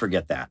never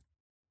forget that.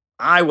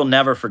 I will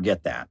never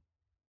forget that.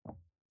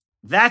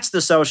 That's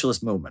the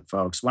socialist movement,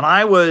 folks. When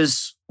I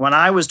was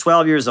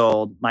 12 years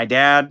old, my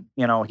dad,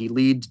 he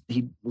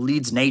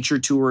leads nature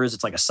tours.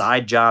 It's like a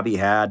side job he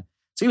had.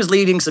 So he was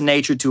leading some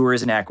nature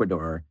tours in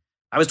Ecuador.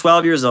 I was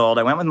 12 years old.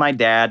 I went with my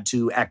dad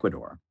to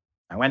Ecuador.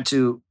 I went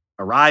to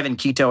arrive in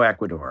Quito,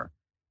 Ecuador.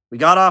 We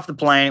got off the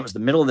plane. It was the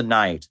middle of the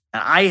night.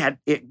 And I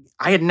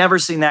had never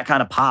seen that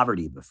kind of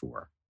poverty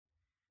before.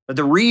 But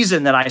the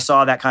reason that I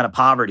saw that kind of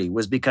poverty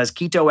was because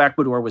Quito,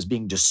 Ecuador was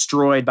being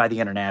destroyed by the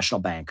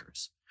international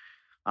bankers.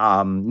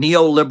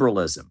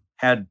 Neoliberalism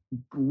had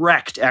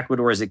wrecked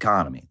Ecuador's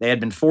economy. They had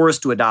been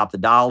forced to adopt the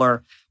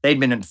dollar. They'd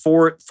been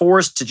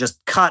forced to just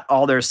cut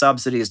all their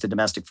subsidies to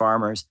domestic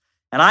farmers.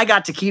 And I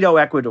got to Quito,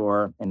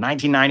 Ecuador in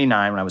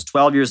 1999 when I was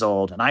 12 years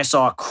old, and I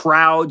saw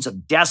crowds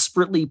of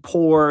desperately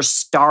poor,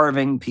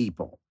 starving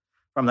people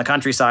from the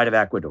countryside of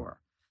Ecuador.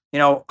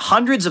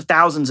 Hundreds of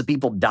thousands of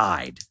people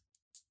died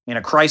in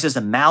a crisis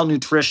of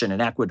malnutrition in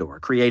Ecuador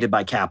created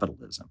by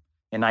capitalism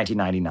in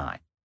 1999.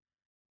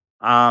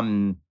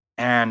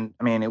 And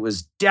I mean, it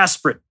was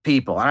desperate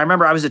people. And I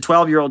remember I was a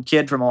 12-year-old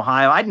kid from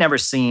Ohio. I'd never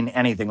seen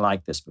anything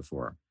like this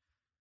before,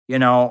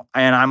 and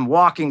I'm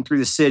walking through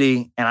the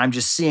city and I'm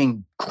just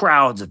seeing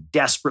crowds of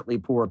desperately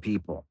poor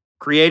people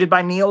created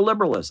by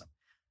neoliberalism.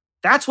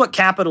 That's what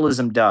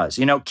capitalism does.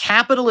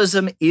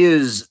 Capitalism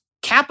is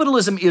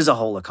a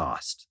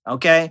holocaust.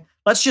 Okay.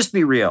 Let's just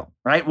be real,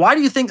 right? Why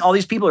do you think all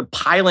these people are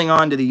piling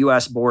onto the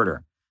US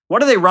border?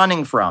 What are they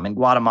running from in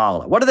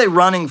Guatemala? What are they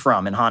running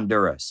from in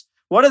Honduras?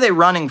 What are they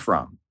running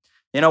from?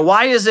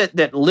 Why is it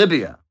that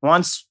Libya,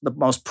 once the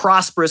most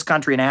prosperous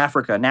country in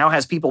Africa, now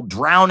has people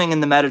drowning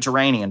in the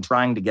Mediterranean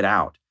trying to get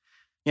out?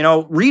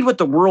 Read what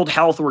the World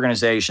Health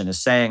Organization is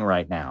saying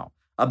right now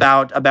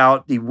about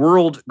the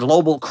world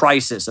global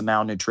crisis of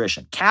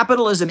malnutrition.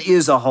 Capitalism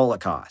is a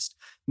holocaust.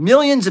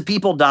 Millions of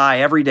people die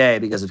every day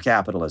because of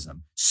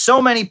capitalism.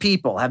 So many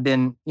people have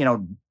been,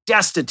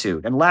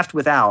 destitute and left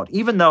without,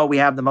 even though we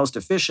have the most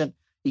efficient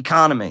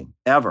economy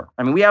ever.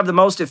 I mean, we have the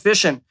most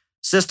efficient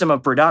system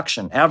of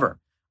production ever.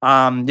 We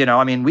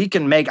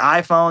can make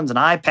iPhones and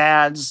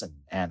iPads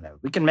and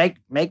we can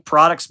make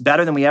products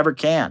better than we ever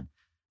can.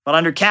 But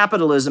under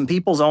capitalism,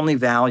 people's only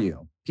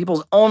value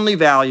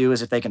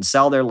is if they can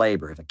sell their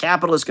labor. If a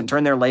capitalist can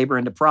turn their labor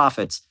into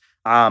profits,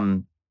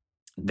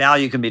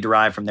 value can be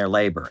derived from their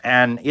labor.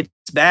 And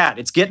it's bad.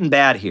 It's getting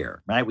bad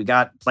here, right? We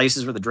got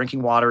places where the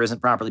drinking water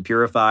isn't properly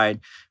purified.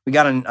 We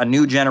got a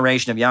new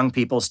generation of young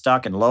people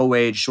stuck in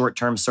low-wage,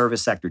 short-term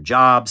service sector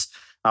jobs.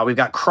 We've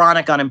got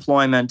chronic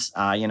unemployment.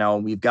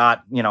 We've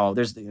got,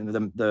 there's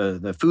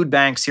the food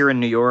banks here in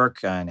New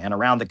York and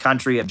around the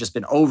country have just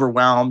been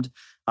overwhelmed.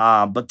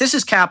 But this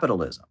is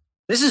capitalism.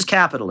 This is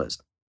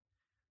capitalism.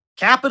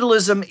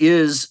 Capitalism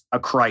is a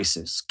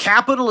crisis.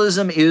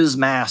 Capitalism is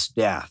mass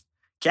death.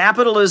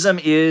 Capitalism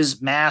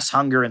is mass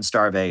hunger and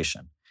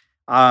starvation.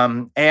 They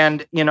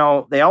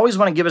always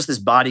want to give us this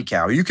body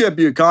count. You can't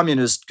be a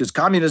communist because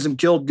communism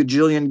killed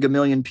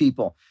gamillion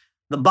people.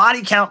 The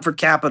body count for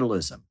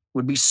capitalism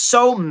would be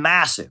so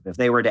massive if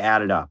they were to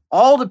add it up.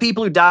 All the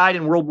people who died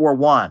in World War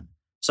I,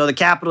 so the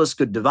capitalists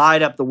could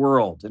divide up the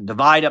world and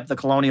divide up the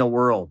colonial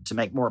world to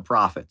make more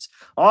profits.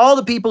 All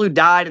the people who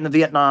died in the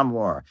Vietnam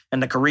War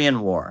and the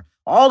Korean War.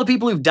 All the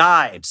people who've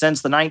died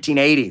since the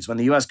 1980s when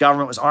the U.S.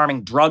 government was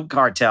arming drug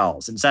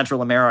cartels in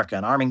Central America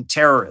and arming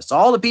terrorists.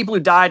 All the people who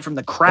died from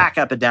the crack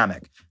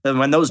epidemic,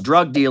 when those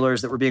drug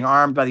dealers that were being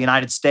armed by the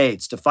United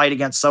States to fight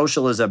against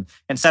socialism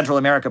in Central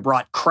America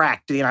brought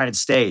crack to the United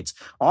States.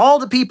 All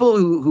the people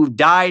who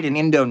died in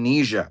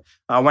Indonesia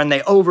when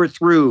they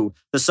overthrew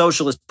the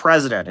socialist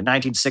president in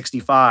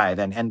 1965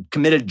 and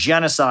committed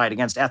genocide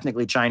against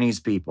ethnically Chinese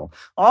people.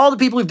 All the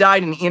people who've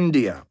died in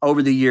India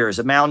over the years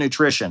of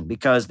malnutrition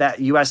because that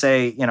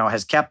USA,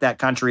 has kept that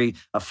country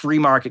a free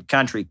market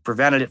country,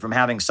 prevented it from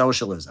having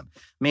socialism.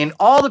 I mean,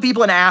 all the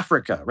people in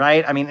Africa,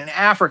 right? I mean, in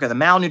Africa, the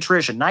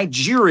malnutrition,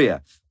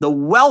 Nigeria, the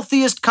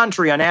wealthiest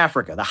country in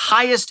Africa, the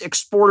highest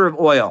exporter of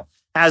oil,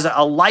 has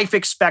a life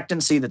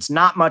expectancy that's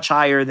not much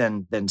higher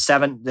than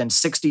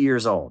 60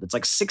 years old. It's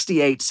like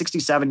 68,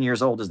 67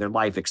 years old is their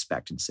life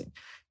expectancy.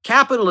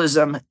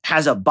 Capitalism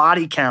has a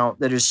body count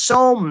that is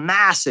so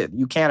massive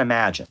you can't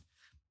imagine.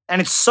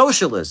 And it's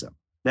socialism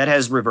that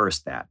has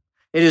reversed that.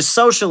 It is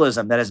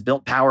socialism that has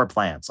built power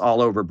plants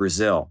all over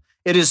Brazil.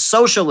 It is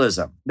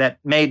socialism that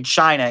made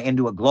China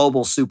into a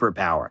global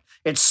superpower.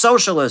 It's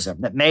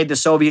socialism that made the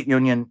Soviet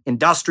Union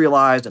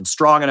industrialized and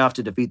strong enough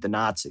to defeat the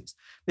Nazis.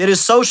 It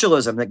is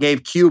socialism that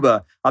gave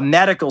Cuba a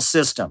medical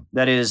system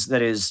that is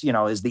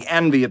the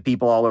envy of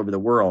people all over the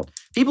world.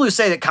 People who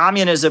say that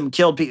communism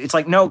killed people, it's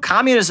like, no,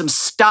 communism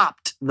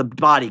stopped the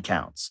body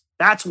counts.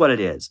 That's what it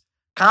is.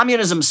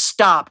 Communism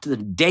stopped the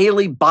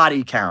daily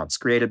body counts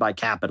created by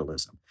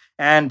capitalism.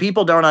 And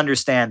people don't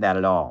understand that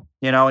at all.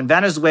 In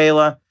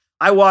Venezuela,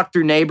 I walk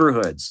through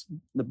neighborhoods.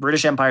 The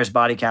British Empire's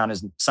body count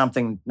is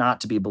something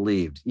not to be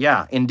believed.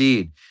 Yeah,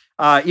 indeed.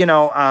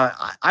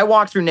 I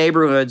walk through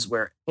neighborhoods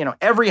where,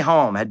 every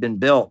home had been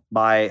built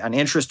by an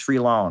interest-free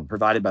loan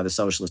provided by the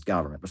socialist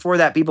government. Before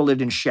that, people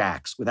lived in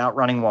shacks without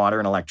running water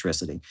and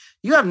electricity.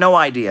 You have no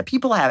idea.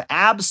 People have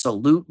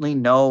absolutely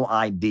no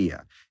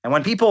idea. And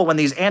when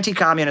these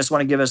anti-communists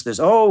want to give us this,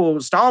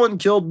 Stalin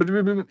killed,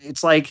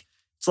 it's like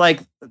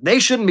they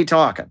shouldn't be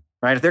talking,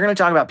 right? If they're going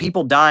to talk about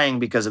people dying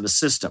because of a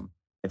system,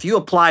 if you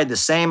applied the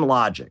same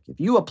logic to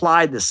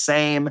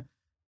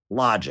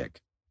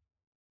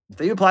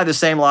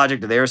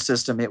their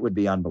system, it would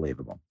be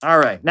unbelievable. All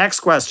right, next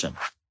question.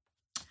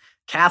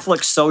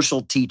 Catholic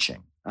social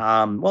teaching.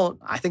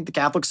 I think the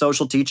Catholic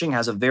social teaching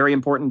has a very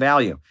important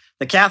value.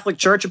 The Catholic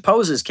Church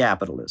opposes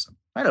capitalism,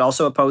 right? It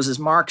also opposes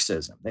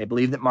Marxism. They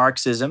believe that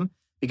Marxism,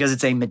 because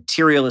it's a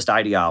materialist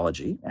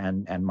ideology,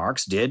 and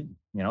Marx did,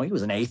 he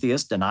was an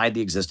atheist, denied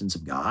the existence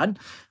of God,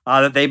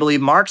 that they believe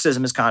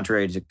Marxism is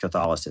contrary to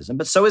Catholicism,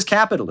 but so is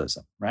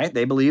capitalism, right?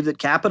 They believe that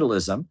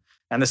capitalism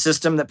and the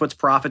system that puts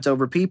profits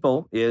over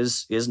people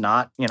is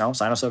not,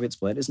 Sino-Soviet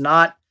split, is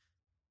not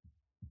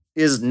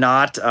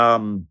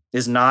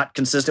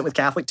consistent with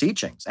Catholic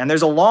teachings. And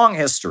there's a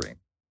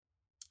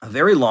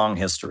very long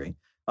history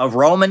of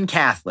Roman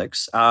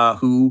Catholics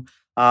who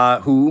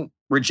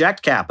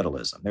reject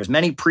capitalism. There's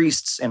many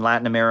priests in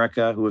Latin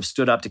America who have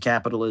stood up to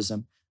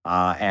capitalism.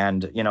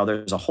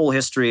 There's a whole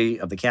history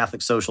of the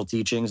Catholic social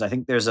teachings. I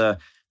think there's a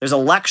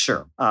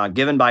lecture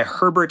given by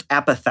Herbert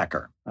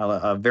Apotheker,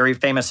 a very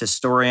famous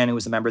historian who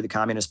was a member of the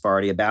Communist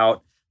Party,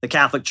 about the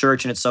Catholic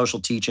Church and its social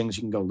teachings.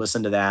 You can go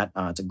listen to that.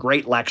 It's a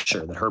great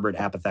lecture that Herbert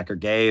Apotheker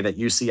gave at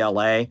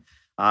UCLA.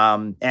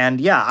 I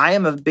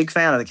am a big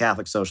fan of the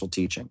Catholic social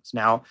teachings.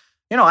 Now,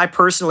 I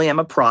personally am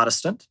a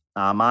Protestant.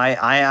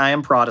 I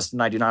am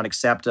Protestant. I do not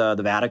accept the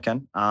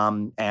Vatican.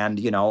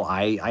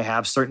 I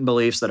have certain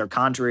beliefs that are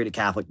contrary to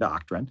Catholic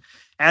doctrine.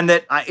 And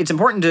that it's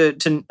important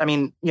that's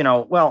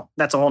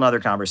a whole other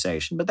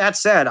conversation. But that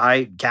said,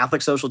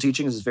 Catholic social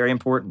teachings is very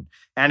important.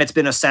 And it's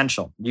been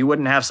essential. You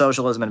wouldn't have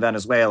socialism in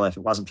Venezuela if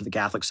it wasn't for the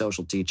Catholic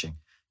social teaching.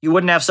 You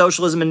wouldn't have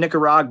socialism in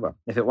Nicaragua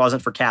if it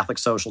wasn't for Catholic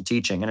social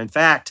teaching. And in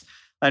fact,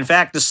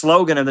 the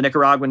slogan of the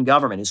Nicaraguan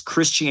government is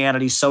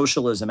Christianity,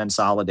 socialism, and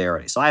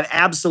solidarity. So I have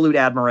absolute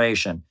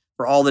admiration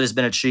for all that has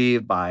been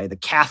achieved by the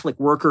Catholic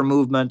worker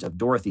movement of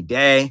Dorothy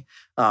Day.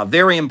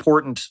 Very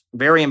important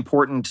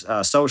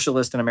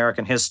socialist in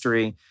American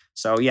history.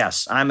 So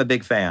yes, I'm a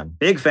big fan,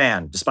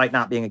 despite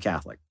not being a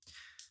Catholic.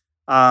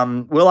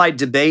 Will I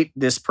debate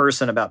this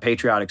person about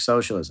patriotic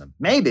socialism?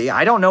 Maybe.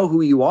 I don't know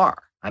who you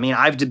are.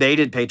 I've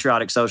debated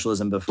patriotic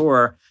socialism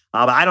before,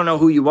 but I don't know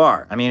who you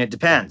are. It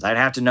depends. I'd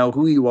have to know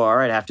who you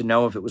are. I'd have to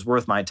know if it was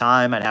worth my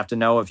time. I'd have to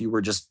know if you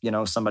were just,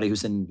 somebody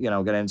who's going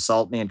to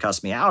insult me and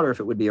cuss me out, or if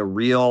it would be a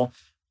real,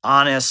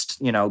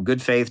 honest,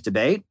 good faith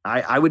debate.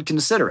 I would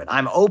consider it.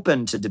 I'm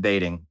open to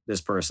debating this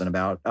person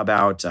about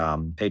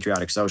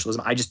patriotic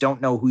socialism. I just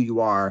don't know who you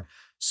are.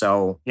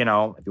 So, if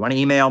you want to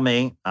email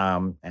me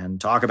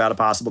and talk about a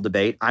possible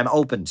debate, I'm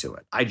open to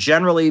it. I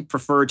generally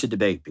prefer to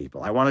debate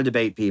people. I want to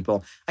debate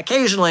people.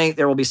 Occasionally,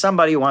 there will be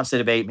somebody who wants to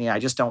debate me. I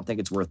just don't think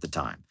it's worth the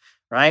time,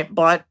 right?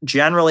 But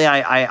generally,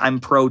 I'm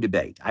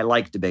pro-debate. I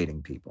like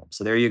debating people.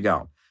 So there you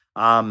go.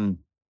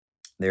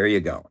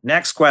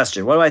 Next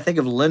question. What do I think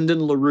of Lyndon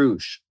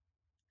LaRouche?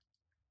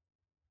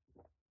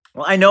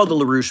 Well, I know the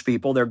LaRouche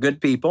people. They're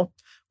good people.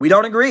 We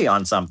don't agree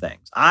on some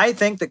things. I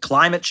think that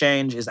climate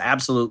change is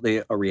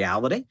absolutely a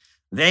reality.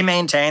 They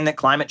maintain that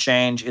climate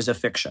change is a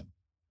fiction.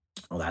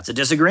 Well, that's a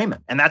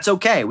disagreement, and that's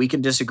okay. We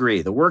can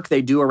disagree. The work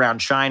they do around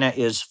China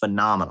is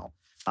phenomenal.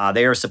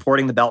 They are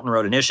supporting the Belt and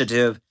Road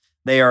Initiative.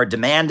 They are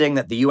demanding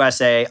that the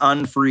USA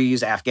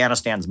unfreeze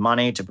Afghanistan's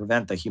money to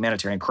prevent the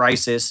humanitarian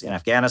crisis in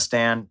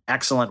Afghanistan.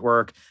 Excellent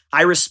work.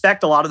 I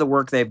respect a lot of the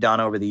work they've done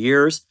over the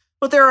years,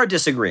 but there are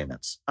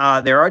disagreements.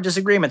 There are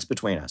disagreements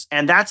between us,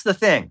 and that's the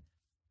thing.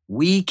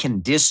 We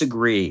can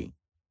disagree,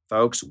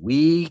 folks.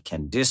 We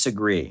can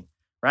disagree,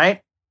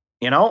 right?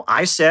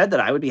 I said that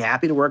I would be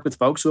happy to work with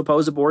folks who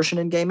oppose abortion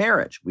and gay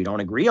marriage. We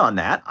don't agree on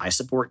that. I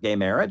support gay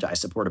marriage. I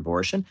support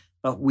abortion,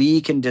 but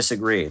we can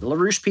disagree. The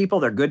LaRouche people,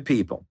 they're good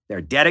people.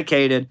 They're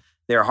dedicated.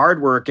 They're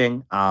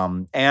hardworking.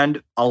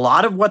 And a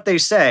lot of what they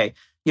say,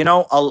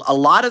 a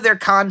lot of their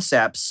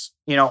concepts,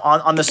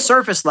 on the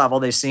surface level,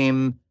 they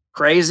seem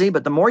crazy,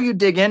 but the more you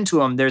dig into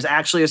them, there's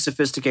actually a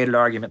sophisticated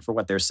argument for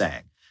what they're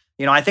saying.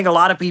 I think a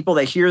lot of people,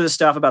 they hear the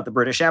stuff about the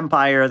British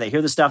Empire, they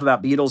hear the stuff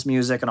about Beatles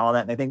music and all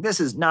that, and they think, this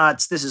is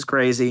nuts, this is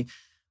crazy.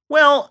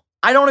 Well,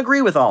 I don't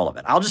agree with all of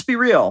it. I'll just be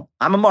real.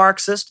 I'm a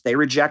Marxist. They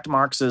reject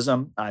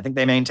Marxism. I think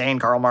they maintain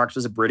Karl Marx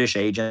was a British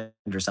agent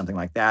or something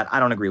like that. I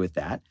don't agree with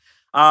that.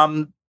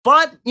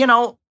 But,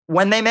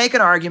 when they make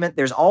an argument,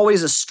 there's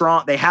always a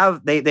strong,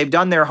 they've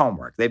done their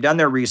homework. They've done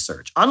their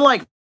research.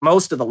 Unlike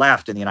most of the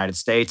left in the United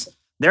States,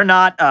 they're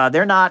not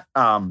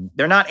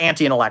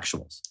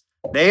anti-intellectuals.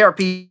 They are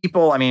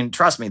people,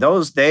 trust me,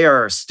 they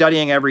are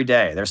studying every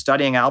day. They're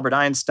studying Albert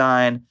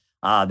Einstein.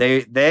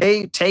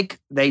 They take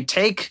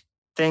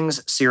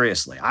things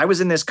seriously. I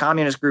was in this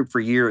communist group for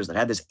years that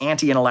had this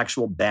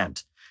anti-intellectual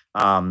bent.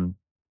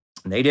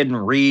 They didn't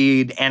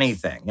read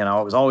anything. It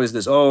was always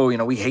this,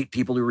 we hate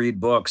people who read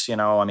books.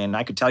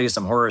 I could tell you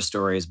some horror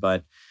stories,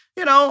 but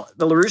the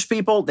LaRouche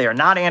people, they are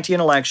not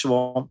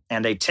anti-intellectual,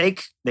 and they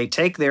take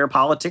their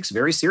politics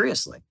very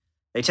seriously.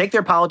 They take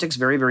their politics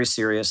very, very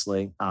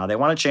seriously. They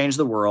want to change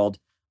the world.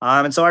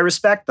 And so I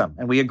respect them.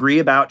 And we agree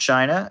about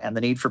China and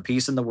the need for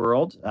peace in the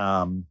world.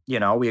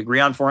 We agree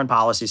on foreign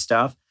policy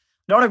stuff.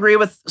 Don't agree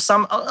with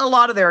a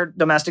lot of their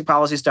domestic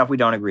policy stuff we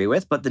don't agree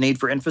with, but the need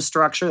for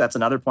infrastructure, that's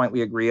another point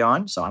we agree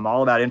on. So I'm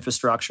all about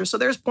infrastructure. So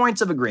there's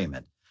points of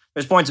agreement.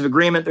 There's points of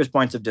agreement, there's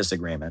points of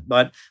disagreement.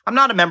 But I'm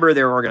not a member of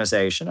their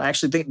organization. I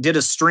actually did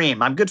a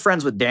stream. I'm good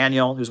friends with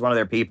Daniel, who's one of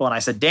their people. And I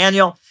said,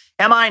 Daniel,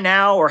 am I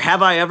now or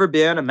have I ever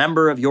been a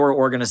member of your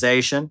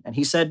organization? And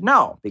he said,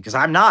 no, because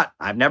I'm not.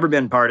 I've never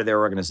been part of their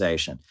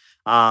organization.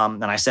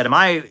 And I said, am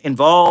I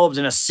involved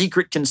in a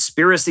secret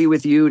conspiracy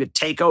with you to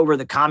take over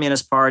the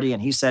Communist Party?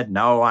 And he said,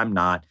 no, I'm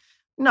not.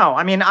 No,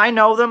 I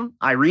know them.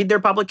 I read their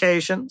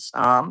publications.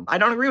 I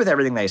don't agree with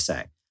everything they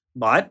say.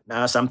 But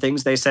some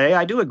things they say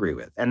I do agree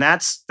with. And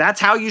that's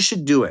how you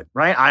should do it,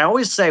 right? I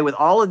always say with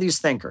all of these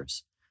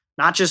thinkers,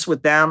 not just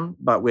with them,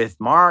 but with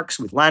Marx,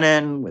 with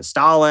Lenin, with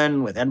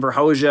Stalin, with Enver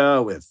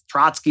Hoxha, with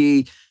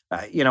Trotsky,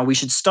 we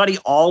should study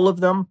all of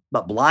them,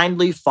 but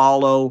blindly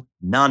follow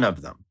none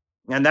of them.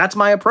 And that's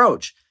my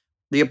approach.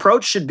 The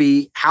approach should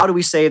be, how do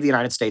we save the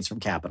United States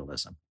from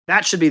capitalism?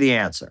 That should be the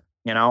answer.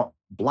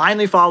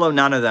 Blindly follow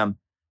none of them.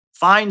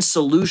 Find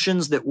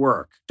solutions that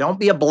work. Don't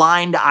be a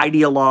blind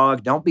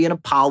ideologue. Don't be an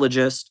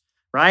apologist,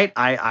 right?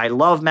 I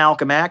love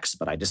Malcolm X,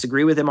 but I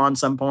disagree with him on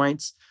some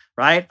points,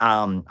 right?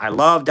 I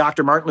love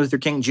Dr. Martin Luther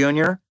King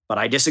Jr., but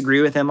I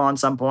disagree with him on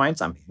some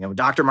points.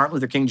 Dr. Martin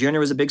Luther King Jr.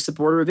 was a big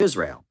supporter of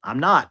Israel. I'm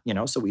not,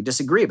 so we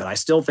disagree, but I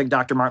still think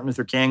Dr. Martin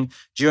Luther King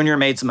Jr.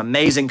 made some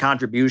amazing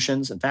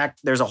contributions. In fact,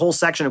 there's a whole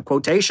section of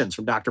quotations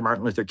from Dr.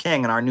 Martin Luther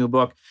King in our new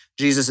book,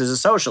 Jesus is a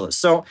Socialist.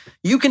 So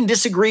you can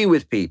disagree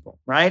with people,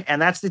 right?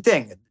 And that's the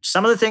thing.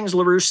 Some of the things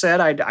LaRouche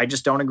said, I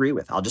just don't agree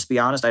with. I'll just be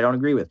honest, I don't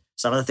agree with.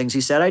 Some of the things he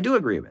said, I do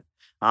agree with.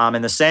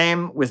 And the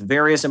same with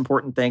various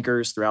important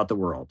thinkers throughout the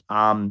world.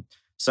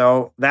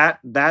 So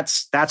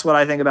that's what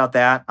I think about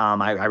that.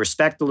 I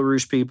respect the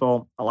LaRouche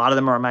people. A lot of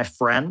them are my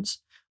friends.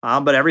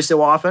 But every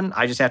so often,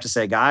 I just have to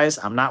say, guys,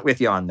 I'm not with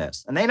you on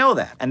this. And they know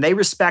that. And they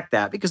respect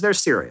that because they're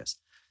serious.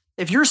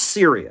 If you're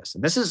serious,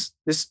 and this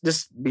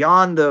is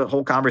beyond the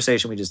whole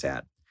conversation we just had,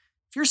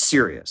 if you're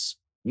serious,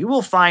 you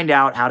will find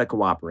out how to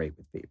cooperate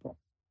with people,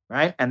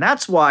 right? And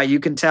that's why you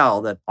can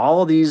tell that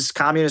all these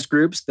communist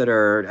groups that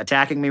are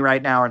attacking me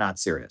right now are not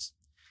serious,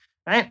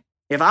 right?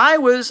 If I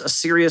was a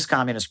serious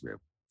communist group,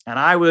 and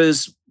I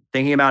was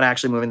thinking about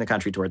actually moving the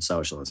country towards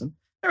socialism,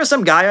 there was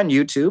some guy on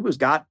YouTube who's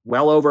got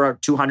well over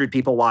 200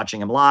 people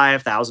watching him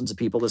live, thousands of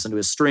people listen to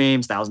his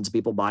streams, thousands of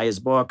people buy his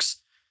books,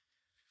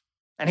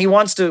 and he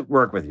wants to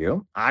work with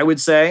you. I would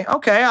say,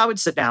 okay, I would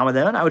sit down with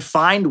him and I would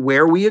find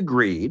where we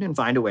agreed and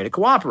find a way to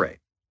cooperate.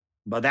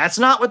 But that's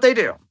not what they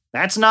do.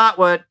 That's not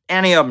what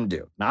any of them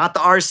do. Not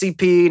the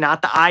RCP,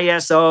 not the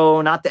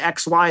ISO, not the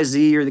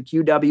XYZ or the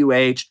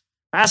QWH.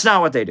 That's not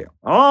what they do.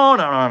 Oh,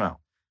 no.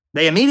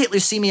 They immediately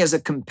see me as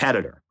a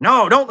competitor.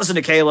 No, don't listen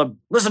to Caleb.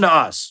 Listen to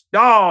us.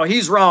 Oh,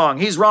 he's wrong.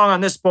 He's wrong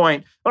on this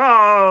point.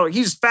 Oh,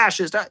 he's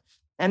fascist.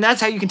 And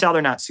that's how you can tell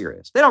they're not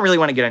serious. They don't really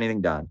want to get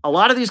anything done. A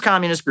lot of these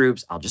communist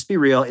groups, I'll just be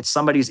real, it's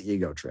somebody's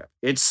ego trip.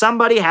 It's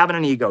somebody having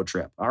an ego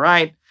trip, all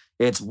right?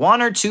 It's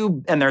one or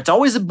two, and it's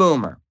always a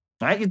boomer,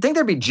 right? You'd think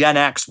there'd be Gen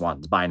X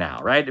ones by now,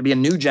 right? It'd be a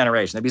new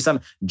generation. There'd be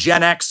some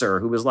Gen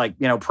Xer who was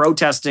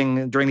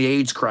protesting during the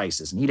AIDS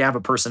crisis, and he'd have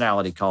a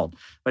personality cult.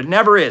 But it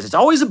never is. It's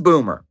always a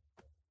boomer.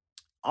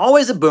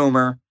 Always a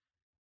boomer,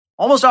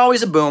 almost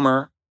always a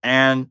boomer.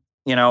 And,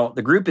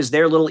 the group is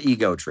their little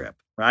ego trip,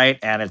 right?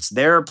 And it's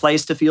their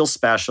place to feel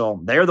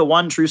special. They're the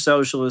one true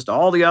socialist.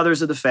 All the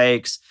others are the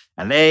fakes.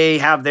 And they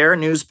have their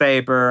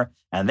newspaper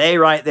and they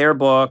write their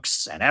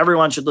books and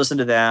everyone should listen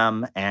to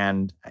them.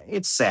 And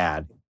it's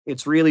sad.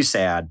 It's really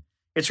sad.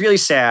 It's really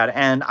sad.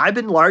 And I've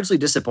been largely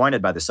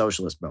disappointed by the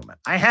socialist movement.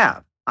 I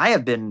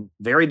have been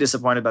very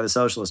disappointed by the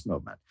socialist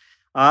movement.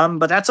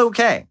 But that's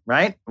okay,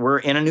 right? We're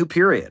in a new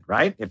period,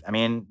 right?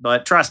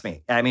 But trust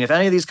me, if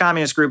any of these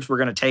communist groups were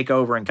going to take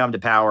over and come to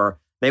power,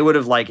 They would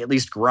have like at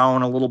least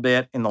grown a little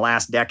bit in the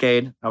last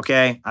decade.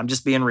 Okay. I'm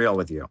just being real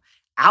with you.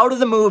 Out of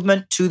the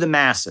movement to the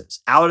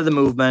masses. Out of the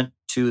movement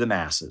to the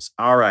masses.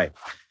 All right.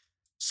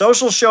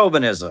 Social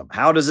chauvinism.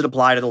 How does it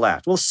apply to the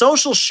left? Well,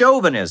 social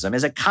chauvinism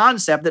is a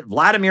concept that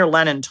Vladimir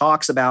Lenin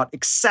talks about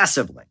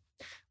excessively.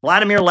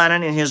 Vladimir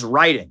Lenin, in his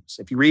writings,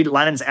 if you read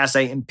Lenin's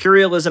essay,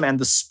 Imperialism and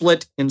the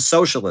Split in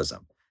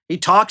Socialism, he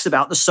talks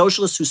about the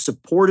socialists who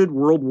supported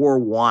World War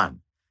I.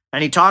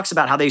 And he talks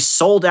about how they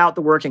sold out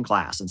the working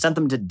class and sent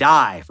them to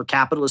die for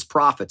capitalist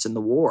profits in the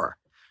war.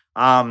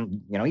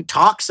 He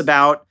talks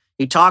about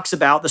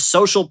the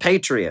social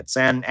patriots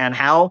and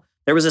how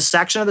there was a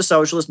section of the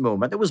socialist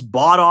movement that was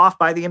bought off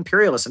by the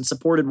imperialists and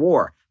supported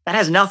war. That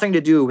has nothing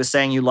to do with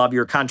saying you love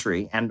your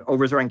country and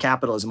overthrowing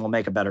capitalism will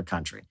make a better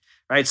country,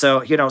 right?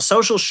 So,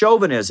 social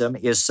chauvinism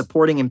is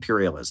supporting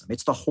imperialism.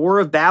 It's the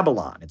whore of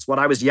Babylon. It's what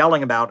I was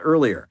yelling about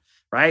earlier,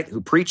 right?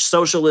 Who preach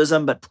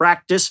socialism but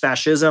practice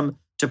fascism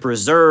to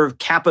preserve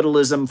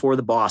capitalism for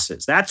the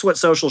bosses. That's what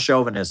social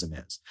chauvinism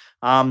is.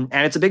 And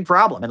it's a big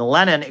problem. And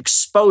Lenin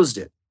exposed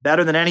it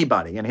better than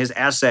anybody in his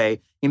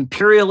essay,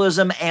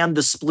 Imperialism and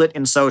the Split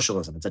in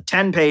Socialism. It's a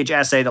 10-page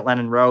essay that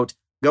Lenin wrote.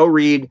 Go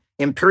read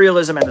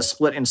Imperialism and the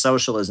Split in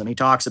Socialism. He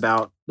talks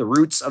about the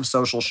roots of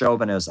social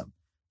chauvinism.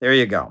 There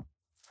you go.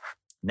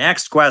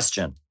 Next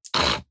question.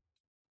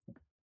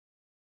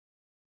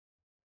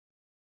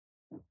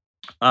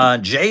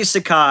 Jay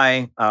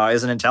Sakai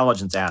is an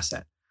intelligence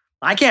asset.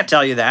 I can't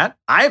tell you that.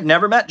 I have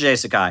never met Jay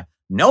Sakai.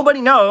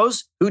 Nobody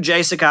knows who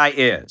Jay Sakai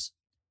is.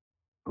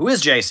 Who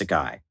is Jay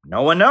Sakai?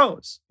 No one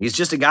knows. He's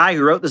just a guy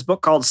who wrote this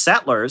book called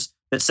Settlers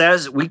that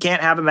says we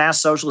can't have a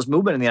mass socialist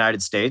movement in the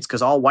United States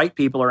because all white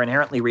people are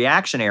inherently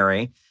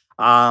reactionary.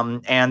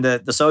 And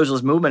the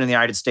socialist movement in the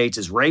United States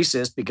is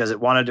racist because it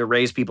wanted to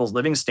raise people's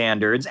living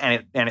standards,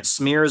 and it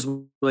smears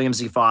William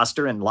Z.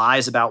 Foster and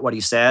lies about what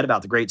he said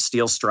about the Great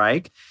Steel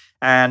Strike,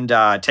 and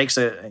takes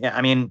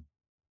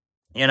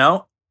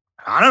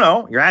I don't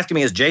know. You're asking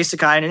me, is Jay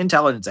Sakai an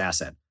intelligence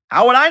asset?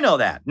 How would I know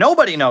that?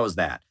 Nobody knows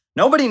that.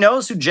 Nobody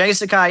knows who Jay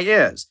Sakai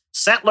is.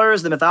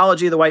 Settlers, the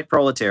Mythology of the White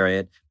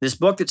Proletariat, this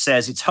book that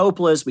says it's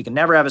hopeless, we can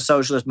never have a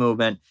socialist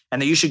movement,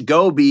 and that you should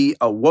go be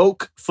a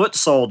woke foot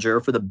soldier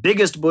for the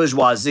biggest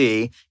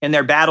bourgeoisie in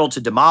their battle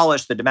to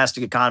demolish the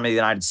domestic economy of the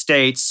United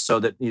States so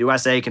that the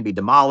USA can be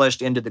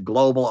demolished into the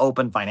global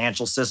open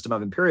financial system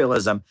of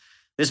imperialism.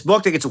 This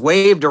book that gets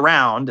waved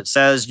around that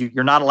says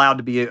you're not allowed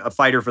to be a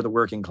fighter for the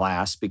working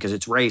class because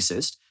it's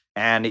racist,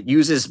 and it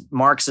uses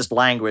Marxist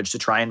language to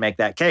try and make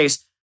that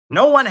case.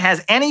 No one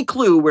has any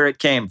clue where it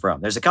came from.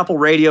 There's a couple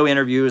radio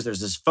interviews. There's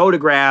this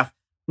photograph.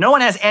 No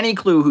one has any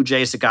clue who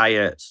Jay Sakai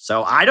is.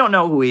 So I don't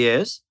know who he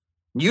is.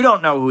 You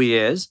don't know who he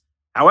is.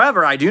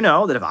 However, I do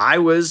know that if I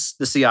was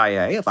the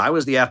CIA, if I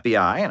was the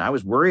FBI, and I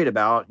was worried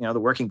about, the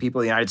working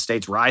people of the United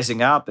States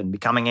rising up and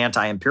becoming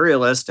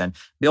anti-imperialist and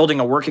building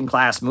a working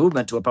class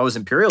movement to oppose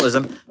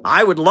imperialism,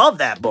 I would love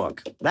that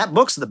book. That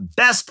book's the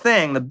best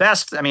thing,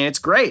 it's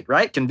great,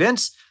 right?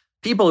 Convince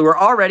people who are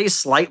already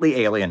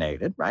slightly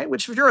alienated, right?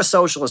 Which if you're a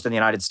socialist in the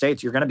United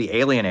States, you're going to be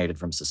alienated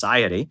from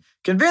society.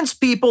 Convince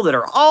people that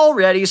are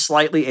already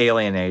slightly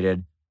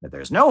alienated that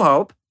there's no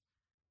hope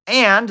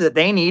and that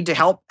they need to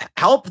help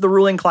the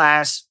ruling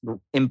class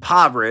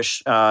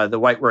impoverish the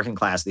white working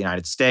class of the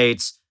United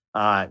States.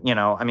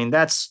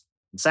 It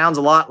sounds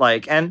a lot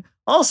like, and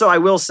also I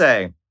will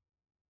say,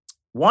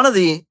 one of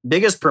the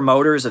biggest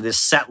promoters of this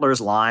settlers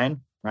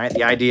line, right?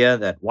 The idea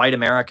that white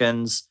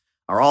Americans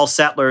are all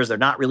settlers. They're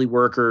not really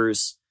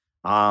workers.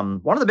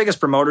 One of the biggest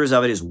promoters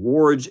of it is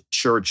Ward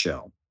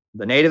Churchill,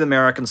 the Native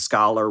American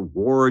scholar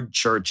Ward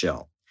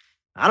Churchill.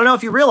 I don't know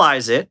if you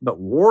realize it, but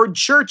Ward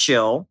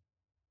Churchill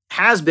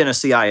has been a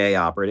CIA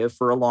operative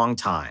for a long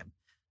time.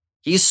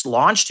 He's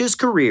launched his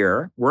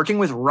career working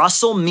with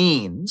Russell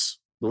Means,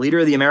 the leader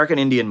of the American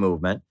Indian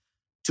movement,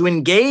 to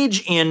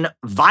engage in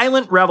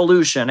violent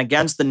revolution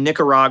against the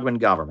Nicaraguan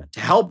government,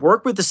 to help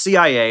work with the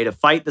CIA to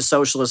fight the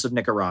socialists of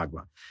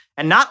Nicaragua.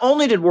 And not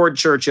only did Ward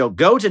Churchill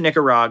go to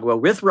Nicaragua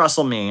with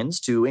Russell Means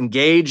to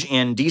engage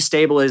in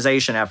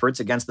destabilization efforts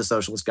against the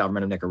socialist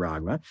government of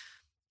Nicaragua,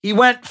 he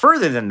went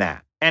further than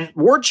that. And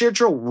Ward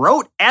Churchill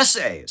wrote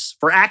essays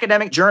for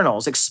academic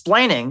journals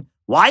explaining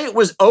why it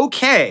was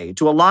okay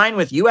to align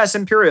with U.S.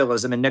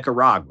 imperialism in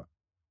Nicaragua.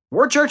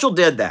 Ward Churchill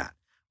did that.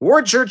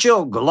 Ward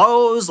Churchill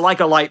glows like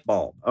a light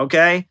bulb,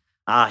 okay?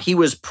 He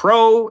was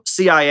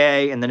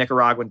pro-CIA in the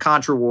Nicaraguan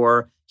Contra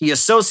War. He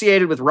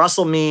associated with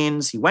Russell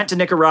Means. He went to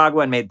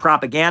Nicaragua and made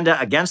propaganda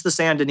against the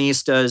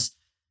Sandinistas.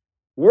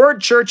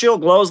 Ward Churchill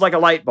glows like a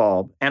light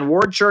bulb, and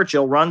Ward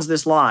Churchill runs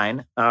this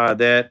line he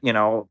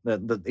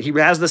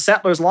has the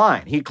settlers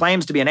line. He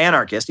claims to be an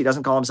anarchist. He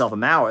doesn't call himself a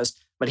Maoist,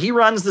 but he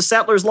runs the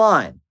settlers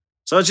line.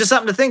 So it's just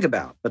something to think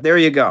about, but there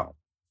you go.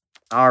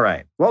 All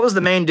right. What was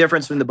the main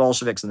difference between the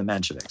Bolsheviks and the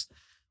Mensheviks?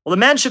 Well,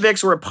 the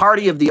Mensheviks were a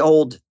party of the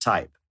old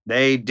type.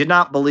 They did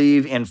not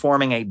believe in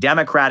forming a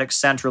democratic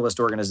centralist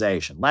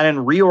organization.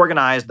 Lenin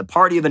reorganized the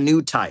party of a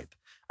new type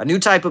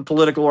of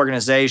political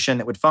organization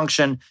that would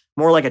function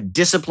more like a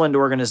disciplined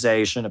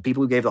organization of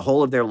people who gave the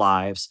whole of their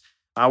lives.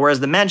 whereas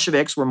the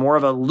Mensheviks were more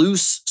of a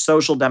loose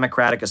social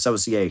democratic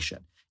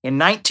association. In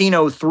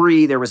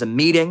 1903, there was a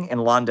meeting in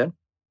London.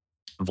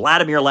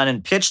 Vladimir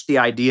Lenin pitched the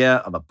idea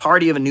of a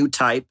party of a new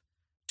type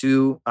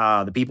to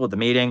the people at the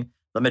meeting.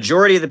 The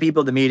majority of the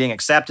people at the meeting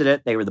accepted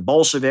it. They were the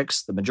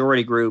Bolsheviks, the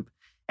majority group.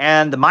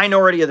 And the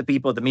minority of the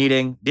people at the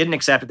meeting didn't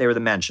accept it. They were the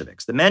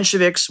Mensheviks. The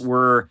Mensheviks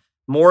were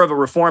more of a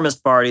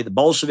reformist party. The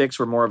Bolsheviks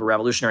were more of a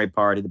revolutionary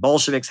party. The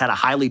Bolsheviks had a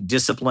highly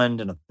disciplined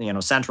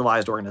and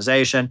centralized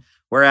organization,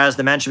 whereas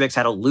the Mensheviks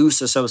had a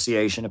loose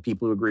association of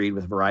people who agreed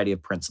with a variety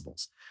of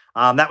principles.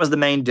 That was the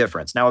main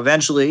difference. Now,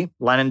 eventually,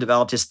 Lenin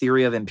developed his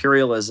theory of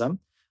imperialism.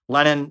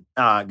 Lenin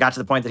got to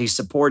the point that he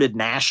supported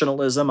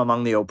nationalism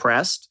among the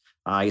oppressed.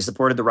 He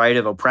supported the right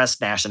of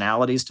oppressed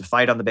nationalities to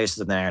fight on the basis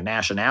of their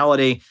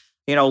nationality.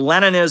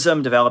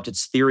 Leninism developed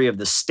its theory of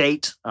the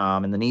state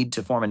and the need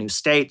to form a new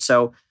state.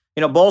 So,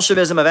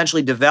 Bolshevism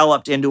eventually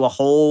developed into a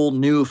whole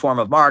new form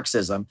of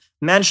Marxism.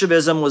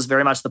 Menshevism was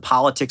very much the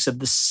politics of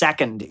the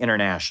Second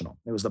International.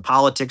 It was the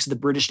politics of the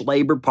British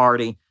Labour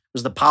Party. It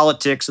was the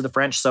politics of the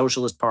French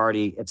Socialist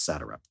Party,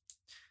 etc.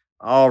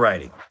 All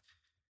righty.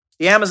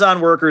 The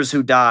Amazon workers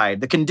who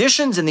died. The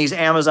conditions in these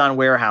Amazon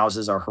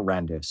warehouses are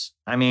horrendous.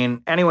 I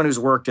mean, anyone who's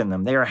worked in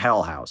them, they are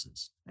hell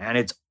houses. And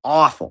it's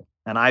awful.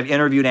 And I've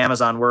interviewed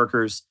Amazon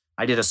workers.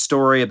 I did a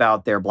story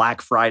about their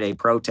Black Friday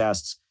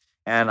protests.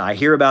 And I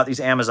hear about these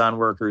Amazon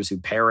workers who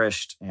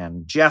perished.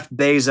 And Jeff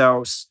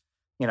Bezos,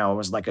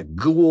 was like a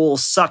ghoul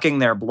sucking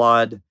their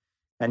blood.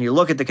 And you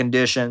look at the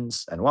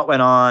conditions and what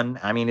went on.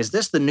 I mean, is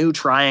this the new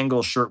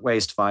Triangle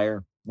Shirtwaist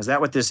Fire? Is that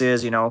what this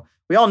is?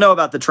 We all know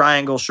about the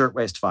Triangle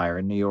Shirtwaist Fire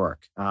in New York.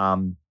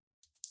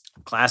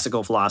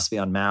 Classical philosophy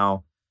on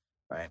Mao,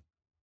 right?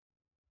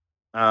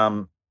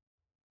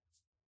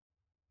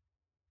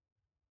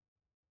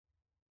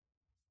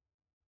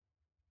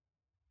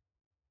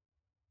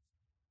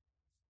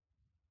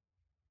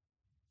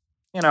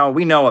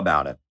 We know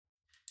about it.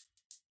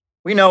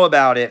 We know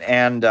about it,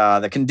 and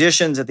the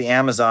conditions at the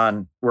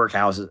Amazon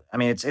workhouses. I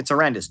mean, it's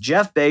horrendous.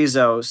 Jeff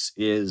Bezos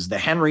is the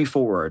Henry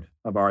Ford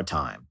of our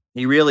time.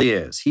 He really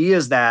is. He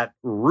is that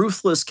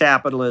ruthless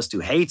capitalist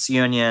who hates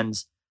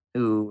unions,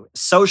 who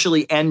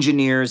socially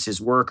engineers his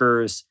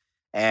workers,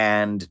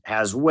 and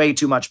has way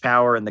too much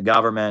power in the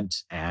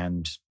government.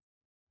 And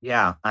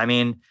yeah, I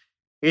mean,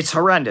 it's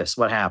horrendous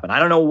what happened. I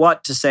don't know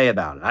what to say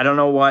about it. I don't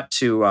know what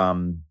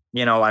to.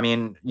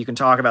 You can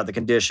talk about the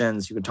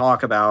conditions. You can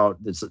talk about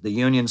the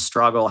union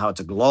struggle, how it's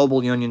a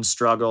global union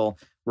struggle.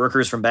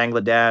 Workers from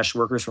Bangladesh,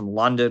 workers from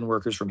London,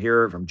 workers from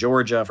here, from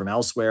Georgia, from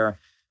elsewhere.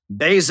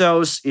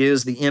 Bezos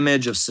is the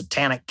image of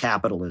satanic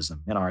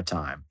capitalism in our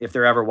time, if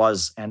there ever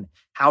was, and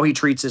how he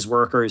treats his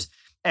workers.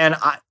 And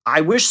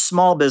I wish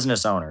small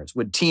business owners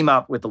would team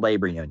up with the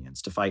labor unions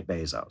to fight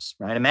Bezos,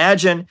 right?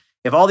 Imagine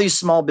if all these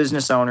small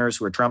business owners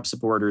who are Trump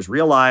supporters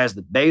realize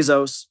that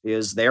Bezos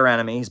is their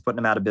enemy, he's putting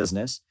them out of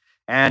business,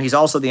 and he's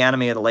also the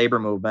enemy of the labor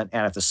movement.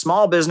 And if the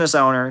small business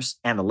owners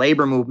and the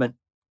labor movement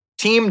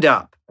teamed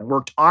up and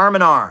worked arm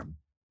in arm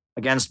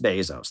against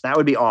Bezos, that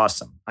would be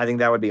awesome. I think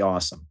that would be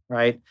awesome,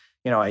 right?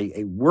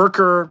 A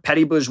worker,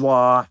 petty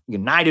bourgeois,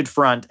 united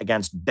front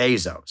against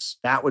Bezos.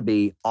 That would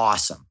be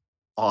awesome.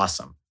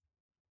 Awesome.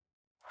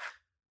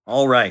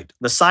 All right.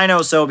 The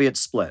Sino-Soviet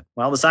split.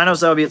 Well, the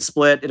Sino-Soviet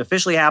split, it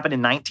officially happened in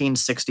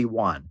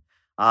 1961.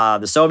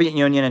 The Soviet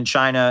Union and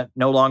China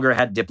no longer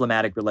had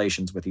diplomatic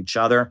relations with each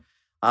other.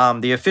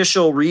 The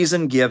official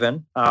reason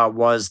given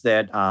was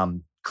that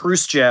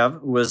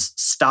Khrushchev, who was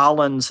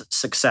Stalin's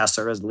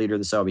successor as the leader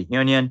of the Soviet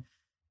Union,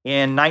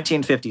 in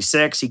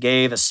 1956, he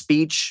gave a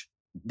speech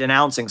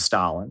denouncing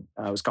Stalin.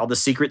 It was called the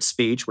Secret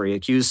Speech, where he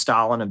accused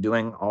Stalin of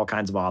doing all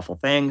kinds of awful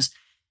things.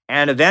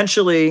 And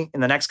eventually, in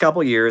the next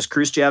couple of years,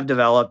 Khrushchev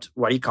developed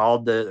what he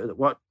called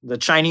what the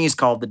Chinese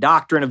called the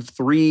doctrine of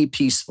three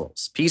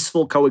peacefuls: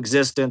 peaceful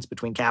coexistence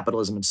between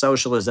capitalism and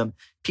socialism,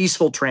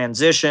 peaceful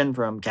transition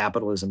from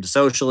capitalism to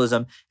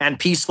socialism, and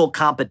peaceful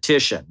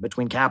competition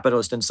between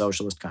capitalist and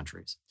socialist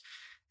countries.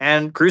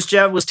 And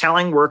Khrushchev was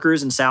telling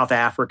workers in South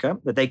Africa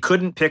that they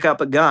couldn't pick up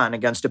a gun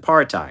against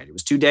apartheid. It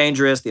was too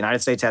dangerous. The United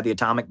States had the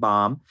atomic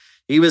bomb.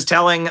 He was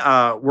telling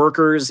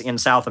workers in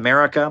South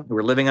America who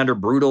were living under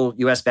brutal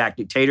U.S.-backed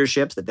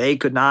dictatorships that they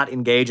could not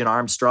engage in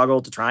armed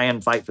struggle to try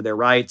and fight for their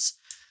rights.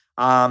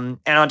 And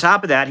on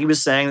top of that, he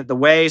was saying that the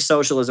way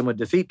socialism would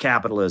defeat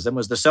capitalism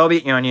was the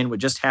Soviet Union would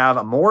just have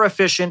a more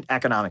efficient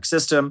economic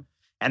system,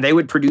 and they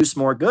would produce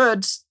more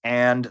goods,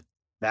 and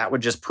that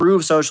would just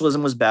prove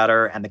socialism was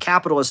better, and the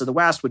capitalists of the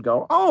West would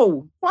go,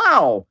 oh,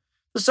 wow,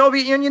 the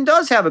Soviet Union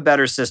does have a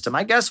better system.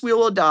 I guess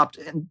we'll adopt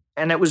it.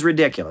 And it was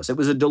ridiculous. It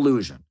was a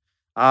delusion.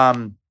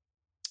 The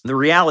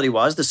reality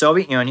was the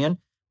Soviet Union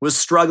was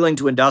struggling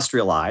to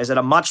industrialize at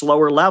a much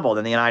lower level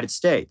than the United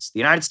States. The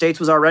United States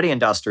was already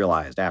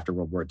industrialized after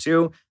World War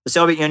II. The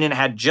Soviet Union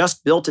had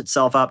just built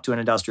itself up to an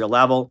industrial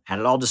level, had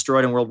it all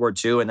destroyed in World War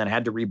II, and then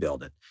had to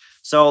rebuild it.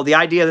 So the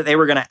idea that they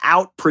were going to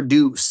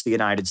outproduce the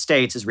United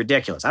States is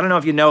ridiculous. I don't know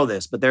if you know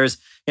this, but there's,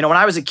 when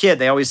I was a kid,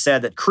 they always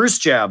said that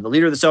Khrushchev, the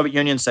leader of the Soviet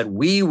Union, said,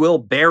 "We will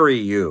bury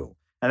you."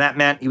 and that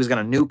meant he was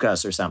going to nuke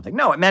us or something.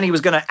 No, it meant he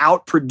was going to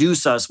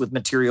outproduce us with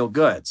material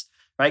goods,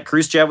 right?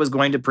 Khrushchev was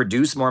going to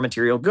produce more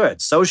material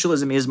goods.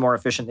 Socialism is more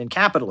efficient than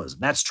capitalism.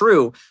 That's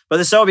true, but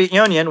the Soviet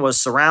Union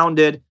was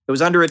surrounded, it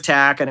was under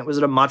attack, and it was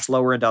at a much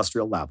lower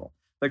industrial level.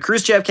 But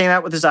Khrushchev came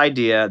out with this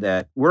idea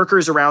that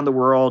workers around the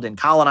world in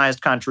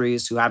colonized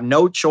countries who have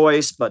no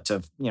choice but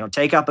to,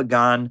 take up a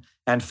gun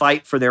and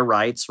fight for their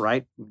rights,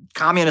 right?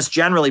 Communists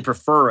generally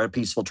prefer a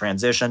peaceful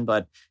transition,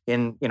 but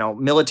in,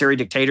 military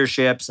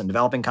dictatorships and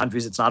developing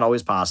countries, it's not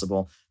always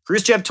possible.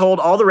 Khrushchev told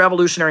all the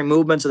revolutionary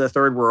movements of the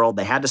third world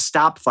they had to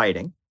stop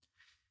fighting.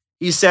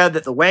 He said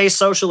that the way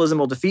socialism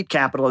will defeat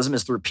capitalism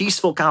is through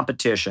peaceful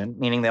competition,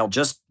 meaning they'll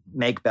just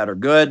make better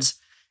goods.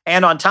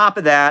 And on top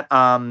of that,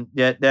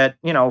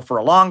 for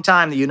a long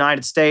time, the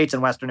United States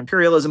and Western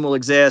imperialism will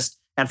exist.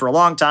 And for a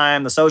long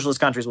time, the socialist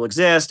countries will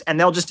exist, and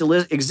they'll just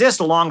exist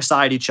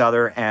alongside each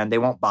other, and they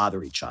won't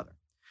bother each other.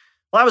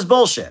 Well, that was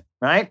bullshit,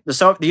 right?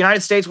 The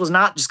United States was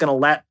not just going to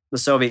let the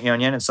Soviet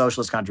Union and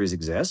socialist countries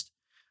exist.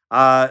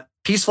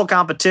 Peaceful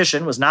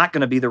competition was not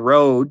going to be the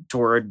road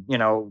toward,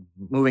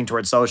 moving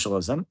towards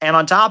socialism. And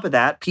on top of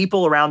that,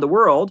 people around the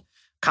world,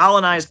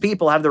 colonized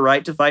people, have the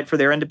right to fight for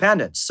their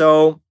independence.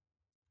 So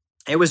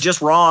it was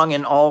just wrong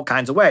in all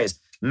kinds of ways.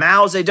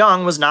 Mao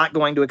Zedong was not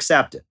going to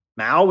accept it.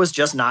 Mao was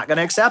just not going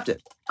to accept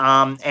it.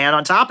 And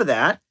on top of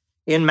that,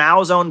 in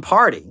Mao's own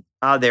party,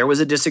 there was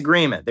a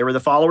disagreement. There were the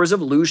followers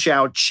of Liu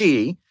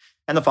Shaoqi,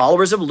 and the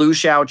followers of Liu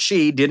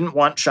Shaoqi didn't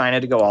want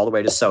China to go all the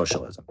way to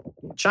socialism.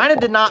 China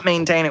did not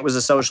maintain it was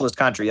a socialist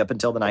country up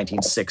until the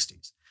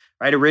 1960s.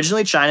 Right?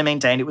 Originally, China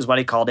maintained it was what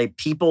he called a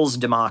people's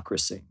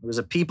democracy. It was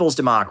a people's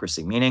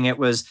democracy, meaning it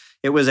was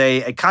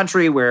a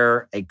country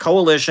where a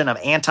coalition of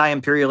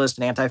anti-imperialist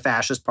and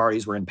anti-fascist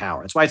parties were in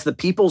power. That's why it's the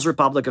People's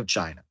Republic of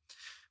China.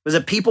 It was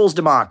a people's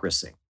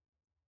democracy,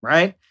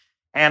 right?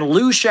 And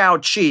Liu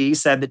Shaoqi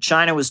said that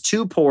China was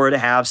too poor to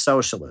have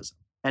socialism.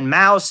 And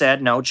Mao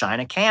said, no,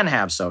 China can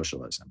have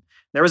socialism.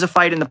 There was a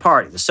fight in the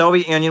party. The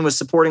Soviet Union was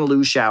supporting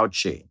Liu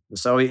Shaoqi. The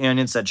Soviet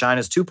Union said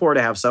China's too poor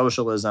to have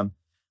socialism.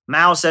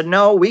 Mao said,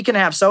 no, we can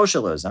have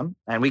socialism,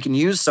 and we can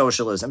use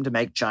socialism to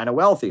make China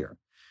wealthier.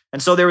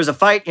 And so there was a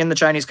fight in the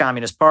Chinese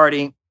Communist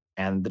Party,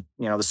 and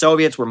the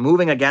Soviets were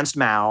moving against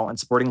Mao and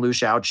supporting Liu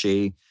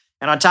Shaoqi.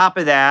 And on top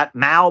of that,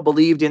 Mao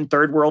believed in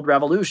third world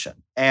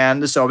revolution,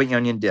 and the Soviet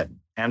Union didn't.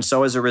 And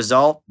so as a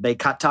result, they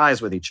cut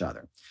ties with each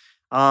other.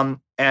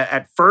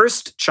 At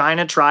first,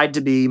 China tried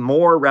to be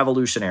more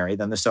revolutionary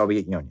than the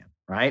Soviet Union,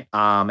 right?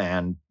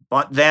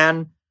 But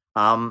then,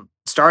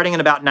 starting in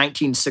about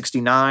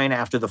 1969,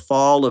 after the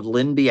fall of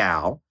Lin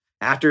Biao,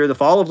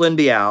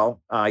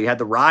 you had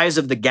the rise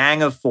of the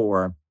Gang of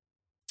Four. And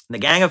the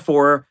Gang of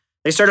Four,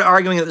 they started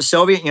arguing that the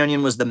Soviet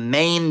Union was the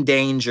main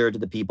danger to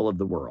the people of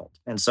the world.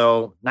 And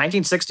so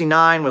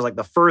 1969 was like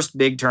the first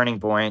big turning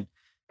point.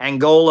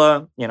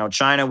 Angola,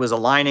 China was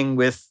aligning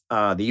with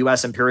the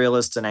U.S.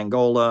 imperialists in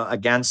Angola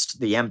against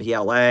the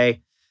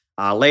MPLA.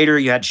 Later,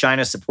 you had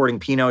China supporting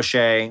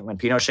Pinochet when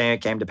Pinochet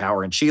came to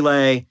power in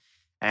Chile.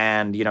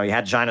 And, you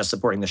had China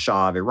supporting the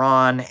Shah of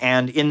Iran.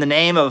 And in the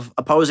name of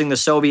opposing the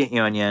Soviet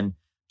Union,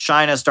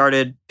 China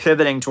started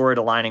pivoting toward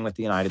aligning with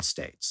the United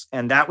States.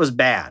 And that was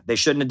bad. They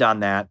shouldn't have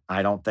done that,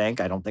 I don't think.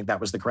 I don't think that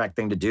was the correct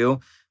thing to do.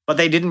 But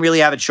they didn't really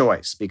have a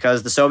choice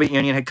because the Soviet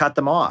Union had cut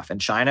them off.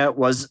 And China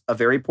was a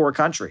very poor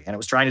country and it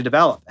was trying to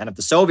develop. And if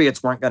the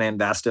Soviets weren't going to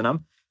invest in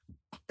them,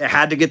 they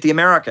had to get the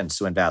Americans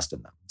to invest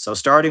in them. So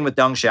starting with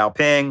Deng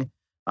Xiaoping,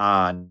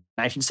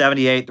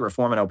 1978, the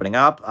reform and opening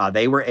up,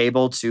 they were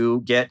able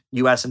to get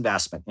U.S.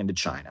 investment into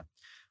China.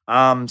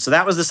 So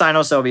that was the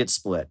Sino-Soviet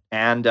split.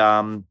 And,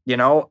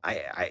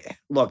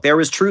 look, there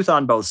was truth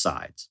on both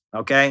sides,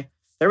 okay?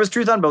 There was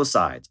truth on both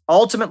sides.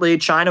 Ultimately,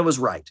 China was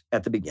right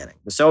at the beginning.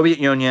 The Soviet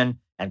Union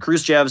and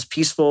Khrushchev's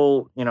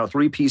peaceful,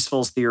 three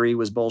peacefuls theory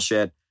was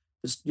bullshit.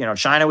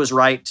 China was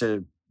right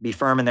to be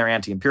firm in their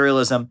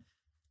anti-imperialism.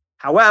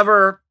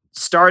 However,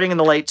 starting in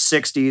the late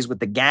 60s with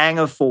the Gang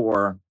of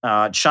Four,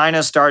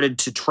 China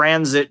started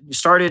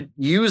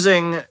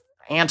using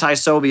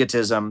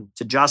anti-Sovietism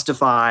to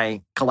justify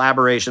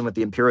collaboration with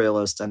the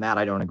imperialists, and that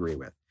I don't agree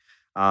with.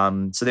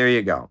 So there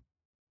you go.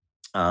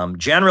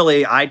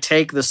 Generally, I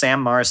take the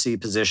Sam Marcy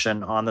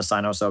position on the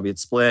Sino-Soviet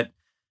split,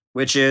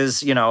 which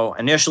is,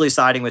 initially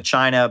siding with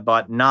China,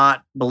 but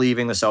not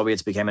believing the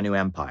Soviets became a new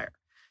empire.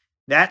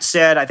 That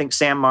said, I think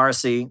Sam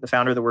Marcy, the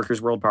founder of the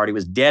Workers' World Party,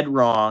 was dead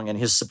wrong in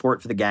his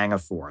support for the Gang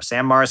of Four.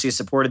 Sam Marcy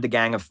supported the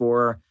Gang of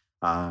Four.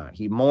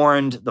 He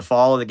mourned the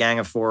fall of the Gang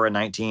of Four in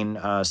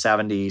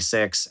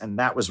 1976, and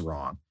that was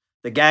wrong.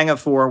 The Gang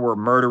of Four were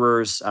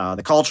murderers.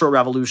 The Cultural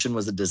Revolution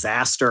was a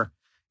disaster.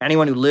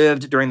 Anyone who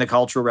lived during the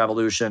Cultural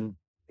Revolution,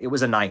 it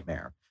was a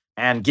nightmare.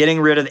 And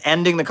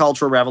ending the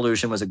Cultural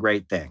Revolution was a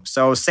great thing.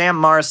 So Sam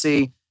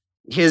Marcy,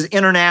 his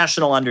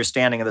international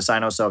understanding of the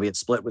Sino-Soviet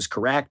split was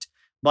correct,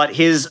 but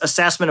his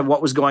assessment of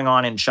what was going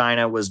on in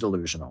China was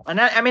delusional. And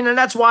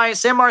that's why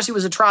Sam Marcy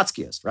was a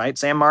Trotskyist, right?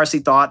 Sam Marcy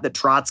thought that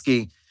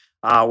Trotsky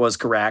was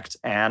correct.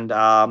 And,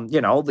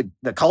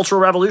 the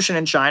Cultural Revolution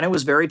in China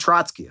was very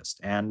Trotskyist.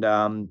 And,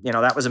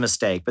 that was a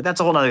mistake. But that's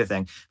a whole other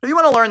thing. But if you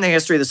want to learn the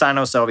history of the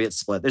Sino-Soviet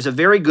split, there's a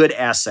very good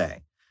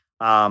essay.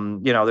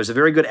 There's a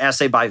very good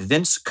essay by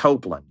Vince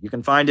Copeland. You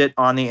can find it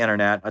on the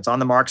internet. It's on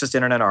the Marxist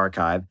Internet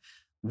Archive.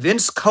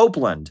 Vince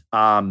Copeland,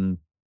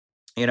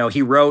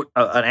 he wrote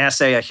an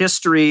essay, A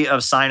History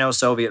of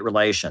Sino-Soviet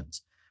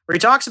Relations, where he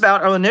talks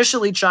about how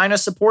initially China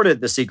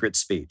supported the secret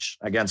speech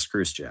against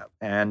Khrushchev.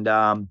 And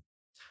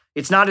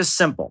it's not as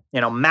simple.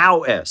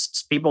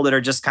 Maoists, people that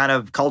are just kind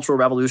of Cultural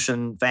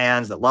Revolution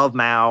fans that love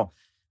Mao,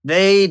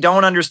 they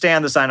don't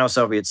understand the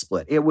Sino-Soviet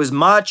split. It was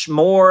much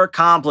more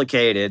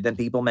complicated than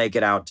people make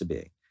it out to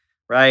be,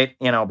 right?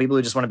 People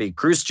who just want to be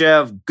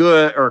Khrushchev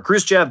good or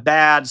Khrushchev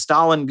bad,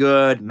 Stalin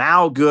good,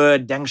 Mao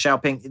good, Deng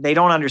Xiaoping, they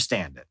don't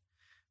understand it,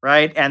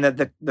 right? And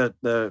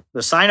the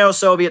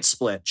Sino-Soviet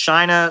split,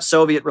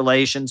 China-Soviet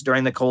relations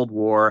during the Cold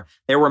War,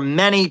 there were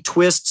many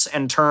twists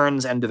and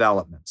turns and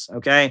developments,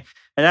 okay?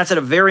 And that's a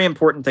very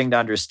important thing to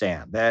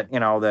understand, that,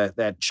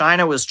 that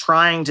China was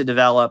trying to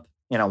develop.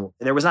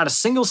 There was not a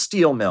single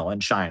steel mill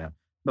in China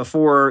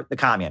before the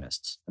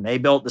communists. And they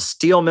built the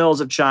steel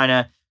mills of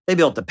China. They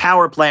built the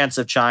power plants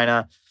of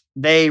China.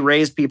 They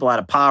raised people out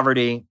of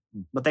poverty,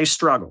 but they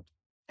struggled.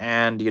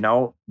 And,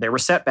 there were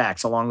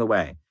setbacks along the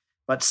way.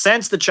 But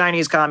since the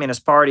Chinese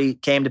Communist Party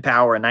came to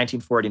power in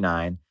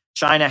 1949,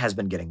 China has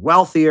been getting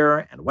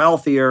wealthier and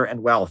wealthier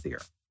and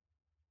wealthier,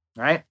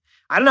 right?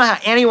 I don't know how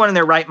anyone in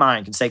their right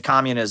mind can say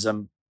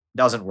communism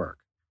doesn't work.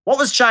 What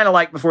was China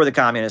like before the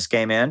communists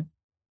came in?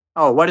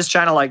 Oh, what is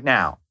China like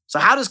now? So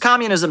how does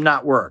communism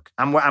not work?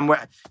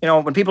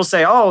 When people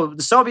say, oh,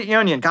 the Soviet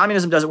Union,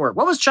 communism doesn't work.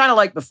 What was China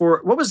like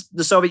before? What was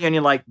the Soviet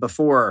Union like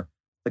before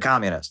the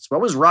communists? What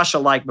was Russia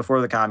like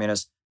before the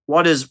communists?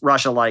 What is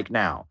Russia like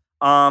now?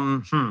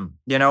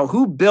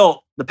 Who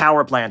built the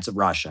power plants of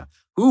Russia?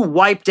 Who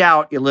wiped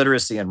out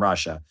illiteracy in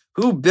Russia?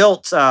 Who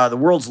built the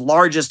world's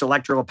largest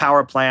electrical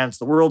power plants,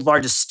 the world's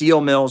largest steel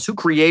mills? Who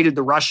created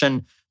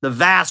the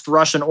vast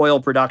Russian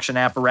oil production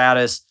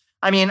apparatus?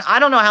 I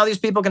don't know how these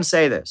people can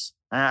say this.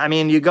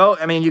 You go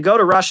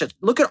to Russia,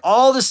 look at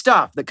all the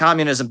stuff that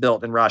communism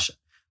built in Russia.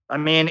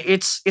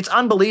 It's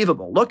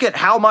unbelievable. Look at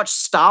how much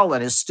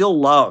Stalin is still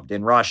loved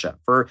in Russia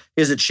for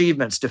his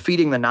achievements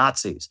defeating the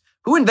Nazis.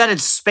 Who invented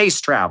space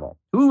travel?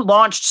 Who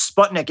launched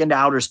Sputnik into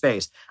outer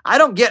space? I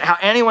don't get how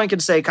anyone can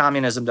say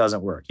communism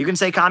doesn't work. You can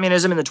say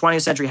communism in the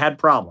 20th century had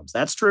problems.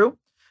 That's true.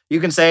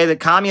 You can say that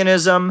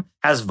communism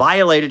has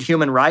violated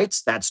human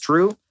rights. That's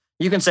true.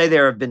 You can say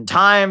there have been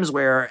times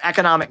where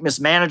economic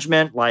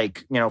mismanagement,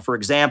 like, for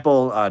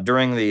example,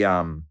 during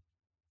the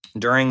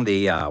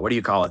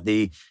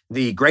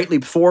the Great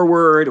Leap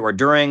Forward, or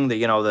during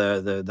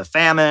the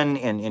famine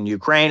in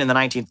Ukraine in the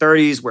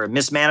 1930s, where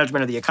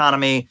mismanagement of the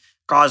economy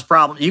caused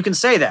problems. You can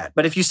say that.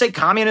 But if you say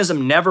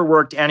communism never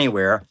worked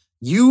anywhere,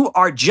 you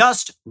are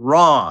just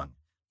wrong.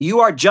 You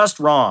are just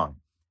wrong.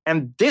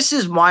 And this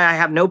is why I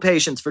have no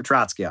patience for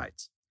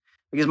Trotskyites.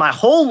 Because my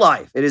whole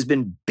life, it has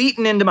been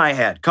beaten into my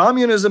head.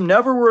 Communism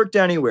never worked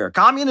anywhere.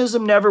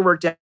 Communism never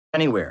worked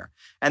anywhere.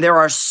 And there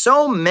are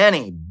so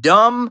many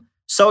dumb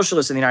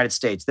socialists in the United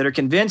States that are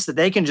convinced that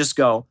they can just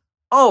go,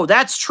 oh,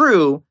 that's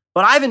true,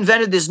 but I've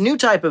invented this new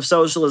type of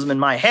socialism in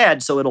my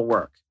head, so it'll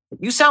work.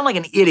 You sound like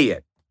an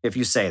idiot if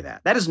you say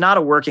that. That is not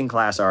a working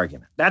class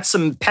argument. That's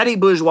some petty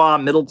bourgeois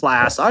middle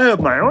class. I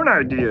have my own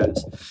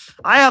ideas.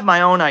 I have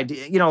my own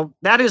idea.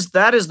 That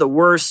is the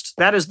worst.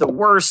 That is the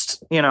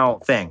worst,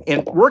 thing.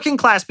 And working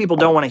class people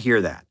don't want to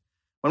hear that.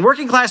 When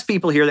working class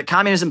people hear that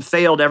communism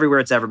failed everywhere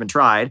it's ever been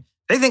tried,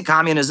 they think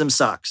communism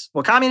sucks.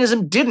 Well,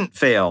 communism didn't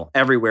fail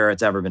everywhere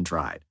it's ever been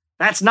tried.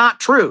 That's not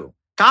true.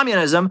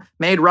 Communism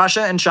made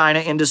Russia and China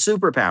into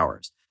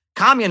superpowers.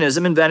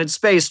 Communism invented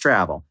space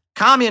travel.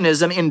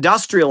 Communism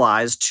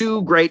industrialized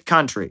two great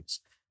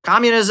countries.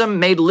 Communism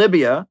made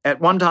Libya,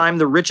 at one time,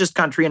 the richest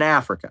country in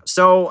Africa.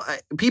 So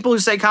people who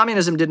say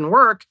communism didn't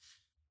work,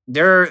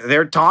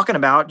 they're talking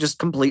about just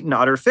complete and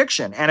utter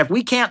fiction. And if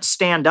we can't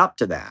stand up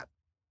to that,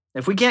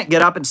 if we can't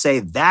get up and say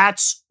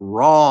that's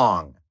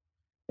wrong,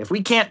 if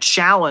we can't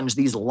challenge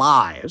these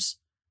lies,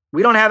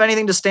 we don't have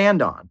anything to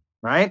stand on.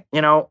 Right?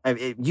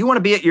 If you want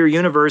to be at your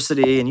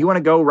university and you want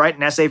to go write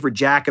an essay for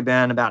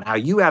Jacobin about how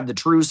you have the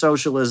true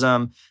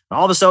socialism, and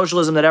all the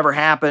socialism that ever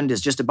happened is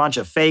just a bunch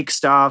of fake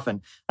stuff,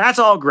 and that's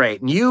all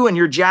great. And you and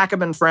your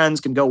Jacobin friends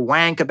can go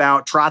wank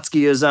about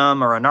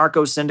Trotskyism or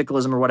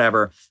anarcho-syndicalism or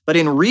whatever. But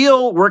in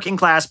real working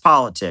class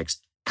politics,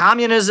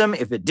 communism,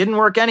 if it didn't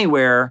work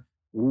anywhere,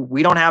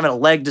 we don't have a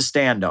leg to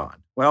stand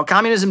on. Well,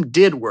 communism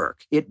did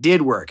work. It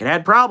did work. It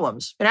had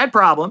problems.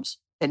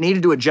 It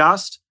needed to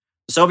adjust.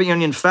 The Soviet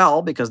Union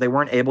fell because they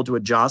weren't able to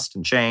adjust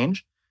and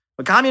change.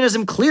 But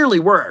communism clearly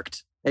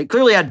worked. It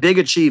clearly had big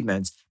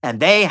achievements, and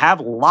they have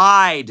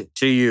lied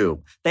to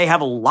you. They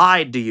have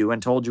lied to you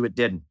and told you it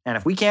didn't. And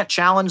if we can't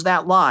challenge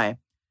that lie,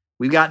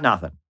 we've got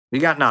nothing. We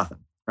got nothing,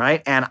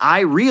 right? And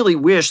I really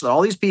wish that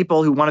all these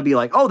people who want to be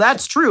like, oh,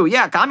 that's true.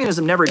 Yeah,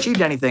 communism never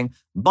achieved anything,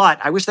 but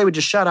I wish they would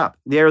just shut up.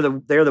 They're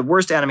the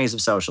worst enemies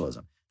of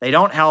socialism. They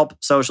don't help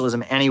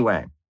socialism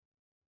anyway.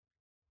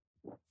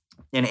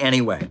 in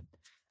any way.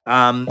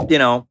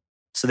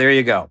 So there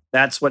you go.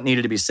 That's what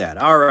needed to be said.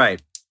 All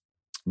right.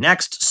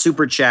 Next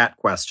super chat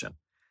question.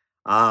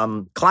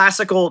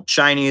 Classical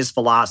Chinese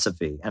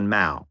philosophy and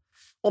Mao.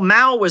 Well,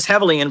 Mao was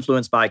heavily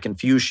influenced by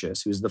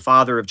Confucius, who's the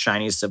father of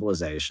Chinese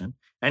civilization.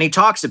 And he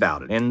talks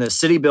about it in the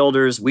City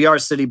Builders, We Are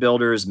City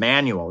Builders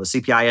manual, the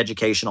CPI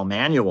educational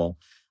manual.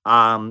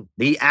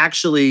 We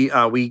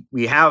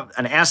have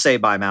an essay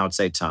by Mao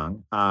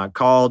Zedong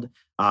called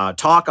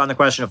Talk on the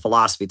Question of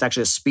Philosophy. It's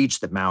actually a speech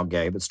that Mao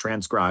gave. It's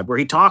transcribed, where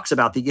he talks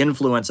about the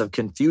influence of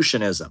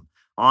Confucianism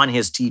on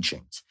his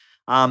teachings.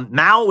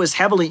 Mao was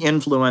heavily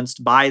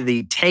influenced by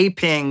the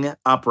Taiping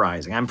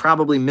uprising. I'm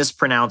probably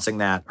mispronouncing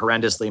that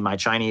horrendously. My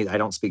Chinese, I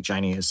don't speak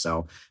Chinese,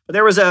 but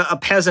there was a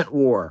peasant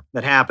war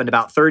that happened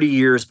about 30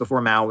 years before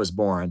Mao was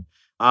born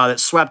that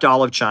swept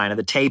all of China,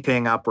 the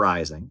Taiping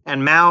uprising.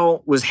 And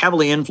Mao was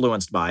heavily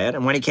influenced by it.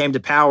 And when he came to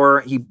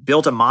power, he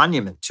built a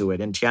monument to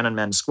it in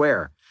Tiananmen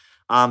Square.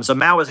 So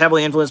Mao was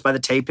heavily influenced by the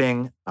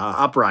Taiping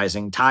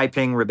uprising,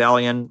 Taiping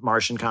Rebellion,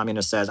 Martian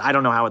communist says. I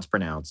don't know how it's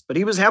pronounced, but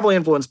he was heavily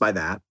influenced by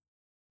that.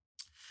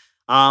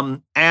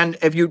 And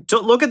if you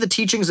look at the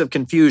teachings of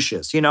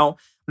Confucius,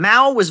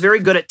 Mao was very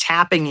good at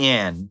tapping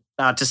in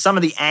to some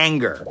of the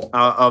anger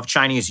of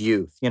Chinese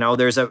youth.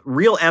 There's a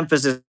real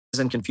emphasis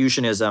in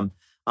Confucianism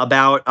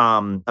about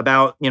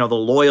the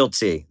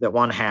loyalty that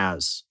one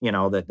has,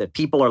 that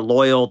people are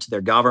loyal to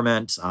their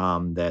government,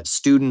 that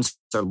students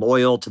are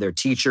loyal to their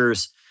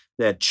teachers,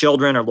 that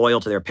children are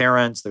loyal to their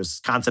parents. There's this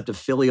concept of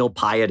filial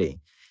piety.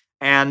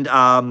 And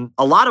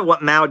a lot of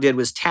what Mao did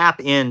was tap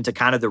into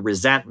kind of the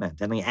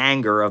resentment and the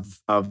anger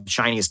of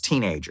Chinese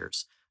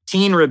teenagers.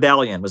 Teen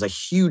rebellion was a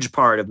huge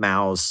part of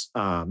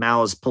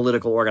Mao's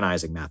political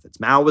organizing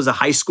methods. Mao was a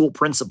high school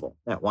principal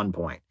at one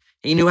point.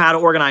 He knew how to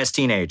organize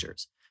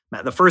teenagers.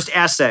 The first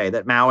essay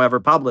that Mao ever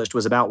published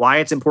was about why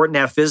it's important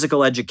to have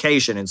physical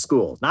education in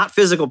schools. Not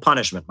physical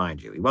punishment,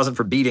 mind you. He wasn't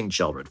for beating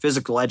children.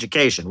 Physical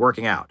education,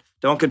 working out.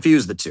 Don't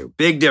confuse the two.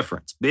 Big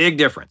difference. Big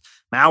difference.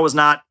 Mao was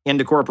not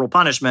into corporal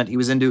punishment. He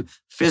was into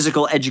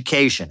physical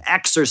education,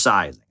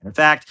 exercising. In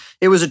fact,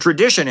 it was a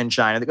tradition in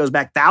China that goes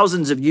back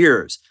thousands of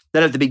years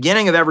that at the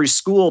beginning of every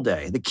school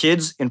day, the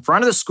kids in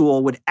front of the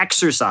school would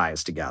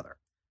exercise together.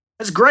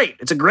 That's great.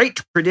 It's a great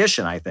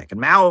tradition, I think.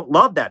 And Mao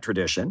loved that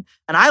tradition.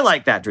 And I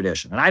like that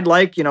tradition. And I'd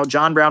like,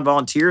 John Brown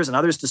Volunteers and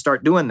others to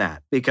start doing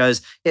that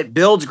because it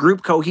builds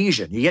group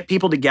cohesion. You get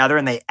people together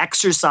and they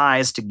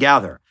exercise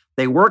together.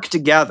 They work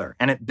together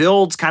and it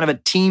builds kind of a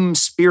team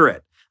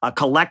spirit, a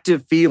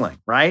collective feeling,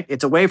 right?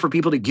 It's a way for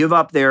people to give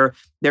up their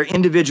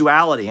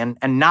individuality and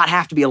not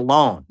have to be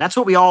alone. That's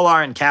what we all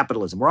are in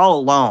capitalism. We're all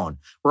alone.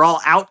 We're all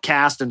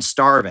outcast and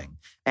starving.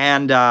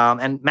 And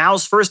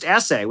Mao's first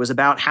essay was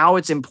about how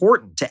it's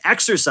important to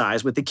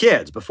exercise with the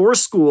kids. Before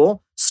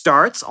school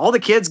starts, all the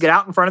kids get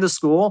out in front of the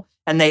school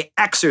and they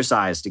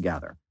exercise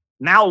together.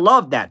 Mao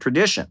loved that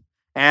tradition.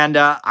 And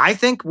I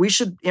think we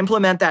should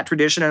implement that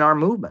tradition in our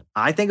movement.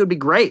 I think it would be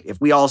great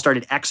if we all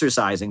started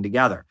exercising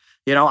together.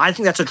 I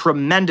think that's a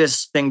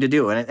tremendous thing to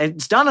do. And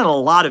it's done in a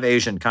lot of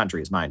Asian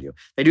countries, mind you.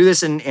 They do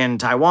this in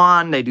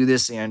Taiwan. They do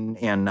this they do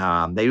it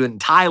in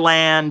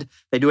Thailand.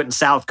 They do it in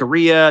South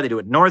Korea. They do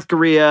it in North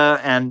Korea.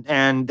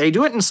 And they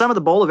do it in some of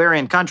the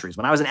Bolivarian countries.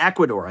 When I was in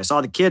Ecuador, I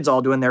saw the kids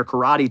all doing their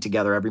karate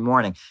together every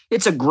morning.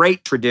 It's a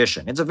great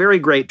tradition. It's a very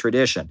great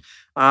tradition.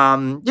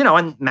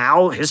 And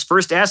Mao, his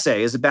first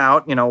essay is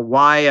about,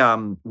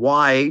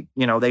 why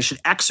they should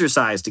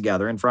exercise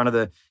together in front of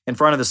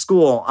the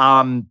school.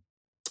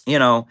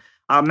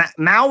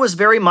 Mao was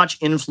very much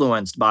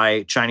influenced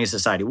by Chinese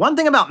society. One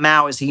thing about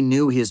Mao is he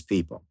knew his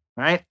people,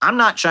 right? I'm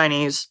not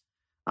Chinese.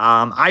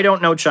 I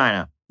don't know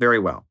China very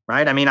well,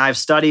 right? I mean, I've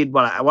studied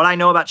what I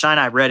know about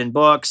China. I've read in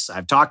books.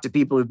 I've talked to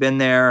people who've been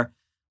there.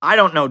 I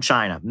don't know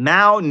China.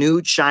 Mao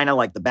knew China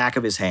like the back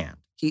of his hand.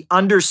 He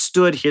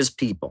understood his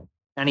people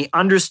and he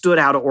understood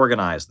how to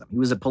organize them. He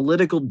was a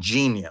political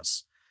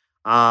genius.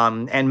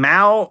 And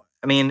Mao,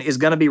 is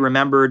going to be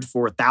remembered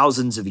for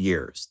thousands of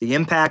years. The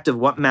impact of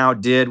what Mao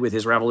did with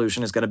his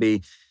revolution is going to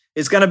be,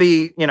 it's going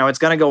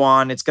to go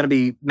on. It's going to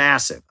be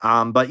massive.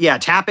 But yeah,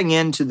 tapping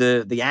into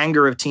the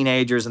anger of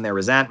teenagers and their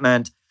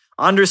resentment,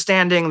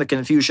 understanding the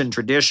Confucian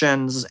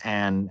traditions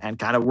and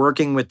kind of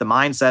working with the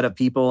mindset of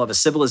people of a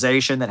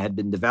civilization that had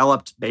been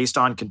developed based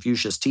on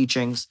Confucius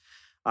teachings.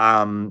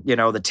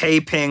 The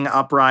Taiping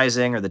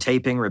uprising or the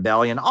Taiping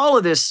rebellion, all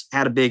of this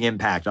had a big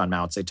impact on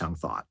Mao Zedong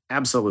thought.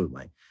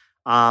 Absolutely.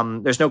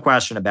 There's no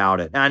question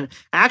about it. And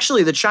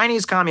actually, the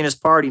Chinese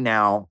Communist Party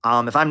now,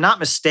 if I'm not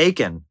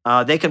mistaken,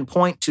 they can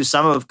point to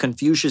some of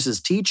Confucius's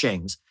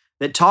teachings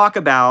that talk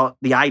about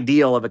the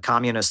ideal of a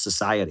communist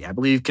society. I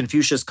believe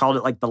Confucius called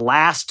it like the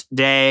last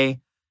day.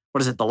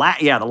 What is it? The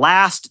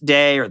last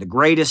day or the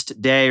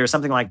greatest day or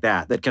something like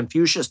that. That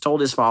Confucius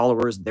told his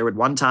followers there would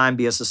one time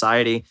be a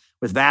society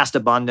with vast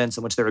abundance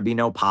in which there would be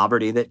no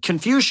poverty. That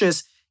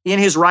Confucius, in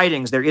his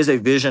writings, there is a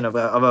vision of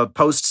a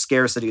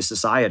post-scarcity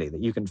society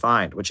that you can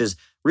find, which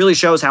really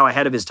shows how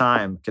ahead of his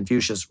time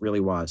Confucius really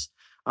was.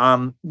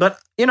 But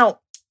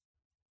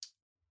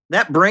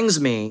that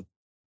brings me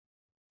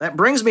That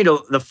brings me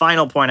to the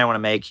final point I want to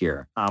make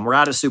here. We're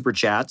out of super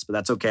chats, but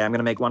that's okay. I'm going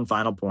to make one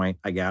final point,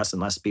 I guess,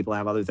 unless people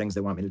have other things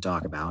they want me to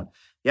talk about.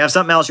 If you have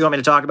something else you want me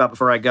to talk about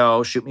before I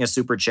go, shoot me a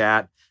super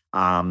chat.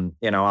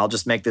 I'll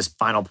just make this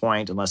final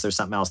point unless there's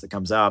something else that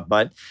comes up.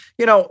 But,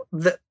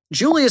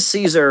 Julius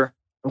Caesar,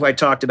 who I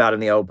talked about in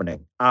the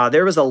opening,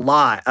 there was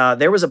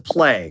a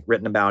play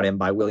written about him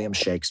by William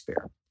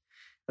Shakespeare.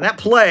 And that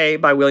play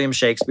by William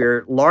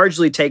Shakespeare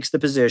largely takes the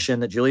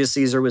position that Julius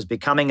Caesar was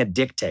becoming a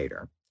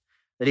dictator.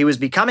 That he was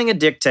becoming a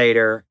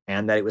dictator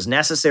and that it was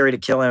necessary to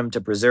kill him to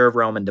preserve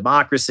Roman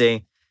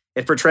democracy.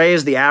 It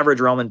portrays the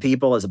average Roman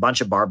people as a bunch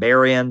of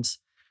barbarians,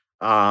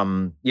 a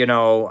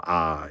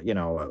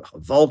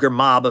vulgar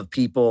mob of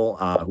people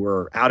who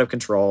are out of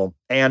control.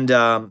 And,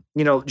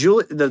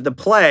 the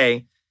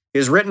play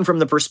is written from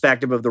the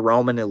perspective of the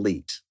Roman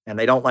elite, and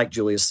they don't like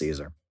Julius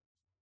Caesar.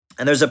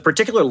 And there's a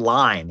particular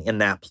line in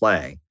that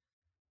play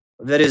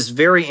that is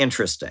very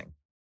interesting,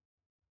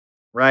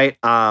 right?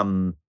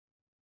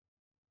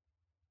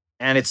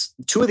 And it's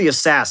two of the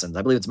assassins.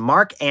 I believe it's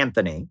Mark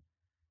Antony.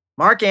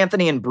 Mark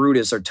Antony and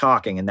Brutus are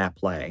talking in that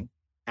play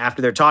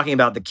after they're talking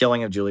about the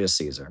killing of Julius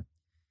Caesar.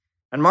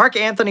 And Mark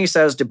Antony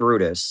says to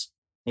Brutus,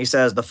 he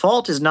says, the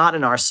fault is not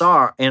in our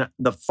stars,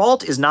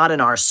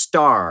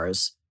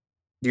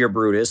 dear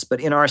Brutus, but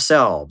in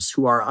ourselves,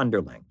 who are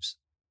underlings.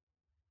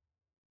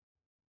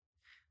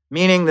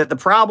 Meaning that the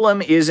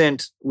problem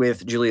isn't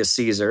with Julius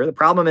Caesar. The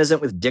problem isn't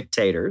with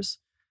dictators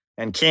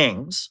and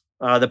kings.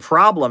 The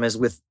problem is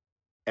with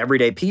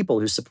everyday people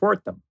who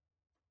support them.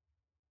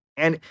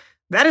 And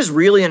that is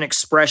really an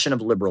expression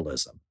of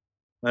liberalism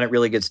when it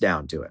really gets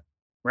down to it,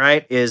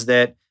 right? Is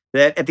that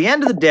at the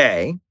end of the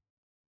day,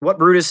 what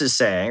Brutus is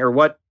saying, or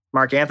what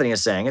Mark Antony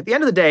is saying, at the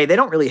end of the day, they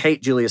don't really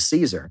hate Julius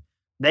Caesar.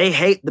 They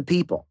hate the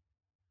people.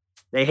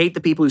 They hate the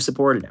people who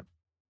supported him.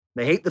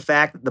 They hate the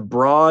fact that the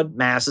broad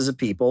masses of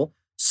people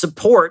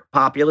support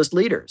populist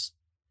leaders.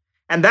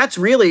 And that's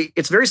really,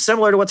 it's very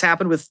similar to what's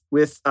happened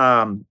with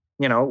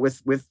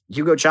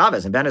Hugo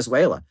Chavez in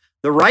Venezuela.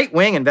 The right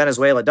wing in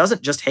Venezuela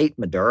doesn't just hate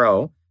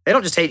Maduro. They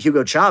don't just hate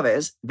Hugo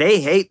Chavez. They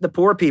hate the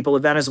poor people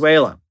of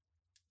Venezuela.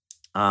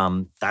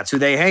 That's who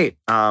they hate.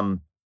 China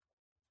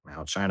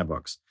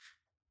books.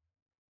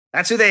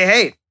 That's who they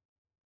hate.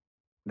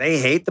 They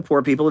hate the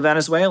poor people of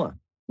Venezuela.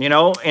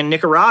 In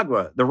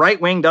Nicaragua, the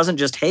right wing doesn't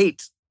just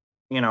hate,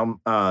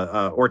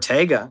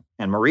 Ortega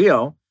and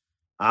Murillo.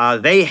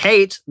 They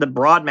hate the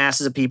broad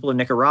masses of people in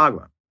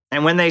Nicaragua.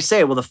 And when they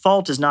say, well, the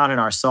fault is not in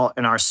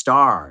our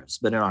stars,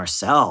 but in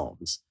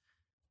ourselves,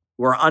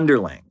 we're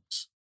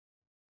underlings,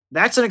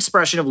 that's an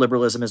expression of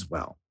liberalism as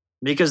well.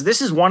 Because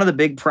this is one of the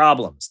big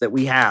problems that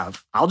we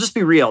have. I'll just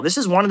be real. This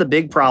is one of the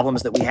big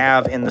problems that we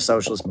have in the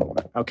socialist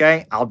movement,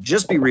 okay? I'll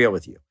just be real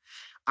with you.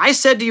 I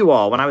said to you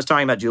all when I was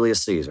talking about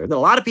Julius Caesar that a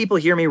lot of people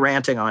hear me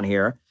ranting on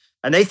here,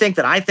 and they think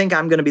that I think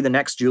I'm going to be the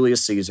next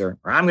Julius Caesar,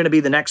 or I'm going to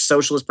be the next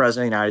socialist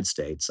president of the United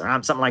States, or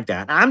I'm something like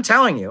that. And I'm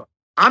telling you,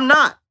 I'm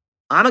not.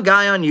 I'm a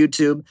guy on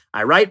YouTube.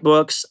 I write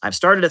books. I've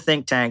started a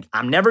think tank.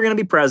 I'm never going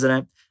to be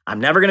president. I'm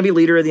never going to be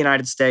leader of the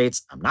United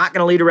States. I'm not going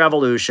to lead a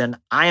revolution.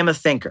 I am a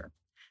thinker.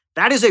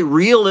 That is a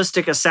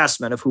realistic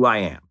assessment of who I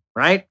am,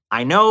 right?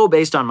 I know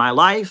based on my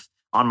life,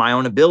 on my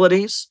own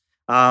abilities,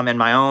 and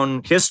my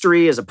own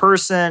history as a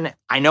person,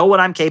 I know what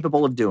I'm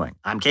capable of doing.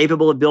 I'm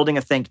capable of building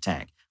a think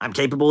tank. I'm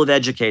capable of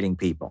educating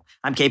people.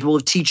 I'm capable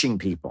of teaching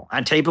people.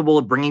 I'm capable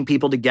of bringing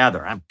people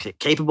together. I'm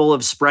capable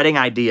of spreading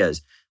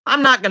ideas.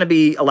 I'm not going to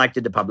be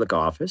elected to public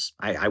office.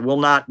 I will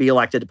not be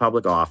elected to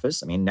public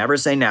office. I mean, never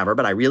say never,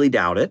 but I really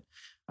doubt it.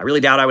 I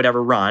really doubt I would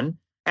ever run.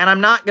 And I'm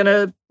not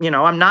going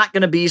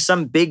to be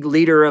some big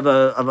leader of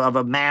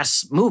a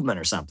mass movement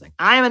or something.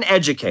 I am an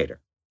educator,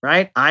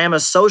 right? I am a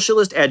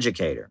socialist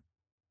educator.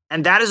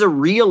 And that is a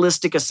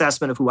realistic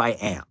assessment of who I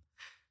am.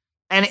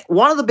 And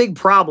one of the big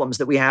problems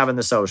that we have in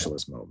the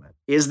socialist movement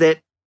is that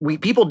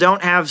people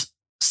don't have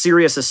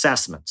serious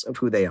assessments of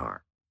who they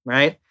are,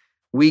 right?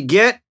 We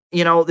get,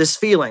 this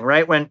feeling,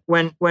 right? When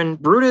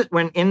Brutus,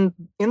 in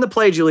the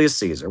play Julius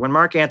Caesar, when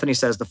Mark Antony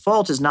says the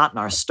fault is not in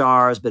our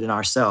stars, but in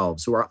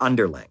ourselves, who are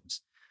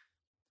underlings.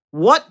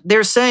 What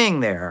they're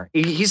saying there,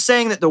 he's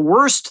saying that the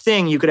worst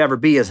thing you could ever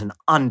be is an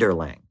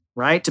underling,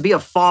 right? To be a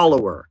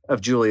follower of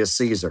Julius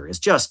Caesar is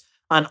just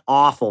an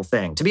awful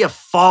thing. To be a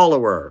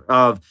follower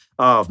of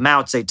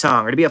Mao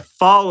Zedong, or to be a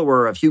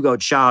follower of Hugo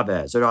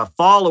Chavez, or a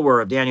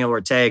follower of Daniel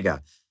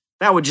Ortega,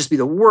 that would just be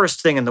the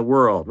worst thing in the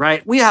world,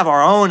 right? We have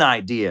our own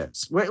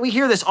ideas. We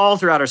hear this all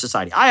throughout our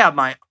society. I have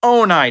my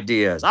own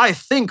ideas. I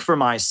think for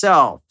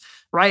myself,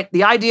 right?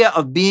 The idea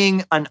of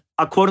being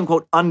a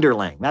quote-unquote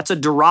underling, that's a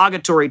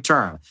derogatory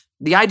term.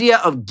 The idea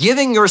of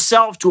giving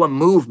yourself to a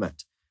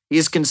movement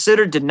is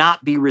considered to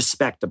not be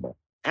respectable.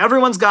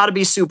 Everyone's got to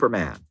be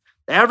Superman.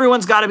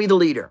 Everyone's got to be the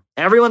leader.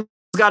 Everyone's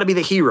got to be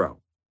the hero,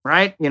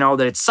 right?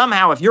 That it's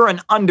somehow, if you're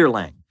an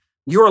underling,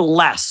 you're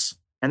less.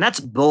 And that's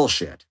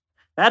bullshit.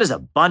 That is a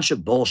bunch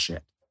of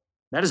bullshit.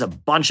 That is a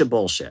bunch of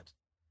bullshit.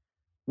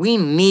 We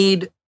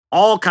need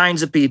all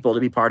kinds of people to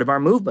be part of our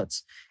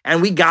movements.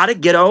 And we got to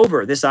get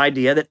over this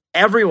idea that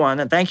everyone,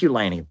 and thank you,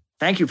 Lainey,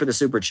 Thank you for the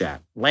super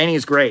chat. Lainey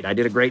is great. I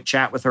did a great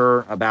chat with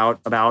her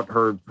about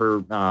her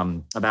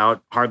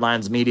about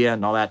Hardlines Media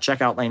and all that.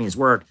 Check out Lainey's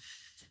work.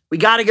 We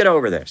got to get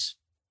over this,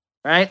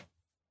 right?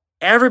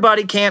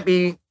 Everybody can't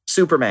be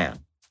Superman.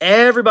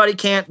 Everybody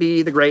can't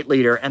be the great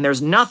leader. And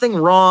there's nothing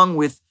wrong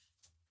with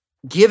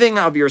giving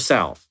of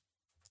yourself.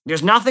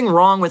 There's nothing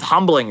wrong with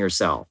humbling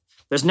yourself.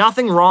 There's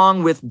nothing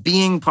wrong with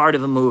being part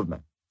of a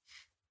movement.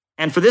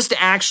 And for this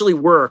to actually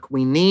work,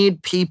 we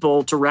need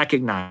people to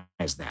recognize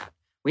that.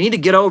 We need to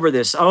get over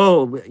this,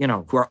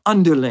 who are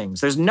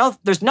underlings. There's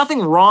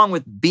nothing wrong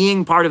with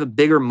being part of a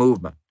bigger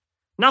movement.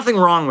 Nothing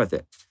wrong with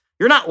it.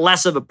 You're not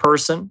less of a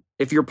person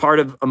if you're part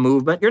of a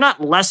movement. You're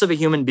not less of a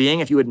human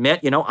being if you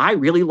admit, I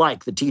really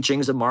like the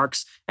teachings of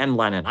Marx and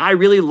Lenin. I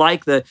really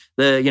like the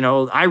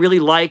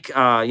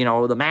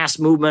mass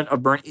movement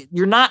of Bernie.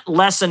 You're not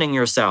lessening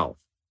yourself.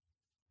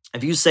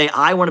 If you say,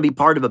 I want to be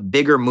part of a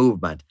bigger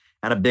movement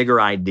and a bigger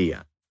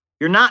idea,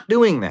 you're not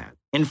doing that.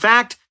 In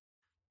fact,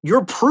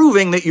 you're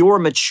proving that you're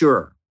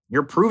mature.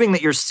 You're proving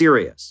that you're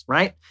serious,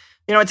 right?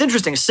 It's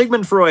interesting.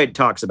 Sigmund Freud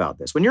talks about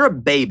this. When you're a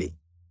baby,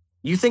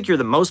 you think you're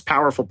the most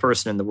powerful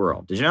person in the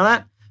world. Did you know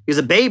that? Because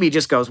a baby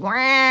just goes,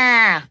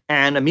 wah,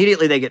 and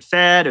immediately they get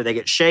fed or they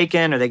get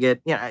shaken or they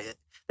get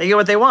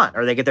what they want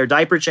or they get their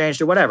diaper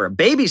changed or whatever.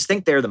 Babies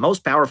think they're the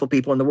most powerful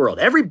people in the world.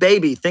 Every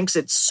baby thinks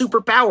it's super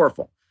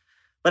powerful.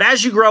 But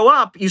as you grow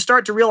up, you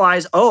start to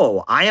realize,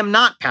 I am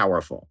not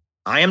powerful.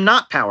 I am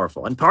not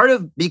powerful. And part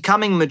of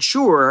becoming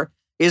mature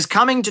is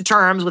coming to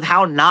terms with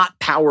how not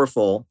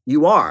powerful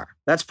you are.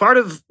 That's part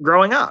of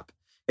growing up,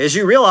 is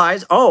you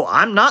realize,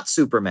 I'm not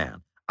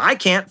Superman. I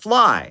can't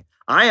fly.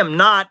 I am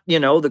not,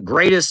 the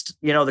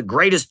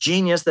greatest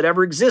genius that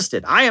ever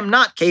existed. I am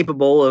not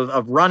capable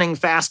of running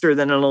faster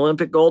than an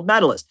Olympic gold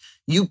medalist.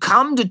 You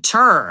come to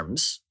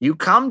terms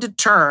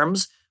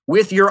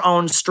with your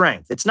own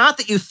strength. It's not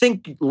that you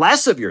think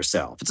less of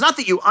yourself. It's not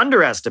that you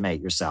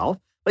underestimate yourself,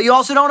 but you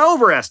also don't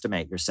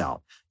overestimate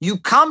yourself. You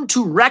come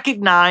to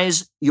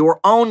recognize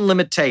your own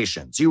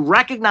limitations. You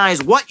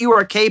recognize what you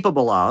are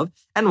capable of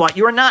and what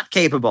you are not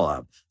capable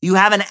of. You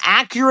have an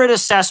accurate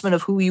assessment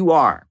of who you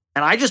are.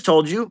 And I just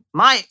told you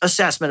my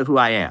assessment of who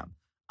I am.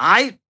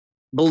 I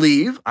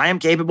believe I am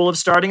capable of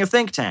starting a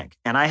think tank,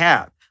 and I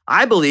have.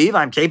 I believe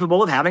I'm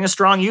capable of having a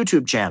strong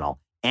YouTube channel,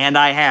 and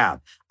I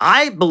have.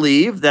 I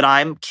believe that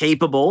I'm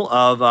capable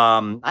of,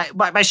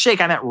 by shake,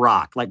 I meant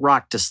rock, like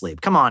rock to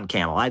sleep. Come on,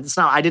 Camel. I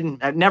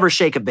never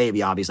shake a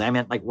baby, obviously. I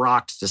meant like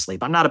rocked to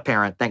sleep. I'm not a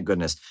parent, thank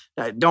goodness.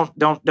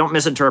 Don't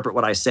misinterpret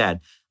what I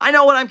said. I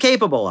know what I'm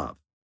capable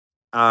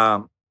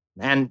of.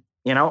 And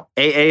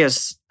AA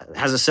has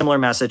a similar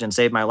message and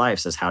Saved My Life,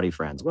 says Howdy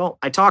Friends. Well,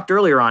 I talked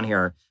earlier on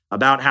here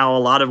about how a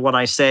lot of what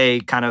I say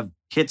kind of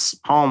hits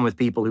home with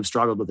people who've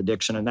struggled with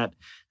addiction, and that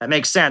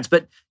makes sense.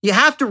 But you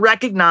have to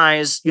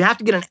recognize, you have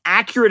to get an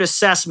accurate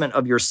assessment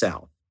of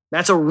yourself.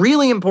 That's a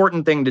really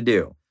important thing to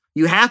do.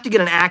 You have to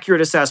get an accurate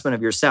assessment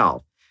of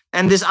yourself.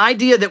 And this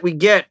idea that we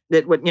get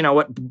that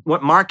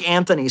what Mark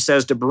Antony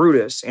says to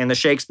Brutus in the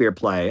Shakespeare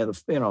play,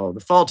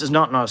 the fault is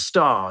not in our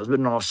stars, but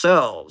in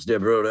ourselves, dear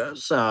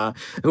Brutus,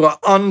 who are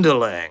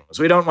underlings.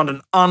 We don't want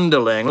an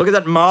underling. Look at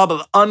that mob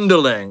of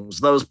underlings,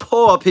 those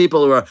poor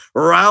people who are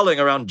rallying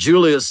around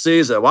Julius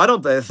Caesar. Why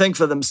don't they think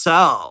for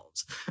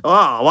themselves?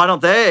 Why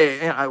don't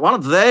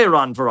they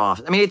run for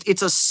office? I mean,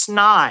 it's a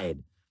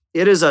snide.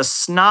 It is a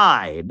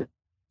snide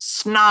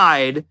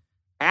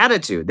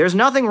attitude. There's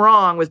nothing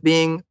wrong with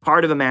being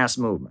part of a mass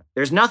movement.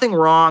 There's nothing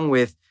wrong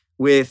with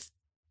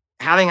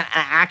having an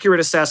accurate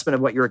assessment of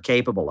what you're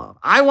capable of.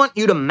 I want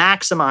you to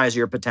maximize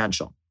your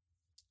potential.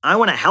 I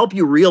want to help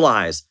you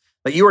realize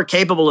that you are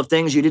capable of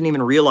things you didn't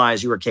even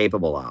realize you were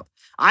capable of.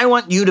 I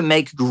want you to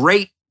make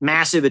great,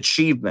 massive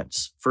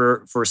achievements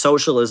for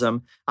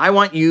socialism. I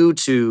want you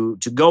to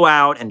go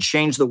out and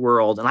change the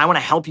world, and I want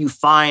to help you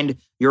find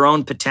your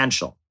own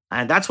potential.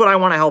 And that's what I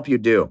want to help you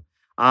do.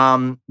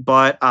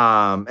 But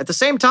at the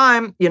same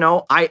time,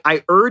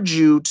 I urge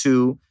you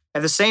to,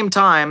 at the same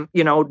time,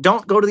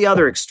 don't go to the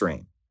other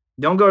extreme.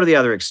 Don't go to the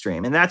other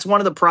extreme. And that's one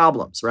of the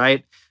problems,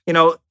 right?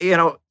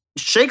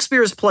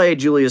 Shakespeare's play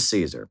Julius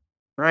Caesar,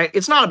 right?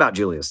 It's not about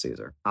Julius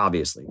Caesar,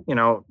 obviously.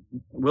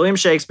 William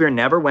Shakespeare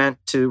never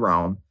went to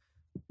Rome.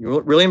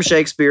 William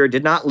Shakespeare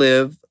did not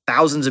live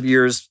 1,000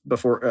 years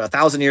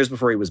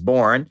before he was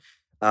born.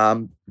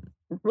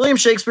 William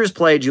Shakespeare's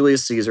play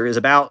Julius Caesar is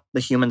about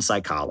the human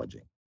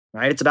psychology.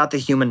 Right? It's about the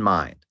human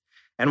mind.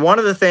 And one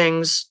of the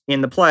things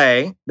in the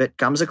play that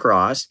comes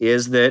across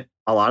is that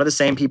a lot of the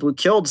same people who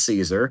killed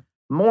Caesar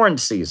mourned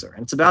Caesar.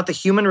 And it's about the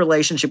human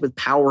relationship with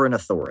power and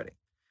authority,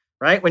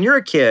 right? When you're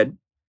a kid,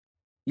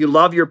 you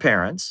love your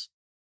parents,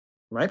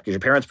 right? Because your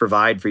parents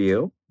provide for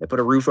you. They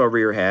put a roof over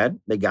your head.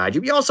 They guide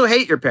you. But you also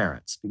hate your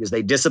parents because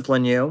they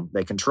discipline you.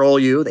 They control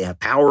you. They have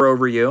power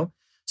over you.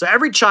 So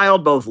every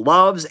child both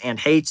loves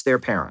and hates their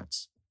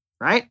parents,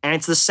 right? And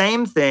it's the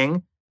same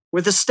thing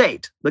with the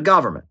state, the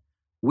government.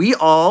 We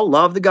all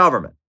love the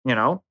government,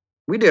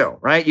 we do,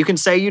 right? You can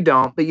say you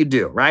don't, but you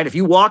do, right? If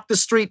you walk the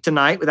street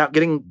tonight without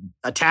getting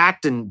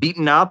attacked and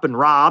beaten up and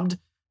robbed,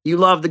 you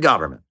love the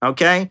government,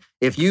 okay?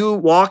 If you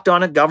walked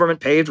on a government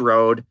paved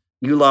road,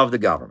 you love the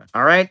government,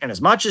 all right? And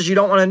as much as you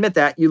don't want to admit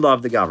that, you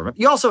love the government.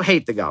 You also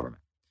hate the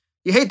government.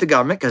 You hate the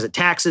government because it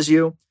taxes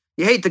you.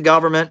 You hate the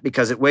government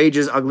because it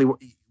wages ugly.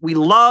 We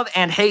love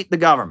and hate the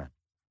government.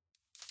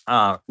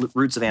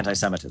 Roots of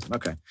anti-Semitism.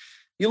 Okay.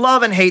 You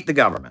love and hate the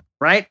government,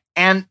 right?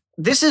 And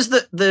this is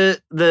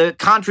the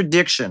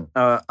contradiction.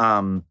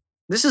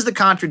 This is the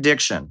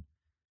contradiction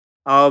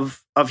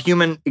of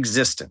human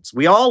existence.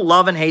 We all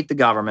love and hate the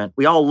government.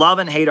 We all love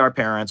and hate our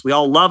parents. We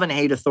all love and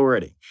hate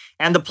authority.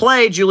 And the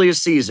play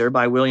Julius Caesar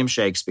by William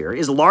Shakespeare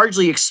is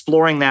largely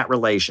exploring that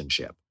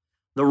relationship.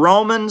 The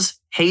Romans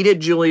hated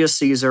Julius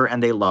Caesar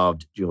and they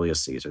loved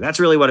Julius Caesar. That's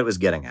really what it was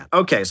getting at.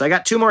 Okay, so I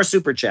got 2 more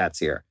super chats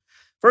here.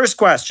 First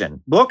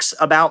question, books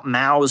about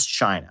Mao's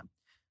China.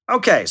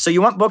 Okay, so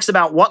you want books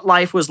about what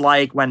life was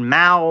like when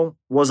Mao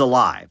was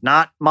alive,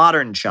 not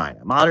modern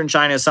China. Modern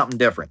China is something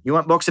different. You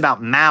want books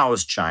about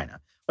Mao's China.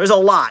 There's a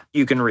lot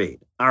you can read,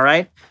 all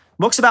right?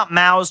 Books about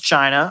Mao's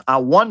China.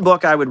 One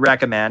book I would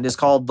recommend is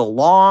called The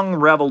Long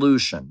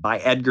Revolution by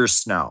Edgar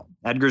Snow.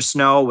 Edgar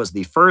Snow was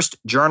the first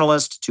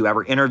journalist to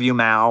ever interview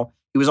Mao.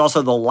 He was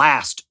also the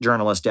last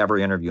journalist to ever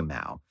interview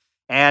Mao.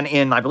 And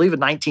I believe in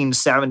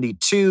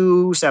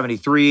 1972,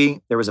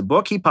 73, there was a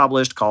book he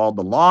published called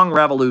The Long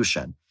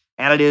Revolution.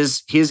 And it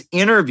is his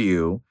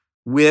interview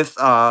with,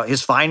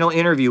 his final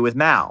interview with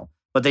Mao.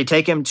 But they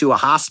take him to a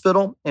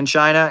hospital in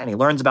China and he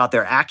learns about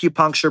their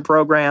acupuncture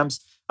programs.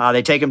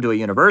 They take him to a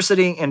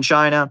university in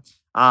China.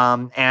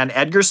 And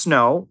Edgar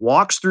Snow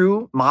walks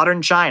through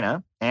modern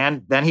China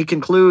and then he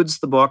concludes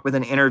the book with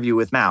an interview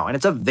with Mao. And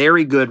it's a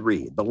very good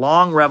read, The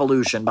Long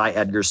Revolution by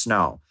Edgar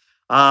Snow.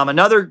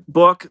 Another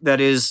book that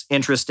is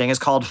interesting is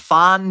called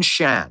Fan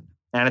Shan,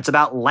 and it's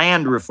about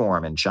land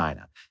reform in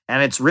China.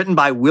 And it's written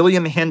by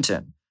William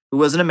Hinton, who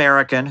was an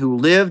American who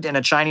lived in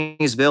a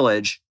Chinese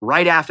village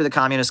right after the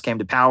communists came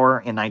to power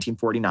in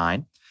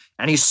 1949.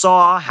 And he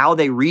saw how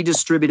they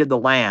redistributed the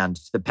land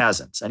to the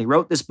peasants. And he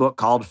wrote this book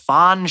called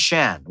Fan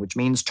Shan, which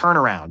means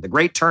turnaround, the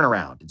great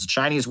turnaround. It's a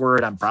Chinese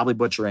word. I'm probably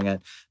butchering it,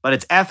 but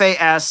it's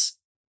F-A-N-S-H-E-N,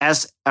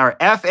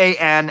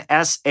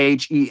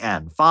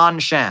 Fan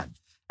Shan.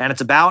 And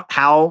it's about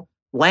how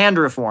land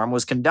reform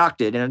was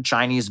conducted in a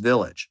Chinese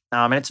village.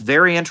 And it's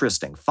very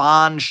interesting.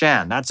 Fan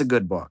Shan, that's a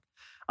good book.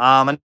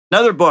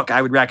 Another book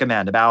I would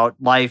recommend about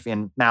life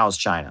in Mao's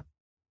China.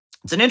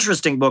 It's an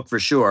interesting book for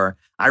sure.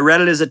 I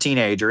read it as a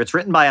teenager. It's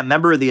written by a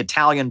member of the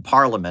Italian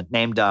parliament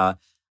named, I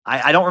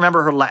don't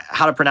remember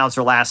how to pronounce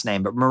her last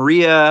name, but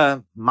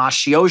Maria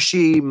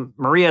Masciochi,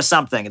 Maria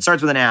something. It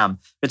starts with an M.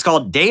 It's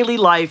called Daily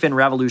Life in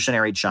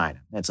Revolutionary China.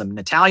 It's an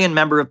Italian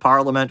member of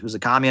parliament who's a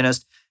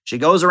communist. She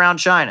goes around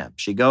China.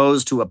 She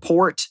goes to a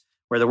port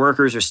where the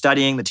workers are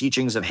studying the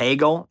teachings of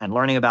Hegel and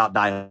learning about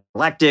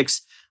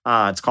dialectics.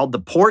 It's called The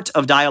Port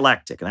of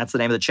Dialectic, and that's the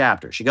name of the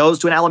chapter. She goes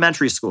to an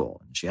elementary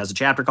school. She has a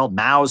chapter called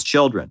Mao's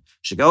Children.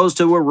 She goes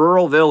to a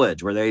rural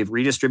village where they've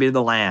redistributed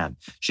the land.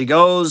 She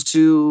goes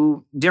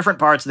to different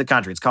parts of the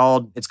country. It's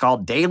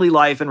called Daily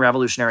Life in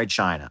Revolutionary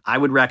China. I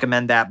would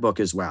recommend that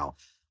book as well.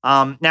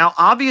 Now,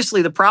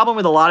 obviously, the problem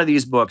with a lot of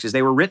these books is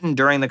they were written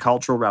during the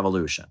Cultural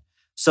Revolution.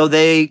 So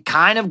they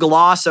kind of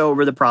gloss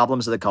over the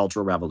problems of the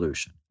Cultural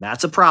Revolution.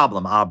 That's a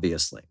problem,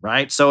 obviously,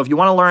 right? So if you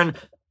want to learn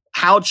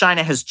how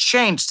China has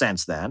changed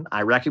since then,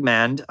 I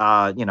recommend,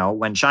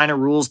 When China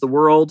Rules the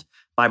World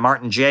by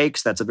Martin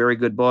Jakes. That's a very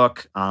good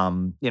book.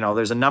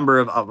 There's a number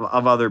of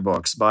other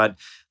books, but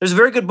there's a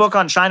very good book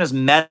on China's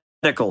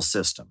medical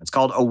system. It's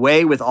called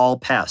Away with All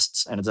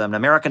Pests. And it's an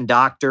American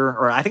doctor,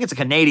 or I think it's a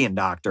Canadian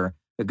doctor,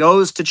 that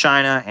goes to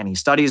China and he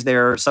studies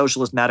their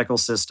socialist medical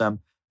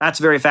system. That's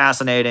very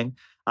fascinating.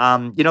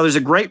 There's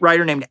a great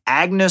writer named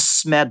Agnes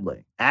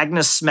Smedley.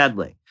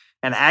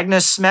 And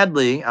Agnes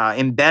Smedley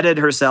embedded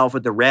herself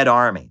with the Red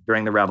Army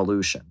during the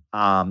Revolution.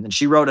 And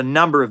she wrote a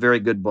number of very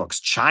good books.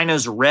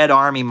 China's Red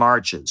Army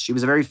Marches. She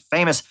was a very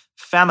famous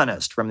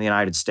feminist from the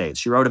United States.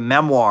 She wrote a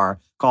memoir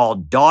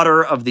called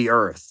Daughter of the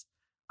Earth.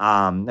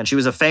 And she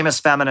was a famous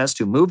feminist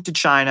who moved to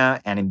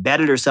China and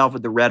embedded herself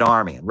with the Red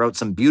Army and wrote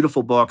some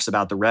beautiful books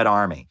about the Red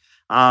Army.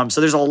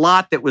 So there's a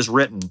lot that was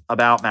written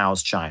about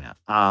Mao's China.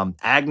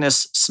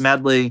 Agnes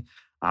Smedley,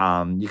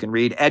 you can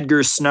read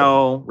Edgar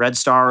Snow, Red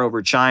Star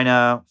Over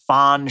China,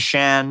 Fan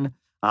Shan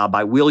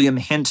by William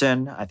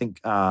Hinton. I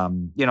think,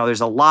 there's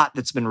a lot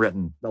that's been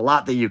written, a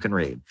lot that you can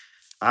read.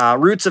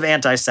 Roots of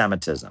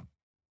Anti-Semitism.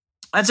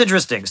 That's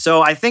interesting.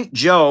 So I think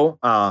Joe,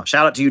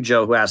 shout out to you,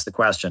 Joe, who asked the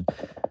question.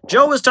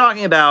 Joe was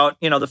talking about,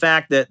 the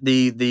fact that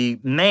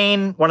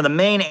one of the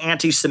main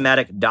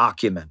anti-Semitic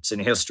documents in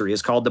history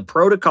is called the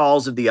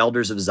Protocols of the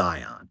Elders of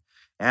Zion.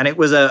 And it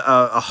was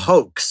a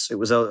hoax. It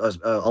was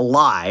a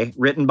lie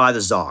written by the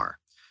Tsar,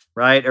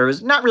 right? Or it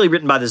was not really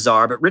written by the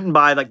Tsar, but written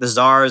by the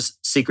Tsar's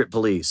secret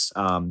police.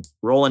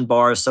 Roland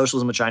Barthes,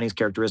 Socialism of Chinese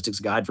Characteristics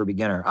Guide for a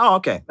Beginner. Oh,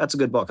 okay. That's a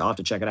good book. I'll have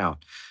to check it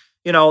out.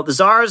 The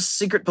Tsar's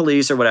secret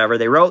police or whatever,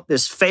 they wrote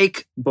this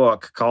fake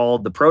book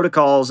called The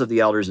Protocols of the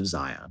Elders of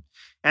Zion.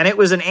 And it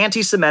was an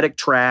anti-Semitic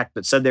tract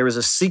that said there was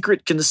a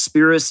secret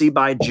conspiracy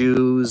by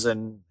Jews,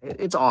 and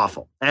it's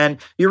awful. And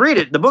you read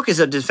it, the book is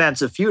a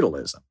defense of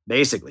feudalism,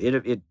 basically.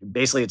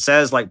 It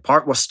says like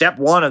step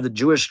one of the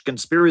Jewish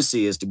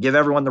conspiracy is to give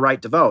everyone the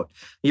right to vote.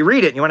 You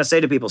read it and you want to say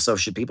to people, so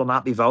should people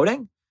not be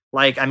voting?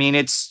 Like, I mean,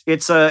 it's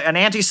an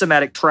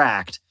anti-Semitic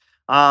tract,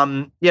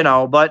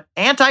 but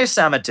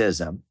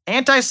anti-Semitism,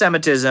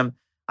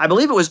 I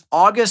believe it was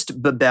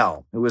August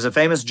Bebel, who was a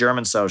famous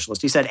German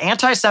socialist. He said,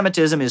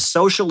 anti-Semitism is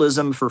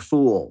socialism for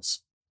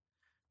fools,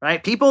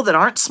 right? People that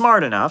aren't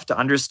smart enough to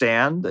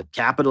understand that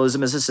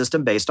capitalism is a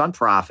system based on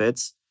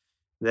profits,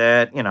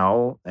 that,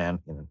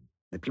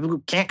 the people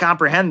who can't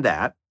comprehend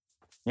that,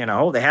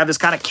 they have this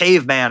kind of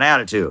caveman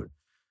attitude.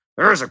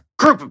 There's a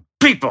group of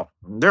people,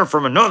 and they're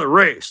from another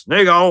race.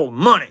 They got all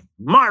money.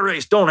 My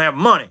race don't have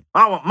money.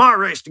 I want my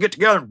race to get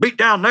together and beat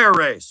down their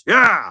race.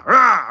 Yeah,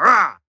 rah,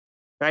 rah.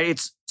 Right?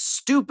 It's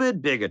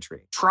stupid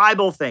bigotry,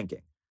 tribal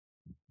thinking.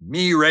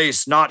 Me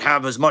race not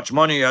have as much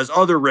money as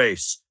other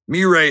race.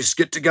 Me race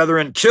get together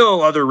and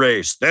kill other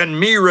race. Then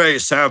me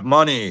race have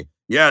money.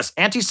 Yes,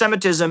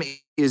 anti-Semitism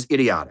is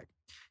idiotic.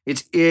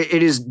 It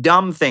is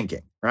dumb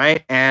thinking,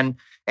 right? And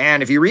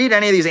if you read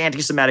any of these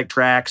anti-Semitic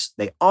tracts,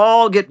 they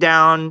all get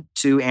down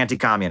to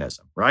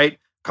anti-communism, right?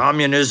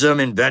 Communism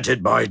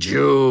invented by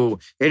Jew.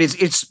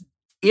 It's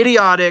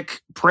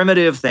idiotic,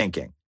 primitive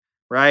thinking,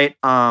 right?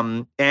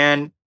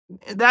 And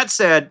that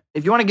said,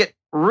 if you want to get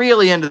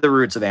really into the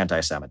roots of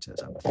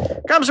anti-Semitism,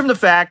 it comes from the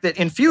fact that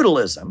in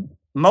feudalism,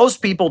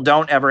 most people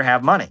don't ever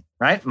have money,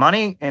 right?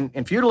 Money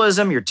in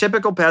feudalism, your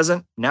typical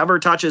peasant never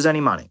touches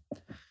any money,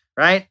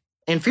 right?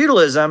 In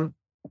feudalism,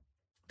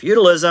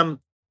 the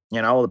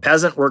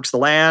peasant works the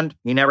land.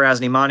 He never has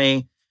any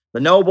money.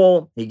 The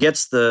noble, he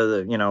gets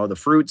the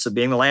fruits of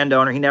being the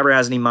landowner. He never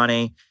has any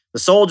money. The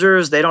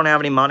soldiers, they don't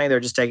have any money.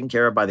 They're just taken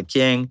care of by the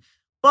king.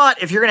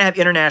 But if you're going to have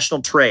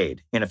international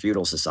trade in a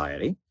feudal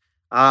society,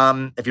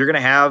 if you're going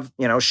to have,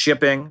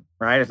 shipping,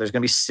 right? If there's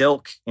going to be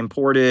silk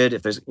imported,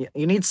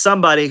 you need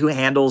somebody who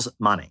handles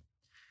money.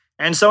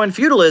 And so in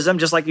feudalism,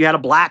 just like you had a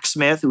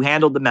blacksmith who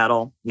handled the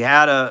metal, you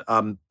had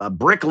a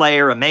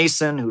bricklayer, a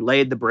mason who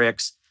laid the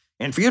bricks.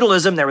 In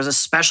feudalism, there was a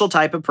special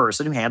type of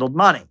person who handled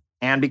money.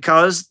 And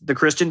because the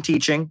Christian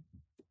teaching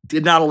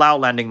did not allow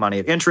lending money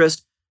at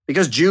interest,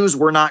 because Jews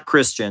were not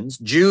Christians,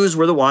 Jews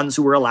were the ones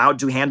who were allowed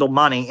to handle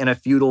money in a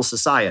feudal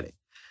society.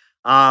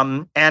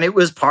 And it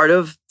was part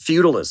of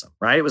feudalism,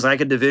 right? It was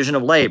like a division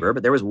of labor,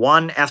 but there was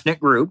one ethnic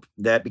group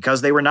that,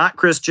 because they were not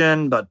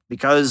Christian, but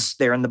because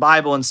they're in the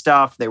Bible and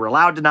stuff, they were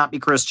allowed to not be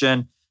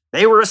Christian.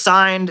 They were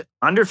assigned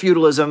under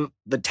feudalism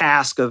the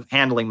task of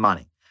handling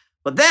money.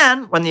 But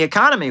then when the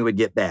economy would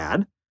get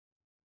bad,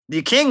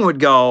 the king would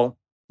go,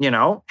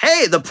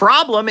 hey, the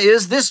problem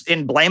is this,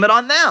 and blame it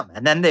on them.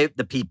 And then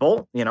the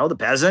people, the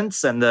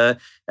peasants and the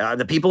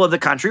people of the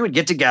country would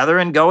get together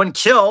and go and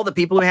kill the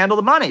people who handle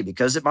the money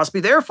because it must be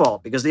their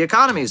fault because the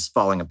economy is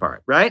falling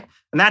apart, right?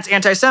 And that's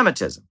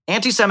anti-Semitism.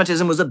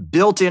 Anti-Semitism was a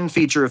built-in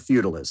feature of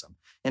feudalism.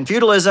 In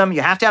feudalism,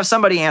 you have to have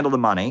somebody handle the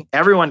money.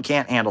 Everyone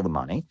can't handle the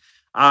money.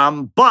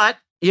 But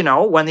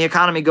when the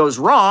economy goes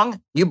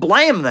wrong, you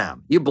blame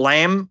them. You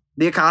blame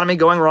the economy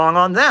going wrong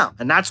on them.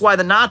 And that's why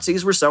the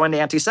Nazis were so into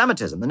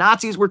anti-Semitism. The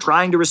Nazis were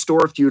trying to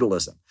restore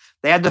feudalism.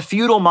 They had the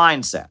feudal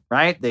mindset,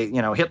 right?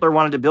 Hitler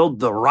wanted to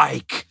build the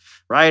Reich,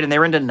 right? And they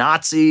were into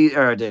Nazi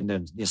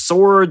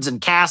swords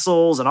and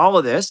castles and all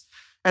of this.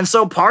 And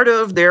so part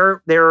of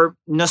their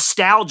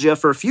nostalgia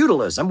for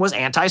feudalism was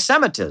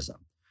anti-Semitism,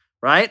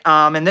 right?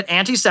 And that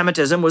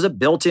anti-Semitism was a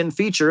built-in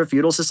feature of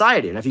feudal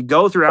society. And if you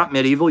go throughout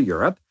medieval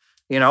Europe,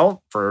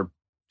 for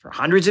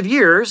hundreds of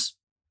years,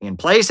 in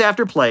place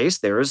after place,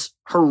 there's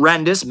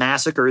horrendous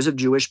massacres of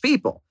Jewish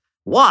people.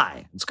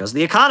 Why? It's because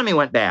the economy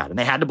went bad and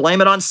they had to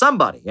blame it on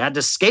somebody. You had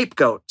to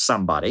scapegoat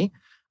somebody.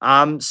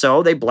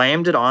 So they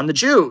blamed it on the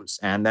Jews.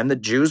 And then the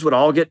Jews would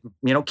all get,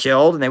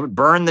 killed, and they would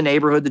burn the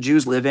neighborhood the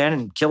Jews live in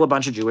and kill a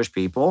bunch of Jewish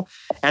people.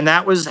 And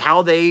that was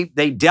how they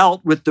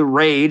dealt with the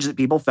rage that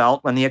people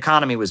felt when the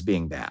economy was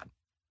being bad.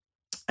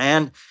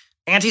 And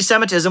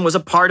anti-Semitism was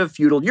a part of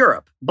feudal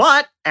Europe.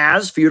 But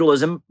as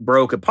feudalism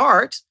broke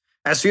apart,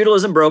 you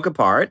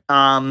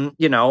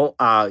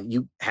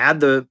had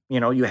the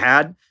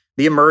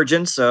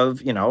emergence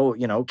of,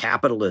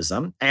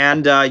 capitalism.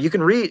 And you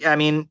can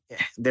read,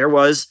 there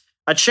was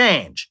a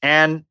change.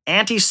 And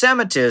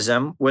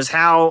anti-Semitism was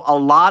how a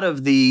lot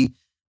of the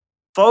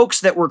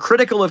folks that were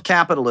critical of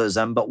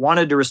capitalism but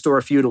wanted to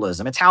restore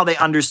feudalism, it's how they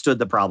understood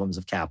the problems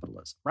of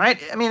capitalism, right?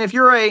 If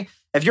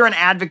you're an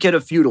advocate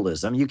of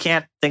feudalism, you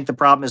can't think the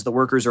problem is the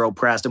workers are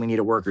oppressed and we need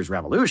a workers'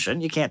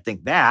 revolution. You can't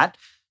think that.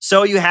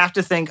 So you have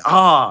to think,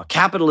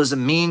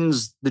 capitalism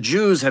means the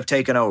Jews have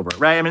taken over,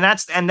 right?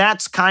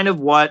 That's kind of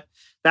what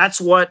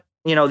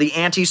the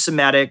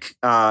anti-Semitic,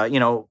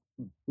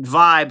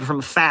 vibe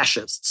from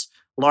fascists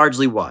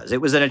largely was.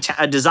 It was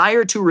a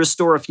desire to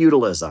restore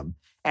feudalism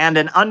and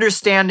an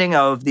understanding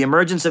of the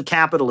emergence of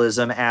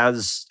capitalism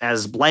as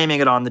blaming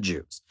it on the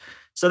Jews.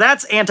 So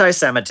that's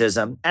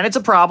anti-Semitism, and it's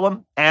a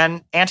problem.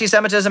 And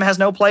anti-Semitism has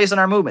no place in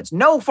our movements.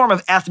 No form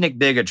of ethnic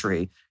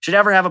bigotry should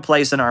ever have a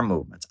place in our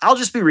movements. I'll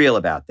just be real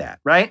about that,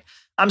 right?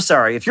 I'm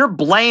sorry. If you're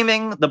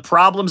blaming the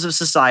problems of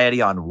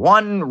society on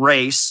one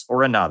race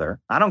or another,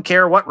 I don't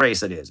care what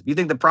race it is. If you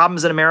think the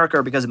problems in America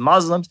are because of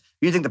Muslims,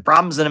 if you think the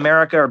problems in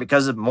America are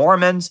because of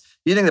Mormons, if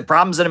you think the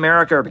problems in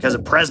America are because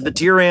of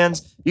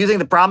Presbyterians, if you think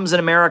the problems in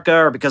America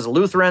are because of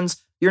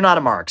Lutherans, you're not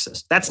a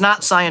Marxist. That's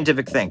not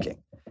scientific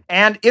thinking.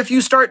 And if you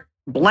start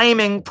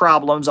blaming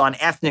problems on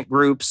ethnic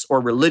groups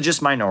or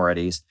religious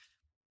minorities,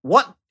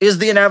 what is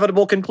the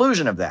inevitable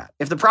conclusion of that?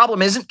 If the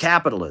problem isn't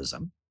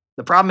capitalism,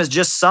 the problem is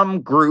just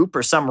some group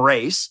or some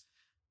race,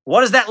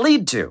 what does that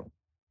lead to?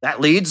 That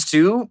leads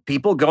to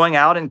people going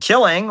out and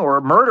killing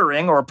or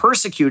murdering or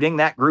persecuting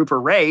that group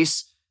or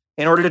race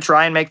in order to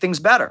try and make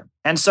things better.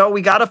 And so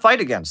we got to fight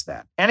against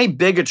that. Any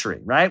bigotry,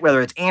 right?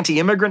 Whether it's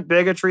anti-immigrant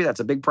bigotry, that's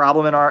a big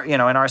problem in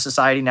our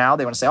society now.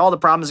 They want to say all the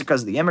problems are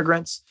because of the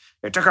immigrants.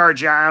 They took our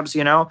jobs,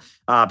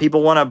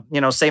 People want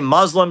to, say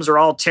Muslims are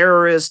all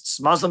terrorists.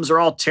 Muslims are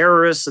all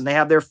terrorists and they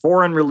have their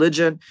foreign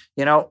religion.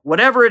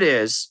 Whatever it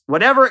is,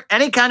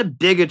 any kind of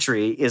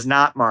bigotry is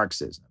not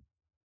Marxism.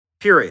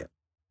 Period,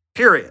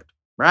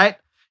 right?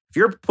 If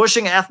you're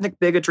pushing ethnic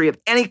bigotry of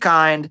any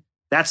kind,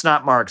 that's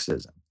not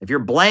Marxism. If you're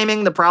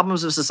blaming the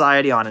problems of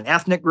society on an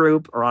ethnic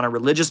group or on a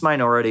religious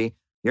minority,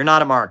 you're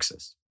not a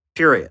Marxist,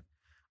 period.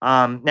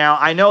 Now,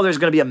 I know there's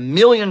going to be a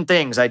million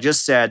things I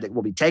just said that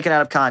will be taken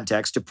out of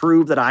context to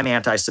prove that I'm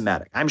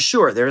anti-Semitic. I'm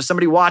sure there's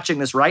somebody watching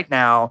this right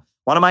now,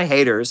 one of my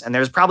haters, and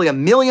there's probably a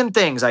million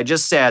things I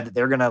just said that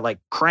they're going to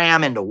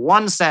cram into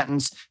one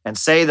sentence and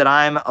say that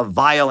I'm a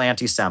vile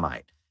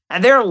anti-Semite.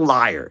 And they're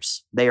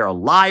liars. They are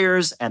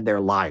liars and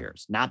they're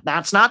liars. Now,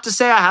 that's not to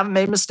say I haven't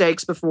made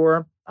mistakes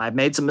before. I've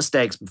made some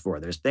mistakes before.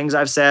 There's things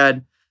I've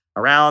said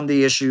around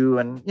the issue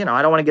and,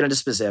 I don't want to get into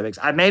specifics.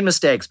 I've made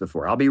mistakes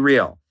before. I'll be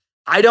real.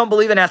 I don't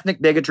believe in ethnic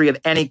bigotry of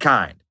any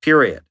kind,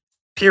 period.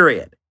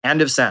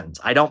 End of sentence.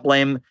 I don't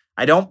blame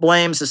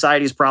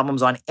society's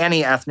problems on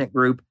any ethnic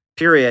group,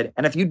 period.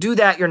 And if you do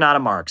that, you're not a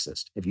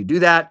Marxist. If you do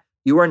that,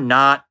 you are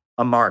not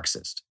a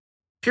Marxist,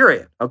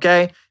 period,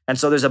 okay? And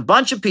so there's a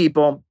bunch of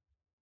people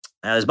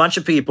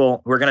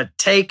who are going to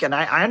take, and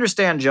I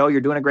understand, Joe,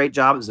 you're doing a great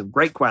job. It's a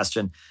great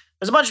question.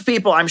 There's a bunch of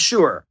people, I'm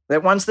sure,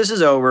 that once this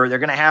is over, they're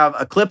going to have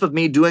a clip of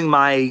me doing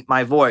my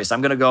voice. I'm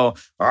going to go,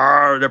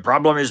 the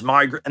problem is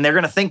and they're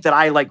going to think that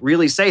I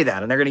really say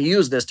that, and they're going to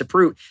use this to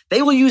prove.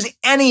 They will use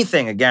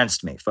anything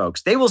against me,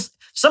 folks.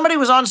 Somebody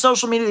was on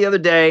social media the other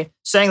day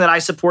saying that I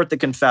support the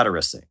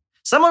Confederacy.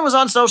 Someone was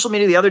on social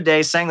media the other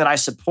day saying that I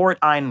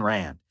support Ayn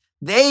Rand.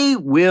 They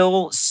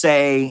will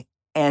say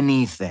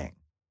anything.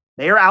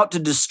 They are out to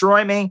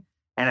destroy me,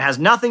 and it has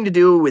nothing to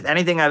do with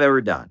anything I've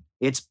ever done.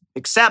 It's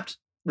except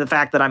the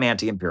fact that I'm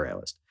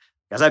anti-imperialist.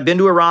 Because I've been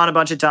to Iran a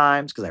bunch of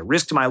times, because I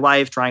risked my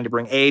life trying to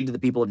bring aid to the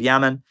people of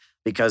Yemen,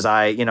 because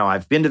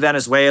I've been to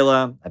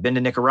Venezuela, I've been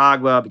to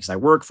Nicaragua, because I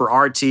work for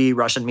RT,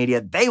 Russian media.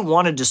 They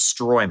want to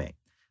destroy me.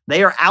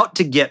 They are out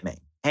to get me.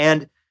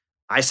 And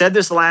I said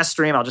this the last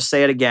stream, I'll just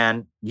say it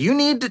again. You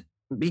need to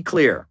be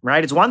clear,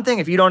 right? It's one thing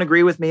if you don't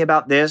agree with me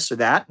about this or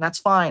that, and that's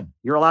fine.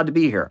 You're allowed to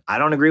be here. I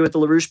don't agree with the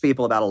LaRouche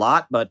people about a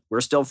lot, but we're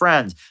still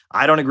friends.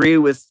 I don't agree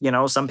with,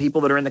 some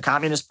people that are in the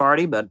Communist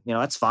Party, but,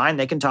 that's fine.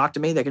 They can talk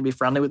to me. They can be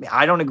friendly with me.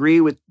 I don't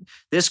agree with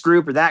this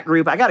group or that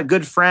group. I got a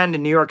good friend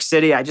in New York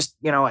City. I just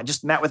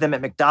met with him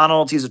at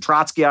McDonald's. He's a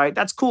Trotskyite.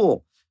 That's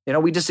cool.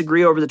 We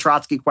disagree over the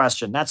Trotsky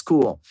question. That's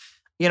cool.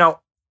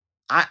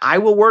 I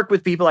will work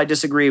with people I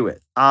disagree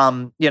with.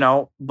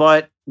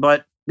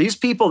 But these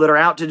people that are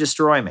out to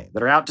destroy me,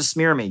 that are out to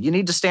smear me, you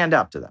need to stand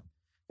up to them.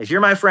 If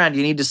you're my friend,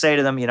 you need to say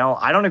to them,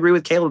 I don't agree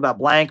with Caleb about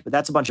blank, but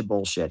that's a bunch of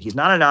bullshit. He's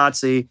not a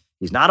Nazi.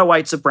 He's not a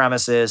white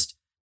supremacist.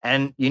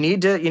 And you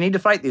need to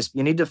fight these.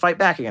 You need to fight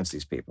back against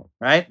these people,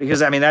 right? Because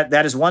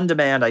that is one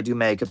demand I do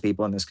make of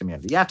people in this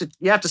community. You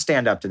have to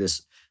stand up to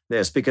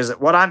this because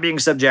what I'm being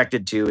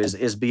subjected to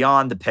is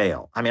beyond the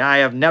pale. I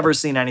have never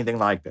seen anything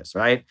like this,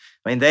 right?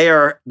 They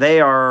are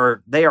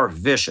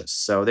vicious.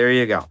 So there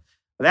you go.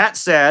 That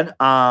said,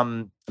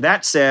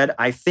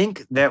 I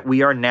think that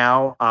we are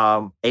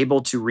now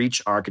able to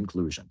reach our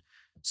conclusion.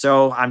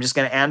 So I'm just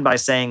going to end by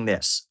saying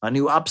this. A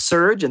new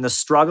upsurge in the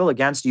struggle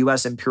against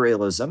U.S.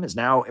 imperialism is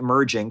now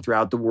emerging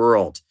throughout the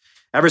world.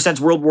 Ever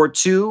since World War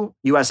II,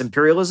 U.S.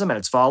 imperialism and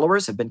its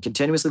followers have been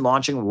continuously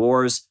launching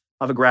wars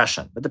of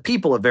aggression. But the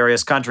people of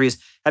various countries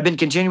have been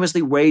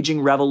continuously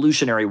waging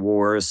revolutionary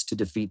wars to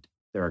defeat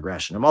their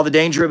aggression. And while the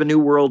danger of a new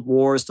world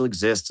war still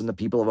exists and the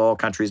people of all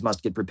countries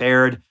must get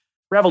prepared,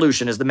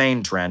 revolution is the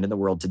main trend in the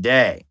world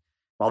today.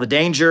 While the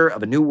danger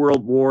of a new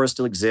world war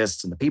still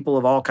exists and the people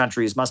of all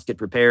countries must get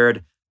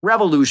prepared,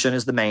 revolution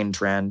is the main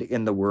trend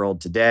in the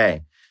world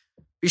today.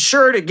 Be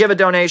sure to give a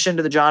donation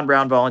to the John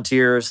Brown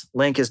Volunteers.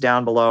 Link is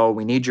down below.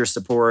 We need your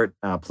support.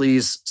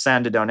 Please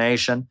send a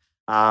donation.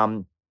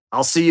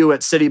 I'll see you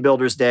at City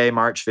Builders Day,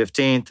 March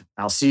 15th.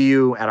 I'll see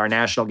you at our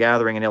national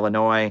gathering in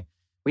Illinois.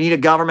 We need a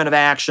government of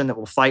action that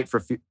will fight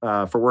for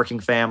working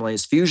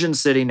families. Fusion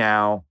City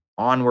now.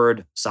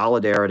 Onward,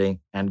 solidarity,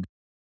 and